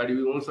 But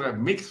you also have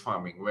mixed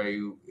farming, where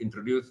you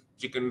introduce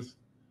chickens,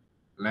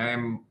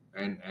 lamb,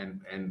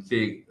 and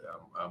say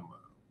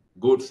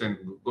goats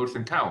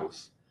and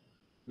cows.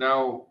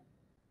 Now,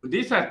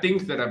 these are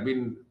things that have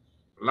been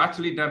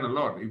largely done a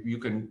lot. If you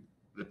can,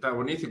 the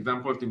Taiwanese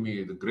example to me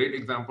is a great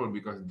example,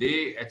 because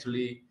they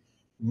actually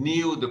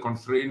knew the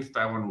constraints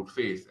Taiwan would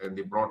face, and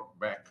they brought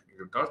back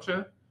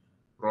agriculture,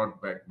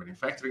 brought back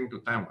manufacturing to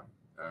Taiwan,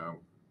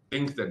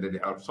 things that they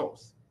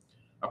outsourced.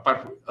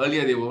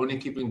 Earlier, they were only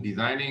keeping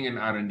designing and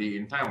R&D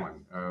in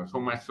Taiwan. So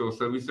much so,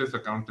 services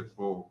accounted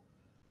for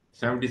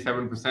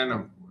 77%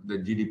 of the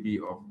GDP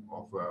of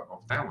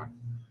Taiwan.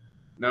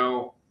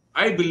 Now,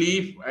 I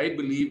believe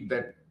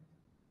that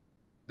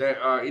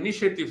there are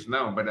initiatives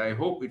now, but I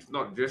hope it's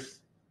not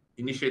just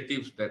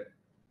initiatives that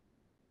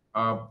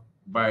are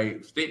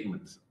by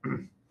statements.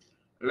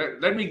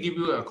 Let me give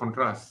you a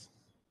contrast.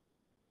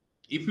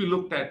 If you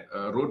looked at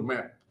a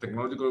roadmap,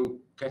 technological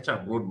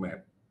catch-up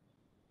roadmap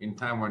in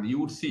Taiwan, you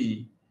would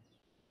see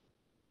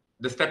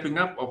the stepping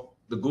up of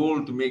the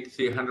goal to make,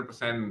 say,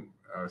 100%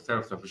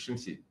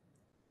 self-sufficiency,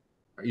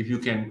 if you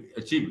can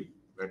achieve it.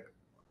 But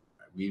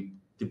we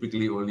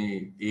typically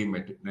only aim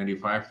at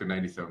 95 to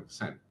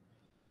 97%.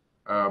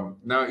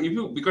 Now,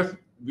 because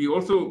we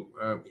also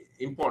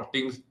import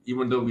things,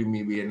 even though we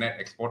may be a net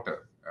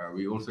exporter,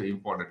 we also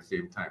import at the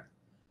same time.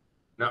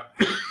 Now,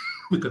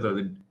 because of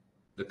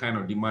the kind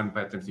of demand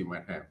patterns you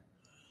might have.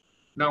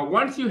 Now,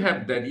 once you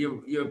have that,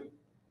 you've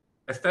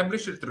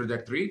established a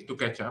trajectory to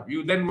catch up.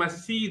 You then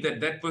must see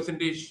that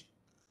percentage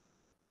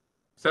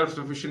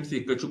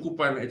self-sufficiency,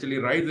 kecukupan, actually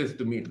rises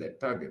to meet that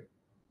target.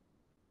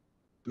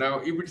 Now,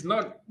 if it's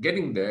not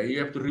getting there, you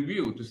have to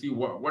review to see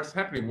what's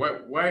happening.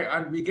 Why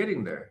aren't we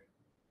getting there?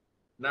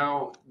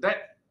 Now,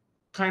 that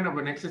kind of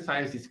an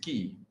exercise is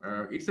key.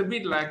 It's a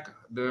bit like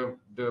the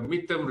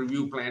midterm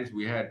review plans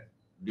we had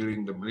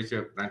during the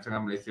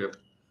Rancangan Malaysia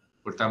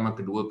Pertama,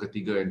 Kedua,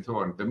 Ketiga, and so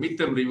on. The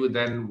midterm review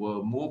then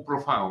were more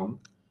profound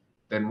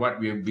than what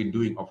we have been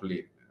doing of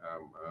late.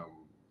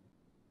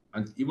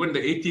 And even the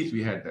 80s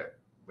we had that,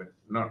 but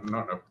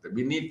not up there.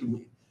 We need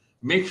to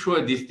make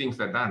sure these things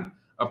are done.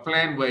 A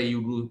plan where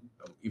you do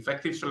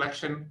effective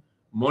selection,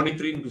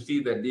 monitoring to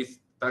see that these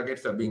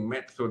targets are being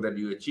met so that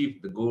you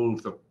achieve the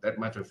goals of that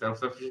much of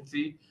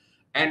self-sufficiency,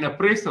 and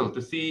appraisal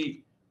to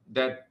see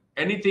that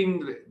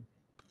anything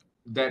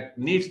that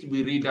needs to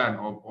be redone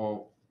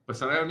or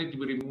personnel need to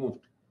be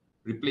removed,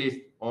 replaced,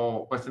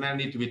 or personnel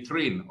need to be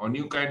trained, or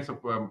new kinds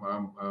of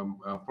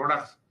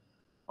products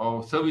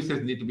or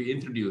services need to be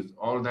introduced.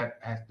 All that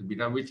has to be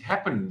done, which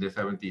happened in the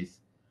 70s.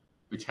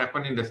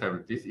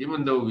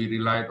 Even though we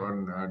relied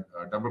on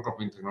double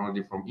cropping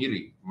technology from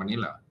IRI,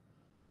 Manila,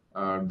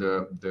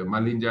 the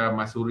Malinja,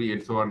 Masuri,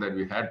 and so on that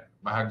we had,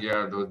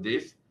 Bahagia, those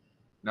days.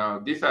 Now,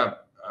 these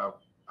are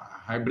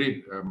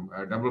hybrid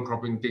double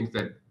cropping things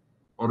that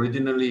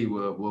originally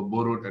were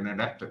borrowed and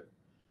adapted.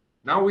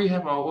 Now we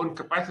have our own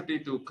capacity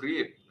to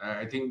create.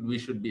 I think we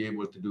should be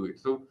able to do it.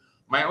 So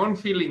my own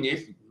feeling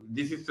is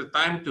this is the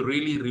time to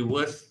really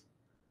reverse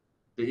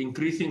the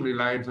increasing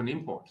reliance on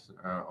imports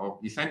of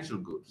essential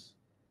goods.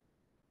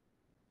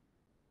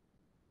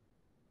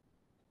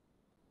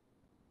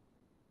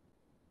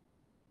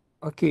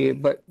 Okay,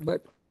 but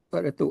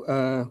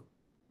Dato',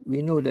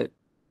 we know that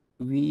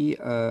we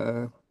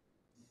are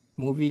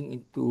moving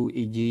into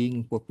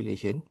aging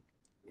population,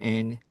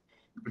 and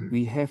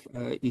we have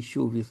an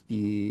issue with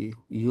the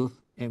youth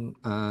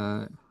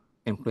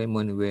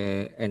employment,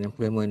 where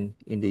unemployment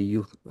in the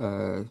youth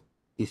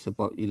is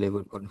about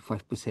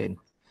 11.5%.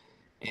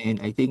 And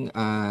I think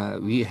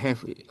we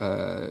have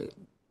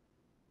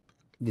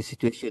the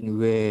situation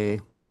where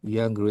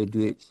young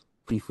graduates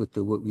prefer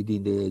to work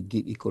within the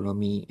gig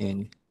economy.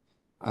 And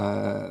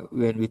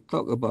when we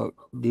talk about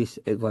this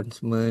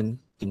advancement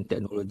in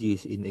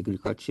technologies in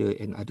agriculture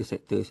and other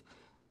sectors,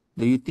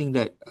 do you think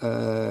that,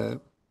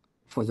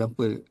 for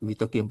example, we're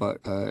talking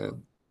about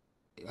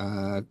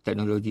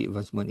technology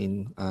advancement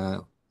in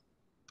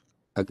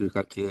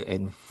agriculture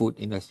and food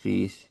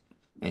industries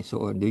and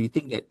so on, do you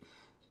think that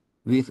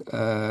with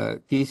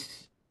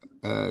this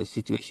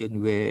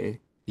situation where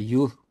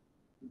youth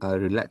are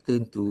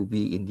reluctant to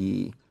be in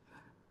the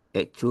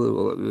actual,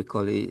 or what we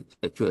call it,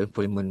 actual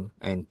employment,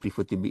 and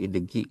prefer to be in the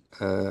gig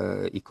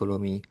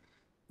economy,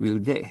 will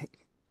that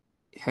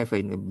have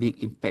a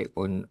big impact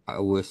on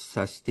our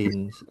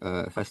sustenance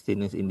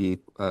in the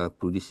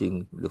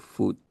producing the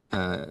food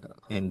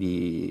and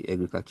the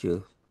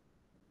agriculture?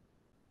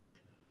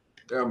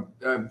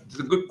 It's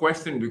a good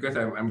question, because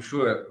I'm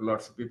sure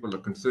lots of people are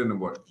concerned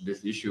about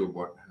this issue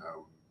about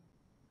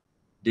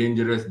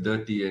dangerous,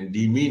 dirty, and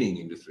demeaning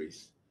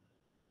industries.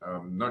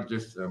 Not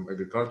just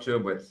agriculture,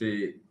 but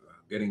say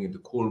getting into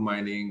coal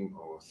mining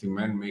or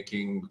cement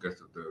making because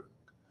of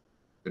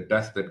the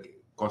dust that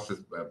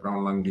causes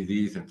brown lung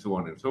disease and so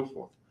on and so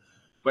forth.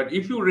 But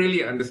if you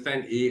really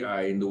understand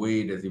AI in the way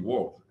it has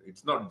evolved,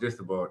 it's not just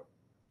about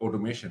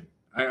automation.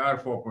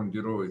 IR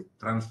 4.0 is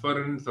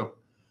transference of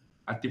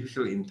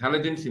artificial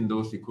intelligence in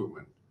those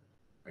equipment,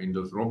 in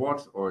those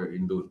robots or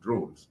in those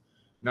drones.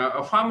 Now,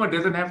 a farmer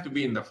doesn't have to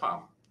be in the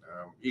farm.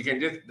 You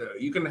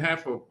can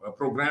have a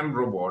programmed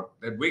robot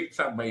that wakes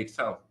up by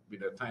itself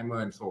with a timer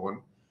and so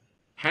on,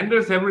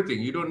 handles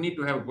everything. You don't need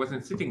to have a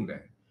person sitting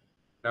there.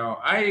 Now,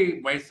 I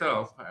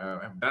myself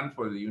have done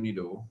for the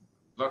UNIDO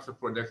lots of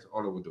projects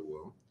all over the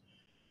world.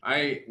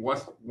 I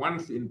was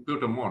once in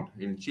Puerto Montt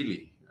in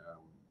Chile,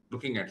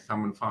 looking at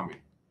salmon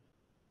farming.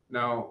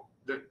 Now,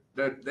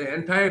 the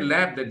entire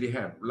lab that they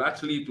have,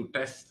 largely to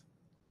test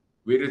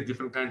various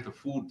different kinds of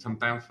food,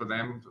 sometimes for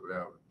them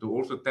to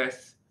also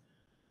test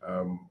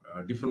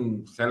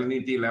different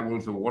salinity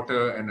levels of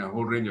water and a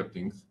whole range of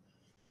things.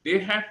 They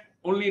have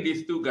only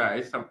these two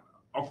guys,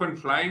 often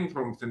flying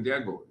from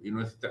Santiago,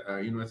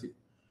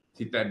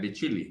 Universidad de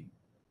Chile.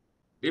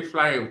 They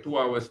fly 2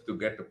 hours to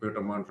get to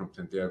Puerto Montt from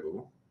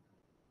Santiago,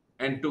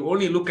 and to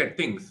only look at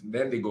things,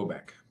 then they go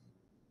back.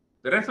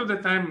 The rest of the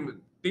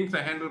time, things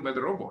are handled by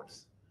the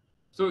robots.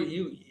 So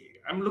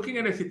I'm looking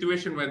at a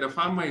situation where the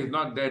farmer is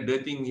not there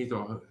dirtying his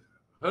or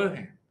her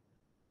hand.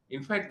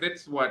 In fact,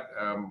 that's what,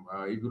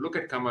 if you look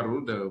at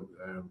Kamaru,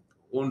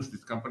 owns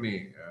this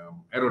company,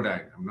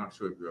 Aerodyne. I'm not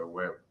sure if you're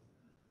aware of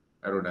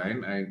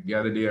Aerodyne. The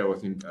other day I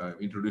was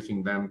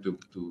introducing them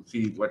to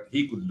see what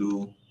he could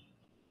do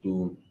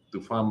to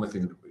farmers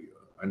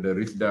under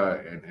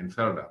RISDA and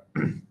FELDA.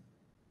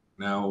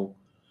 Now,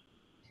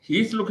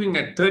 he's looking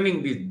at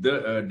turning these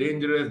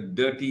dangerous,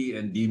 dirty,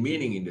 and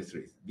demeaning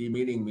industries.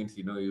 Demeaning means,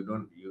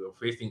 you're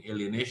facing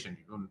alienation.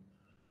 You don't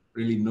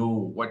really know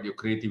what your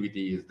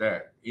creativity is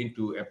there,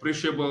 into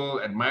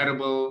appreciable,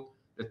 admirable,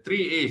 the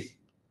 3 A's.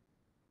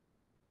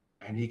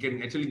 And he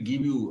can actually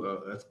give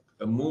you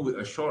a movie,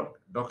 a short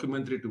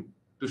documentary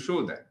to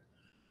show that.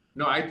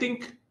 Now, I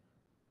think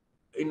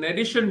in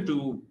addition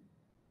to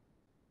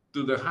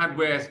the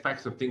hardware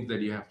aspects of things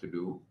that you have to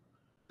do,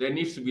 there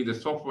needs to be the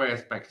software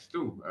aspects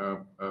too.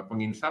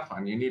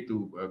 Penginsafan, you need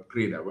to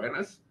create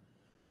awareness,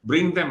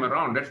 bring them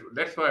around.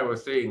 That's why I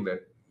was saying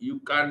that you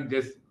can't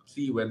just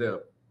see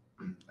whether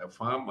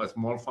a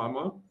small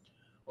farmer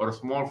or a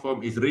small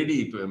firm is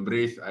ready to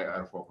embrace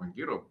IR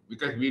 4.0,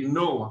 because we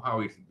know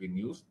how it's been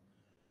used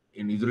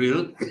in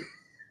Israel,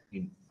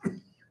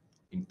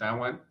 in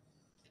Taiwan,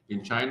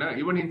 in China,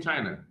 even in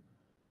China,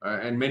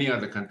 and many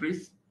other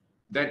countries,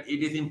 that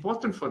it is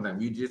important for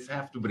them. You just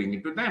have to bring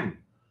it to them.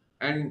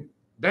 And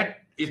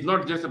that is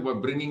not just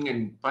about bringing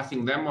and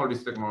passing them all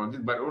these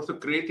technologies, but also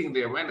creating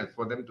the awareness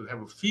for them to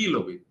have a feel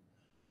of it.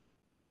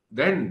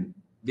 Then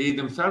they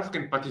themselves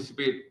can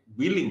participate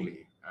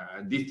willingly.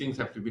 These things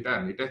have to be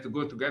done. It has to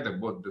go together,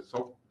 both the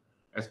soft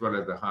as well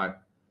as the hard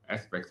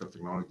aspects of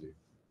technology.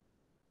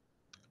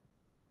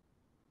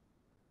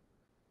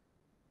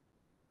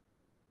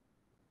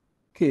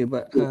 Okay,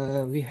 but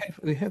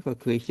we have a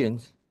question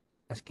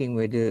asking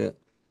whether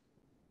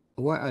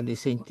what are the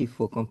incentives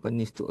for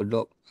companies to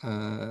adopt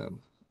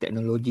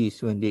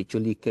technologies when they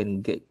actually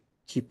can get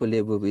cheaper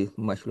labor with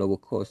much lower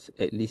costs,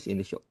 at least in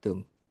the short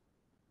term.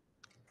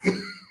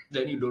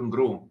 Then you don't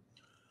grow.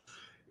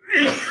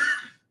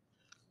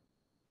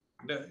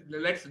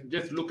 Let's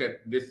just look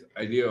at this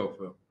idea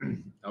of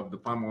of the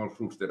palm oil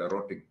fruits that are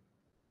rotting.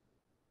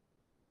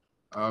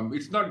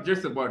 It's not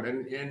just about,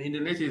 and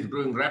Indonesia is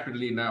growing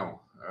rapidly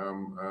now,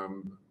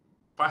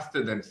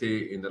 faster than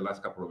say in the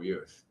last couple of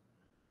years.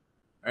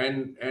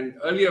 And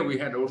earlier we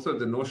had also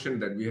the notion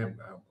that we have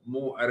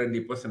more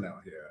R&D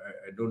personnel here.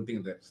 I don't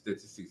think that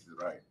statistics is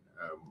right.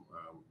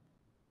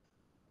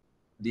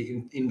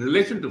 In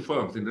relation to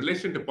firms, in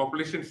relation to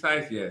population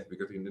size, yes,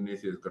 because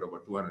Indonesia has got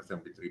about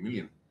 273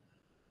 million.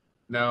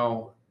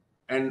 Now,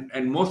 and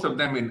most of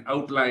them in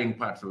outlying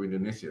parts of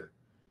Indonesia.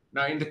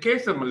 Now, in the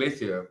case of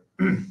Malaysia,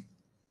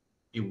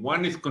 if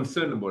one is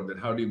concerned about that,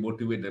 how do you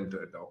motivate them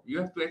to adopt? You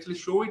have to actually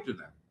show it to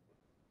them.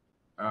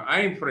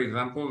 I, for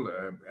example,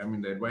 I'm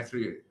in the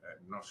advisory,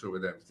 I'm not sure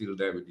whether I'm still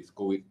there with this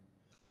COVID,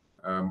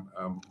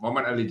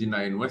 Muhammad Ali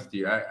Jinnah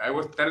University. I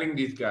was telling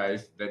these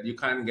guys that you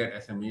can't get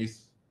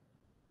SMEs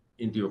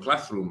into your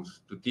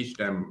classrooms to teach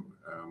them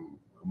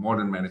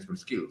modern management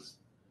skills,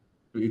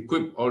 to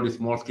equip all the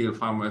small-scale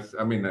farmers,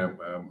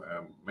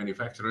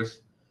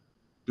 manufacturers,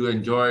 to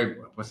enjoy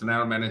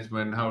personnel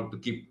management, how to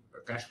keep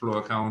cash flow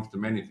accounts, to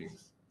many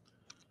things.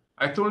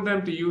 I told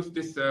them to use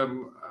this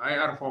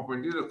IR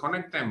 4.0 to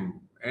connect them,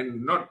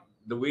 and not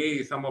the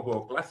way some of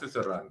our classes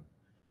are run,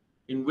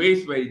 in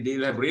ways where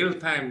they'll have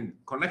real-time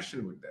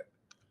connection with that.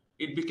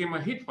 It became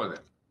a hit for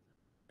them.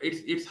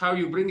 It's how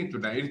you bring it to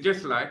them. It's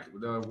just like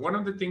one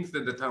of the things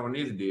that the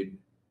Taiwanese did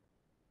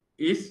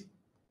is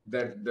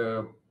that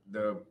the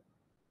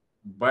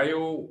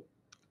bio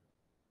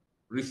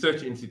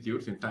research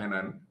institutes in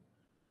Thailand,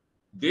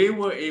 they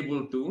were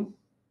able to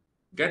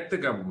get the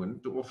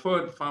government to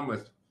offer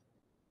farmers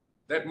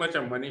that much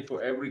of money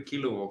for every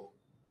kilo of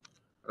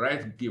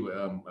rice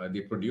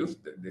they produce,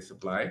 they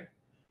supply,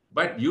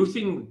 but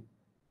using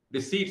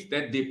the seeds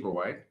that they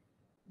provide,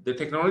 the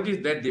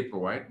technologies that they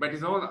provide, but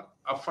it's all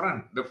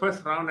upfront. The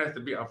first round has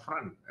to be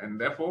upfront, and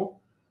therefore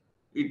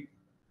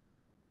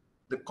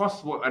the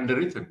costs were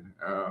underwritten,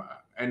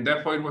 and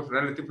therefore it was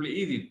relatively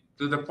easy,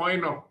 to the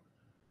point of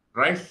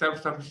rice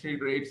self-sufficiency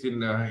rates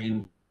in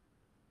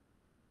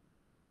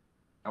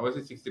I was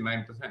at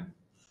 69%.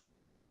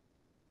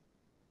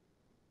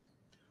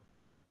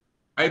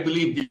 I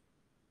believe this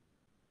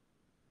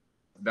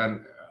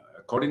done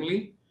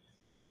accordingly.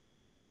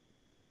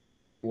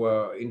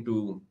 Were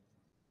into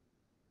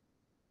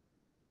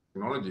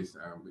technologies.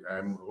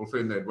 I'm also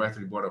in the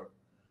advisory board of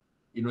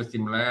University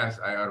Malaya's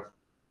IR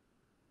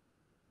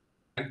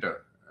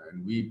Center,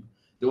 and we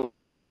don't.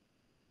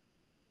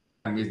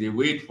 Is they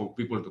wait for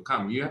people to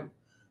come.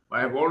 I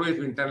have always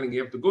been telling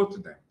you have to go to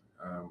them.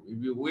 If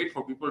you wait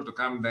for people to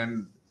come,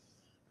 then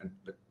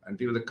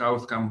until the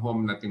cows come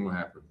home, nothing will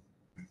happen.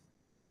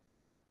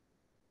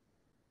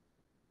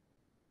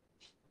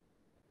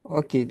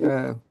 Okay,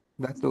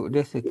 Datuk,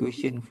 there's a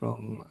question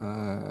from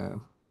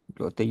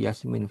Dr.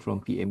 Yasmin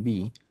from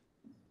PMB.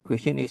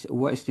 Question is,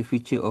 what is the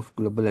future of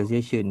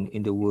globalization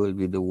in the world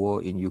with the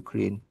war in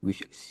Ukraine,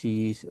 which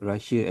sees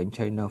Russia and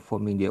China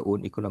forming their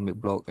own economic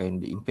bloc, and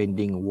the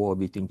impending war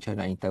between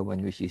China and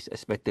Taiwan, which is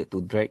expected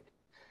to drag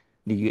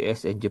the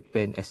US and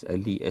Japan as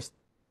early as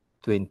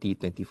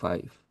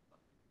 2025?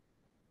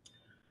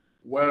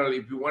 Well,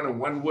 if you want a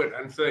one-word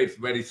answer, it's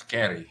very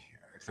scary.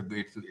 It's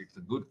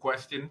a good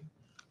question.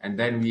 And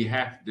then we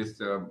have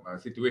this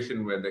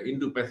situation where the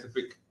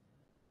Indo-Pacific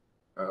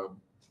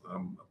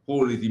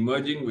pole is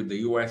emerging, with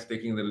the US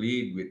taking the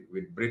lead,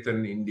 with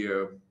Britain,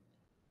 India,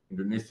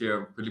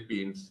 Indonesia,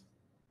 Philippines,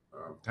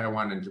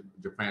 Taiwan, and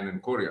Japan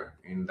and Korea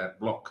in that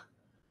block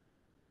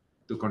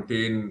to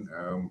contain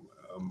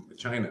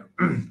China.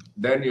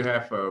 Then you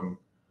have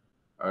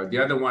the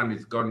other one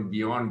is gone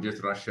beyond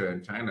just Russia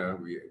and China.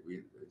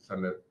 It's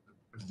under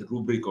the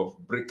rubric of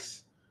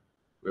BRICS,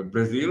 where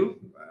Brazil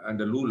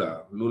under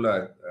Lula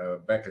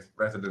back as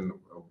president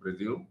of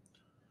Brazil.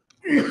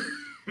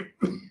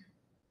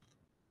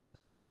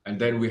 And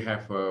then we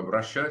have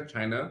Russia,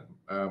 China,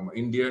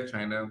 India,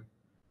 China,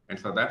 and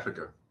South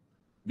Africa.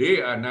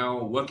 They are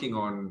now working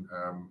on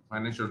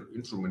financial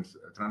instruments,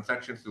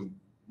 transactions to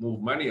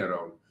move money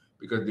around,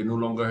 because they no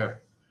longer have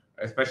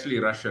especially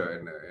Russia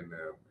and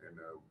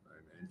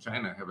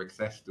China, have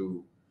access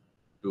to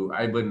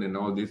IBAN and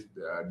all these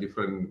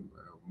different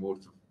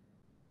modes of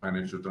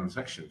financial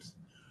transactions.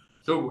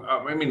 So,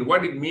 I mean,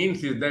 what it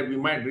means is that we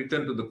might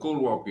return to the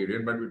Cold War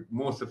period, but with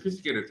more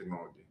sophisticated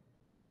technology.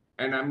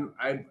 And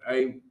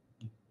I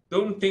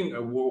don't think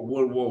a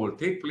world war will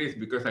take place,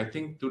 because I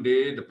think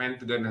today the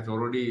Pentagon has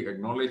already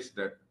acknowledged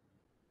that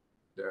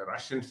the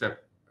Russians have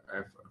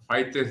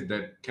fighters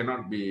that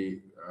cannot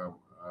be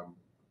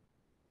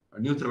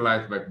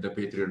neutralized by the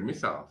Patriot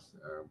missiles.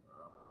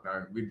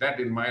 With that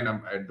in mind,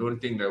 I don't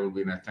think there will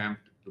be an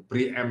attempt to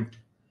preempt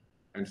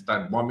and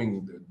start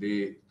bombing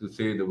to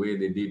say the way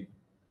they did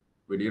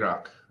with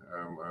Iraq.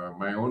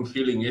 My own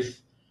feeling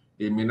is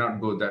they may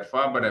not go that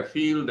far, but I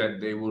feel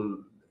that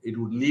it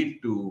would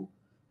lead to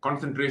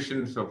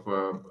concentrations of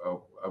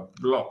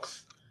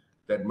blocks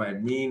that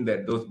might mean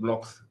that those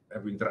blocks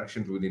have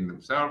interactions within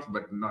themselves,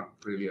 but not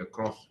really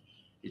across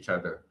each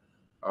other.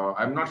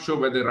 I'm not sure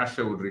whether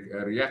Russia would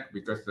react,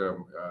 because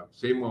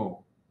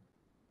Seymour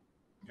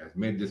has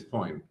made this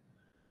point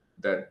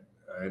that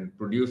and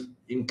produced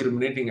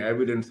incriminating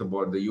evidence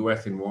about the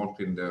US involved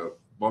in the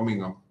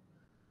bombing of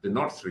the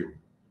Nord Stream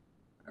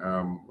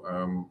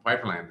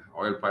pipeline,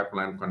 oil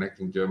pipeline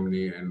connecting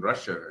Germany and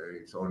Russia.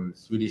 It's on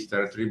Swedish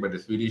territory, but the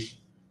Swedish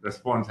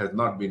response has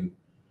not been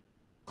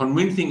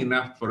convincing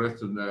enough for us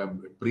to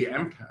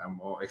preempt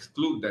or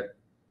exclude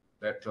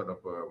that sort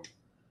of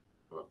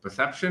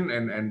perception,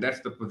 and that's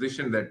the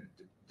position that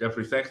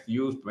Jeffrey Sachs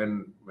used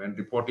when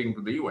reporting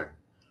to the UN.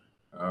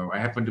 I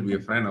happen to be a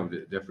friend of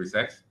Jeffrey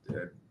Sachs.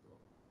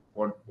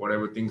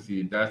 Whatever things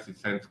he does, he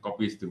sends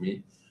copies to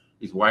me.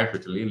 His wife,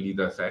 actually,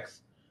 Lida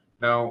Sachs.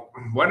 Now,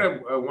 what I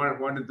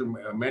wanted to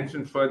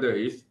mention further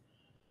is,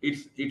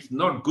 it's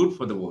not good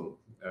for the world.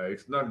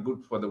 It's not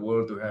good for the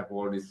world to have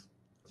all these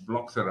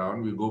blocks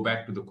around. We go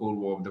back to the Cold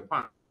War of the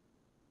past.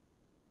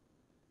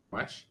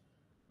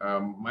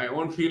 My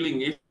own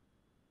feeling is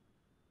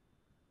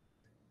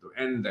to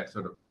end that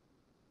sort of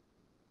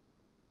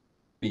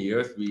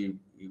years. We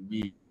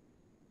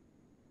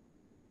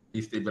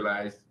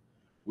destabilized.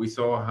 We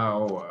saw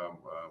how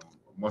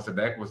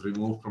Mossadegh was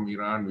removed from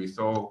Iran. We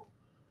saw,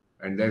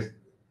 and there's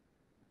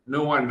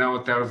no one now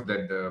tells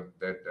that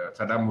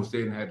Saddam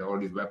Hussein had all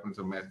these weapons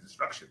of mass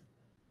destruction,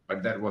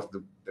 but that was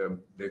the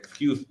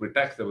excuse,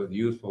 pretext that was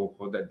used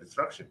for that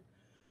destruction.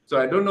 So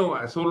I don't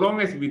know. So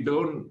long as we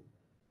don't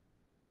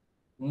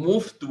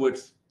move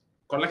towards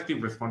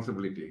collective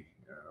responsibility,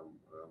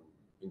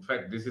 in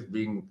fact, this is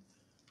being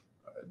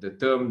the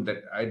term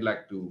that I'd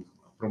like to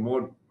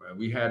promote.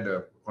 We had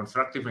a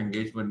constructive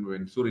engagement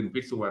when Surin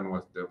Pitsuwan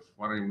was the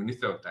foreign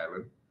minister of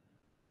Thailand.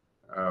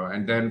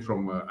 And then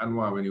from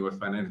Anwar, when he was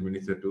finance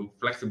minister, to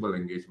flexible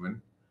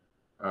engagement.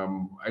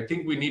 I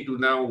think we need to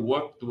now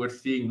work towards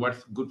seeing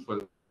what's good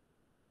for,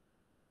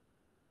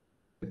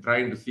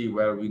 trying to see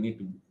where we need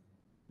to,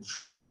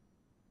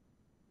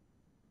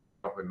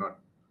 and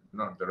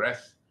not the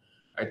rest.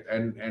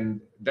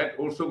 And that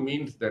also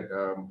means that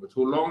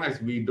so long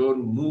as we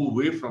don't move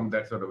away from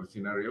that sort of a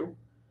scenario,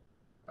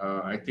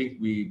 I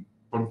think we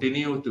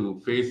continue to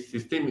face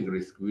systemic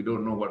risk. We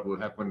don't know what will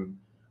happen,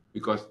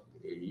 because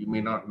you may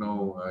not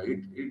know.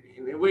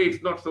 In a way,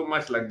 it's not so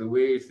much like the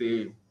way,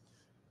 say,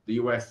 the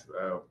US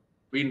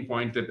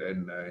pinpointed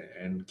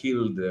and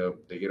killed the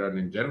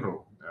Iranian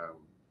general.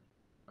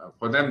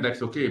 For them,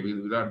 that's okay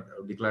without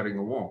declaring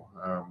a war.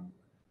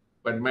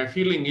 But my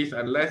feeling is,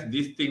 unless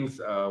these things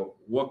are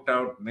worked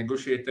out,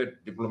 negotiated,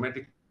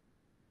 diplomatic,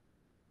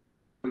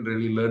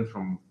 really learn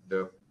from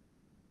the.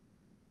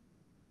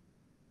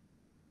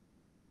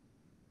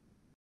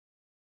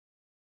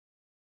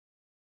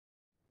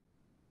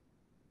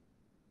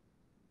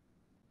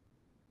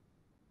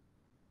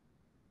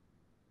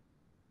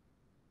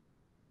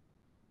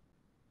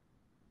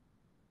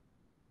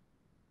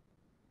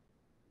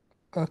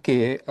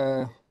 Okay,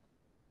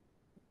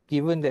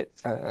 given that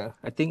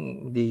I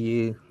think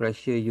the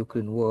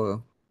Russia-Ukraine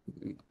war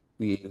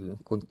will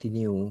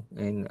continue,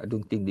 and I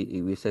don't think that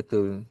it will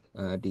settle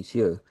this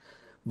year.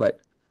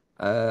 But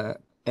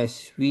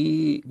as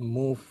we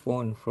move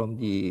on from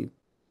the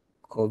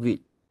COVID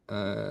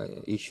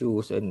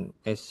issues, and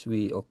as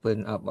we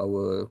open up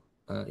our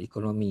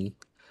economy,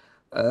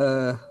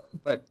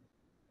 but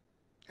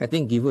I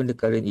think given the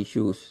current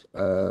issues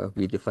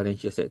with the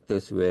financial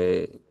sectors,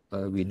 where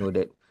we know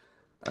that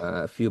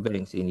a few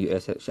banks in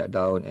US have shut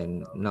down,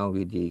 and now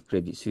with the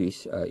Credit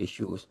Suisse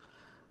issues,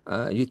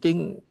 you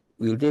think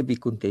will there be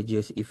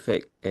contagious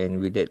effect,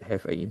 and will that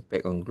have an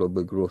impact on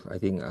global growth? I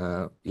think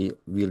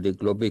will the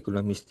global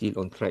economy still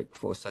on track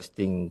for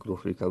sustained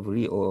growth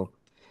recovery, or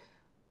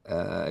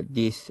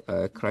this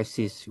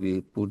crisis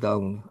will pull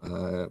down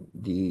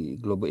the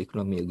global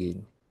economy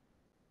again?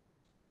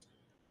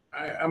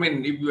 I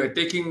mean, if you are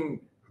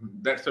taking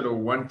that sort of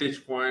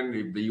vantage point,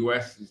 if the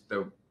US is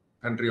the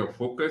country of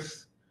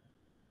focus,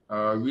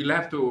 we'll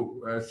have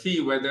to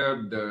see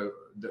whether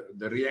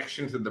the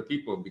reactions of the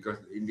people, because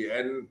in the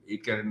end,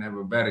 it can have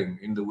a bearing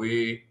in the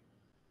way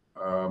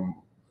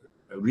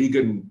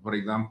Reagan, for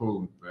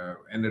example,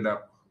 ended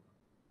up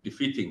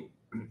defeating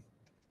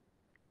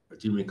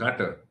Jimmy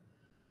Carter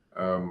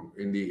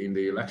in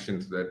the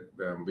elections, that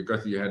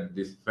because you had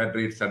this Fed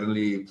rate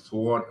suddenly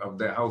soared of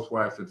their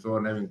housewives and so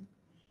on having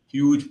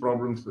huge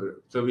problems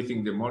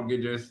servicing their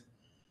mortgages,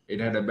 it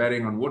had a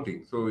bearing on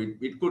voting. So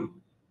it could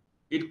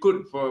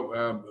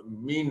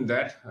mean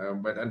that,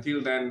 but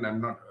until then,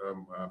 I'm not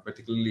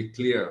particularly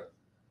clear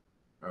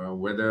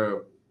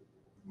whether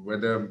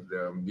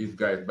these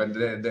guys, but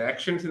the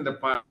actions in the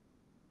past,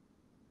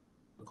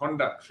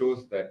 conduct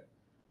shows that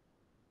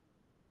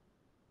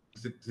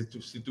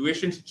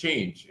situations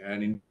change,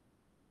 and in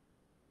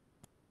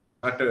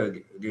Carter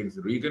against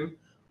Reagan,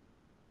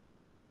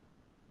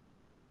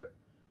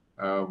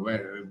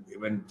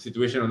 when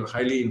situation was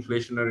highly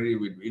inflationary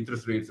with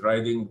interest rates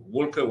rising,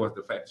 Volcker was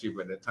the Fed chief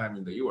at the time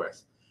in the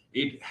US.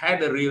 It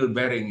had a real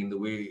bearing in the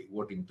way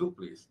voting took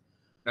place.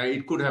 Now,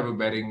 it could have a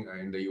bearing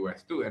in the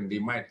US too, and they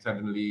might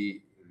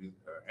suddenly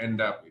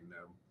end up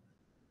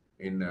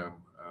in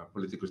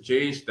political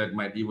change that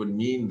might even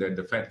mean that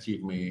the Fed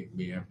chief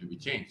may have to be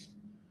changed,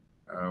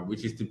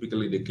 which is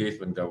typically the case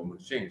when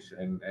governments change.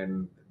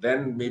 And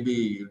then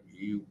maybe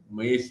you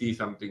may see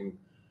something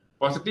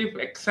positive,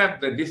 except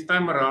that this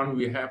time around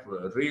we have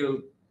a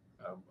real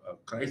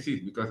crisis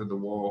because of the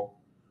war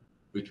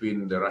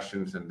between the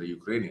Russians and the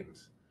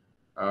Ukrainians.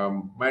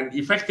 And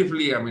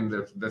effectively, I mean,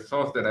 the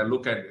source that I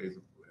look at is,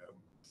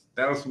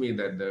 tells me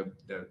that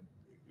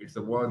it's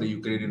a war the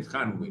Ukrainians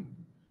can't win.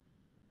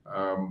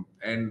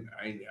 And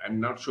I'm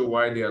not sure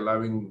why they're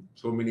allowing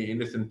so many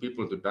innocent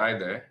people to die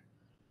there.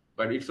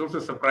 But it's also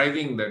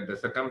surprising that the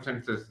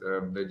circumstances,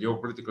 the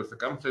geopolitical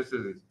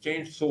circumstances, has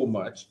changed so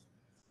much,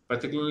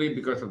 particularly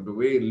because of the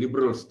way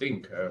liberals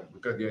think,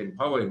 because they're in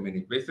power in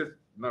many places,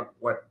 not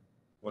what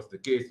was the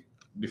case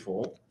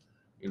before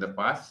in the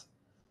past.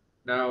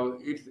 Now,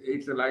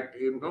 it's like,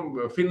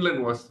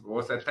 Finland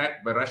was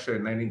attacked by Russia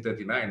in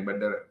 1939, but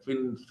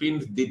the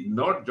Finns did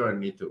not join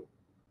NATO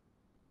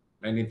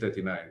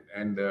 1939,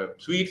 and the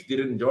Swedes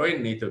didn't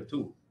join NATO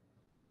too,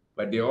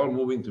 but they're all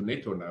moving to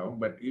NATO now.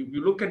 But if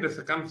you look at the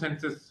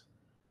circumstances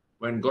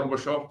when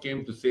Gorbachev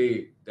came to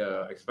say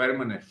the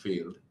experiment had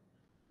failed,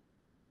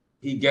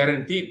 he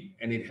guaranteed,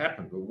 and it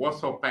happened. The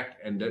Warsaw Pact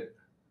ended.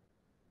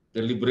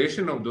 The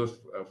liberation of those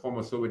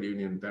former Soviet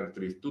Union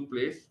territories took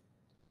place.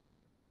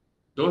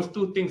 Those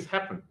two things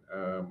happened,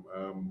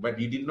 but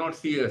you did not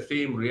see a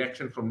same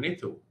reaction from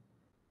NATO.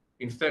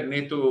 Instead,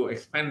 NATO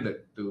expanded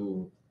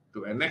to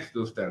annex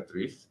those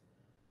territories.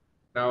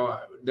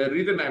 Now, the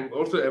reason I'm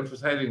also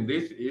emphasizing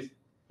this is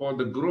for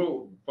the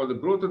growth of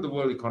the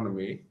world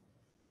economy.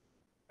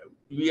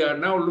 We are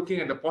now looking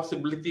at the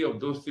possibility of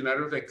those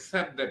scenarios,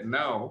 except that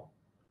now,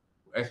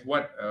 as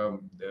what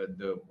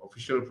the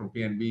official from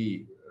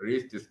PNB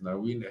raised just now,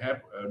 we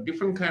have a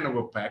different kind of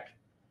a pact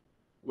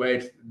where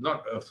it's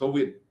not a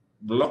Soviet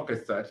bloc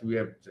as such. We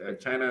have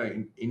China,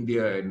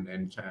 India,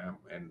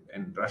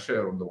 and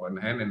Russia on the one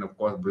hand, and of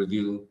course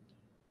Brazil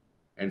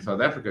and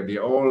South Africa.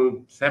 They're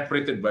all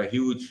separated by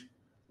huge,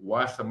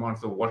 vast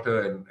amounts of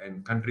water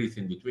and countries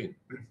in between.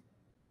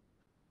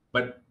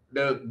 But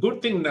the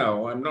good thing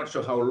now, I'm not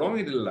sure how long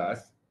it will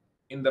last.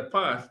 In the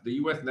past, the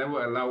US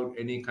never allowed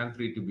any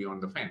country to be on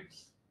the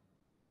fence,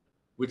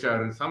 which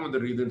are some of the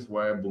reasons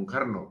why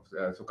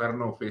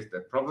Sukarno faced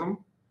that problem.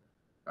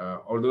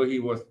 Although he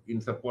was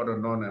in support of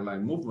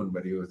non-aligned movement,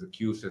 but he was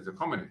accused as a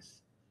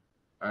communist.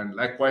 And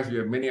likewise, we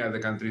have many other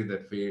countries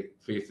that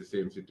face the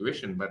same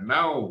situation. But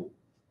now,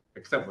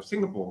 except for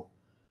Singapore,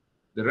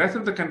 the rest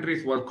of the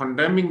countries, while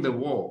condemning the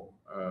war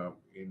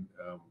in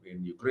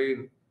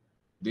Ukraine,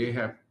 they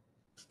have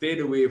stayed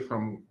away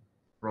from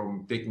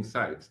taking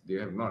sides. They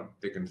have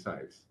not taken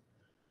sides.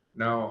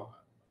 Now,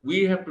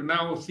 we have to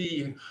now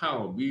see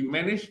how we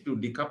manage to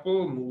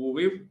decouple, move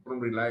away from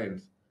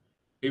reliance,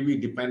 heavy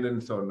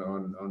dependence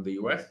on the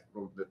US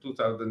from the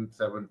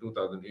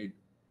 2007-2008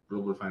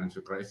 global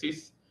financial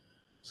crisis,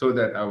 so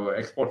that our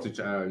exports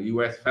to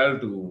US fell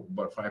to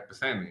about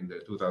 5% in the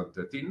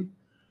 2013.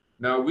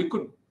 Now, we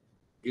could,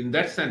 in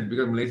that sense,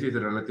 because Malaysia is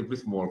a relatively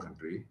small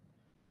country,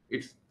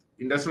 its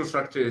industrial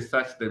structure is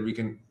such that we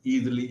can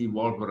easily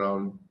evolve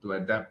around to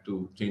adapt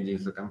to changing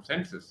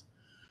circumstances.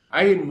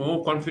 I am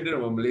more confident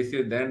about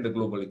Malaysia than the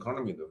global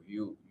economy, though.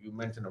 You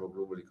mentioned our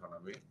global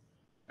economy.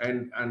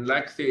 And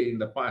unlike, say, in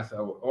the past,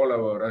 all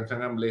our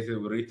Rancangan Malaysia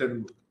were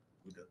written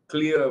with a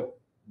clear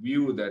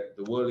view that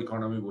the world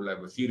economy will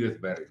have a serious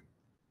bearing.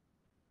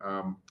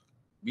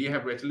 We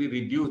have actually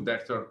reduced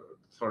that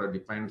sort of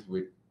dependence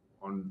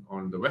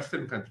on the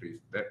Western countries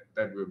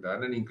that we've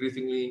done, and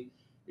increasingly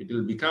it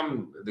will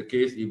become the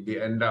case if they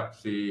end up,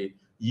 say,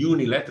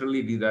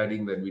 unilaterally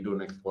deciding that we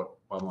don't export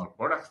palm oil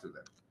products to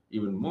them.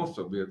 Even more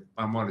so,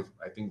 palm oil is,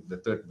 I think, the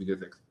third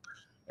biggest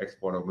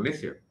export of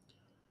Malaysia.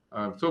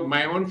 So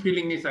my own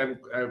feeling is I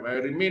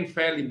remain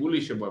fairly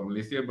bullish about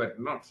Malaysia, but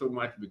not so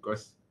much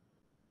because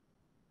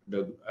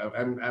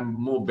I'm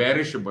more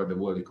bearish about the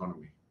world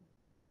economy.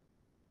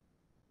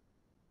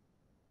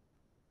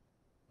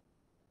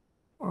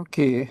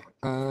 Okay.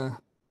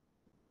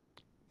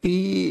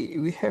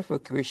 We have a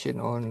question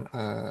on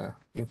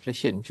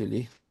inflation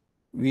actually.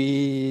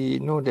 We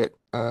know that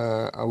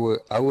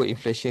our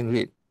inflation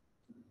rate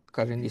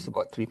currently it's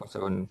about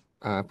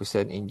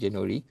 3.7% in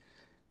January.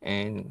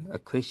 And a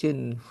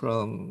question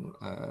from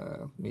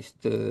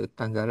Mr.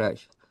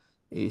 Tangaraj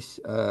is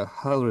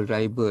how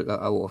reliable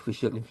are our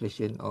official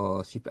inflation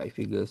or CPI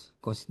figures,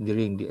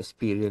 considering the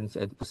experience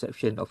and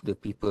perception of the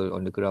people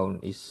on the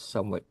ground is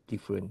somewhat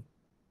different?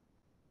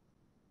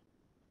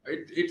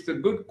 It's a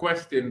good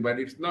question, but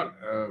it's not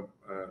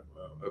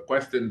a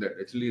question that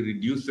actually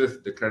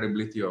reduces the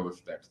credibility of the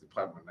stats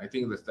department. I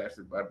think the stats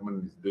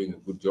department is doing a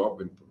good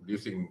job in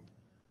producing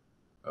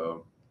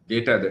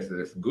data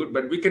that's good,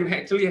 but we can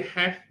actually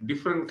have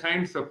different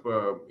kinds of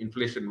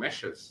inflation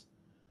measures.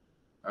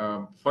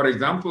 For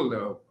example,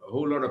 a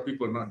whole lot of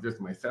people, not just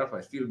myself,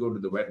 I still go to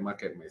the wet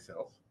market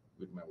myself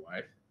with my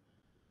wife.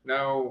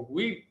 Now,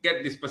 we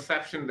get this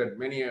perception that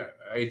many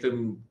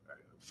items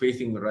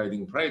facing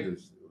rising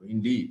prices,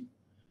 indeed.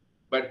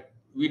 But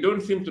we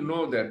don't seem to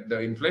know that the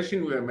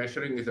inflation we are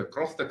measuring is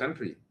across the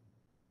country.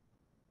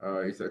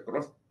 It's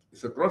across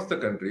the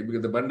country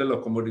because the bundle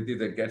of commodities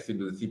that gets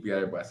into the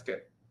CPI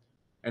basket.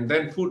 And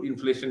then food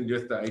inflation,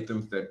 just the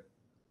items that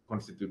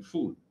constitute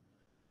food.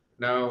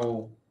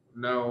 Now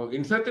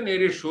in certain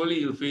areas, surely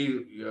you'll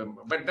feel,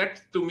 but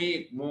that's to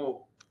me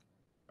more,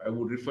 I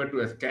would refer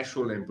to as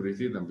casual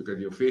empiricism because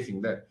you're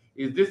facing that.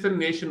 Is this a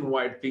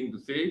nationwide thing to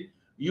say?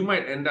 You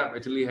might end up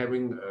actually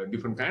having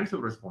different kinds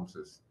of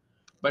responses.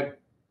 But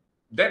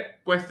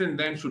that question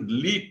then should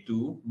lead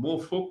to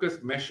more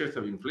focused measures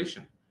of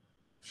inflation.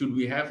 Should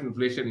we have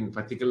inflation in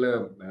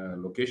particular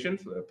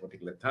locations,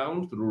 particular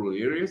towns, rural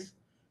areas,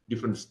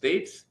 different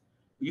states?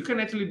 You can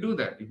actually do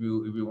that if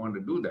you want to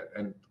do that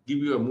and give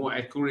you a more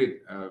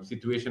accurate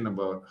situation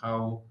about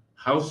how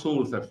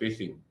households are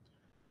facing,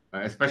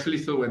 especially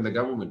so when the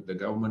government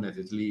has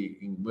actually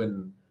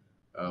even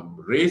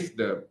raised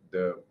the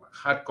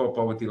hardcore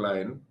poverty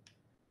line,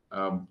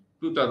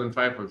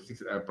 2005 or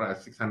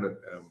 600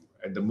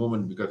 at the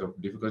moment because of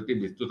difficulty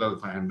with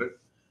 2,500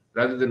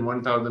 rather than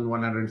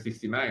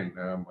 1,169.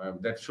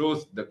 That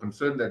shows the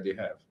concern that they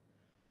have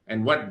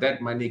and what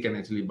that money can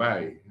actually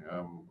buy.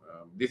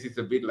 This is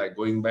a bit like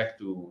going back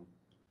to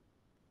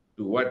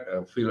what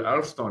Phil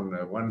Alston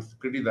once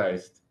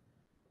criticized,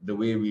 the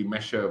way we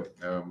measure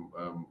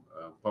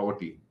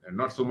poverty, and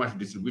not so much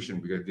distribution,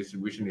 because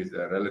distribution is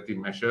a relative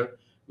measure.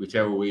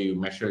 Whichever way you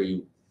measure,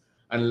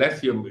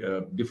 unless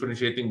you're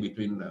differentiating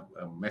between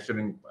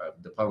measuring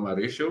the Palmer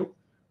ratio,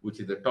 which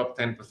is the top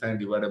 10%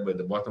 divided by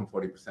the bottom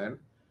 40%,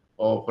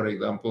 or for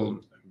example,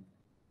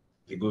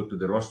 you go to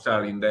the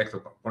Rothschild index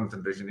or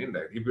concentration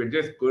index. If you're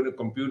just going to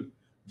compute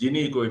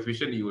Gini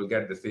coefficient, you will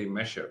get the same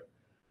measure,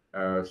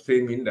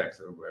 same index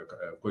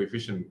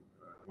coefficient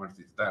once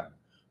it's done.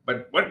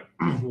 But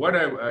what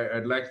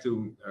I'd like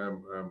to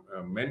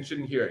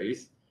mention here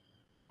is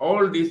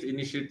all these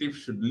initiatives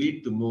should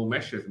lead to more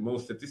measures, more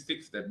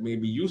statistics that may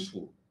be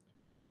useful.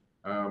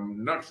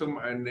 Not so,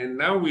 and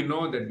now we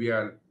know that we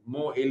are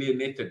more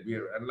alienated. We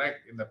are, unlike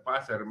in the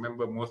past, I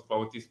remember most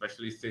poverty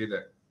specialists say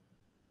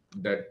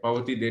that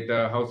poverty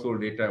data,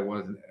 household data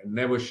was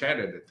never shared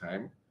at the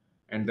time,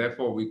 and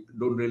therefore we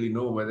don't really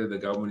know whether the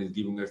government is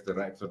giving us the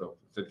right sort of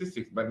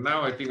statistics. But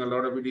now I think a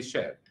lot of it is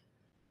shared.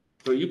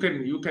 So you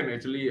can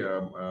actually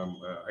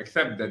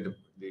accept that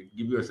they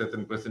give you a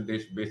certain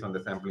percentage based on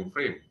the sampling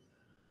frame.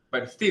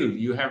 But still,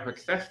 you have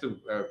access to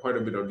quite a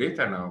bit of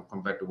data now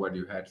compared to what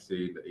you had,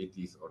 say, in the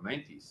 80s or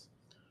 90s.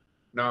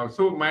 Now,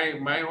 so my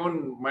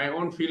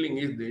own feeling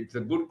is that it's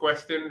a good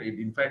question. It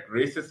in fact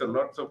raises a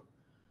lot of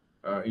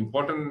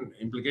important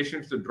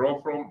implications to draw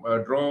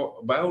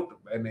about,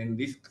 and in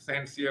this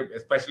sense here,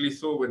 especially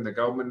so when the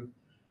government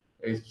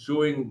is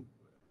showing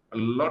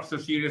lots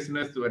of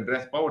seriousness to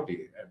address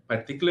poverty,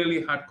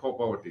 particularly hardcore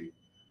poverty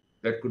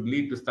that could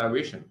lead to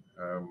starvation,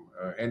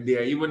 and they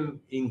are even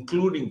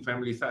including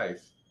family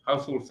size,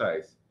 household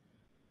size,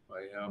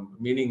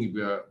 meaning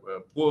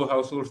if poor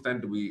households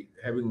tend to be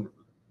having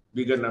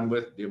bigger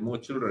numbers, there are more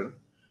children,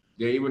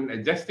 they're even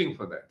adjusting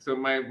for that. So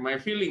my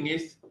feeling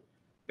is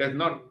there's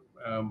not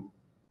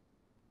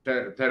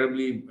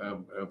terribly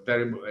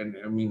terrible, and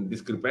I mean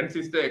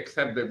discrepancies there,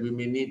 except that we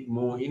may need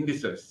more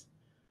indices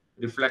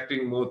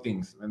reflecting more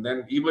things, and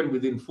then even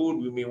within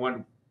food we may want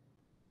to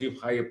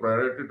give higher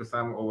priority to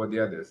some over the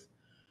others.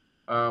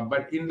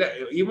 But in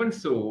the, even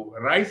so,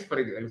 rice, for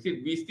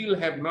example, we still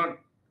have not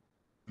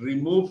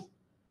removed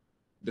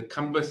the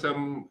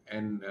cumbersome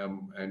and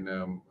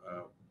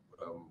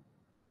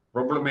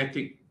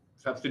problematic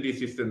subsidy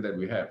system that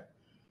we have.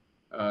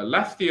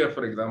 Last year,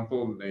 for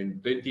example,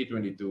 in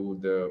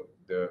 2022,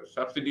 the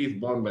subsidies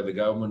borne by the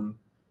government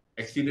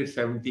exceeded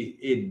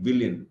 78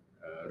 billion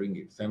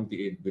ringgit,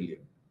 78 billion.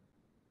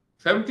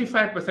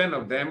 75%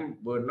 of them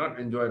were not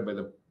enjoyed by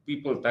the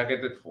people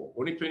targeted for.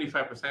 Only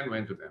 25%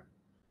 went to them.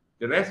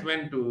 The rest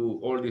went to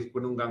all these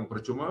penunggang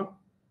percuma,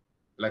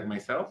 like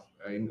myself,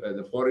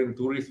 the foreign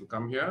tourists who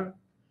come here,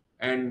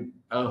 and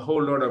a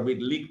whole lot of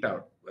it leaked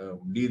out.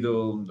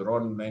 Diesel,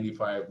 RON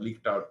 95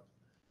 leaked out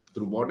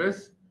through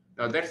borders.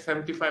 Now that's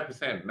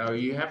 75%. Now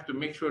you have to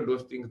make sure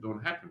those things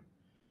don't happen.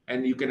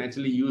 And you can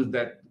actually use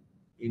that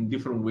in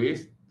different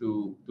ways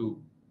to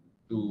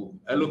to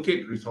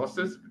allocate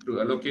resources,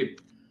 to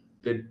allocate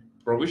the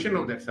provision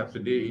of that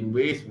subsidy in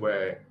ways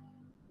where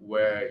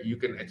you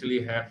can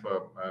actually have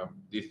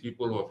these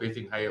people who are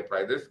facing higher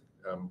prices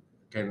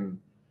can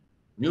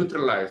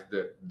neutralize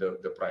the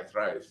price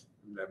rise.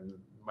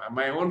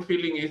 My own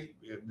feeling is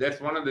that's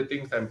one of the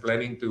things I'm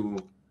planning to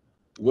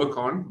work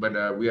on, but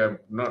we have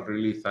not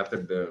really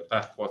started the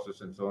task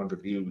forces and so on to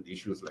deal with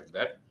issues like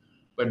that.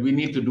 But we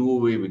need to do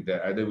away with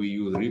that. Either we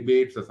use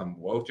rebates or some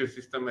voucher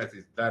system as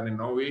it's done in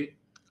Norway,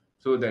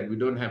 so that we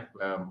don't have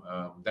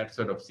that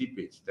sort of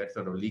seepage, that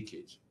sort of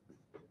leakage.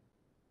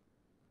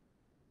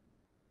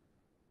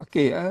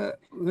 Okay,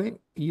 when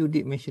you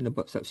did mention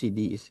about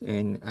subsidies,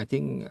 and I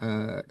think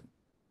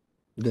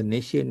the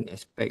nation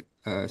expect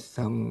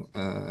some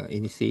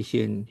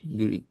initiation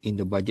during in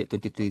the budget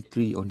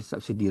 2023 on the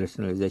subsidy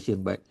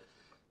rationalization, but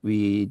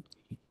we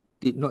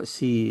did not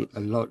see a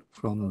lot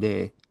from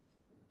there.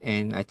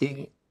 And I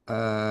think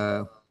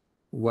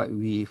what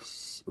we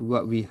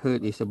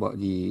heard is about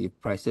the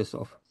prices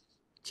of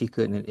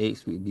chicken and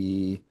eggs will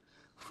be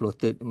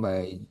floated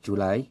by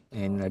July,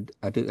 and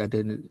other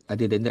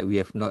than that, we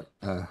have not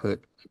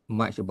heard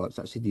much about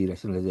subsidy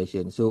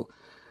rationalization. So,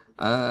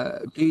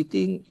 do you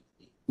think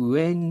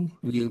when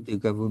will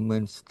the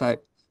government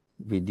start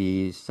with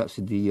the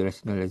subsidy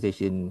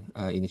rationalization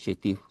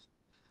initiative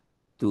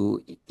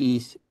to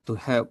ease to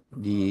help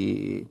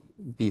the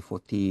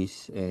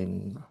B40s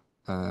and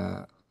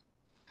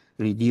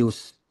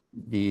reduce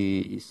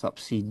the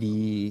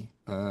subsidy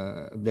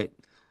that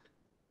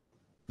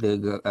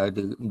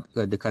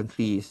the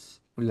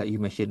countries, like you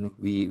mentioned,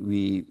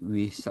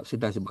 we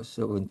subsidized about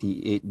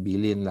 78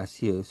 billion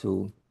last year.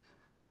 So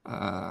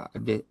are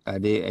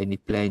there any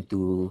plan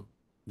to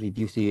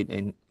reduce it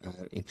and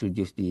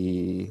introduce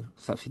the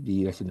subsidy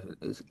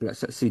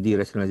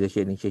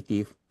rationalization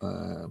initiative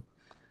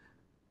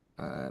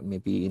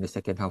maybe in the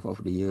second half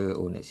of the year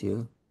or next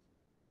year?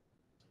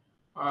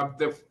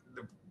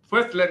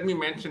 First, let me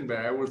mention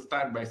that I will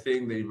start by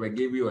saying that if I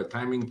give you a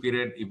timing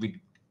period,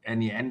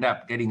 and you end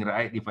up getting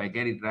right, if I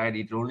get it right,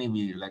 it'll only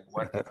be like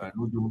what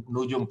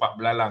Nujum Pak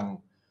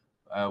Blalang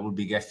would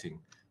be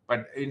guessing.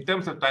 But in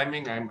terms of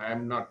timing,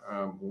 I'm not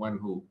one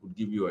who would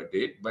give you a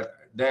date. But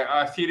there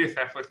are serious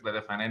efforts by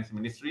the Finance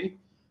Ministry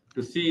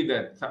to see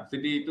that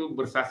subsidy itu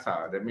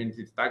bersasar. That means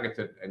it's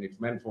targeted and it's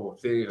meant for,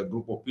 say, a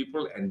group of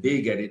people, and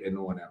they get it and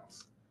no one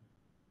else.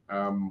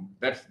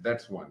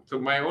 That's one. So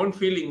my own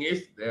feeling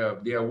is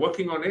they are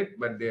working on it,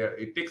 but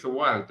it takes a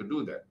while to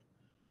do that.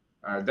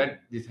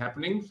 That is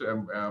happening.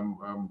 So,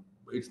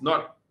 it's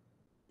not.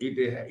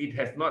 It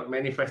has not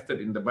manifested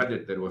in the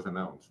budget that was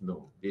announced.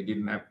 No, they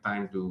didn't have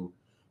time to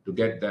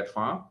get that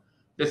far.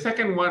 The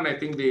second one, I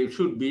think they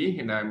should be,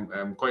 and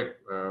I'm quite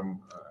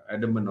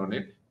adamant on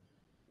it,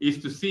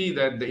 is to see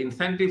that the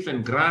incentives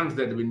and grants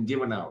that have been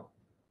given out,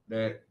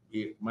 that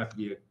it must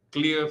be a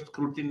clear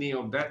scrutiny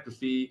of that to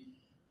see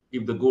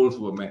if the goals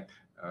were met,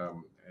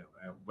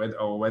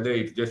 whether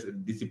it's just a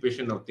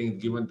dissipation of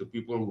things given to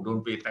people who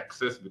don't pay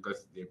taxes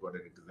because they got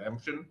an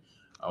exemption,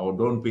 or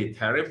don't pay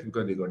tariff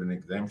because they got an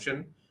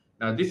exemption.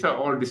 Now, these are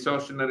all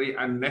distortionary,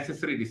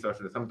 unnecessary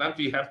distortions. Sometimes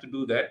we have to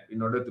do that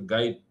in order to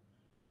guide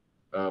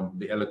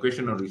the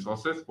allocation of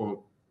resources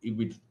for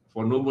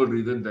noble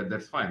reasons.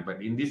 That's fine.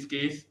 But in this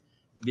case,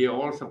 they are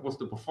all supposed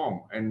to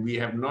perform, and we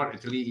have not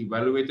actually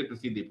evaluated to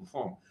see they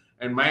perform.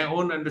 And my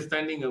own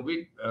understanding of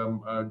it,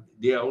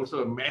 there are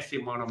also a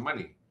massive amount of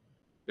money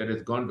that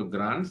has gone to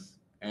grants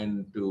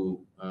and to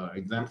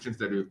exemptions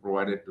that we've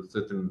provided to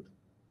certain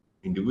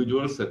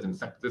individuals, certain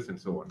sectors, and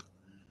so on.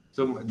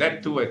 So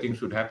that too, I think,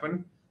 should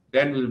happen.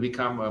 Then we'll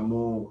become a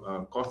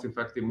more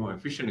cost-effective, more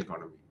efficient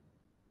economy.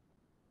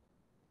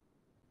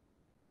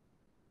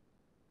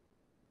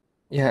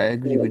 Yeah, I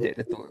agree with that,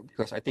 Dato',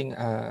 because I think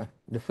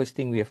the first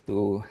thing we have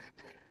to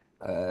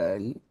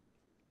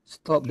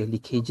stop the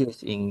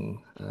leakages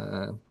in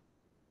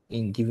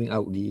giving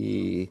out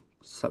the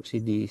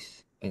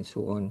subsidies and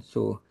so on.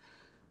 So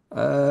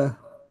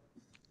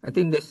I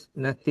think there's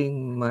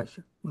nothing much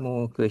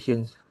more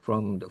questions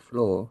from the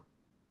floor.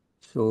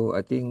 So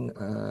I think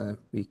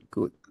we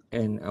could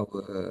end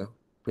our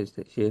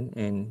presentation,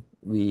 and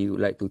we would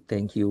like to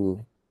thank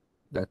you,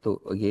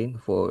 Dato', again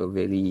for a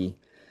very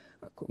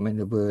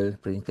commendable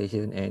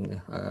presentation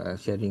and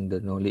sharing the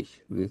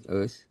knowledge with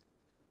us.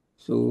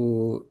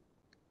 So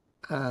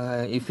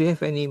if you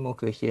have any more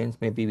questions,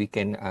 maybe we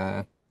can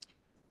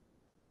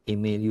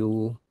email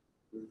you.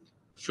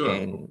 Sure.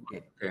 And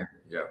okay.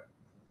 Yeah.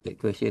 The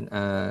question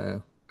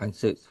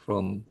answered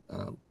from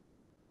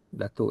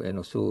Dato' and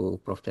also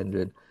Prof.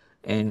 Chandran.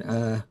 And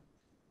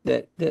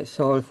that's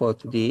all for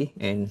today.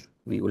 And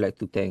we would like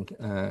to thank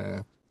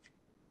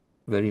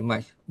very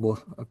much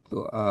both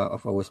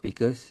of our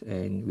speakers.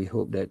 And we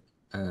hope that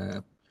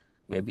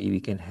maybe we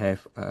can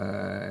have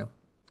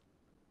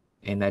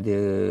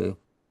another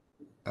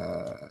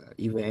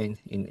event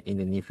in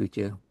the near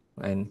future.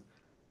 And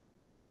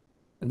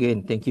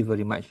again, thank you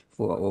very much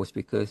for our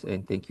speakers,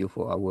 and thank you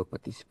for our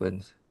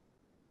participants.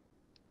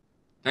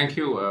 Thank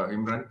you,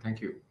 Imran.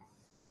 Thank you.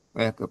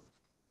 Welcome.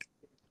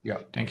 Yeah.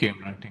 Thank you,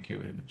 Imran. Thank you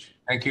very much.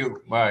 Thank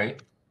you. Bye.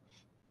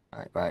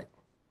 Bye. Bye.